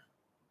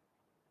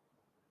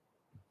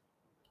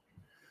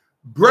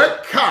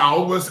 Brett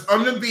Kyle was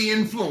under the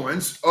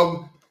influence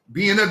of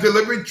being a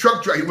delivery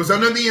truck driver. He was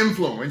under the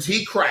influence.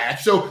 He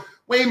crashed. So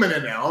wait a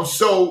minute now.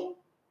 So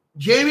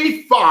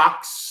Jamie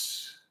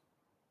FOXX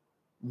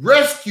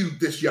rescued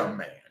this young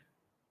man.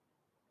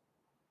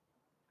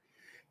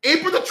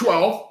 April the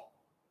 12th,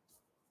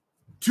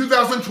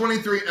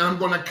 2023, and I'm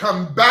going to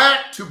come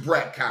back to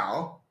Brett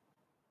Kyle,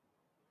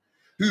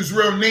 whose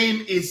real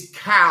name is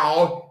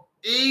Kyle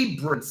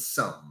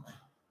Abramson.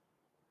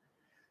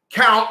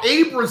 Kyle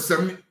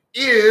Abramson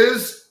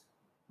is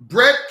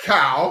Brett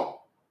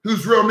Kyle,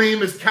 whose real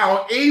name is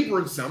Kyle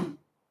Abramson,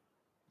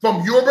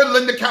 from Yorba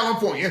Linda,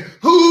 California,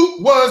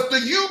 who was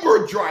the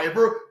Uber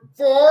driver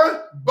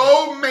for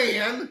Bo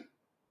Man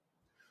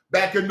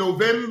back in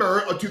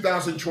November of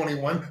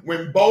 2021,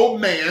 when Bo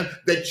Man,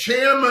 the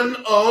chairman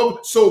of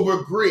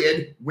Sober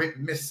Grid, went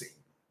missing.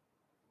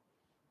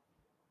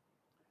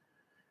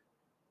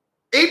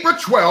 April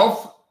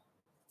 12th,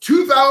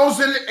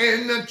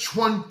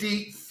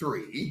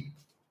 2023,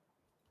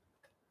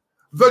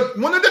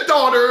 one of the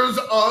daughters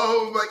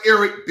of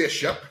Eric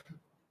Bishop,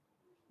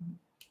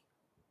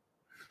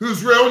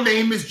 whose real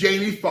name is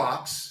Jamie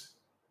FOXX,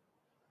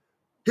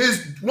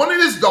 one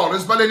of his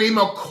daughters by the name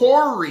of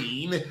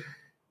Corrine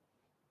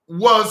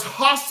was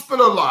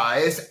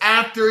hospitalized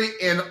after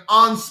an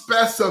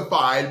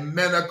unspecified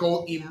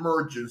medical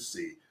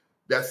emergency.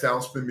 That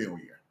sounds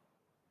familiar.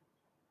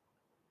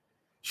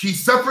 She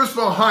suffers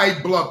from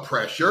high blood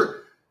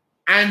pressure,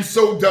 and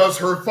so does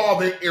her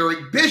father,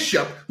 Eric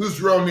Bishop,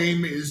 whose real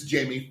name is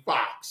Jamie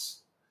FOXX,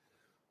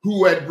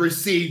 who had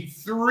received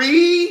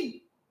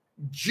three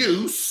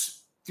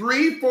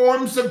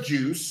forms of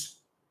juice,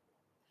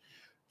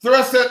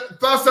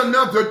 thus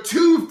another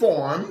 2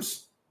 forms.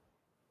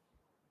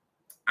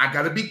 I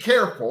got to be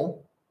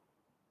careful,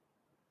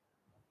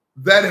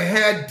 that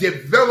had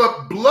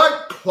developed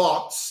blood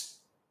clots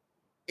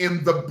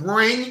in the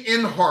brain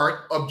and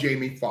heart of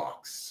Jamie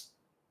FOXX.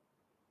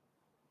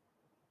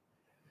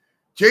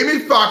 Jamie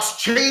FOXX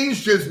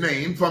changed his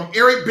name from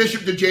Eric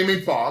Bishop to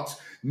Jamie FOXX,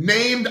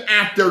 named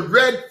after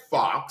Red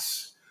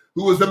Fox,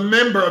 who was a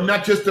member of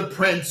not just the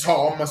Prince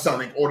Hall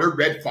Masonic Order,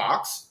 Red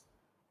Fox,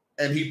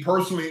 and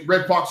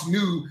Red Fox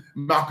knew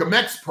Malcolm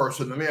X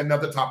personally,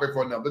 another topic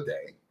for another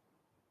day.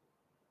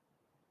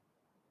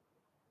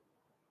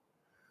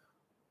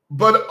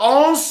 But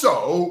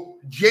also,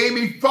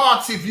 Jamie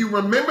FOXX, if you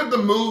remember the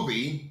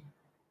movie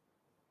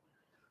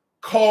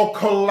called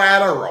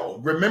Collateral,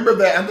 remember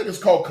that? I think it's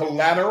called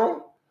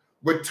Collateral,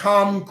 with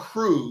Tom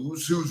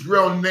Cruise, whose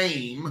real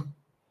name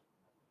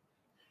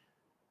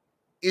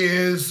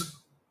is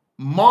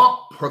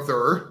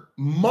Mapother,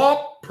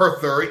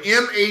 M-A-P-O-T-H-E-R,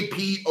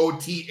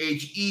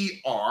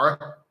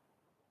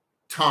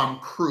 Tom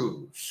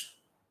Cruise.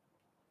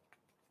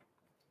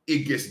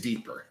 It gets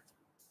deeper.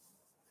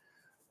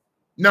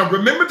 Now,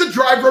 remember the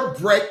driver,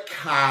 Brett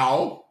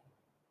Cow,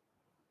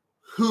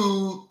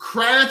 who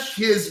crashed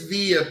his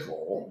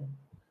vehicle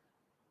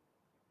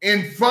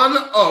in front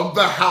of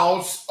the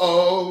house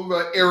of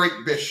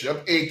Eric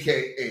Bishop,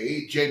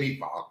 a.k.a. Jamie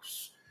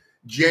FOXX,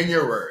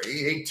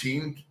 January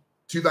 18,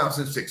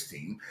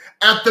 2016.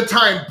 At the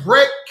time,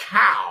 Brett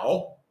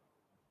Cow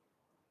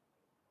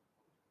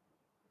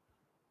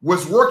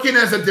was working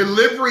as a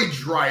delivery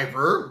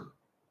driver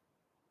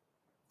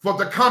for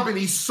the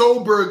company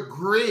Sober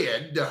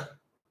Grid,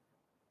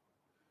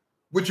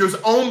 which was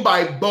owned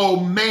by Bo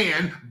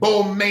Mann.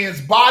 Bo Mann's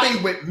body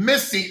went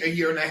missing a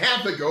year and a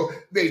half ago.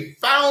 They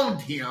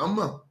found him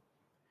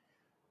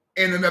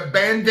in an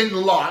abandoned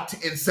lot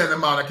in Santa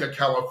Monica,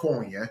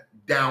 California,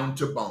 down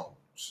to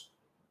bones.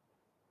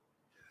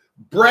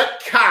 Brett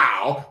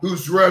Cow,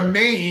 whose real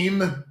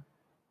name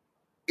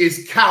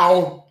is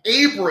Cal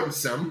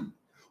Abramson,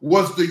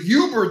 was the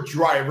Uber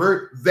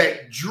driver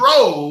that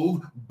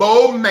drove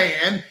Bo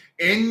Mann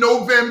in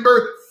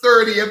November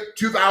 30th,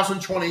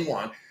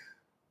 2021.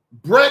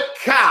 Brett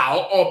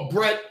Cow, or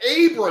Brett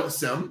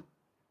Abramson,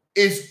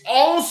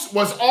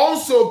 was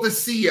also the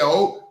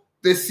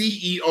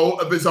CEO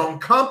of his own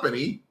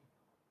company,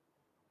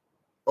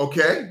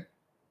 okay,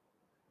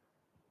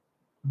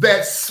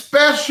 that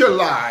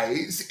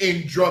specialize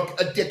in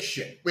drug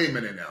addiction. Wait a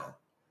minute now.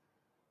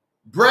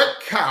 Brett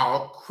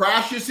Cow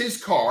crashes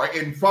his car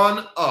in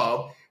front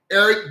of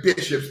Eric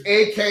Bishop's,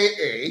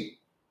 a.k.a.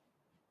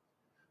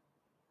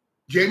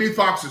 Jamie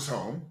FOXX's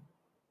home,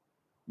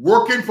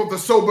 working for the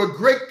Sober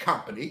Grid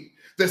company,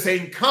 the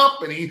same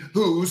company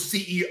whose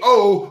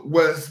CEO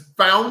was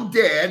found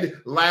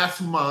dead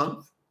last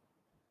month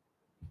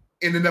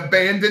in an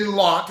abandoned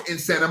lot in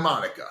Santa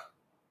Monica.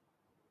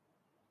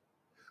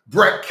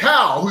 Brett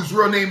Cow, whose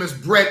real name is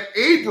Brett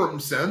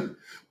Abramson,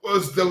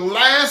 was the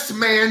last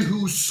man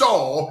who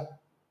saw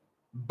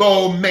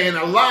Bo Mann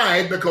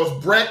alive,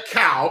 because Brett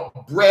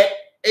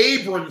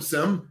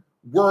Abramson,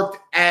 worked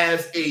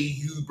as a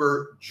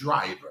Uber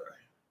driver.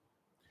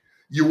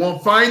 You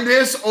won't find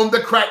this on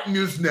the Crack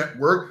News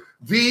Network.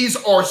 These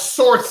are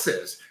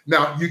sources.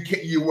 Now,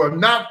 you will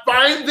not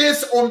find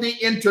this on the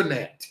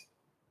internet.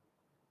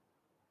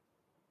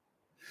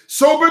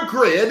 Sober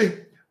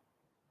Grid,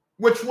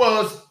 which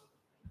was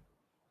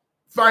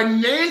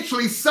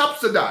financially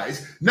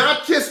subsidized,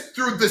 not just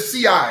through the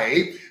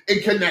CIA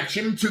in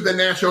connection to the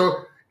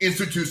National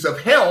Institutes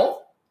of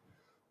Health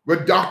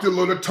with Dr.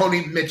 Little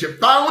Tony Mitchell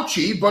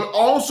Fauci, but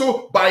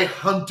also by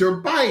Hunter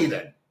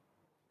Biden,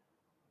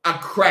 a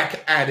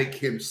crack addict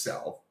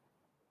himself.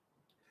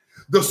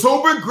 The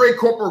Sober Grid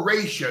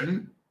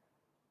Corporation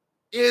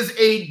is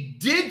a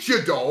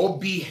digital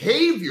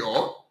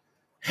behavioral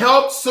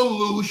health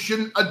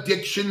solution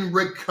addiction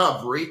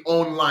recovery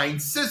online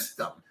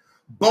system.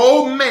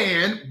 Bo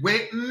Mann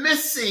went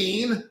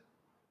missing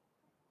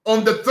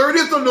on the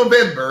 30th of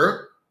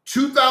November,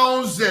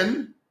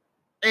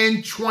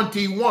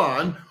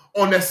 2021,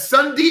 on a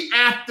Sunday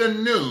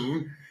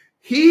afternoon.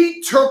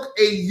 He took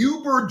a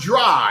Uber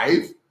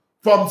drive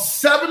from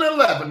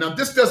 7-Eleven. Now,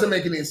 this doesn't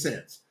make any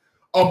sense.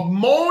 A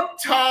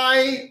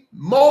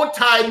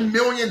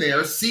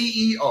multi-millionaire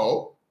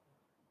CEO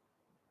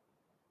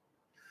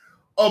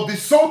of the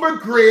Sober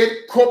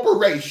Grid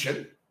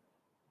Corporation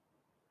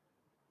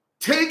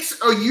takes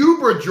a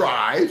Uber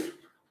drive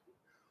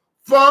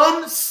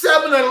from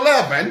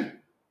 7-Eleven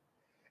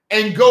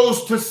and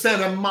goes to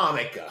Santa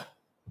Monica.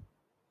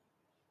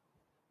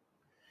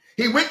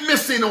 He went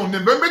missing on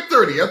November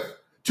 30th,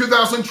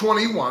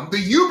 2021. The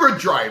Uber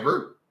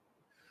driver,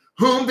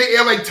 whom the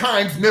LA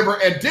Times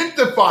never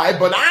identified,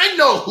 but I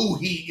know who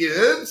he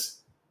is,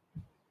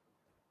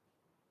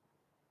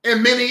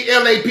 and many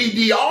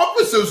LAPD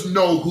officers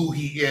know who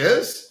he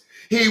is.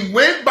 He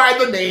went by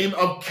the name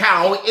of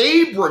Cal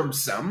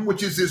Abramson,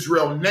 which is his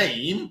real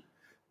name,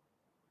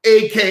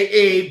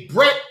 a.k.a.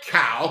 Brett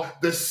Cow,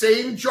 the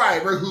same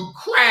driver who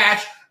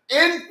crashed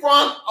in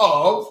front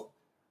of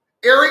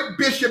Eric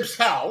Bishop's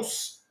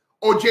house,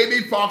 or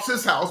Jamie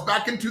FOXX's house,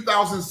 back in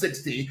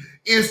 2016,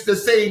 is the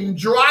same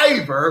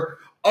driver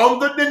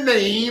under the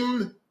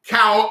name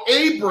Cal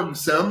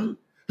Abramson,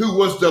 who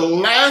was the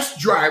last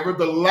driver,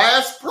 the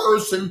last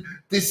person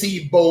to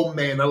see Bo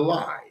Mann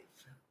alive.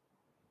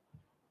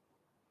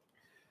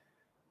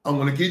 I'm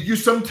going to give you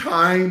some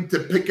time to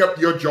pick up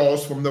your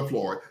jaws from the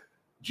floor.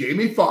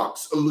 Jamie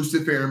FOXX, a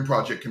Luciferian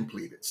project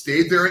completed.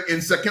 Stayed there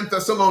in 2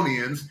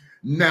 Thessalonians,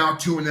 now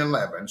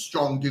 2:11,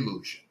 strong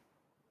delusion.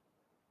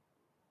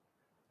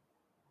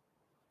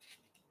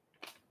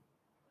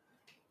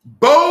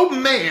 Bo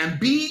Mann,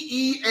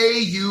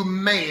 B-E-A-U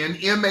Mann,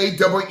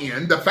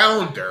 M-A-N-N, the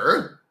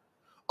founder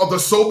of the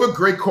Sober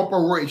Grid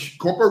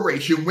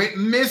Corporation, went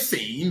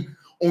missing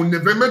on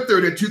November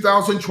 30,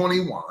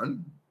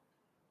 2021,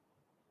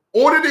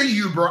 ordered a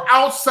Uber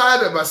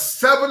outside of a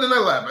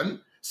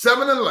 7-Eleven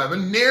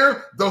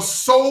near the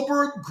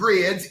Sober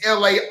Grid's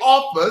LA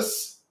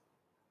office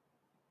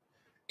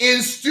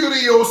in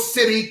Studio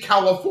City,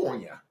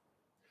 California.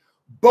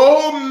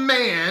 Bo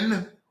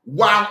Mann,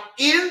 while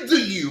in the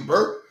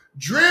Uber,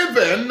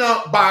 driven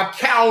by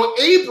Cal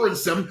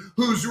Abramson,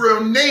 whose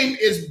real name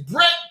is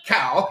Brett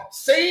Cal,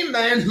 same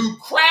man who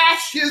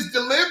crashed his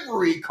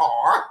delivery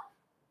car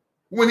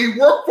when he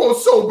worked for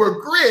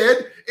Sober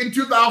Grid in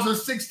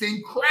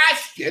 2016,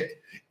 crashed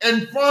it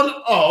in front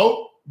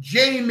of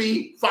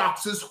Jamie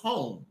Foxx's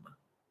home.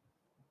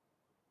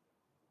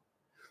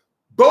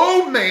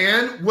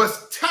 Bowman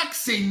was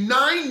texting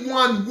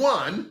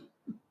 911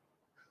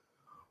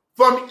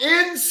 from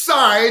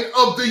inside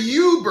of the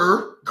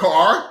Uber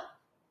car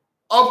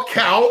of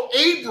Cal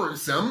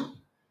Abramson,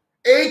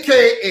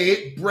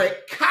 aka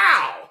Brett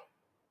Cal.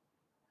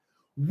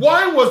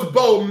 Why was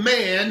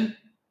Bowman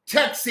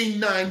texting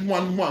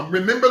 911?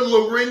 Remember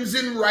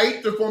Lorenzen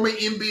Wright, the former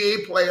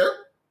NBA player?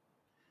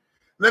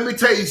 Let me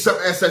tell you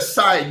something as a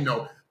side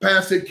note.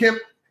 Pastor Kemp,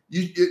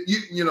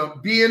 you know,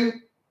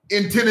 being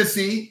in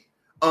Tennessee,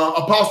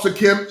 Apostle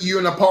Kemp, you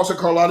and Apostle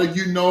Carlotta,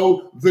 you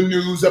know the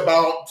news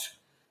about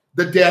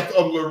the death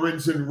of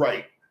Lorenzen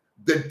Wright.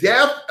 The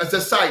death, as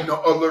a side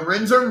note, of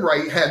Lorenzen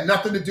Wright had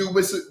nothing to do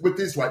with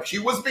his wife. She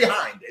was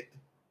behind it,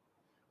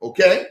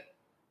 okay?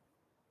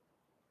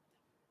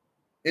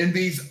 And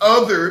these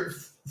other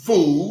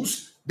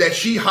fools that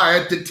she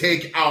hired to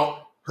take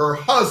out her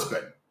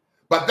husband.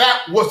 But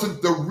that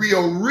wasn't the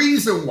real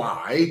reason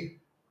why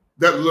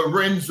that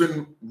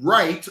Lorenzen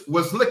Wright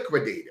was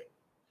liquidated.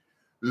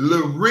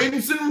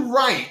 Lorenzen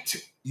Wright,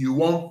 you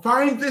won't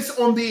find this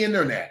on the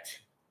internet,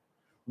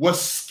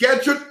 was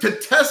scheduled to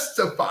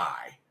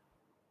testify,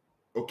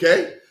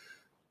 okay,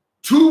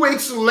 2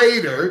 weeks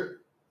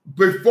later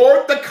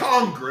before the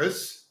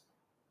Congress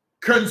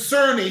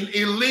concerning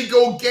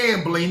illegal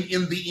gambling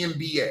in the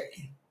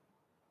NBA.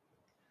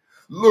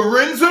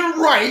 Lorenzen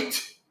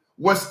Wright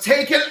was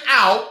taken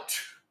out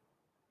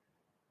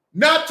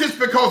not just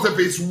because of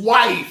his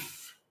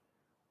wife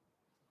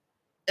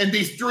and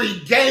these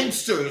three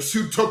gangsters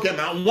who took him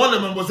out. One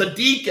of them was a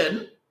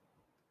deacon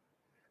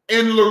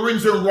in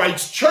Lorenzen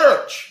Wright's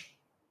church.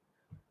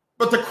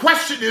 But the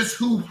question is,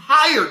 who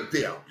hired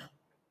them?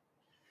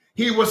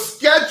 He was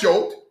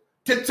scheduled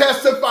to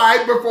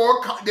testify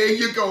before, there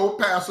you go,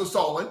 Pastor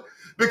Solon,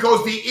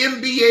 because the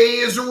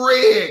NBA is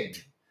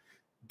rigged.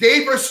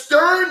 David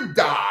Stern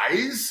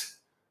dies,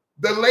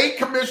 the late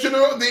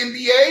commissioner of the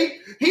NBA.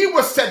 He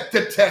was set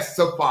to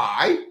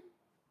testify.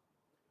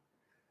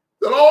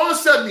 Then all of a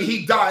sudden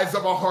he dies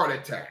of a heart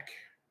attack.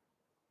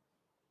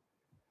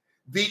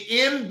 The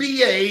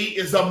NBA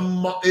is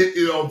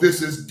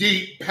this is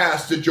deep,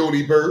 Pastor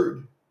Jody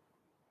Bird.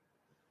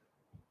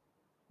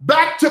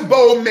 Back to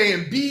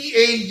Bowman,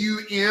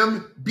 B-A-U-M-B-A-B-E-A-U,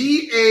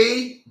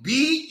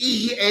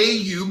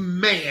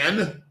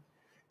 man,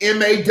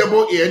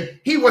 M-A-N-N.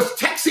 He was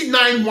texting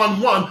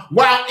 911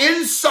 while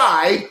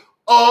inside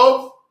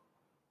of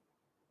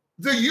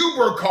the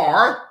Uber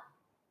car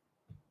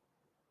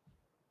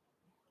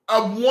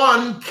of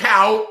one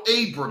Cal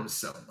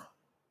Abramson.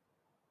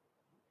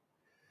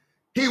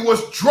 He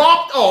was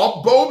dropped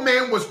off,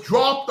 Bowman was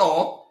dropped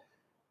off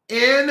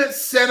in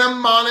Santa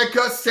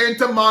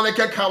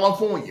Monica,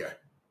 California.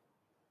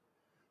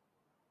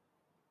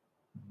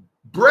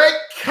 Brett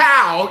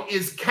Cal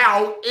is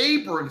Cal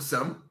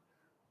Abramson,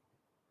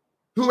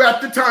 who at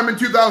the time in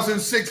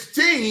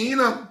 2016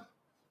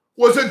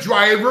 was a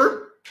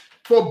driver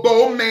for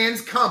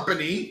Bowman's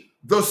company,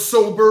 the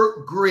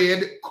Sober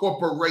Grid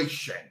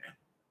Corporation.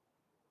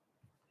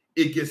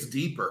 It gets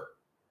deeper.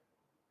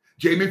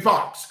 Jamie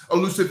Foxx, a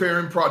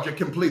Luciferian project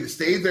completed.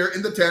 Stay there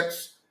in the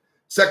text.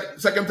 2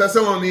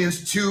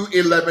 Thessalonians 2,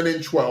 11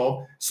 and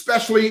 12,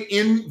 especially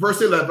in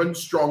verse 11,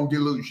 strong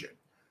delusion.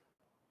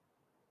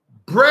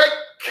 Brett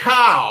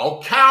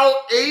Cal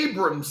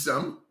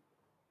Abramson,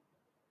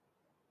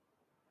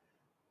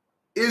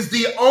 is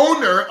the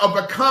owner of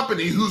a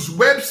company whose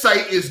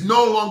website is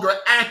no longer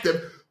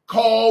active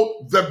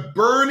called the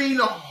Burning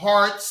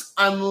Hearts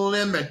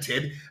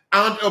Unlimited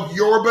out of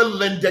Yorba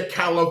Linda,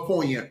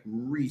 California.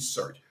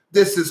 Research.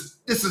 This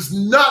is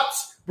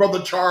nuts,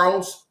 Brother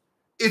Charles.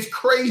 It's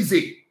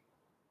crazy.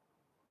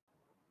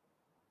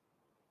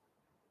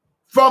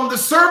 From the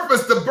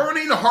surface, the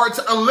Burning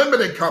Hearts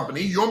Unlimited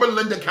Company, Yorba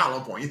Linda,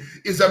 California,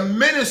 is a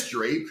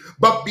ministry,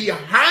 but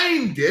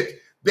behind it,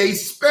 they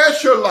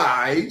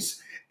specialize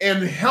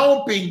in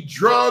helping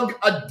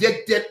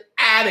drug-addicted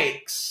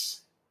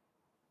addicts.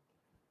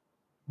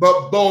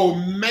 But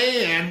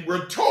Bowman,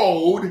 we're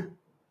told,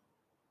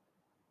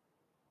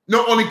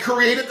 not only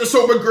created the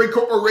Sober Grid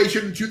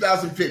Corporation in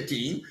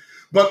 2015,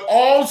 but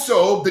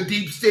also the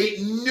deep state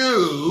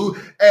knew,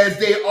 as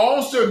they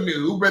also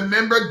knew,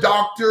 remember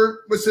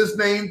Dr., what's his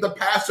name, the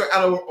pastor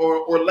out of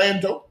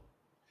Orlando,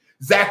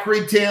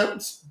 Zachary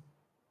Timms?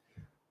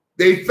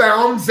 They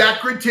found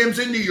Zachary Timms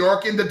in New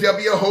York in the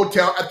W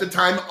Hotel at the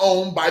time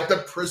owned by the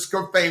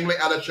Prisker family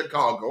out of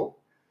Chicago,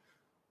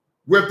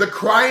 where the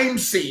crime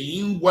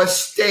scene was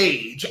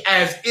staged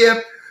as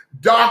if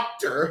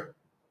Dr.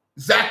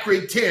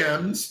 Zachary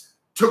Timms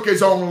took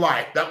his own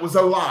life. That was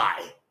a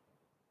lie.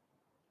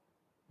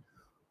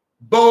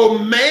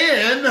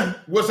 Bowman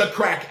was a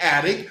crack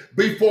addict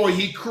before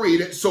he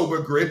created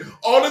Sober Grid.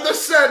 All of a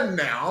sudden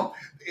now,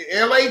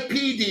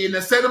 LAPD and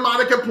the Santa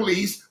Monica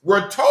police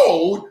were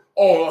told,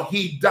 oh,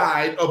 he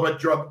died of a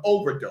drug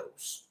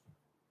overdose.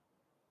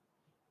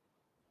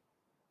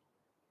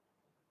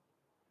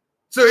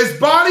 So his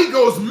body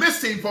goes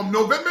missing from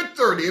November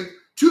 30th,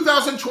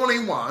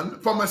 2021,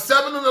 from a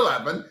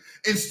 7-Eleven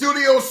in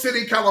Studio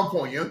City,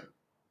 California.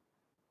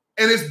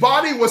 And his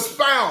body was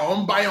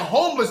found by a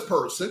homeless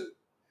person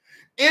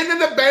in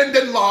an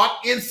abandoned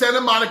lot in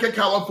Santa Monica,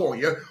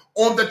 California,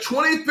 on the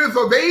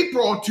 25th of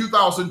April,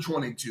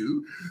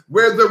 2022,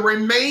 where the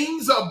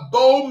remains of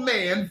Bo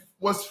Man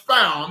was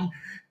found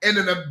in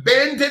an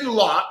abandoned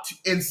lot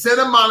in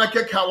Santa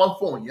Monica,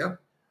 California,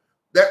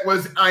 that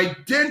was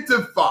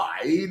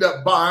identified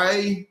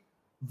by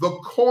the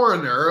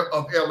coroner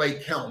of LA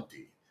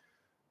County.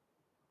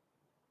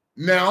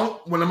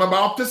 Now, what I'm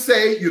about to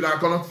say, you're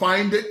not going to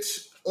find it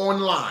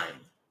online.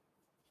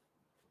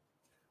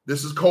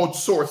 This is called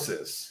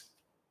sources.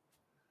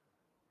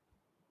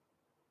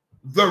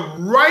 The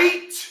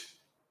right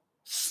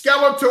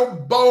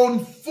skeletal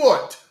bone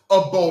foot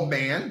of Bo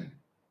Man,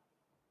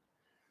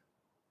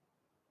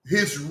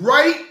 his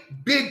right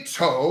big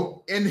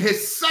toe, and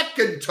his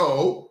second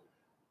toe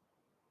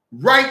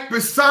right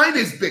beside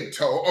his big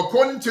toe,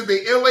 according to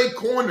the LA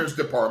Coroner's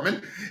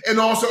Department, and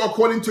also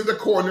according to the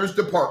Coroner's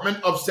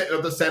Department of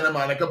the Santa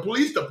Monica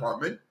Police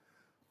Department,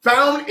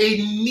 found a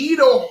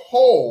needle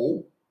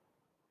hole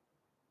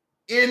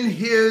in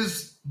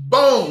his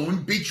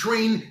bone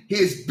between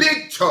his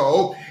big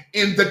toe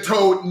and the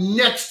toe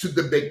next to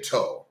the big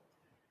toe.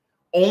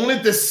 Only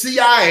the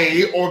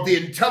CIA or the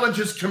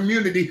intelligence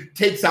community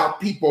takes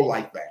out people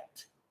like that.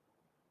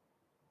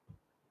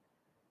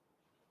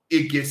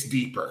 It gets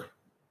deeper.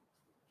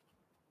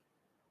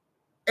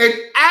 An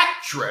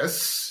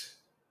actress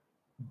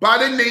by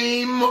the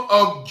name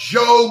of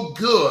Joe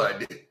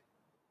Good,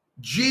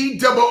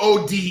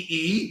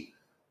 Goode,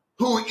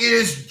 who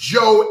is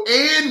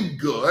Joanne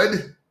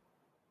Good,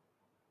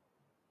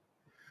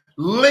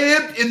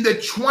 lived in the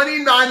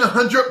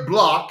 2900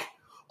 block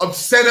of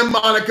Santa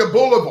Monica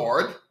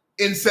Boulevard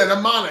in Santa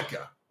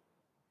Monica.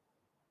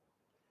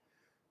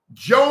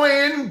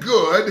 Joanne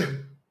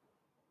Good,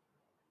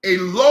 a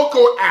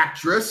local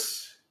actress,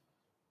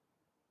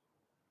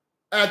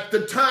 at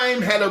the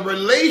time had a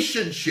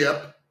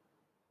relationship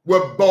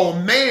with Bo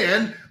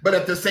Man, but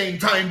at the same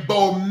time,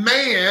 Bo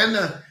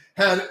Man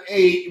had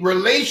a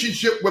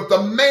relationship with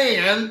the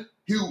man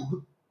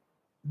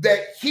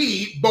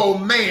Bo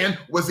Man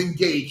was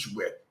engaged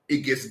with. It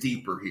gets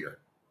deeper here.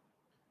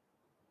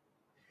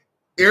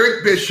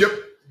 Eric Bishop,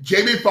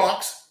 Jamie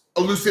FOXX,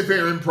 a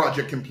Luciferian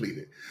project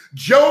completed.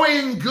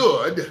 Joanne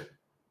Good,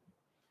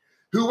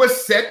 who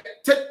was set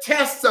to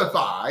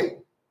testify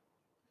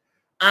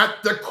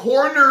at the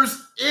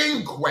coroner's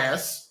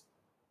inquest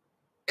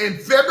in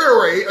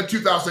February of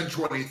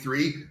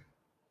 2023,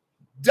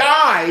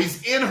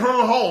 dies in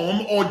her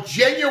home on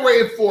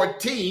January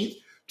 14th,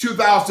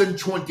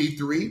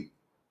 2023,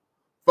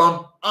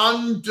 from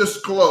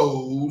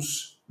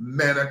undisclosed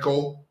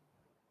medical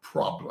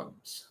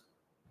problems.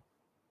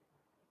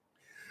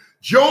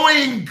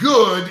 Joanne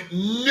Good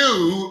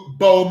knew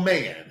Bo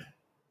Man.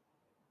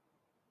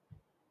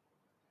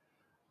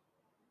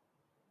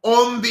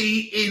 On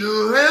the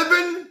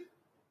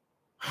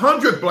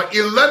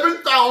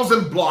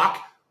 11,000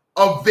 block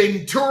of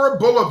Ventura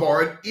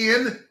Boulevard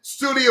in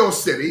Studio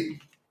City,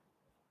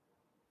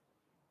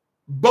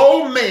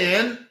 Bo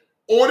Man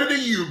ordered a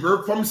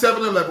Uber from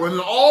 7-Eleven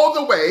and all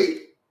the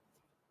way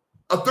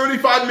a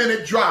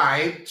 35-minute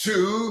drive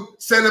to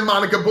Santa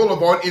Monica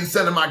Boulevard in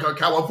Santa Monica,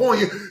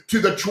 California, to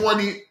the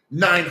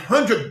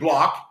 2900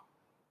 block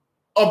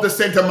of the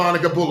Santa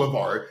Monica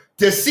Boulevard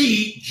to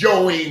see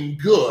Joanne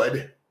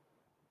Good,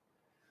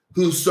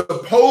 who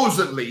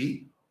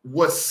supposedly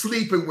was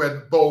sleeping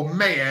with Bo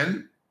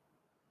Man,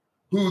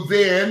 who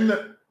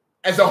then,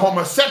 as a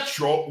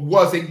homosexual,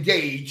 was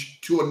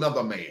engaged to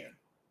another man.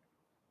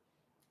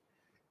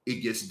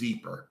 It gets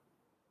deeper.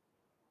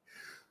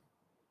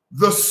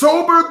 The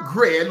Sober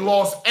Grid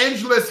Los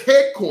Angeles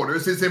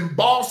headquarters is in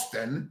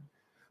Boston,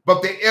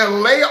 but the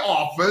LA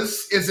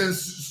office is in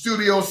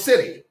Studio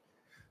City.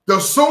 The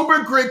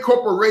Sober Grid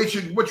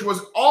Corporation, which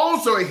was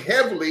also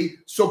heavily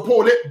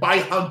supported by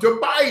Hunter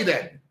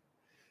Biden,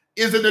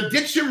 is an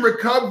addiction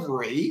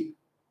recovery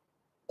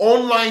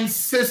online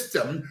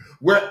system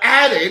where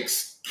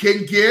addicts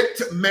can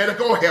get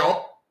medical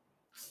help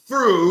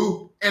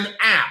through an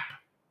app.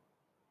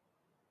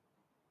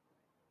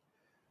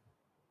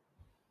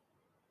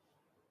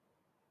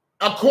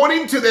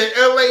 According to the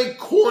LA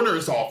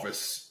Coroner's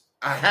Office,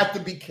 I have to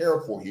be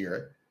careful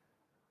here,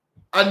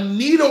 a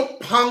needle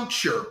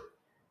puncture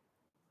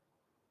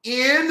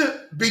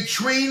in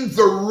between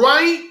the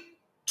right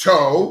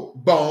toe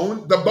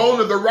bone, the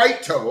bone of the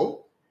right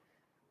toe,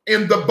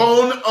 and the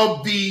bone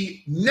of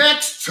the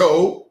next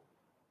toe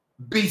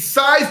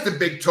besides the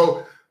big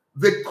toe,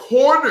 the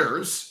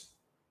coroner's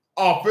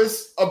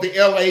office of the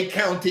LA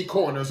County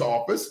Coroner's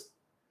Office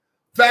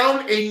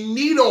found a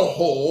needle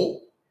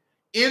hole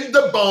in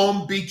the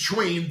bone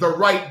between the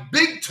right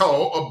big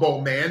toe of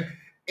Bo Man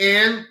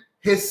and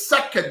his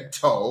second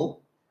toe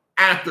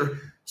after.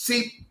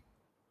 See,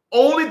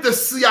 only the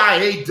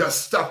CIA does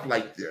stuff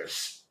like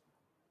this.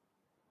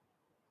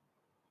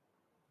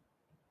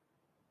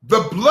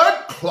 The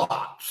blood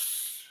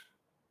clots,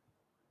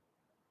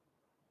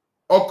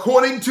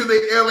 according to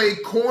the LA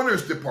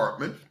Coroner's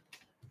Department,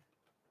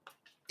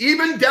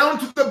 even down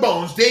to the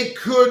bones, they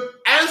could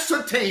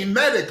ascertain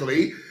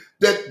medically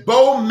that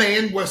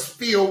Bowman was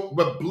filled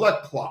with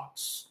blood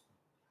clots.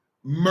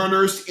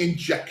 Murderous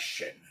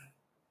injection.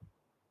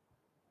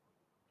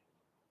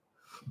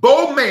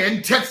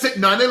 Bowman texted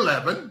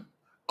 9/11,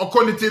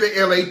 according to the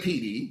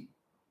LAPD,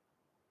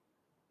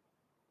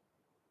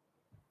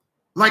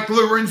 like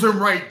Lorenzo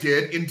Wright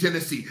did in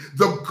Tennessee.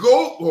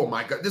 Oh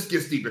my God, this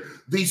gets deeper.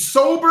 The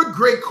Sober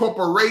Grid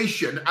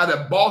Corporation out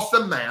of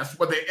Boston, Mass,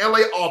 with the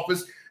LA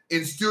office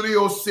in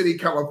Studio City,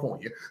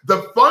 California.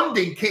 The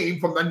funding came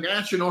from the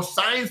National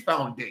Science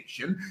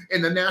Foundation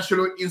and the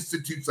National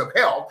Institutes of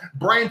Health,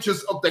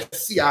 branches of the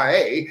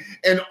CIA,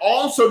 and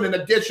also an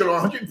additional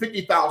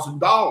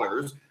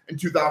 $150,000 in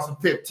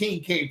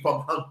 2015 came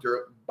from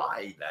Hunter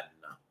Biden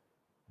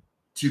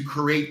to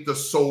create the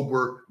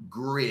Sober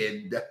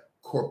Grid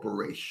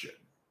Corporation.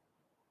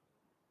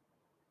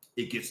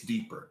 It gets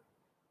deeper.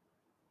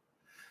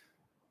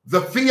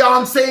 The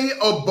fiance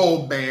of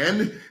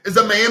Bowman is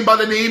a man by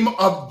the name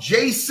of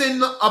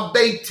Jason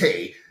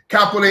Abate,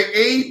 capital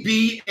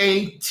A-B-A-T-E,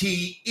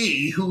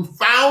 who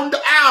found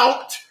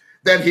out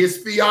that his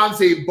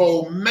fiance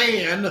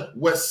Bowman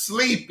was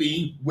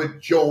sleeping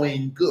with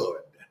Joanne Good,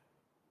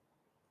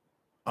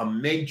 a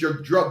major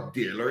drug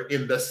dealer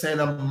in the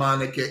Santa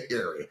Monica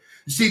area.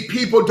 You see,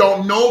 people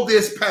don't know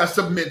this,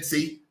 Pastor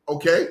Mitzi,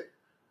 okay?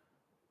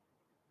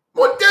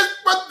 What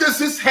does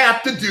this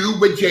have to do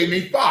with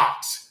Jamie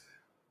Foxx?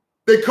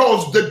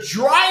 Because the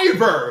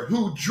driver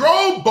who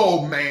drove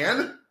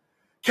Bowman,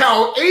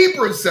 Cal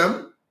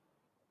Abramson,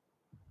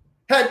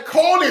 had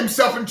called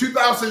himself in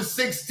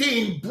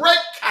 2016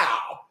 Brett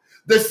Cow,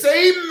 the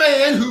same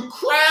man who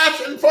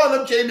crashed in front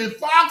of Jamie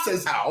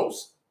Foxx's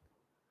house.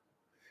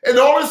 And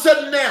all of a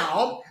sudden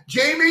now,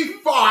 Jamie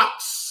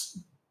Foxx,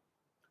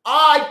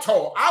 I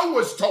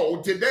was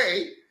told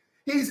today,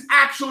 he's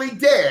actually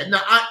dead.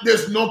 Now,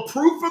 there's no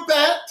proof of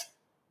that.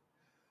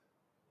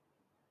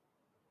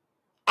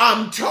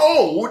 I'm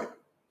told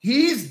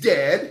he's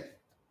dead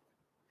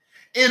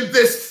in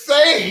this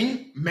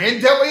same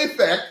Mandela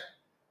effect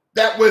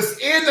that was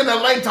in an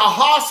Atlanta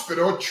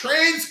hospital,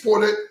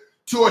 transported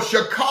to a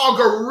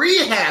Chicago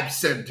rehab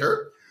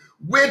center,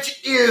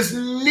 which is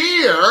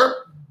near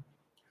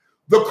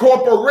the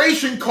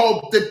corporation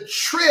called the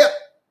Trip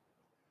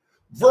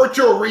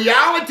Virtual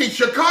Reality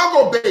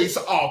Chicago-based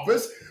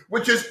office,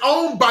 which is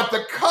owned by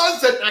the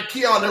cousin of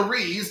Keanu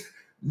Reeves,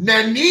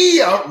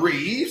 Nania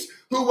Reeves,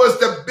 who was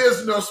the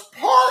business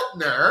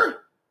partner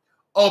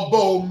of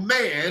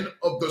Bowman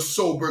of the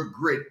Sober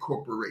Grid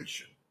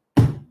Corporation.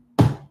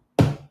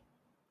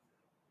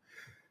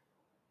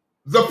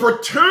 The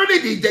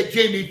fraternity that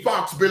Jamie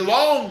Foxx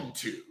belonged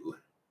to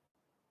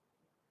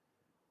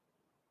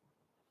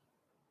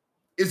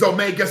is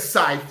Omega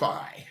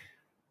Psi-Phi.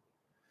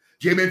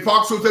 Jamie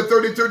Foxx was a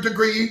 33rd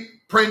degree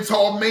Prince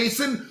Hall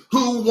Mason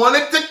who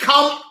wanted to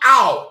come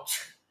out.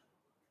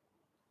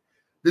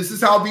 This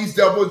is how these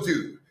devils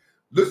do.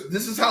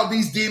 This is how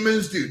these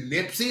demons do.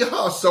 Nipsey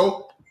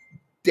Hussle,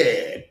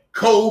 dead.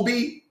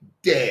 Kobe,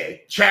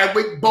 dead.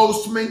 Chadwick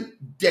Boseman,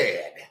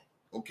 dead.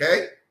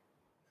 Okay?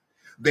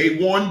 They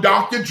warned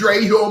Dr.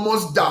 Dre, who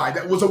almost died.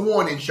 That was a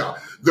warning shot.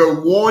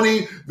 They're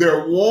warning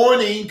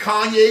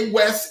Kanye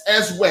West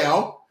as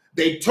well.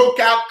 They took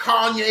out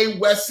Kanye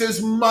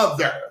West's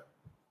mother.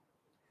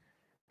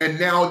 And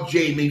now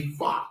Jamie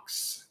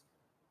Foxx.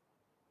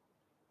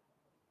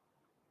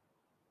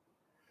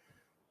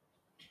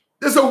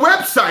 There's a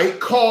website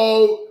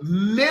called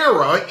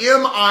Mirror,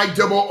 MIRROR.co.uk.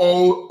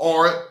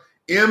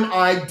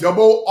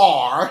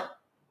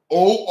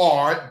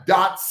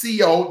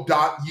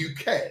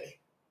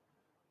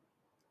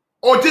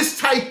 Or just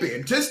type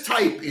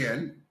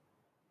in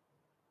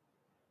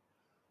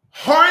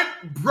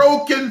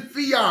heartbroken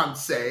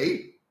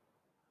fiance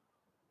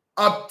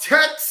of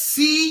tech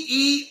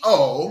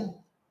CEO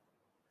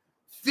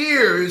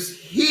fears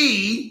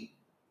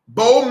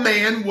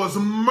Bowman was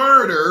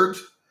murdered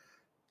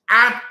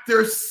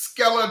after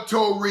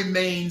skeletal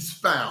remains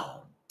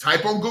found.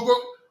 Type on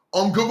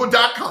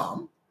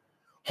Google.com.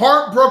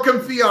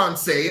 Heartbroken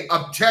fiance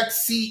of tech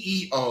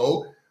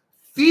CEO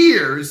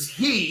fears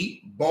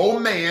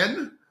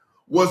Bowman,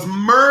 was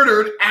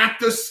murdered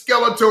after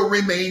skeletal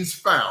remains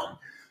found.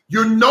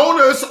 You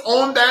notice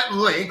on that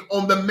link,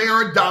 on the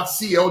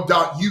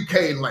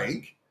mirror.co.uk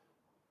link,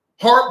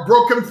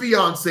 heartbroken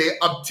fiance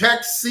of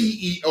tech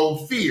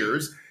CEO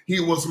fears he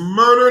was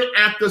murdered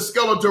after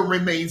skeletal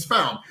remains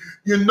found.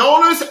 You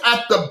notice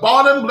at the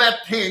bottom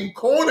left-hand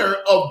corner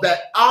of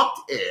that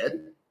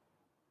opt-ed,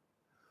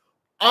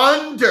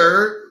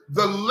 under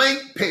the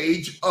link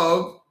page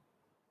of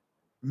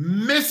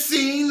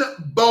Missing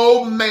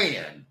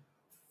Bowman,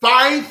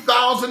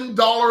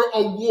 $5,000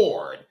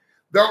 award,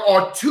 there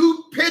are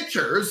two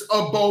pictures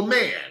of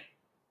Bowman.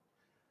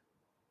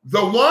 The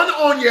one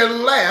on your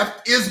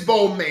left is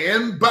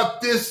Bowman,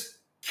 but this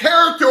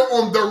character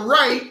on the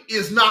right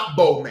is not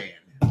Bowman.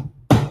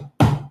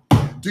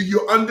 Do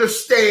you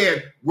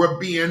understand? We're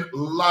being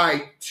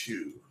lied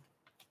to.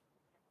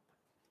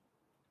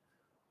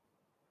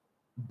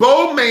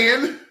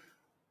 Bowman,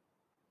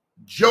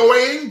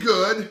 Joanne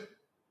Good,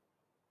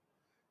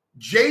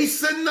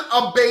 Jason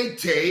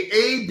Abate,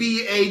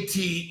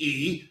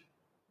 A-B-A-T-E,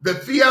 the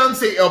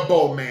fiance of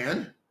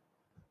Bowman,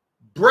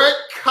 Brett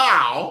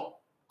Kyle,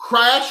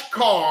 Crash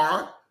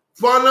Car,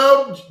 Fun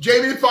of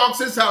Jamie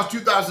Foxx's House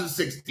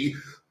 2016.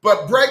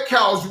 But Brett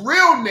Kyle's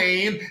real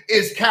name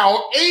is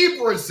Kyle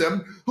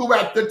Abramson, who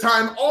at the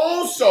time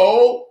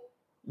also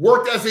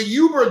worked as a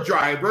Uber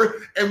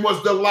driver and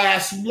was the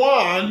last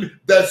one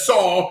that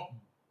saw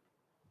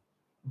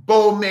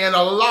Bowman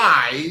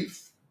alive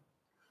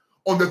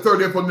on the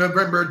 30th of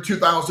November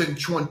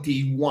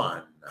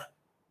 2021.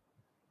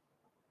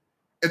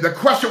 And the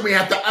question we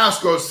have to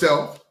ask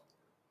ourselves,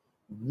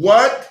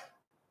 what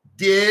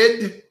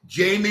did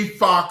Jamie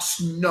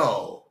Foxx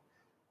know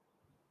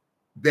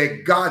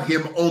that got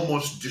him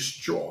almost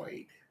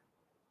destroyed?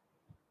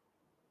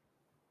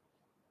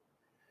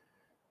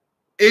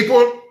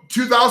 April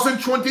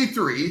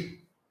 2023,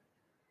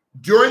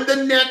 during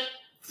the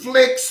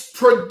Netflix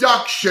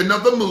production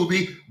of the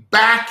movie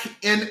Back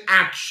in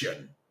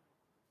Action,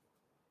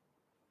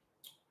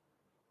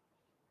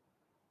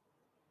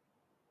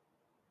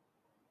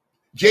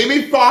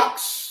 Jamie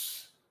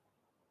Foxx,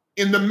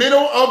 in the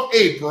middle of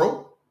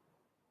April,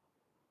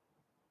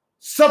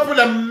 suffered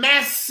a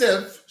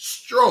massive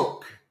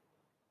stroke.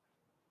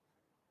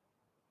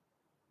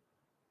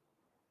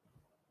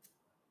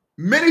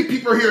 Many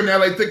people here in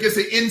LA think it's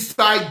an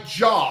inside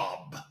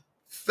job.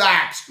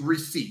 Facts,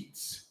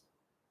 receipts.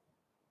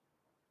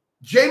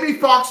 Jamie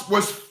Foxx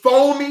was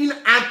foaming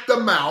at the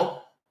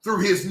mouth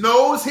through his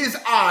nose, his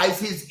eyes,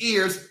 his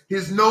ears,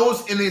 his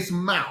nose, and his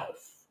mouth.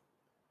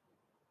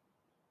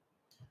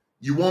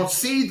 You won't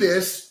see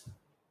this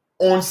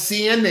on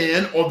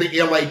CNN or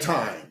the LA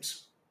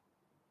Times.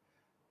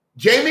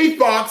 Jamie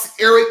Foxx,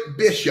 Eric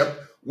Bishop,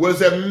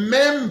 was a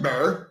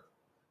member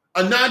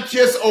of not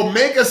just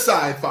Omega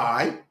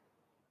Sci-Fi,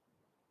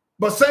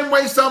 but same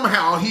way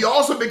somehow, he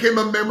also became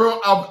a member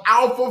of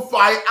Alpha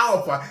Phi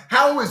Alpha.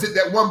 How is it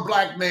that one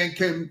black man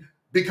can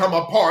become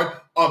a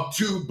part of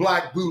two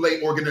black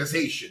boule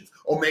organizations,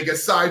 Omega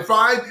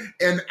Sci-Fi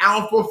and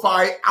Alpha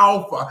Phi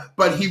Alpha?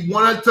 But he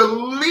wanted to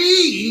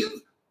leave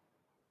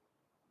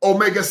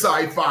Omega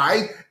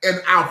Sci-Fi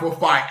and Alpha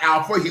Phi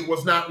Alpha. He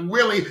was not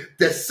willing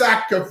to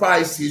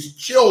sacrifice his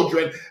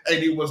children,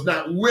 and he was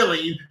not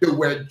willing to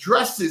wear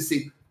dresses.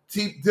 See,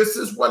 this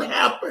is what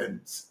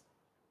happens.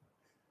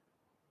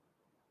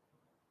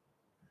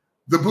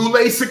 The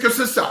Boule Secret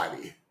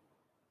Society,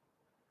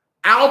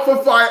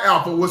 Alpha Phi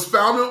Alpha, was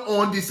founded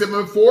on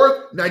December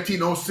 4th,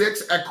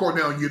 1906 at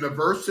Cornell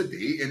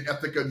University in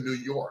Ithaca, New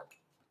York.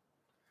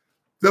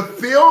 The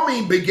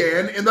filming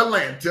began in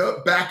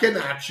Atlanta, Back in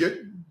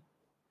Action,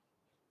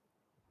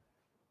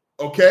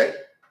 okay,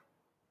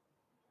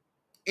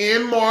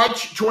 in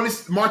March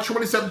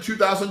 27,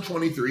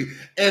 2023,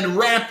 and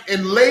wrapped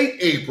in late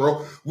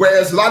April,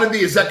 whereas a lot of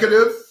the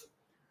executive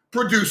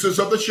producers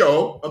of the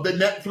show, of the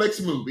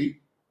Netflix movie,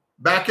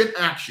 Back in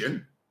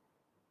Action,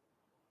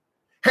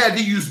 had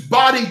to use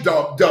body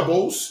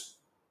doubles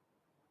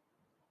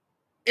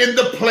in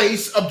the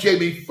place of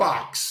Jamie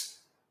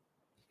Foxx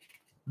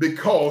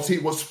because he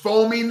was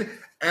foaming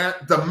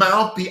at the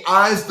mouth, the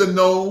eyes, the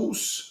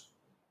nose,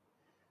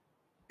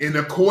 and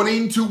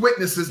according to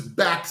witnesses,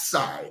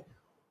 backside.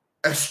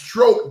 A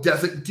stroke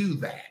doesn't do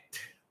that.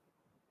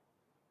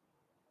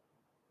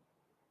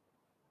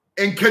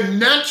 In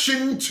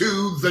connection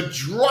to the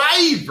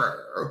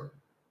driver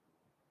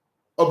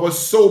of a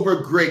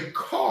sober gray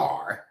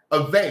car,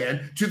 a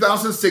van,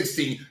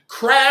 2016,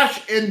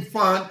 crashed in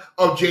front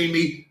of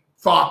Jamie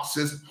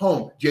Foxx's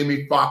home.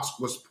 Jamie Foxx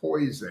was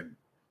poisoned.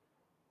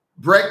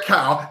 Brett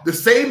Kyle, the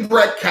same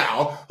Brett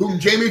Kyle whom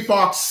Jamie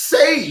Foxx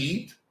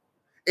saved,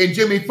 and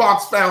Jamie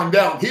Foxx found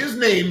out his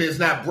name is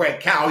not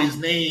Brett Kyle, his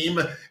name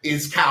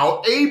is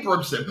Kyle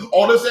Abramson.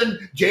 All of a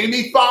sudden,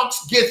 Jamie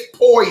Foxx gets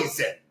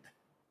poisoned.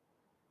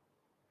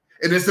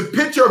 And it's a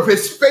picture of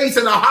his face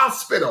in a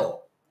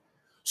hospital.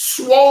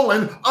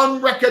 Swollen,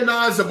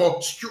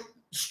 unrecognizable.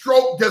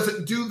 Stroke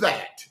doesn't do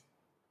that.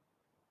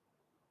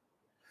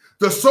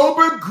 The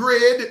Sober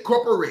Grid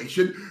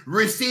Corporation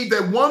received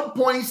a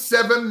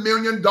 $1.7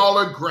 million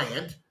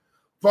grant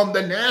from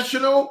the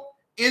National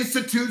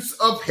Institutes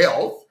of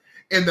Health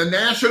and the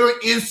National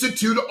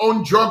Institute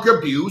on Drug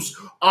Abuse,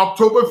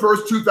 October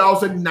 1st,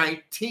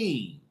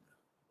 2019.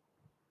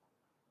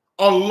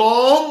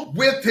 Along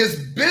with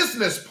his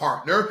business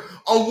partner,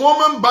 a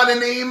woman by the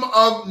name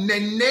of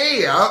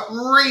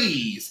Nenea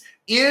Reeves,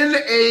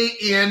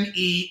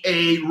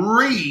 N-A-N-E-A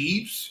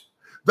Reeves,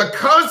 the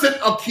cousin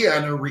of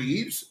Keanu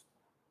Reeves,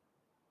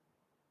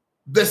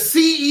 the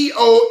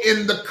CEO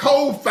and the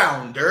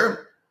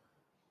co-founder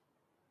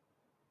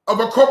of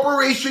a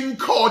corporation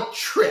called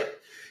TRIP.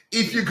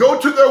 If you go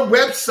to their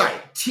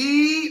website,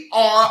 TRIPP.com,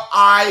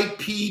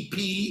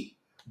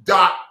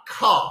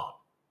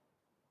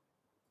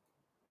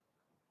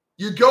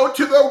 You go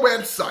to their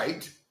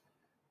website,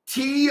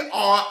 tripp.com.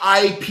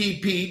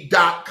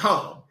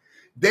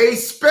 They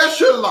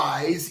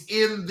specialize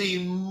in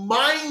the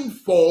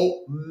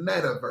mindful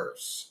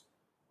metaverse.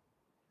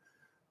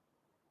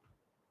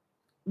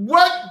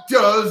 What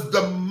does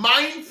the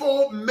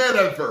mindful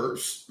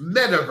metaverse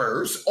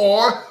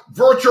or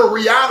virtual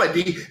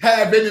reality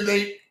have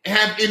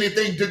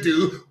anything to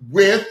do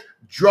with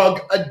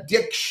drug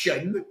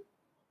addiction,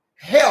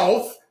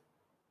 health,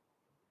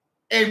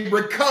 and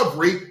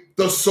recovery?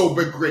 The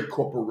Sober Grid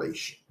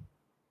Corporation.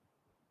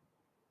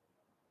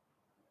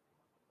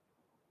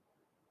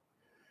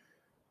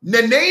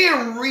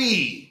 Nenea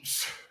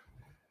Reeves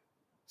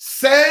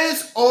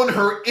says on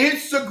her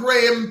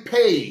Instagram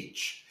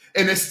page,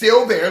 and it's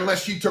still there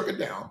unless she took it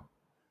down,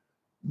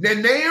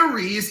 Nenea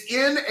Reeves,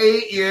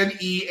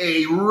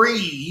 N-A-N-E-A,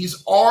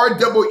 Reeves,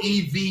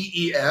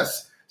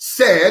 R-E-E-V-E-S,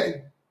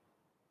 said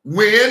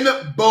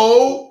when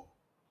Bo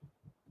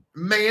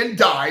Man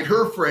died,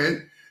 her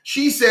friend,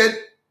 she said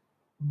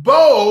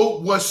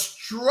Bo was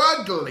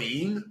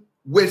struggling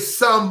with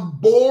some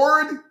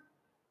bored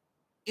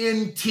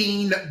in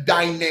teen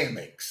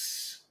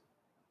dynamics.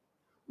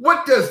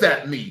 What does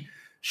that mean?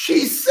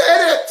 She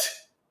said it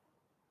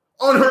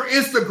on her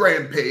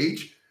Instagram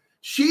page.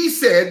 She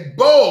said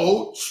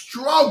Bo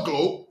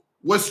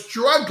was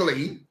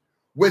struggling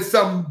with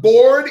some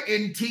bored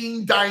in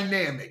teen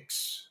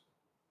dynamics.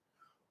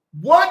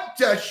 What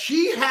does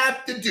she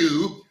have to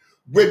do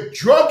with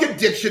drug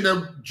addiction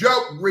and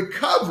drug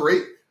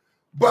recovery?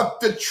 But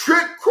the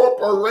Tripp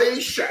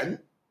Corporation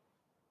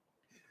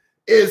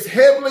is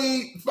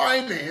heavily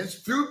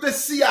financed through the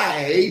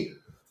CIA,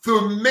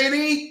 through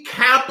many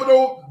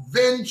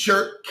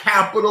venture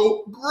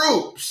capital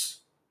groups.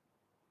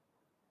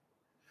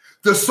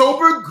 The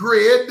Sober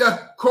Grid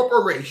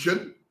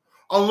Corporation,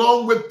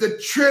 along with the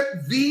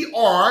Tripp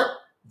VR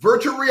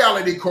Virtual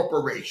Reality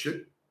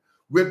Corporation,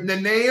 with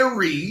Nenea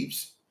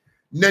Reeves.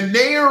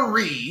 Nenea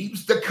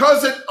Reeves, the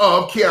cousin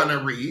of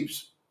Keanu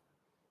Reeves,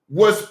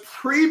 was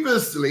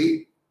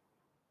previously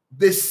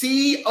the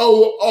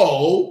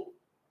COO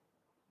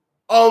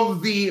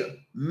of the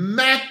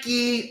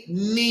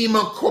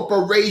Machinima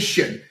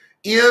Corporation,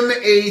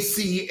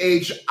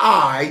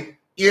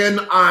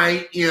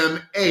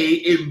 M-A-C-H-I-N-I-M-A,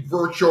 in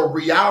virtual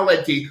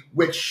reality,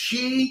 which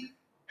she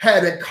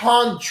had a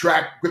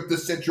contract with the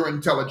Central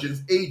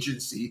Intelligence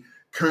Agency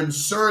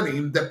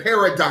concerning the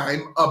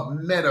paradigm of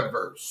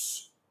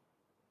metaverse.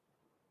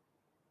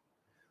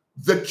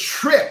 The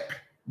Tripp,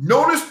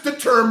 notice the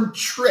term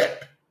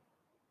Tripp.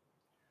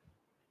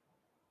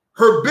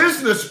 Her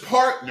business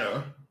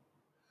partner,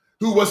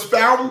 who was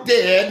found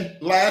dead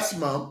last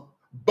month,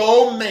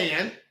 Bo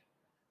Man,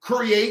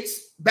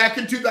 creates, back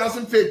in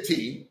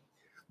 2015,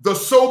 the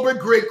Sober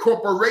Grid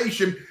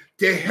Corporation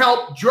to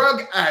help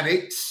drug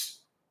addicts,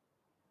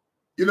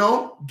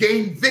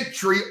 gain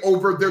victory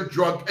over their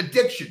drug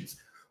addictions.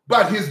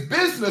 But his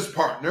business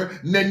partner,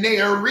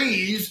 Nenea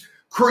Reeves,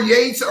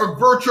 creates a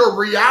virtual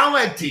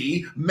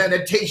reality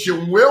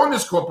meditation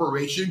wellness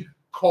corporation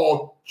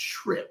called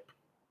Tripp.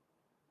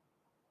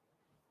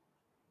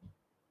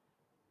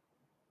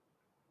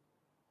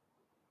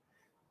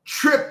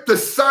 Tripp, the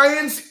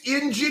science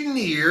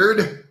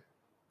engineered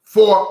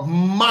for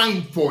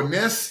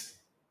mindfulness.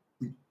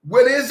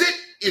 What is it?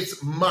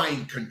 It's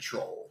mind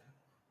control.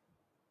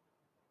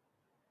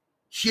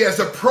 She has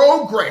a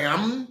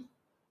program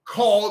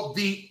called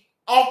the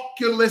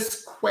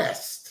Oculus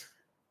Quest.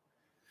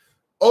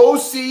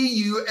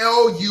 OCULUSD,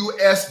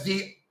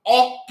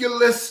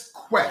 Oculus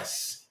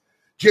Quest.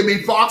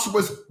 Jimmy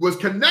FOXX was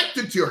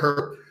connected to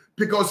her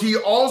because he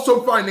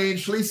also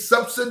financially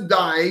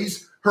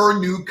subsidized her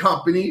new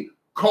company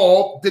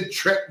called the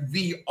Tripp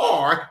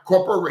VR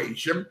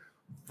Corporation,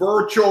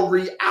 Virtual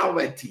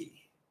Reality.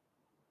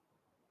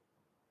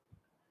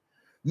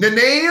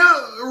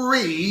 Nenea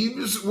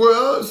Reeves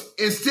was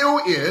and still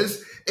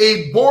is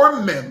a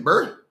board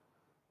member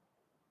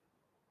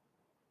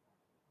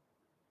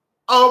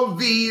of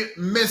the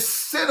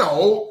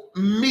Macedo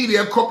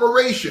Media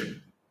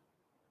Corporation.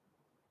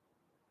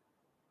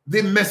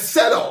 The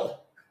Macedo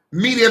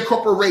Media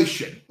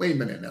Corporation. Wait a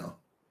minute now.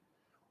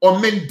 Or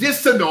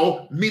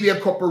Medicinal Media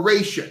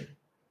Corporation.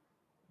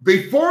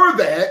 Before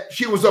that,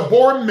 she was a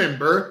board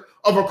member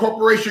of a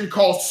corporation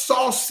called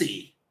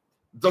Saucy,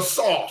 the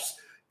Sauce,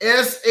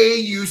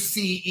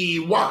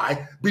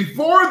 S-A-U-C-E-Y.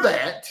 Before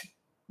that,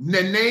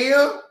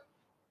 Nenea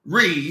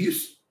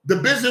Reeves, the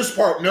business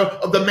partner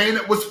of the man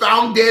that was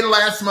found dead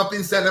last month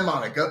in Santa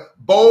Monica,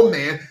 Bo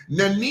Man,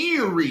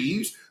 Nenea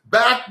Reeves,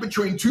 back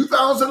between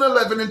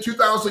 2011 and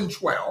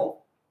 2012,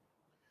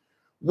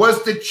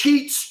 was the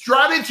chief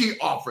strategy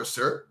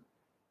officer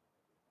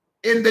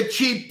and the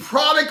chief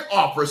product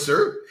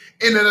officer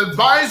and an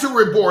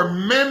advisory board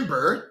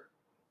member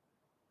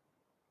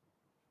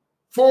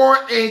for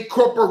a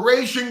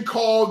corporation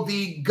called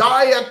the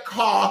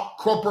Gaikai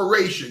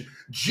Corporation,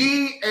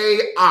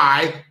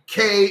 G-A-I-K-A-I,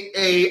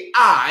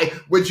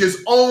 which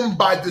is owned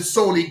by the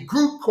Sony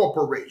Group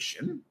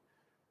Corporation.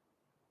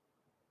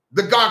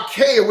 The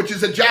Gakkei, which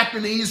is a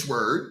Japanese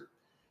word,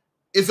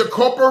 is a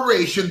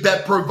corporation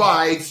that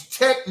provides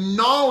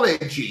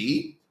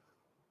technology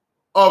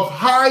of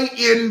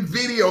high-end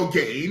video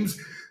games,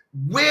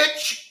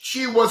 which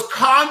she was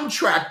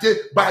contracted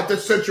by the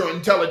Central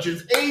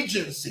Intelligence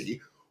Agency.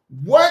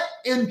 What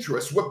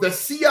interest would the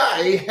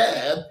CIA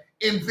have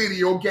in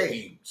video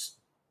games?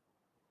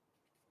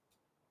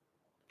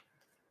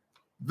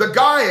 The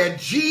Gaia,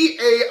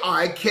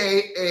 G-A-I-K-A-I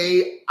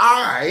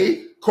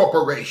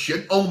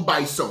Corporation, owned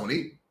by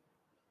Sony,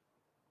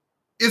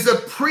 is a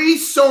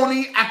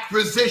pre-Sony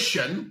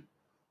acquisition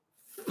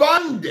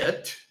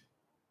funded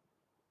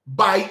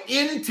by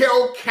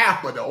Intel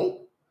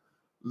Capital,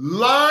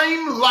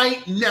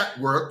 Limelight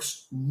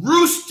Networks,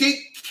 Rustic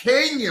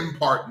Canyon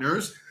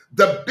Partners,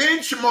 the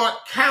Benchmark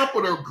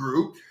Capital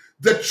Group,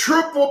 the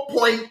Triple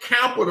Point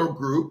Capital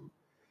Group,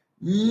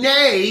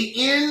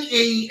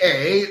 NEA,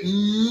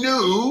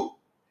 New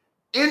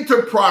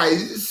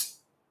Enterprise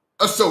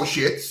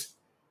Associates,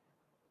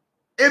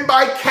 and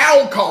by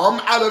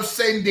Qualcomm out of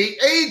San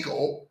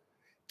Diego.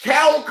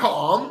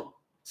 Qualcomm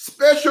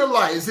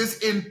specializes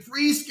in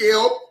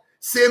free-scale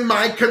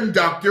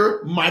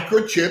semiconductor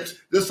microchips,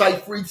 just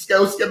like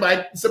free-scale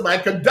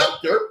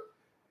semiconductor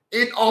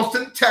in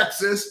Austin,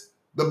 Texas,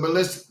 the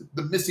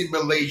missing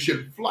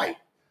Malaysian flight.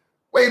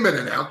 Wait a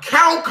minute now.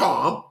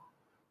 Qualcomm,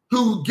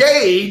 who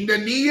gave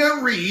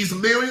Nania Reeves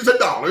millions of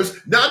dollars,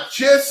 not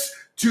just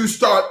to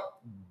start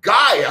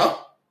Gaia,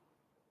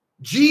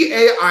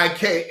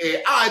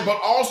 G-A-I-K-A-I, but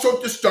also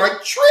to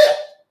start Trip.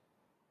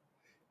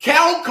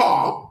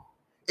 Qualcomm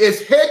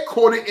is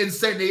headquartered in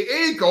San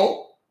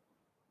Diego,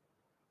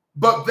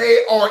 but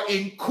they are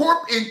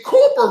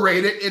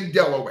incorporated in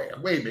Delaware.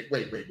 Wait.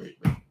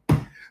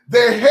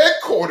 They're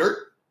headquartered,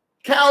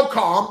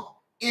 Qualcomm,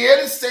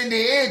 in San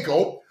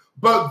Diego,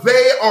 but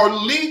they are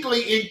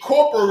legally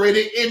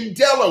incorporated in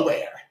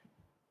Delaware.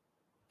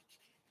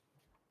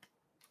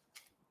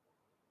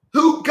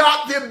 Who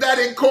got them that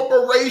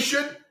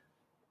incorporation?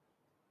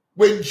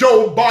 When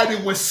Joe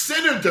Biden was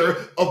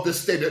senator of the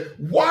state.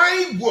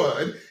 Why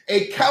would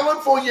a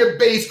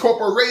California-based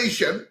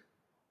corporation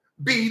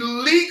be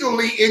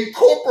legally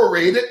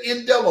incorporated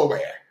in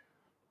Delaware?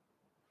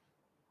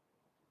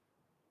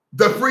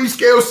 The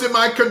Freescale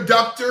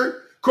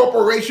Semiconductor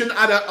Corporation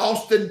out of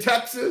Austin,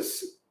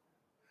 Texas,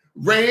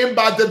 ran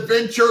by the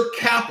venture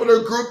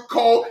capital group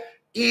called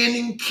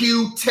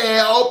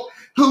In-Q-Tel.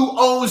 Who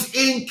owns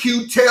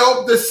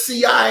In-Q-Tel? The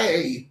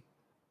CIA.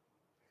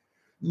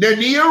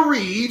 Nania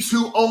Reeves,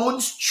 who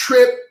owns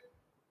Trip.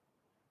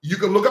 You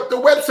can look up the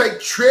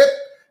website, Trip,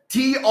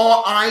 TRIPP.com.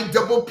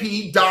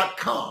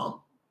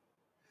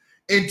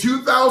 In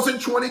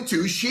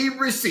 2022, she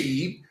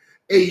received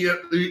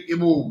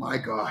oh my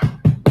God.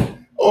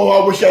 Oh,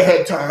 I wish I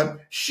had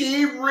time.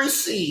 She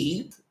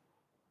received,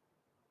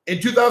 in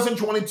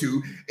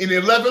 2022, an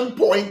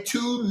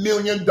 $11.2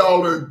 million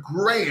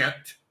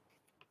grant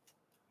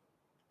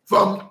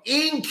from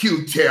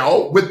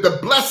In-Q-Tel with the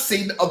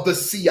blessing of the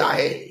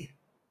CIA.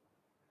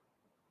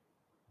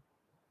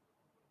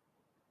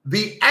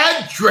 The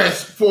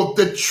address for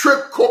the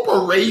Trip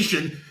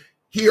Corporation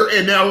here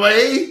in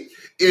LA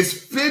is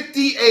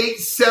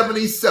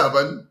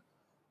 5877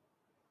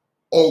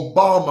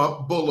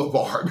 Obama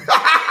Boulevard.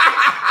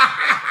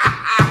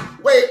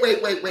 Wait.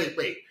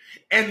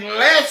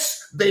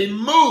 Unless they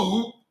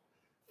move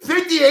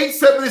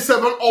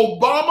 5877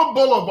 Obama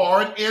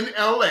Boulevard in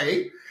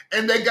LA,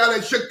 and they got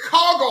a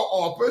Chicago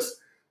office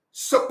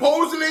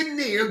supposedly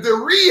near the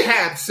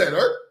rehab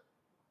center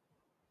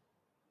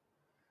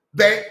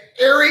that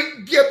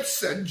Eric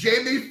Gibson,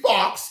 Jamie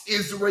Foxx,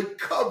 is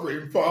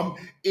recovering from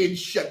in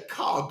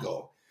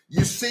Chicago.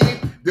 You see,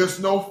 there's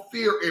no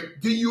fear.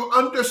 Do you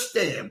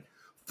understand?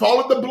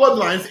 Follow the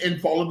bloodlines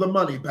and follow the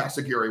money,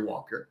 Pastor Gary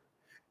Walker.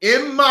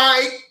 In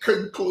my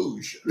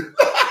conclusion,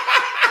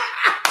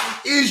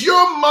 is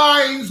your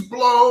minds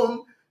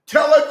blown?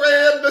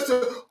 Telegram,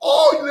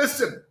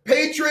 listen,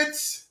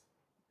 Patriots,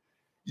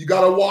 you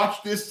got to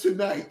watch this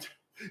tonight.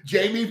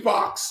 Jamie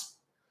Foxx,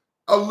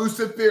 a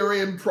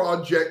Luciferian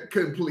project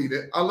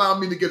completed. Allow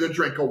me to get a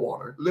drink of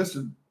water.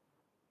 Listen.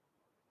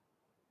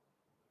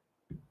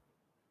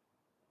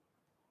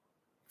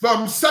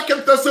 From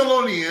 2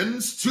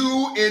 Thessalonians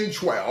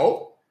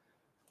 2:12,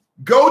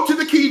 go to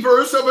the key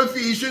verse of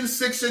Ephesians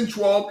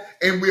 6:12,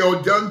 and we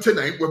are done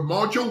tonight with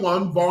Module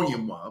 1,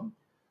 Volume 1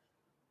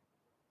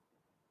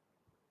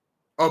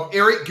 of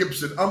Eric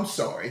Gibson.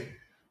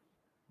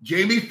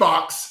 Jamie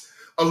Foxx,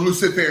 a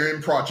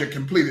Luciferian project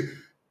completed.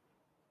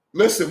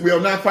 Listen, we are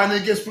not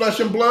fighting against flesh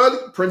and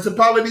blood,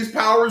 principalities,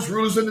 powers,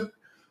 rulers of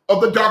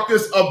the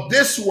darkness of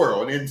this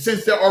world. And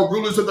since there are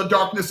rulers of the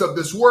darkness of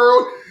this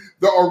world,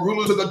 there are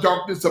rulers of the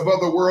darkness of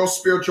other worlds,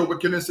 spiritual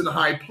wickedness in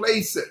high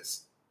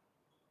places.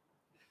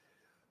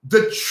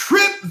 The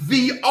Trip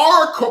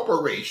VR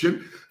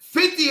Corporation,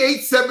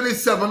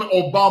 5877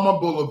 Obama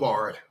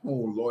Boulevard.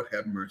 Oh, Lord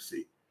have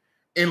mercy.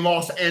 In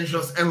Los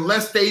Angeles,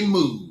 unless they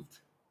moved,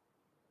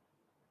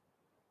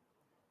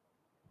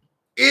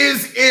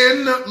 is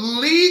in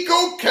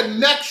legal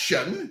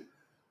connection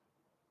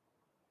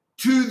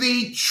to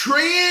the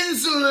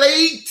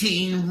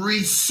translating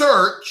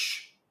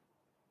research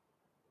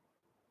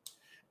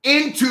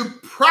into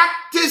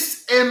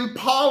practice and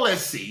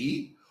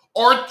policy,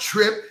 or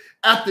TRIP,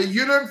 at the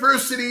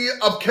University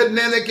of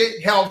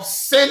Connecticut Health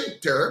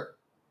Center,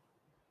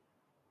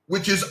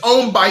 which is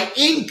owned by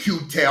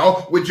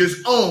In-Q-Tel, which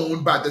is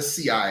owned by the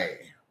CIA.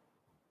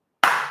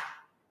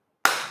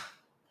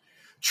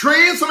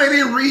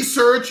 Translating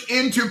research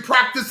into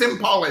practice and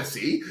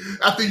policy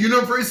at the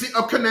University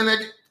of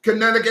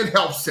Connecticut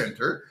Health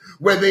Center,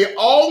 where they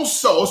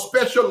also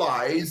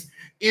specialize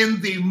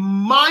in the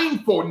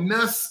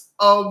mindfulness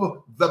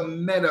of the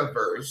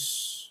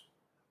metaverse,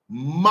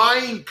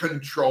 mind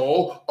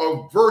control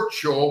of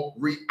virtual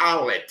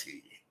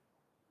reality.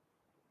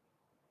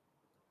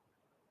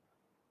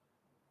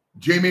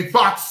 Jamie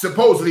FOXX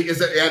supposedly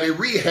is at a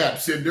rehab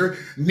center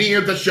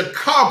near the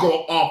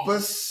Chicago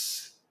office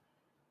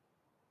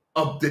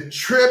of the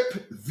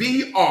TRIP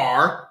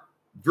VR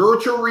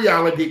Virtual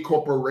Reality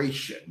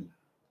Corporation.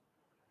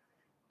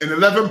 An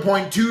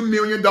 $11.2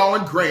 million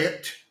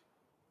grant,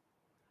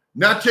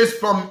 not just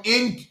from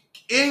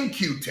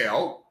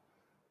In-Q-Tel,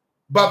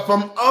 but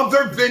from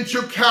other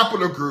venture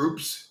capital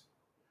groups,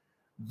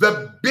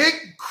 the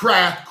Big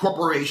Craft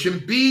Corporation,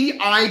 BITKRAFT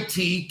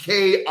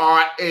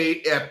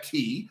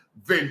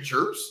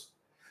Ventures,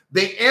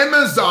 the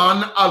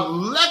Amazon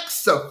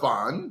Alexa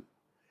Fund,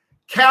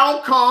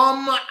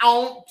 Calcom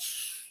out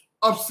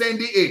of San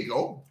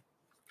Diego,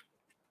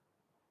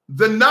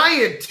 the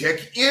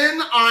Niantic,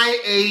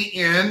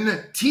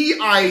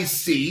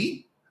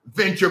 NIANTIC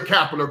Venture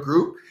Capital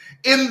Group,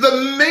 and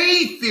the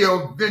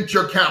Mayfield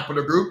Venture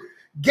Capital Group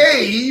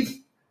gave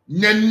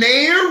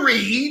Nanea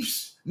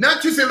Reeves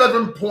not just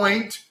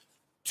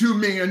 $11.2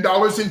 million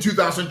in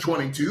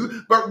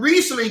 2022, but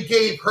recently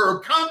gave her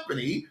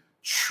company,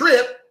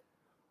 TRIP,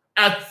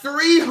 a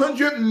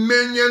 $300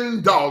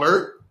 million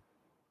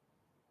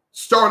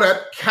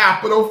startup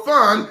capital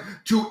fund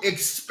to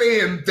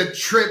expand the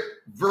TRIP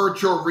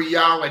Virtual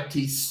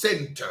Reality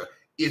Center.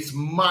 It's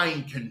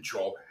mind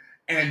control.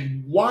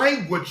 And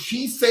why would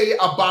she say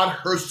about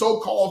her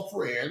so-called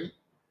friend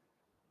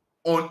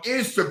on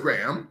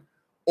Instagram,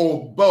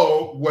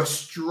 although was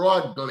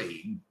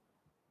struggling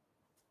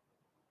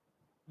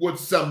with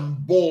some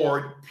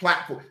board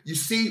platform? You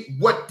see,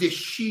 what did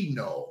she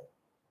know?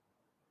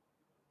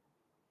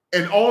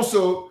 And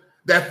also,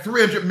 that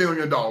 $300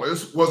 million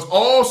was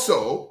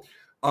also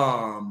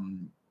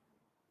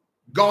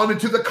gone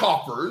into the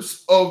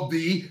coffers of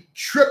the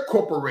TRIP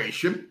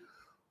Corporation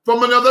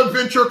from another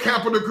venture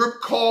capital group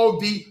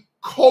called the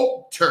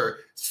Coatue,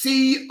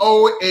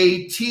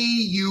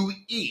 COATUE,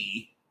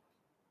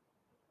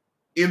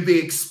 in the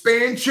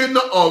expansion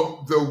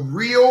of the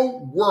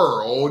real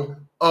world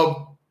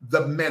of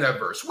the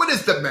metaverse. What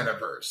is the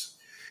metaverse?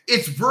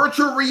 It's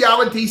virtual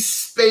reality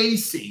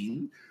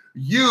spacing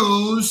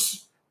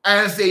used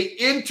as an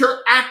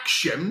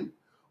interaction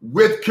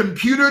with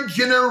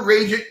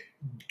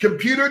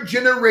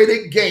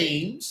computer-generated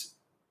games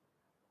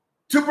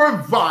to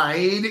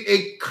provide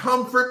a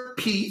comfort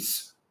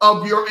piece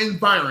of your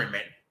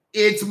environment.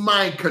 It's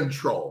mind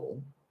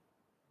control.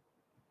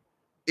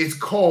 It's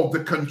called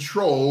the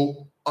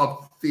control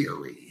of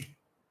theory.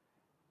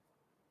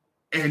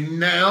 And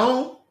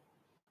now,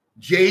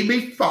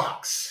 Jamie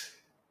FOXX,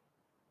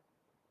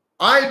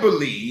 I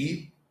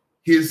believe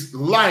his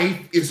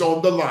life is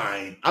on the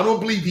line. I don't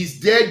believe he's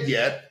dead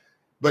yet,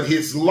 but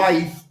his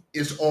life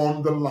is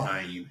on the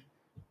line.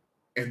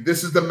 And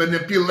this is the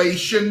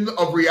manipulation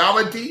of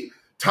reality,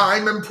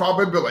 time, and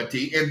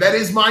probability. And that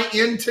is my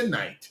end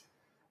tonight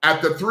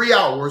at the 3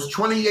 hours,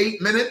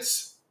 28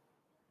 minutes,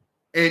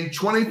 and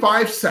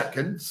 25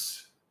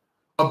 seconds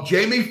of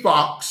Jamie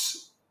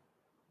FOXX,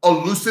 a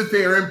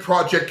Luciferian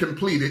project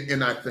completed,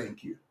 and I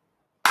thank you.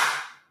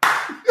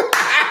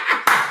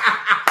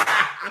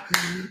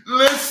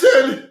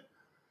 Listen,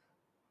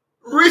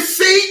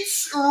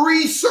 receipts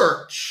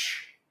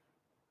research.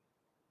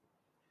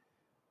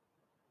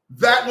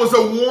 That was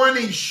a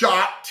warning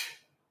shot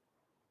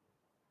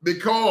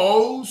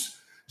because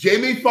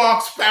Jamie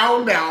FOXX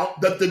found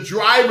out that the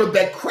driver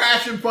that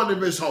crashed in front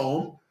of his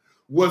home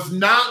was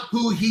not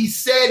who he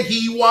said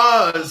he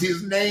was.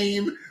 His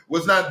name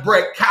was not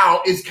Brett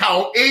Cow, it's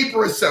Cal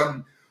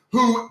Abraham,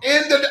 who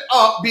ended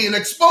up being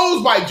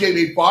exposed by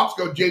Jamie FOXX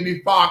because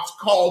Jamie FOXX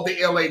called the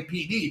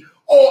LAPD.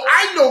 Oh,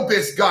 I know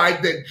this guy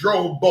that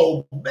drove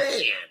Bo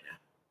Man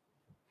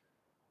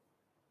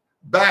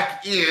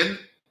back in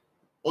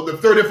on the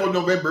 30th of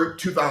November,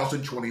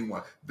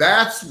 2021.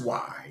 That's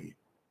why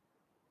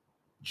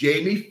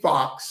Jamie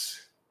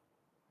FOXX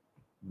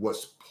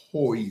was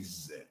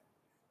poisoned.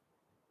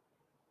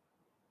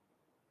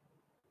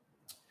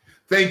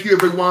 Thank you,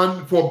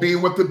 everyone, for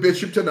being with the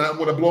bishop tonight. I'm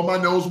going to blow my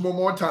nose one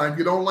more time. If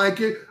you don't like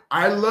it,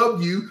 I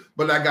love you,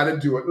 but I got to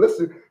do it.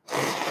 Listen.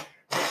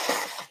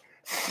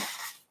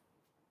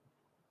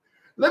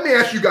 Let me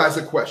ask you guys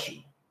a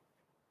question.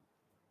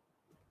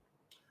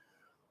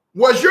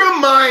 Was your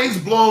minds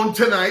blown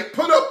tonight?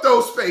 Put up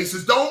those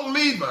faces. Don't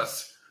leave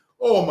us.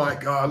 Oh, my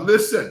God.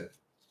 Listen.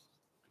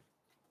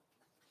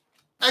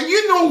 And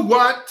you know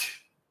what?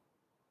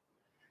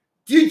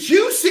 Did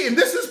you see, and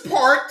this is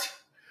part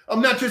of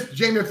not just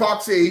Jamie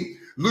FOXX,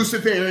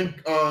 Luciferian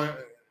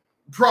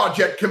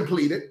project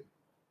completed,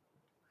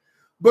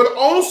 but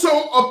also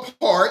a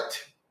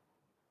part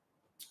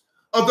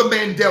of the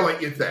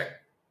Mandela effect.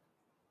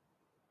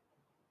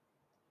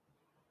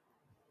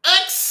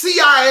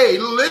 Ex-CIA,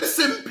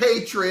 listen,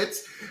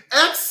 patriots,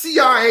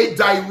 ex-CIA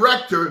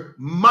director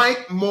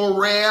Mike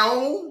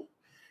Morell,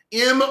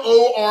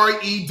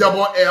 M-O-R-E-L-L,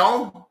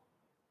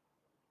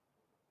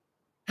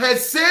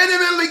 has said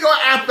in a legal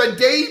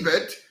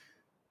affidavit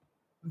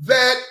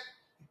that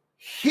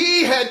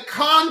he had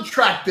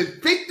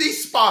contracted 50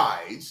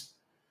 spies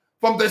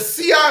from the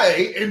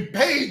CIA and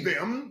paid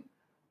them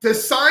to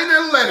sign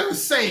a letter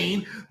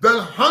saying that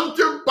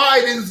Hunter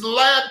Biden's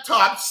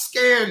laptop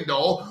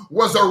scandal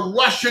was a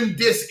Russian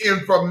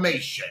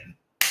disinformation.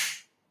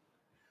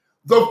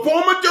 The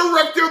former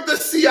director of the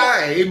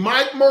CIA,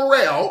 Mike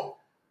Morell,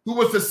 who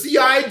was the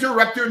CIA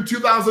director in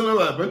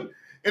 2011,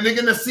 and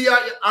again the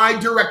CIA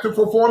director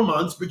for 4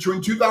 months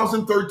between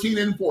 2013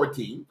 and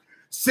 14,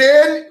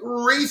 said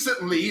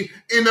recently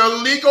in a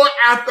legal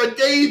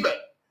affidavit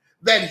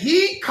that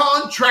he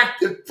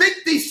contracted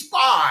 50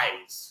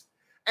 spies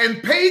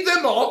and paid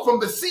them off from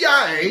the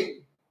CIA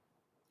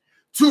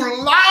to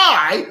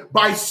lie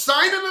by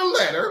signing a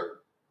letter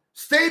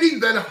stating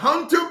that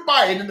Hunter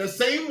Biden, the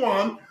same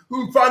one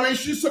who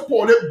financially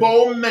supported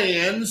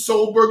Bowman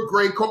Sober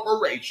Gray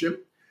Corporation,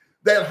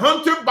 that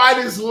Hunter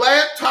Biden's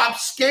laptop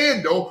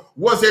scandal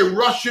was a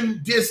Russian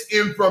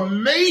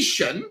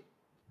disinformation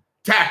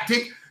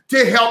tactic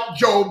to help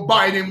Joe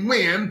Biden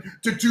win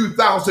the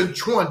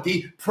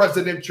 2020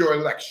 presidential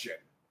election.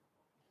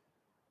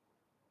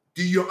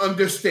 Do you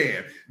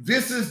understand?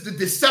 This is the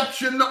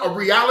deception of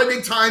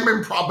reality, time,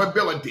 and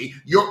probability,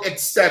 your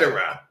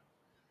etc.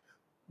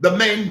 The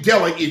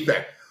Mandela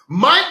effect.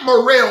 Mike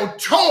Morell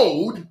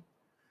told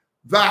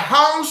the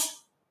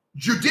House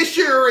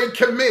Judiciary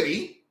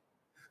Committee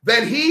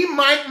that he,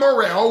 Mike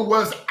Morell,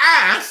 was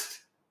asked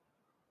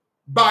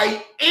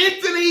by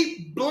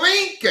Anthony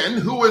Blinken,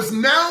 who is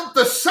now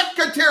the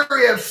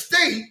Secretary of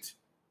State,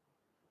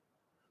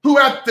 who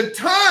at the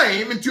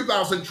time in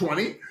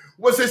 2020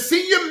 was a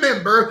senior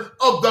member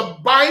of the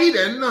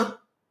Biden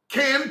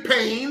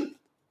campaign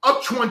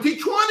of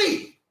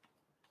 2020.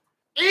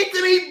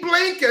 Anthony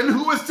Blinken,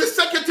 who was the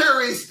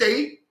Secretary of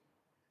State,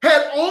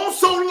 had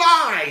also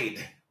lied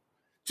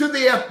to the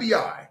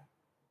FBI.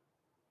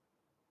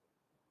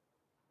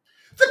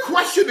 The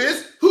question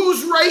is,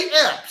 who's Ray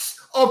Epps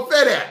or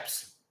Fed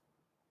Epps?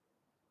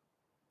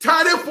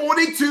 Title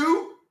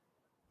 42?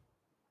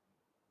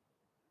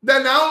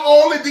 That now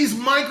all of these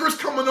migrants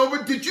coming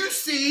over, did you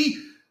see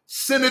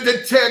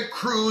Senator Ted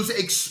Cruz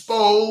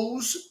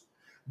expose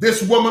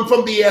this woman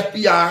from the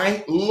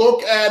FBI?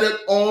 Look at it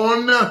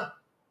on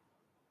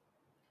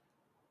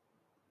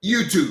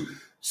YouTube.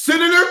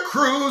 Senator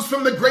Cruz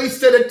from the great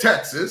state of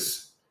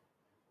Texas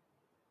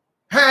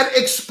had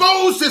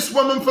exposed this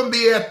woman from the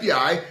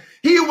FBI.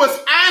 He was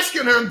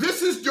asking her, and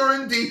this is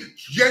during the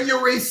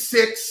January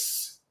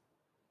 6th,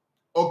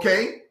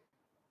 okay,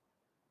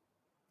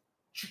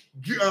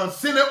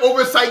 Senate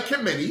Oversight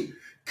Committee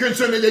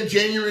concerning the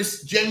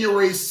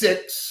January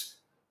 6th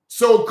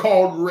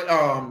so-called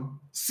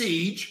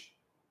siege.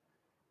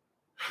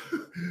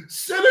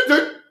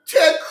 Senator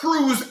Ted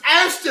Cruz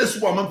asked this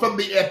woman from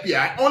the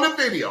FBI on a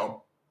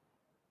video,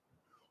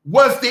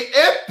 was the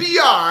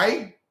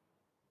FBI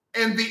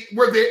and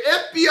were the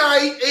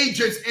FBI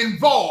agents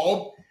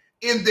involved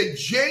in the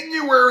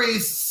January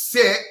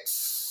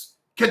 6th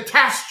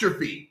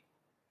catastrophe?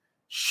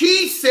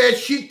 She said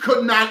she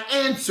could not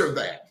answer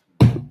that.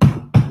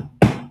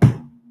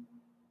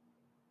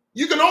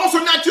 You can also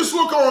not just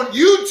look on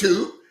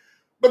YouTube,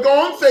 but go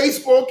on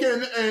Facebook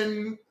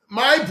and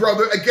my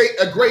brother,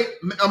 a great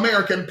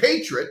American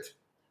patriot,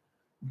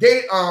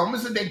 Dan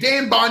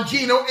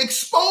Bongino,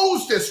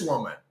 exposed this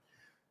woman.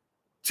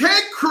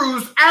 Ted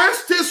Cruz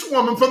asked this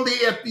woman from the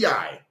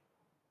FBI,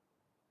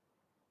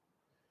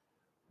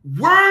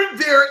 were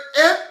there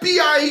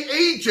FBI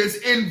agents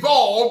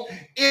involved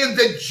in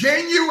the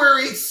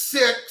January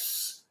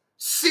 6th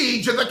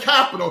siege of the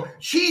Capitol?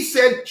 She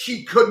said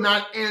she could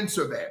not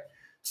answer that.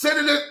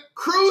 Senator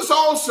Cruz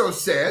also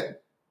said,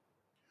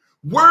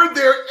 were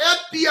there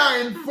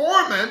FBI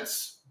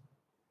informants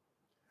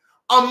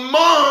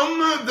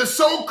among the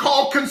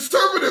so-called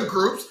conservative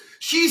groups?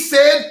 She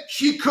said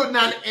she could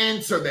not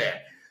answer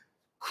that.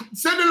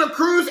 Senator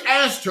Cruz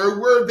asked her,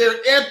 were there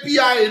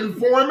FBI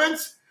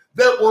informants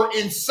that were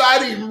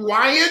inciting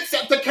riots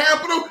at the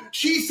Capitol?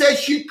 She said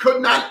she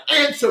could not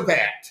answer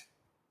that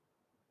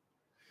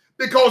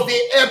because the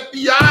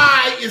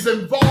FBI is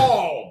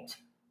involved.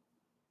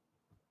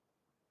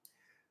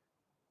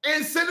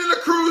 And Senator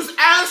Cruz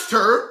asked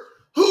her,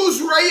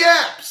 who's Ray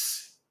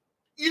Epps?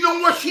 You know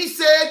what she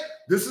said?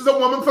 This is a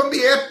woman from the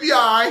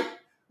FBI,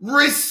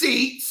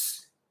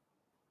 receipts.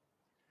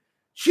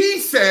 She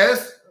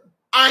says,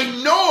 I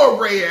know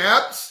a Ray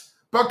Epps,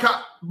 but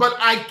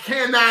I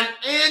cannot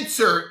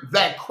answer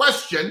that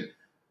question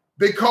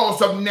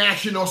because of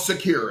national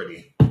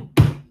security.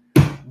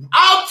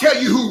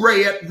 tell you who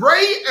Ray Epps.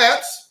 Ray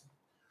Epps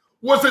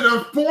was an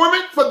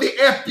informant for the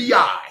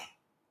FBI.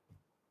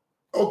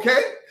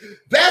 Okay?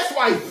 That's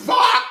why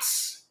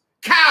FOXX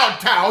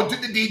kowtowed to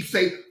the deep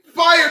state,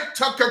 fired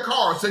Tucker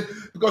Carlson,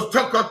 because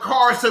Tucker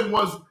Carlson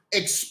was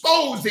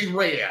exposing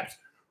Ray Epps.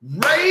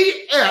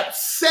 Ray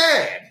Epps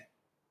said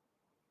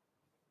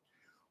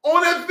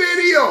on a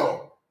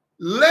video,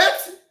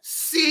 let's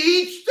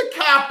siege the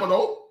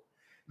Capitol.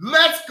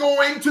 Let's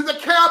go into the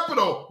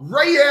Capitol.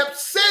 Ray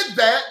Epps said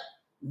that.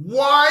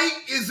 Why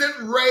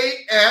isn't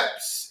Ray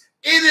Epps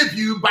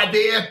interviewed by the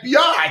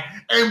FBI?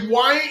 And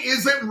why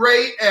isn't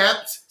Ray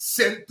Epps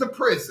sent to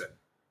prison?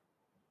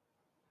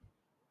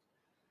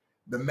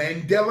 The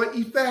Mandela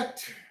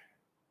effect.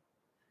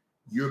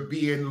 You're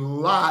being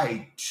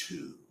lied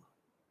to.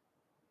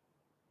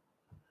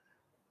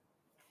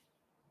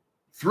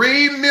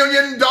 $3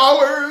 million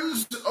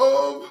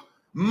of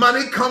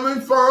money coming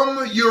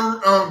from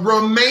your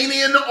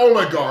Romanian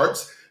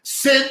oligarchs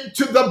sent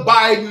to the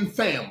Biden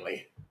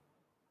family.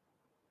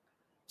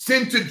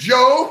 Sent to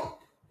Joe,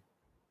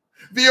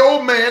 the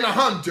old man, a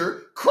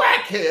hunter,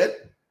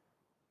 crackhead,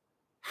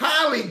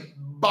 Hallie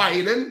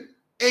Biden,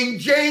 and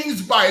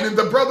James Biden,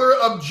 the brother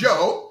of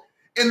Joe,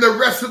 and the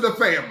rest of the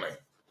family.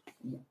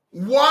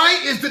 Why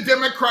is the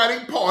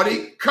Democratic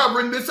Party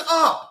covering this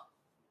up?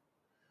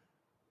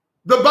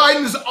 The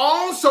Bidens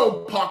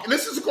also pocket,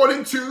 this is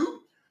according to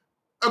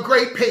a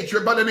great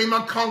patriot by the name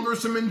of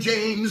Congressman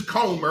James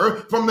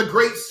Comer from the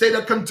great state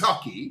of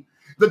Kentucky,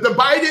 that the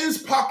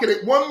Bidens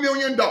pocketed $1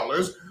 million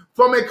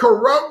from a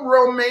corrupt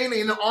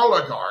Romanian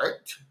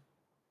oligarch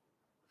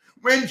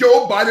when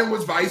Joe Biden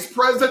was vice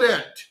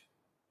president.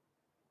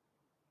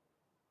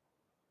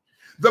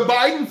 The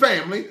Biden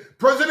family,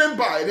 President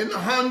Biden,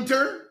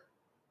 Hunter,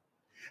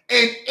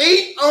 and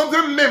 8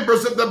 other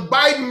members of the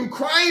Biden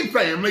crime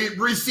family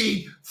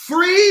received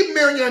 $3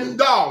 million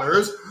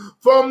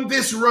from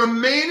this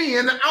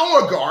Romanian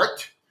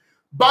oligarch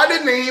by the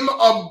name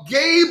of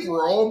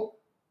Gabriel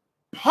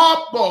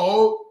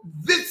Popoviciu.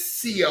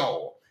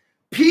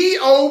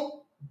 P-O-P-O-V-I-C-I-U.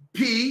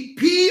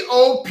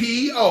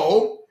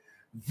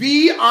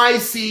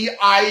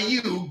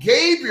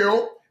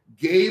 Gabriel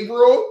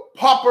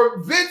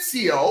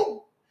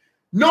Popoviciu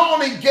not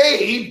only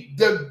gave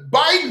the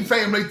Biden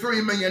family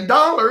 $3 million,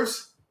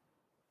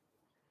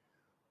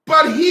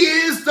 but he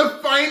is the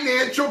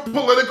financial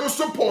political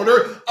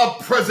supporter of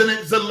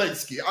President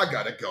Zelensky. I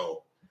gotta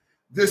go.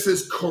 This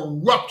is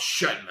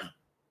corruption.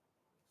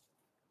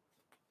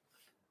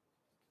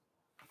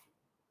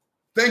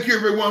 Thank you,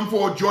 everyone,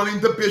 for joining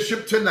the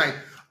bishop tonight.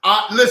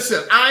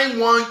 Listen, I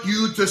want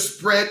you to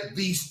spread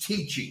these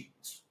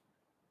teachings.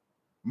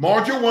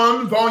 Module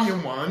 1,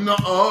 Volume 1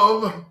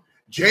 of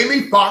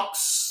Jamie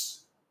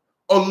FOXX,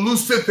 a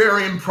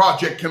Luciferian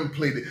project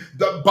completed.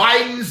 The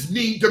Bidens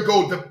need to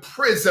go to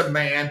prison,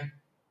 man.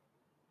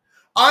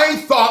 I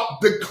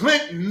thought the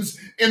Clintons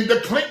and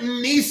the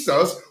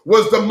Clintonistas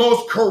was the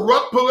most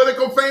corrupt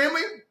political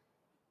family.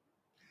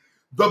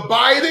 The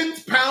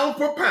Bidens, pound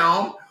for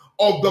pound,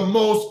 are the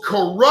most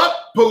corrupt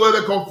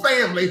political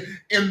family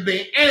in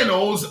the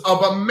annals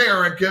of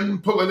American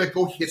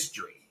political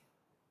history.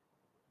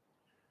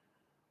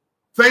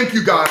 Thank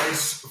you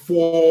guys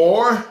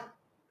for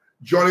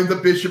joining the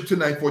bishop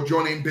tonight, for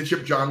joining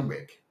Bishop John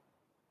Wick.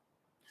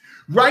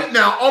 Right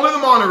now, all of the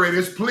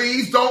moderators,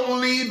 please don't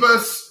leave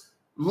us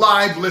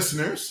live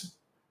listeners.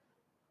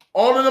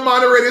 All of the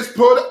moderators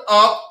put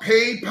up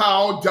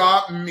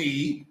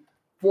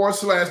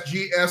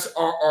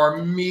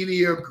paypal.me/GSRR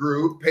Media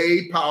Group,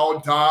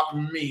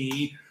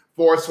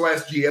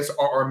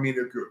 paypal.me/GSRR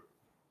Media Group.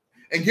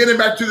 And getting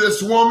back to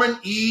this woman,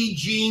 E.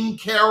 Jean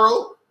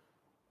Carroll,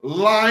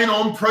 lying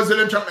on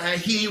President Trump,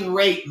 he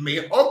raped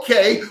me.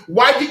 Okay,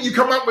 why didn't you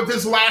come up with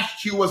this last?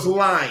 She was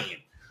lying.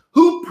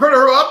 Who put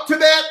her up to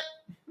that?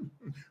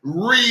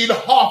 Reid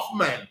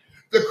Hoffman,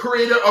 the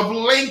creator of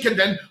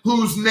LinkedIn,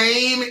 whose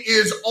name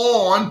is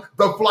on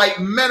the flight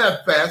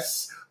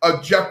manifests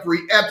of Jeffrey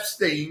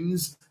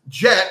Epstein's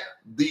jet,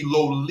 the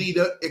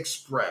Lolita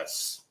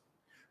Express.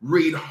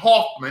 Reid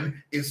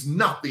Hoffman is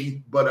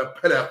nothing but a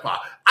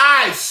pedophile.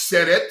 I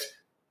said it.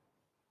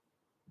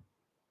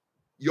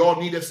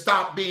 Y'all need to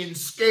stop being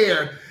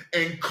scared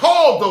and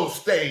call those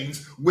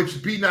things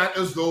which be not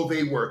as though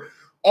they were.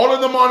 All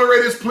of the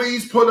moderators,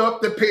 please put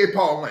up the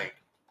PayPal link.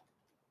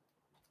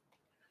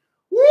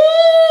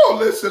 Woo!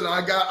 Listen,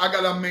 I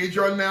got a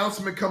major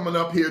announcement coming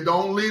up here.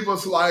 Don't leave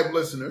us, live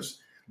listeners.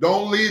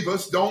 Don't leave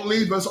us. Don't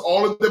leave us.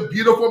 All of the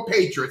beautiful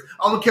patriots.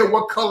 I don't care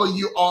what color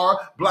you are,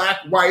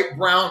 black, white,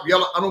 brown,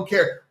 yellow. I don't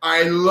care.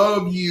 I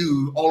love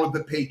you, all of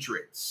the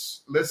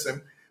patriots.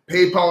 Listen,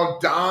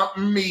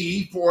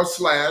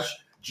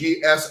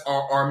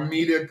 paypal.me/GSRR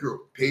Media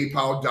Group.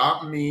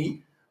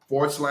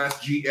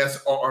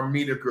 PayPal.me/GSRR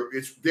Media Group.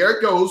 There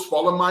it goes.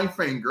 Follow my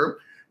finger.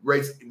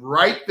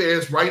 Right there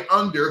is right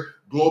under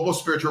Global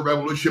Spiritual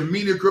Revolution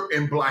Media Group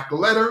in black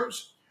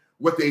letters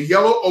with a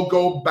yellow or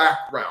gold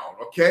background.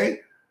 Okay.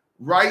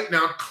 Right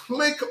now,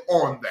 click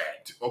on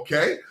that.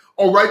 Okay.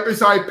 Or right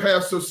beside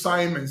Pastor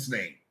Simon's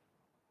name.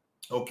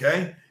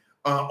 Okay.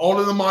 All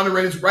of the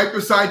moderators, right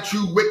beside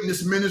True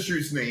Witness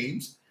Ministries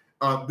names,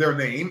 their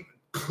name,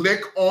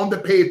 click on the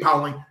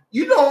PayPal link.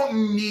 You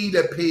don't need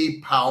a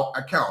PayPal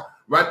account.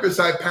 Right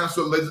beside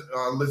Pastor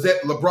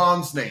Lizette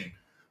LeBron's name,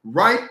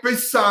 right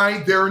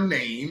beside their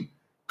name,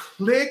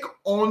 click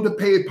on the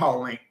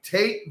PayPal link.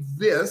 Take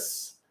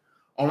this,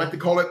 I like to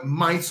call it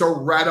mice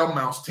or rat or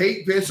mouse.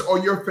 Take this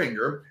on your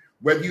finger,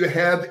 whether you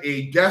have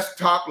a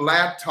desktop,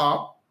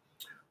 laptop,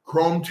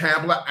 Chrome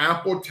tablet,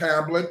 Apple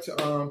tablet,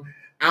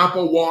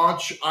 Apple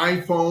Watch,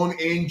 iPhone,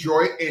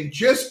 Android, and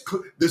just,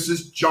 this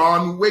is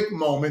John Wick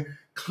moment,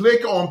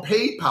 click on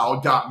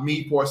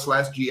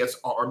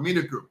paypal.me/GSRR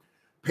Media Group.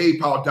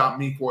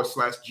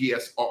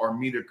 PayPal.me/GSRR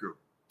Media Group.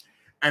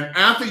 And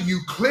after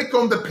you click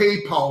on the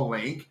PayPal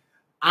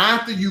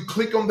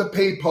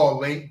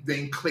link,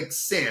 then click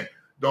send.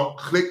 Don't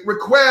click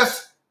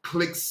request,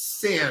 click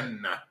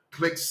send.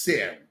 Click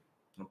send.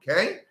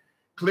 Okay?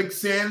 Click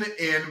send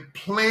and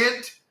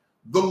plant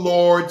the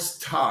Lord's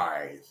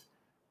tithe.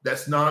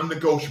 That's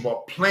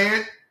non-negotiable.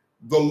 Plant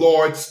the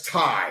Lord's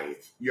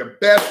tithe. Your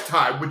best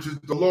tithe, which is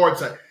the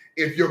Lord's tithe.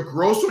 If your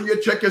gross on your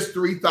check is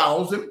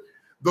 $3,000,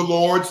 the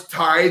Lord's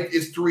tithe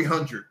is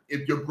 $300.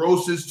 If your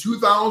gross is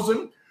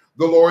 $2,000,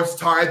 the Lord's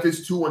tithe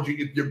is $200.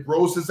 If your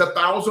gross is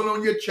 $1,000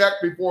 on your check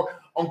before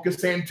Uncle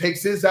Sam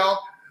takes his out,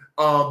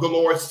 the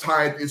Lord's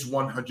tithe is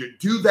 $100.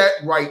 Do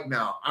that right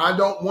now. I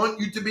don't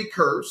want you to be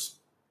cursed,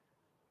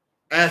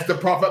 as the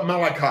prophet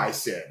Malachi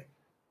said.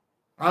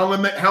 How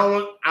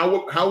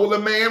will a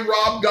man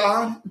rob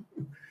God?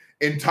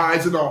 In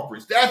tithes and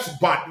offerings.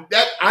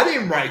 I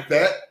didn't write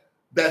that.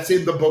 That's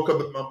in the book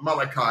of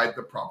Malachi,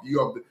 the prophet.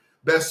 You are the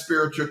best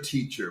spiritual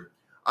teacher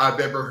I've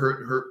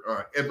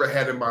ever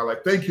had in my life.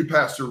 Thank you,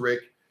 Pastor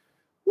Rick.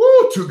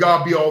 Woo, to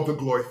God be all the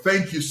glory.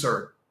 Thank you,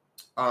 sir.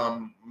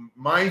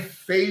 My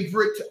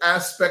favorite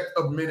aspect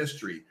of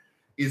ministry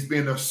is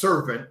being a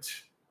servant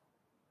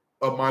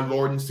of my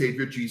Lord and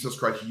Savior, Jesus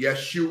Christ.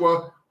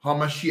 Yeshua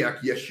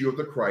HaMashiach, Yeshua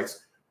the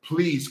Christ.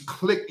 Please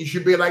click. You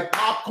should be like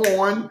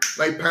popcorn,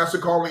 like Pastor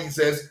Colleen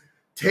says.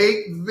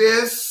 Take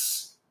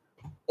this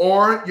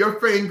or your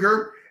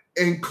finger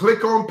and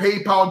click on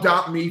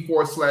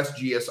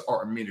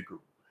paypal.me/GSR Media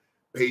Group.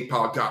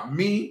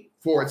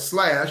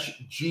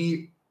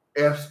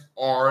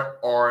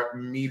 PayPal.me/GSRR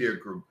Media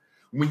Group.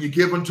 When you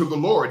give unto the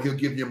Lord, he'll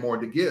give you more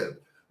to give.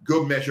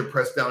 Good measure,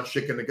 pressed down,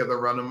 shaken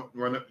together, and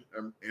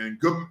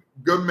good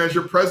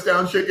measure, pressed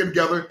down, shaken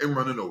together, and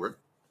running over.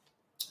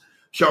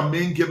 Shall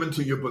men give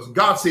into your bosom.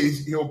 God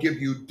says he'll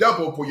give you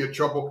double for your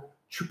trouble,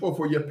 triple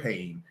for your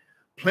pain.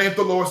 Plant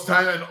the Lord's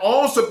tithe. And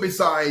also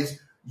besides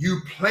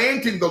you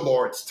planting the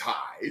Lord's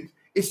tithe,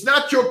 it's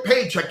not your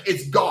paycheck,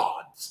 it's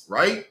God's,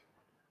 right?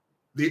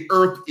 The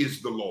earth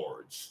is the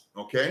Lord's,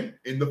 okay?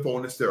 In the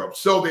fullness thereof.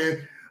 So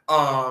then,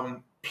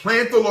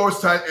 plant the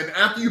Lord's tithe. And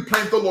after you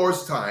plant the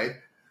Lord's tithe,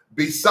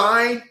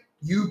 beside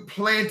you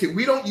planting,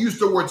 we don't use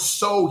the word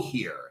sow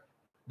here.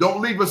 Don't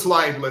leave us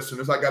live,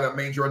 listeners. I got a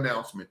major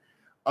announcement.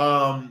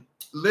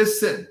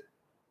 Listen,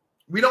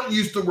 we don't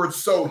use the word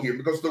sow here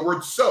because the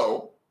word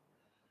sow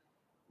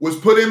was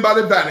put in by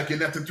the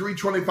Vatican at the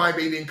 325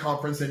 AD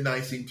conference in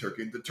Nicene,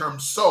 Turkey. The term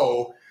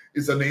sow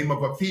is the name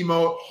of a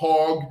female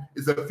hog,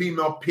 is a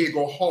female pig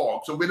or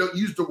hog. So we don't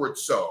use the word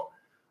sow.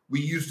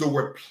 We use the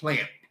word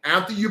plant.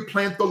 After you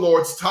plant the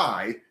Lord's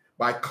tithe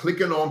by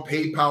clicking on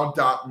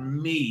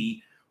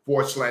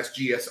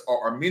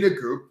paypal.me/GSRR Media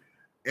Group,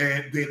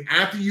 and then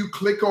after you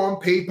click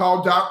on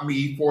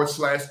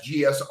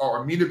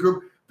paypal.me/GSRR Media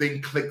Group,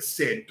 then click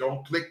send.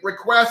 Don't click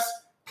request,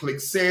 click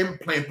send,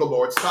 plant the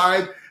Lord's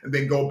tithe, and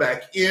then go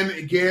back in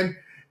again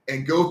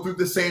and go through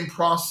the same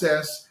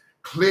process.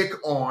 Click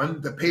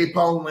on the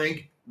PayPal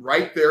link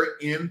right there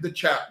in the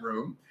chat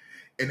room.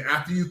 And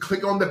after you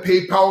click on the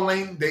PayPal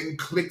link, then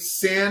click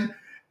send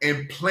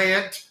and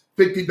plant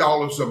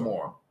 $50 or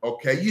more.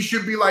 Okay, you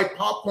should be like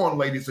popcorn,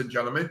 ladies and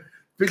gentlemen.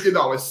 $50,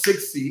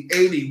 $60,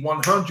 $80,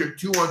 $100,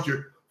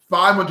 $200,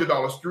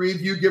 $500. Three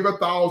of you give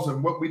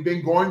 $1,000. What we've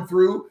been going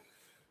through,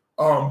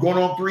 going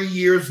on 3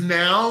 years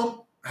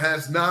now,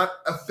 has not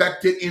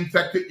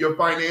infected your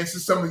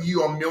finances. Some of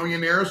you are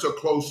millionaires or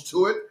close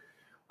to it.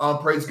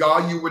 Praise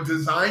God, you were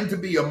designed to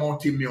be a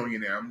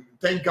multimillionaire.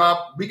 Thank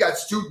God we got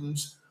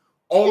students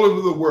all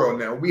over the world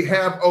now. We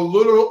have a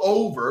little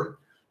over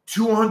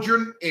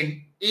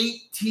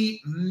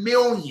 280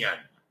 million.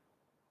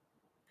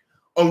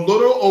 A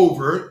little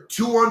over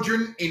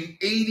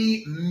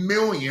 280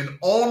 million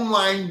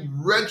online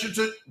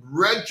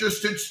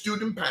registered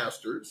student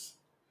pastors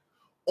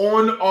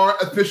on our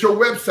official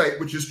website,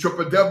 which is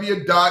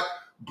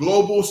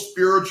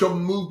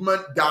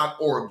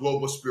www.globalspiritualmovement.org,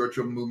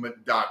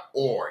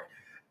 globalspiritualmovement.org.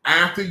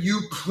 After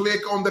you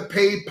click on the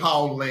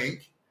PayPal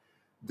link,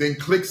 then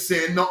click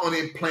send, not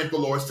only plant the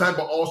Lord's tithe,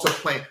 but also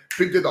plant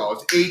 $50,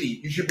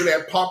 $80. You should be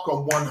at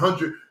popcorn,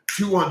 $100,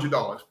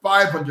 $200,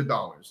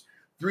 $500.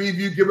 Three of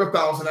you give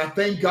 $1,000. I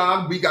thank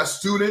God we got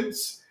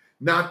students,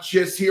 not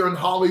just here in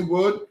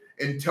Hollywood,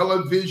 and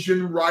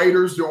television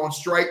writers. They're on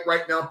strike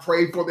right now.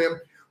 Pray for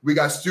them. We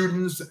got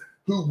students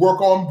who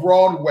work on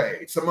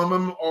Broadway. Some of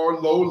them are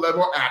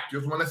low-level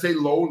actors. When I say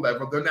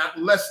low-level, they're not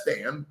less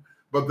than,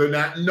 but they're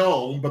not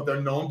known, but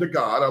they're known to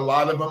God. A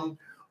lot of them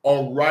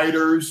are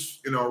writers,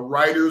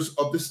 writers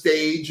of the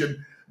stage, and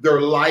they're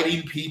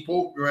lighting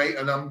people, right?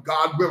 And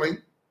God willing,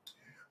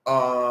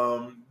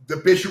 the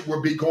bishop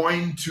will be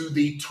going to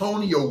the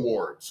Tony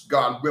Awards,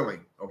 God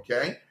willing,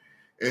 okay?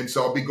 And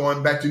so I'll be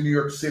going back to New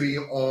York City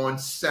on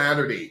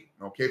Saturday,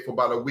 okay, for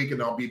about a week,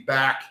 and I'll be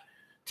back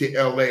to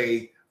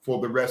LA for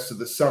the rest of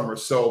the summer.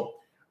 So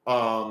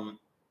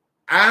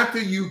after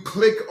you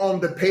click on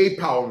the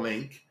PayPal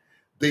link,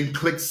 then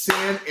click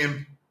send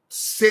and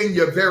send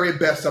your very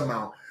best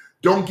amount.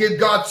 Don't give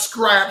God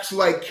scraps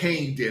like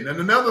Cain did. And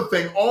another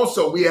thing,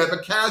 also, we have a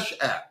Cash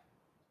App.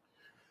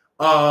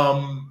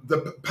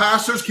 The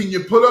pastors, can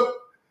you put up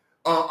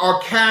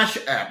our Cash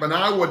App? And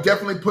I will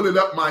definitely put it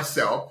up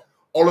myself,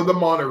 all of the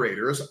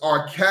moderators.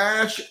 Our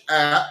Cash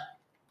App,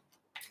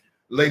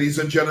 ladies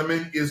and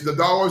gentlemen, is the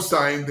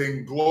 $,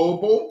 then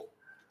Global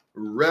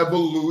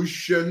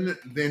Revolution,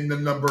 then the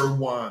number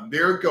 1.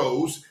 There it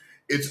goes.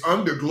 It's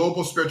under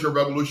Global Spiritual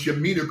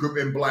Revolution Media Group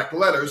in black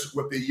letters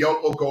with the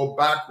yellow gold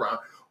background.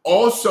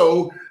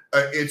 Also,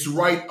 it's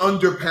right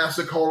under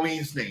Pastor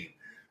Colleen's name.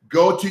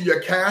 Go to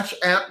your Cash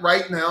App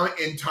right now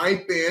and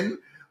type in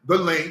the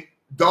link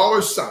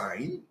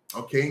 $,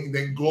 okay,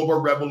 then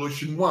Global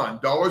Revolution 1,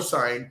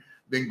 $,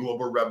 then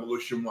Global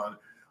Revolution 1.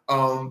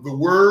 The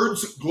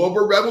words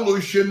Global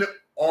Revolution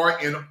are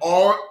in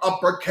all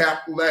upper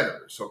cap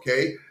letters,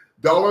 okay?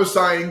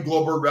 $,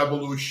 Global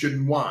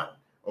Revolution 1,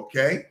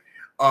 okay?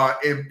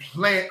 And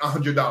plant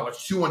 $100,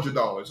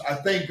 $200. I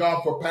thank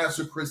God for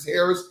Pastor Chris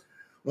Harris,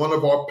 one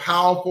of our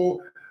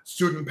powerful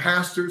student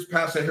pastors.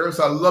 Pastor Harris,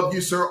 I love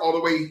you, sir, all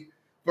the way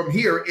from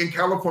here in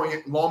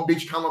California, Long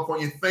Beach,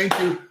 California. Thank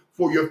you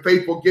for your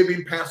faithful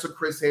giving, Pastor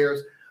Chris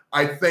Harris.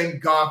 I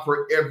thank God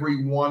for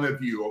every one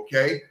of you,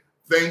 okay?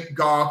 Thank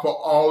God for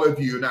all of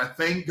you. And I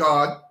thank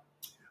God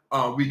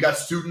we got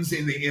students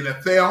in the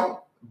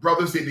NFL,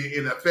 brothers in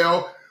the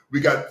NFL. We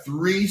got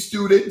 3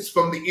 students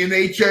from the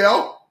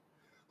NHL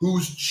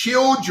whose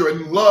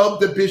children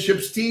love the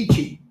bishop's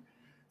teaching.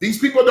 These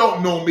people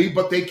don't know me,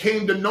 but they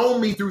came to know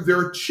me through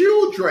their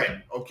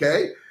children,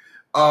 okay?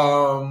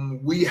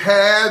 We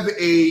have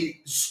a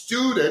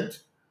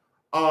student,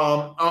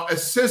 a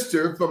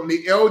sister from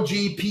the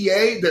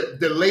LGPA,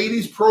 the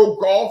Ladies Pro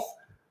Golf.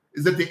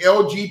 Is it the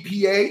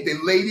LGPA? The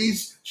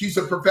ladies, she's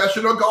a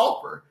professional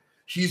golfer.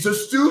 She's a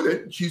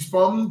student. She's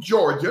from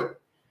Georgia,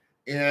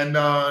 and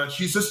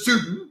she's a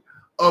student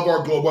of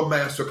our global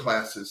master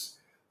classes.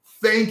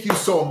 Thank you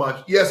so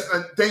much. Yes,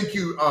 thank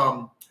you,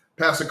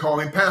 Pastor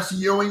Colleen. Pastor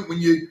Ewing, when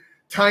you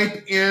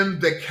type in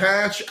the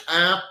Cash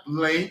App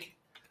link,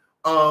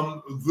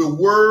 the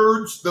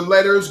words, the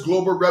letters,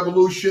 Global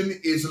Revolution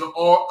is in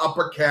all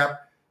upper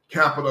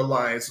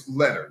capitalized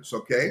letters,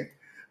 okay?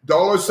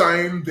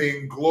 $,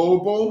 then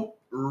Global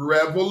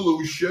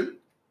Revolution,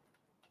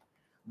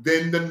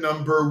 then the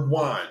number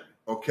 1,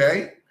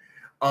 okay?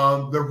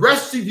 The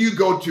rest of you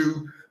go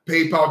to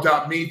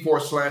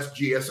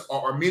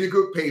paypal.me/GSR Media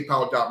Group,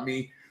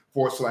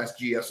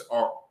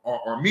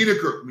 paypal.me/GSR Media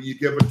Group. When you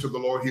give it to the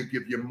Lord, he'll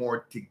give you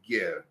more to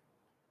give.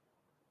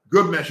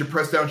 Good measure,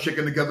 pressed down,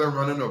 shaken together, and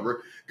running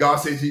over. God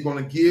says he's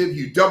going to give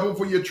you double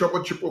for your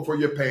trouble, triple for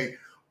your pain.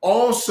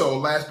 Also,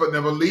 last but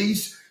never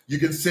least, you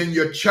can send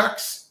your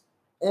checks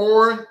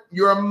or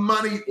your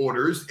money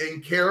orders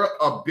in care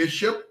of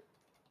Bishop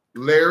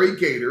Larry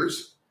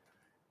Gators.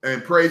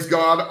 And praise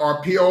God,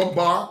 our P.O.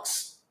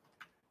 Box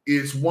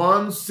is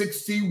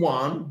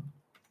 161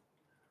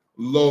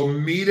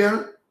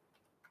 Lomita,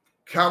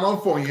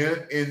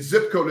 California, and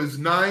zip code is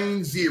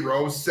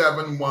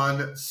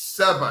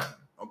 90717,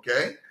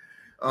 okay?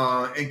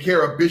 In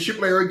care of Bishop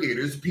Larry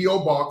Gators, P.O.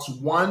 Box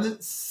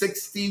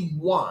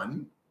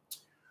 161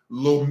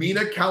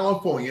 Lomita,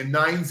 California,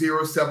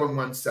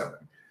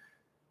 90717.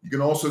 You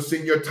can also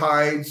send your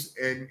tithes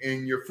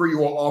and your free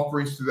will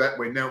offerings to that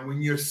way. Now,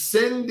 when you're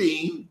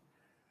sending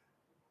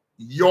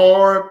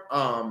your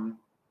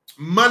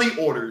money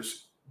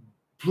orders,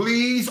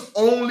 please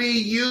only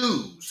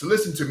use,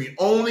 listen to me,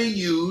 only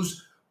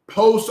use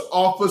post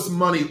office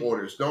money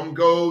orders. Don't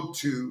go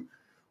to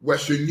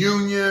Western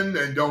Union,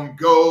 and don't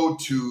go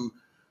to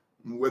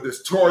whether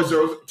it's Toys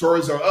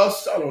R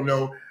Us. I don't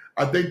know.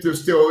 I think they're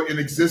still in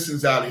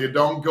existence out here.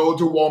 Don't go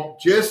to Walmart.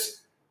 Just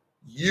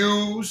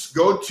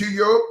go to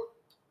your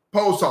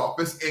post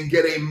office and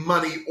get a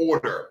money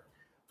order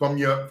from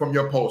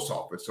your post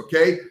office,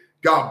 okay?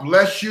 God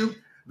bless you.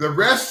 The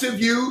rest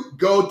of you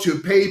go to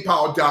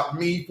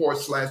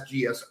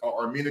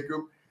paypal.me/GSR Media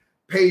Group,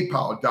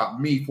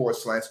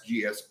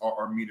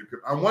 paypal.me/GSR Media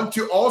Group. I want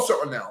to also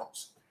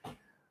announce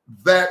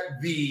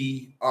that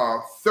the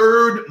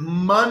third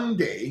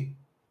Monday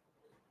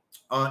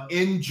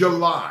in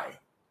July,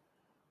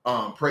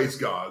 praise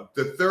God,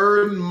 the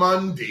third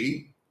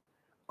Monday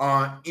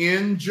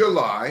in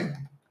July,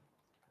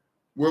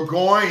 we're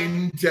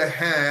going to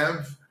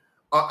have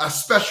a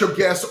special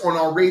guest on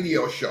our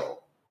radio show.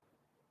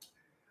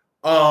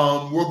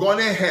 We're going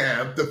to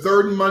have the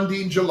third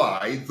Monday in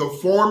July, the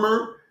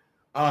former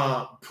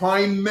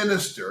Prime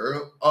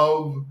Minister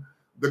of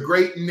the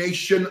great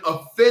nation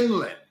of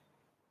Finland,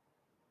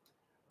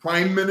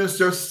 Prime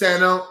Minister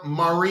Sanna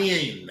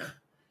Marin.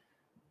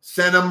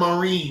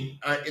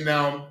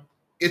 Now,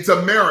 it's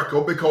a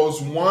miracle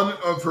because one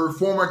of her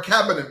former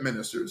cabinet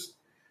ministers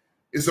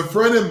is a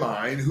friend of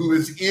mine who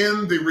is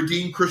in the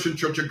Redeemed Christian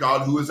Church of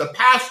God, who is a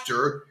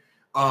pastor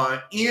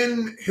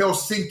in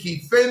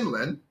Helsinki,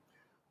 Finland,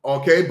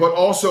 okay, but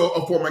also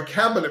a former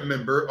cabinet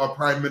member of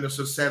Prime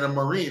Minister Sanna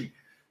Marin.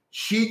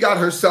 She got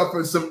herself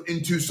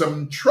into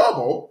some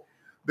trouble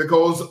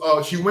because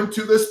she went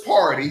to this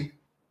party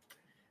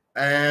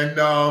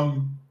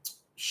and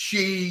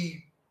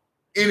she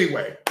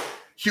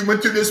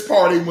went to this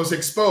party and was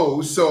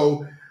exposed.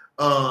 So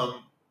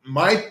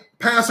my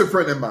pastor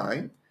friend of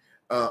mine,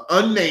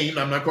 unnamed,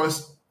 I'm not going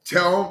to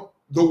tell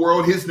the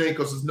world his name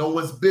because it's no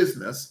one's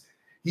business.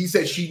 He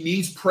said she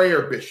needs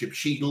prayer, Bishop.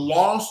 She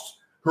lost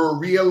her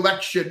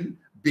re-election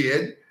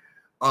bid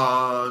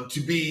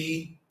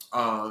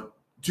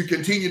to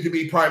continue to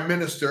be Prime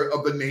Minister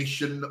of the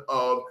nation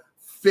of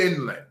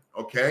Finland.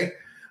 Okay,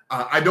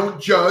 I don't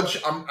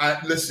judge.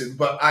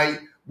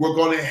 We're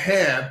going to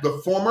have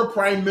the former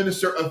Prime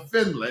Minister of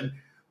Finland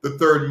the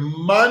third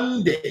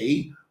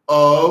Monday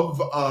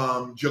of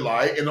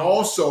July, and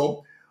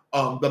also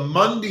the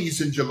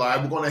Mondays in July.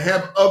 We're going to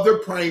have other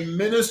prime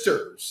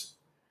ministers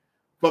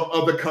from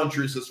other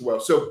countries as well.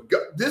 So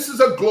this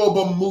is a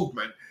global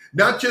movement,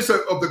 not just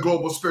of the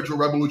Global Spiritual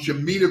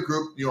Revolution Media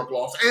Group, New York,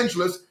 Los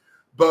Angeles,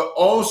 but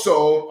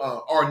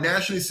also our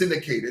nationally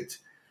syndicated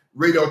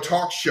radio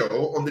talk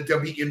show on the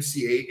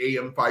WMCA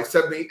AM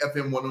 570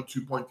 FM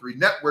 102.3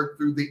 network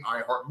through the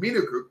iHeart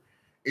Media Group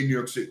in New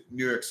York City,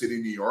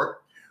 New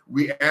York.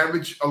 We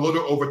average a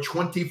little over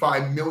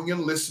 25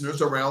 million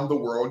listeners around the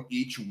world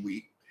each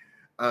week.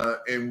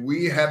 And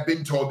we have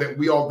been told that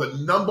we are the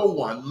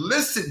 #1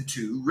 listened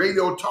to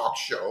radio talk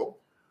show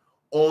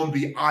on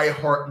the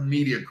iHeart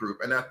Media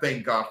Group. And I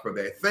thank God for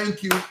that.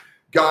 Thank you,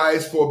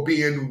 guys, for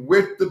being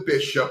with the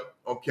bishop,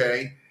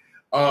 okay?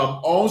 We're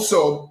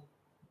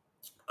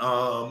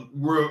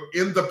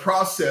in the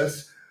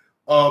process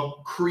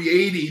of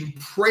creating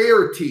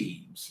prayer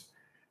teams,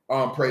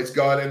 praise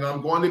God. And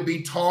I'm going to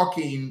be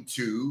talking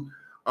to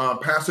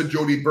Pastor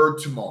Jody Bird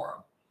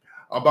tomorrow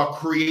about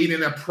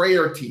creating a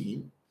prayer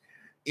team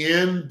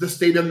in the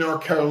state of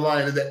North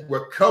Carolina that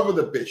will cover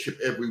the bishop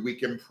every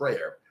week in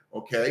prayer,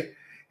 okay?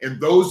 And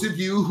those of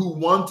you who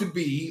want to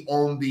be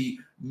on the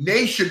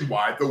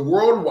nationwide, the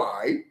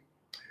worldwide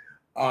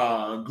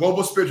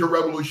Global Spiritual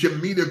Revolution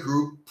Media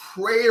Group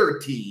prayer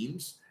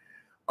teams,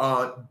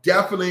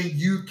 definitely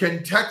you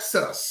can text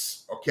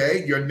us,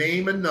 okay? Your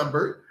name and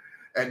number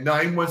at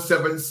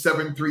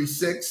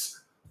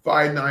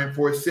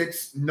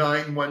 917-736-5946,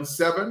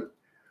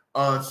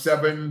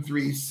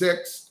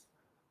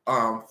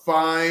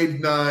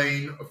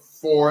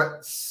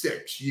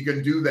 917-736-5946. You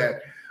can do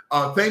that.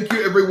 Thank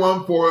you,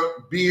 everyone,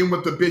 for being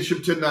with the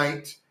bishop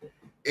tonight.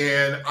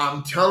 And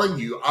I'm telling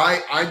you,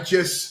 I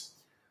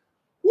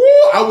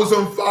was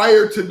on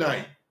fire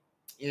tonight.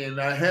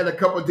 And I had a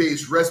couple of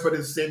days rest, but at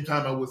the same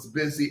time, I was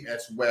busy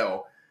as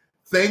well.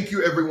 Thank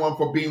you, everyone,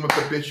 for being with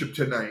the bishop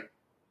tonight.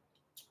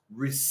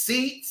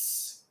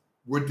 Receipts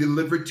were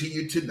delivered to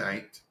you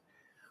tonight.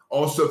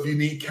 Also, if you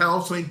need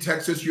counseling,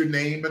 text us your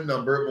name and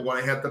number. We're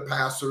going to have the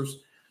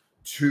pastors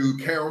to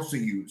counsel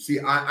you. See,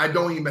 I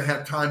don't even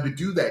have time to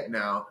do that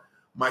now.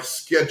 My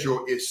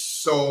schedule is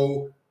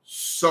so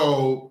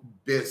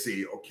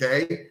busy,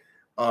 okay?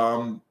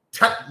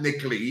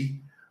 Technically,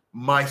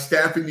 my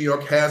staff in New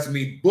York has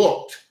me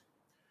booked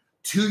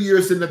 2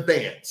 years in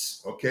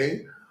advance,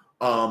 okay?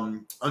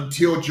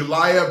 Until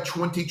July of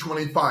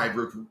 2025,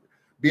 we're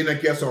being a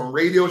guest on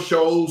radio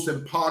shows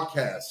and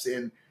podcasts,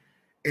 and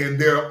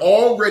they're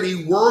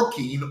already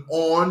working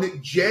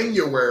on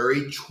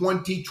January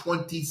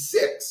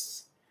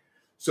 2026.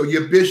 So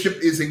your bishop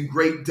is in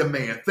great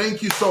demand.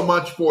 Thank you so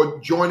much for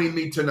joining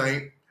me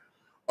tonight.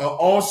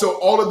 Also,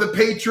 all of the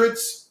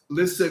patriots,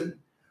 listen,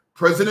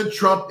 President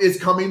Trump is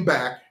coming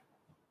back.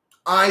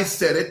 I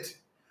said it.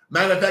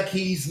 Matter of fact,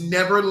 he's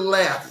never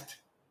left.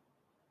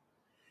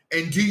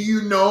 And do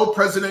you know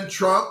President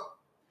Trump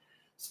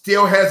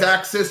still has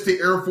access to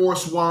Air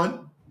Force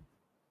One?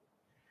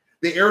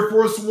 The Air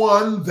Force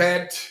One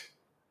that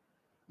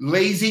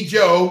Lazy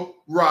Joe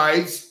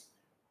rides,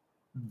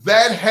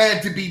 that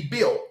had to be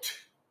built.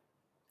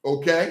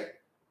 Okay?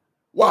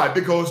 Why?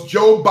 Because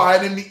Joe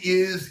Biden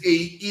is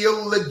an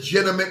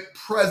illegitimate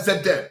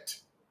president.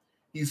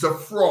 He's a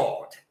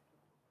fraud.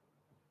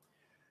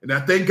 And I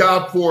thank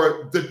God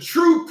for the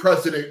true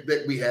president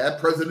that we have,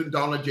 President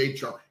Donald J.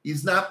 Trump.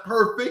 He's not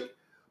perfect,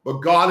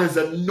 but God has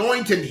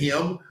anointed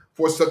him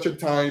for such a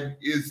time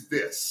as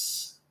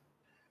this.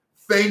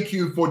 Thank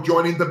you for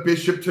joining the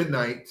bishop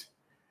tonight.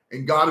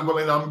 And God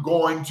willing, I'm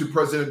going to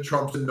President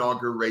Trump's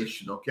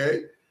inauguration,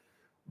 okay?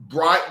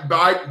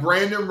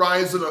 Brandon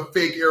Rising of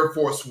fake Air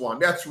Force One.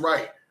 That's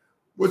right.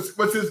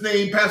 What's his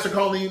name? Pastor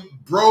Colleen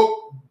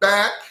broke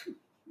back.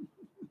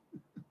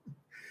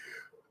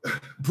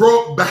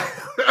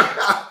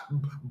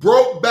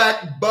 Broke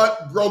back,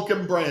 but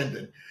broken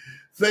Brandon.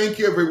 Thank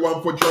you,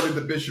 everyone, for joining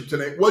the bishop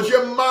tonight. Was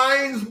your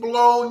minds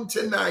blown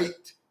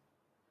tonight?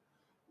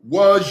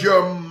 Was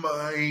your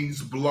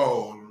minds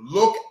blown?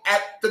 Look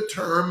at the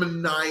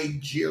term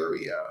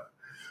Nigeria.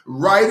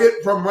 Write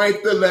it from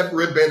right to left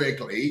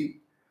rabbinically.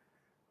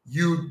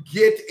 You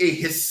get a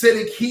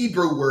Hasidic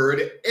Hebrew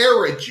word,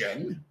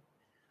 origin,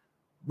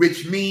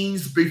 which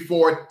means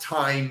before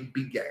time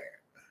began.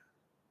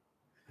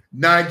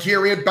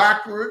 Nigeria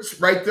backwards,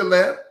 right to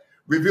left,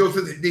 reveals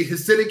the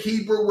Hasidic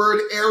Hebrew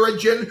word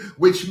origin,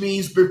 which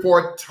means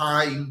before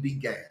time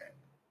began.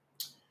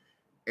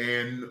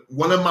 And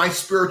one of my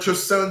spiritual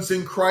sons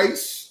in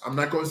Christ, I'm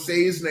not going to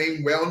say his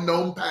name,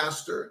 well-known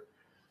pastor,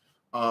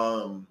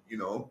 in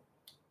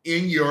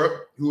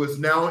Europe, who is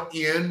now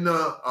in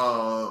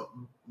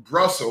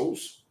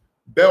Brussels,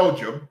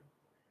 Belgium,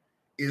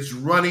 is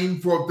running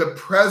for the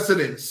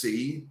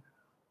presidency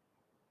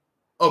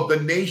of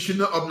the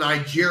nation of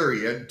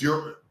Nigeria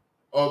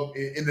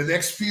in the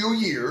next few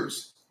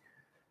years.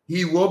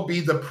 He will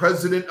be the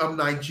president of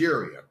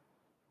Nigeria.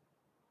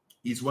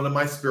 He's one of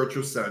my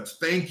spiritual sons.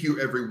 Thank you,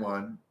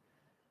 everyone.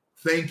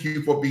 Thank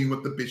you for being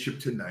with the bishop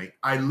tonight.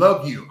 I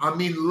love you. I'm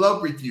in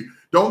love with you.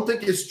 Don't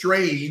think it's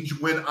strange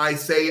when I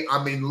say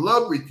I'm in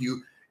love with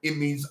you. It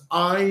means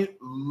I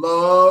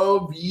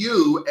love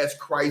you as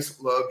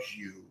Christ loves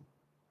you.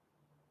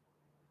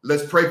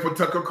 Let's pray for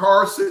Tucker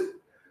Carlson.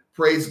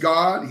 Praise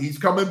God. He's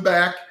coming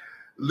back.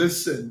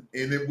 Listen,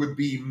 and it would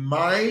be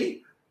my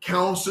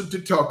counsel to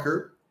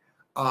Tucker.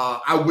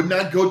 I would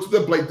not go to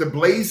the Blaze. The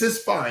Blaze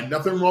is fine.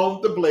 Nothing wrong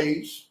with the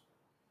Blaze.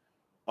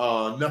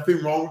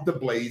 Nothing wrong with the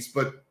Blaze.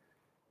 But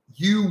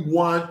you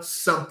want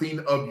something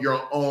of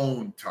your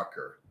own,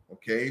 Tucker.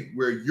 Okay?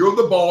 Where you're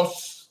the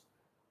boss.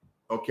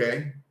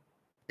 Okay?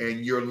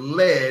 And you're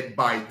led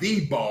by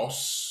the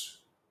boss,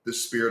 the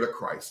Spirit of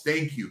Christ.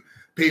 Thank you.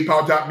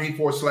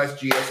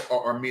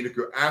 PayPal.me/GS Media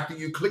After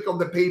you click on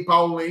the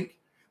PayPal link,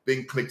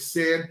 then click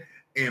send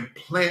and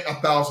plant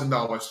 $1,000,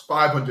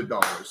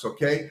 $500.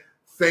 Okay?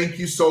 Thank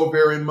you so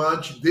very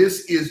much.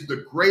 This is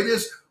the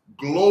greatest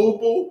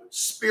global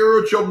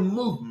spiritual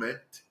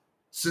movement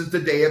since the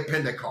day of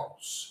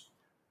Pentecost.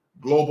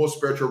 Global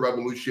Spiritual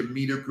Revolution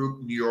Media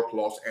Group, New York,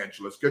 Los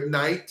Angeles. Good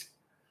night.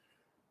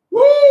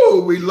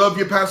 Woo! We love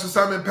you, Pastor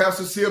Simon,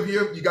 Pastor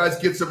Sylvia. You guys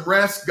get some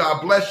rest.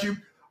 God bless you.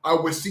 I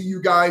will see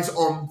you guys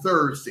on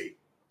Thursday.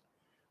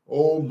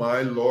 Oh,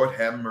 my Lord,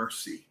 have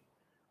mercy.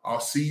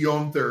 I'll see you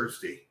on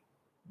Thursday.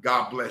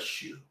 God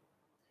bless you.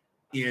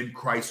 In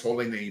Christ's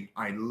holy name,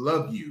 I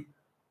love you.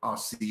 I'll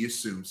see you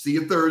soon. See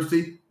you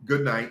Thursday.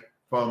 Good night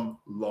from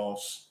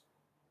Los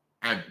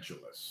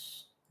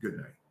Angeles. Good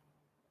night.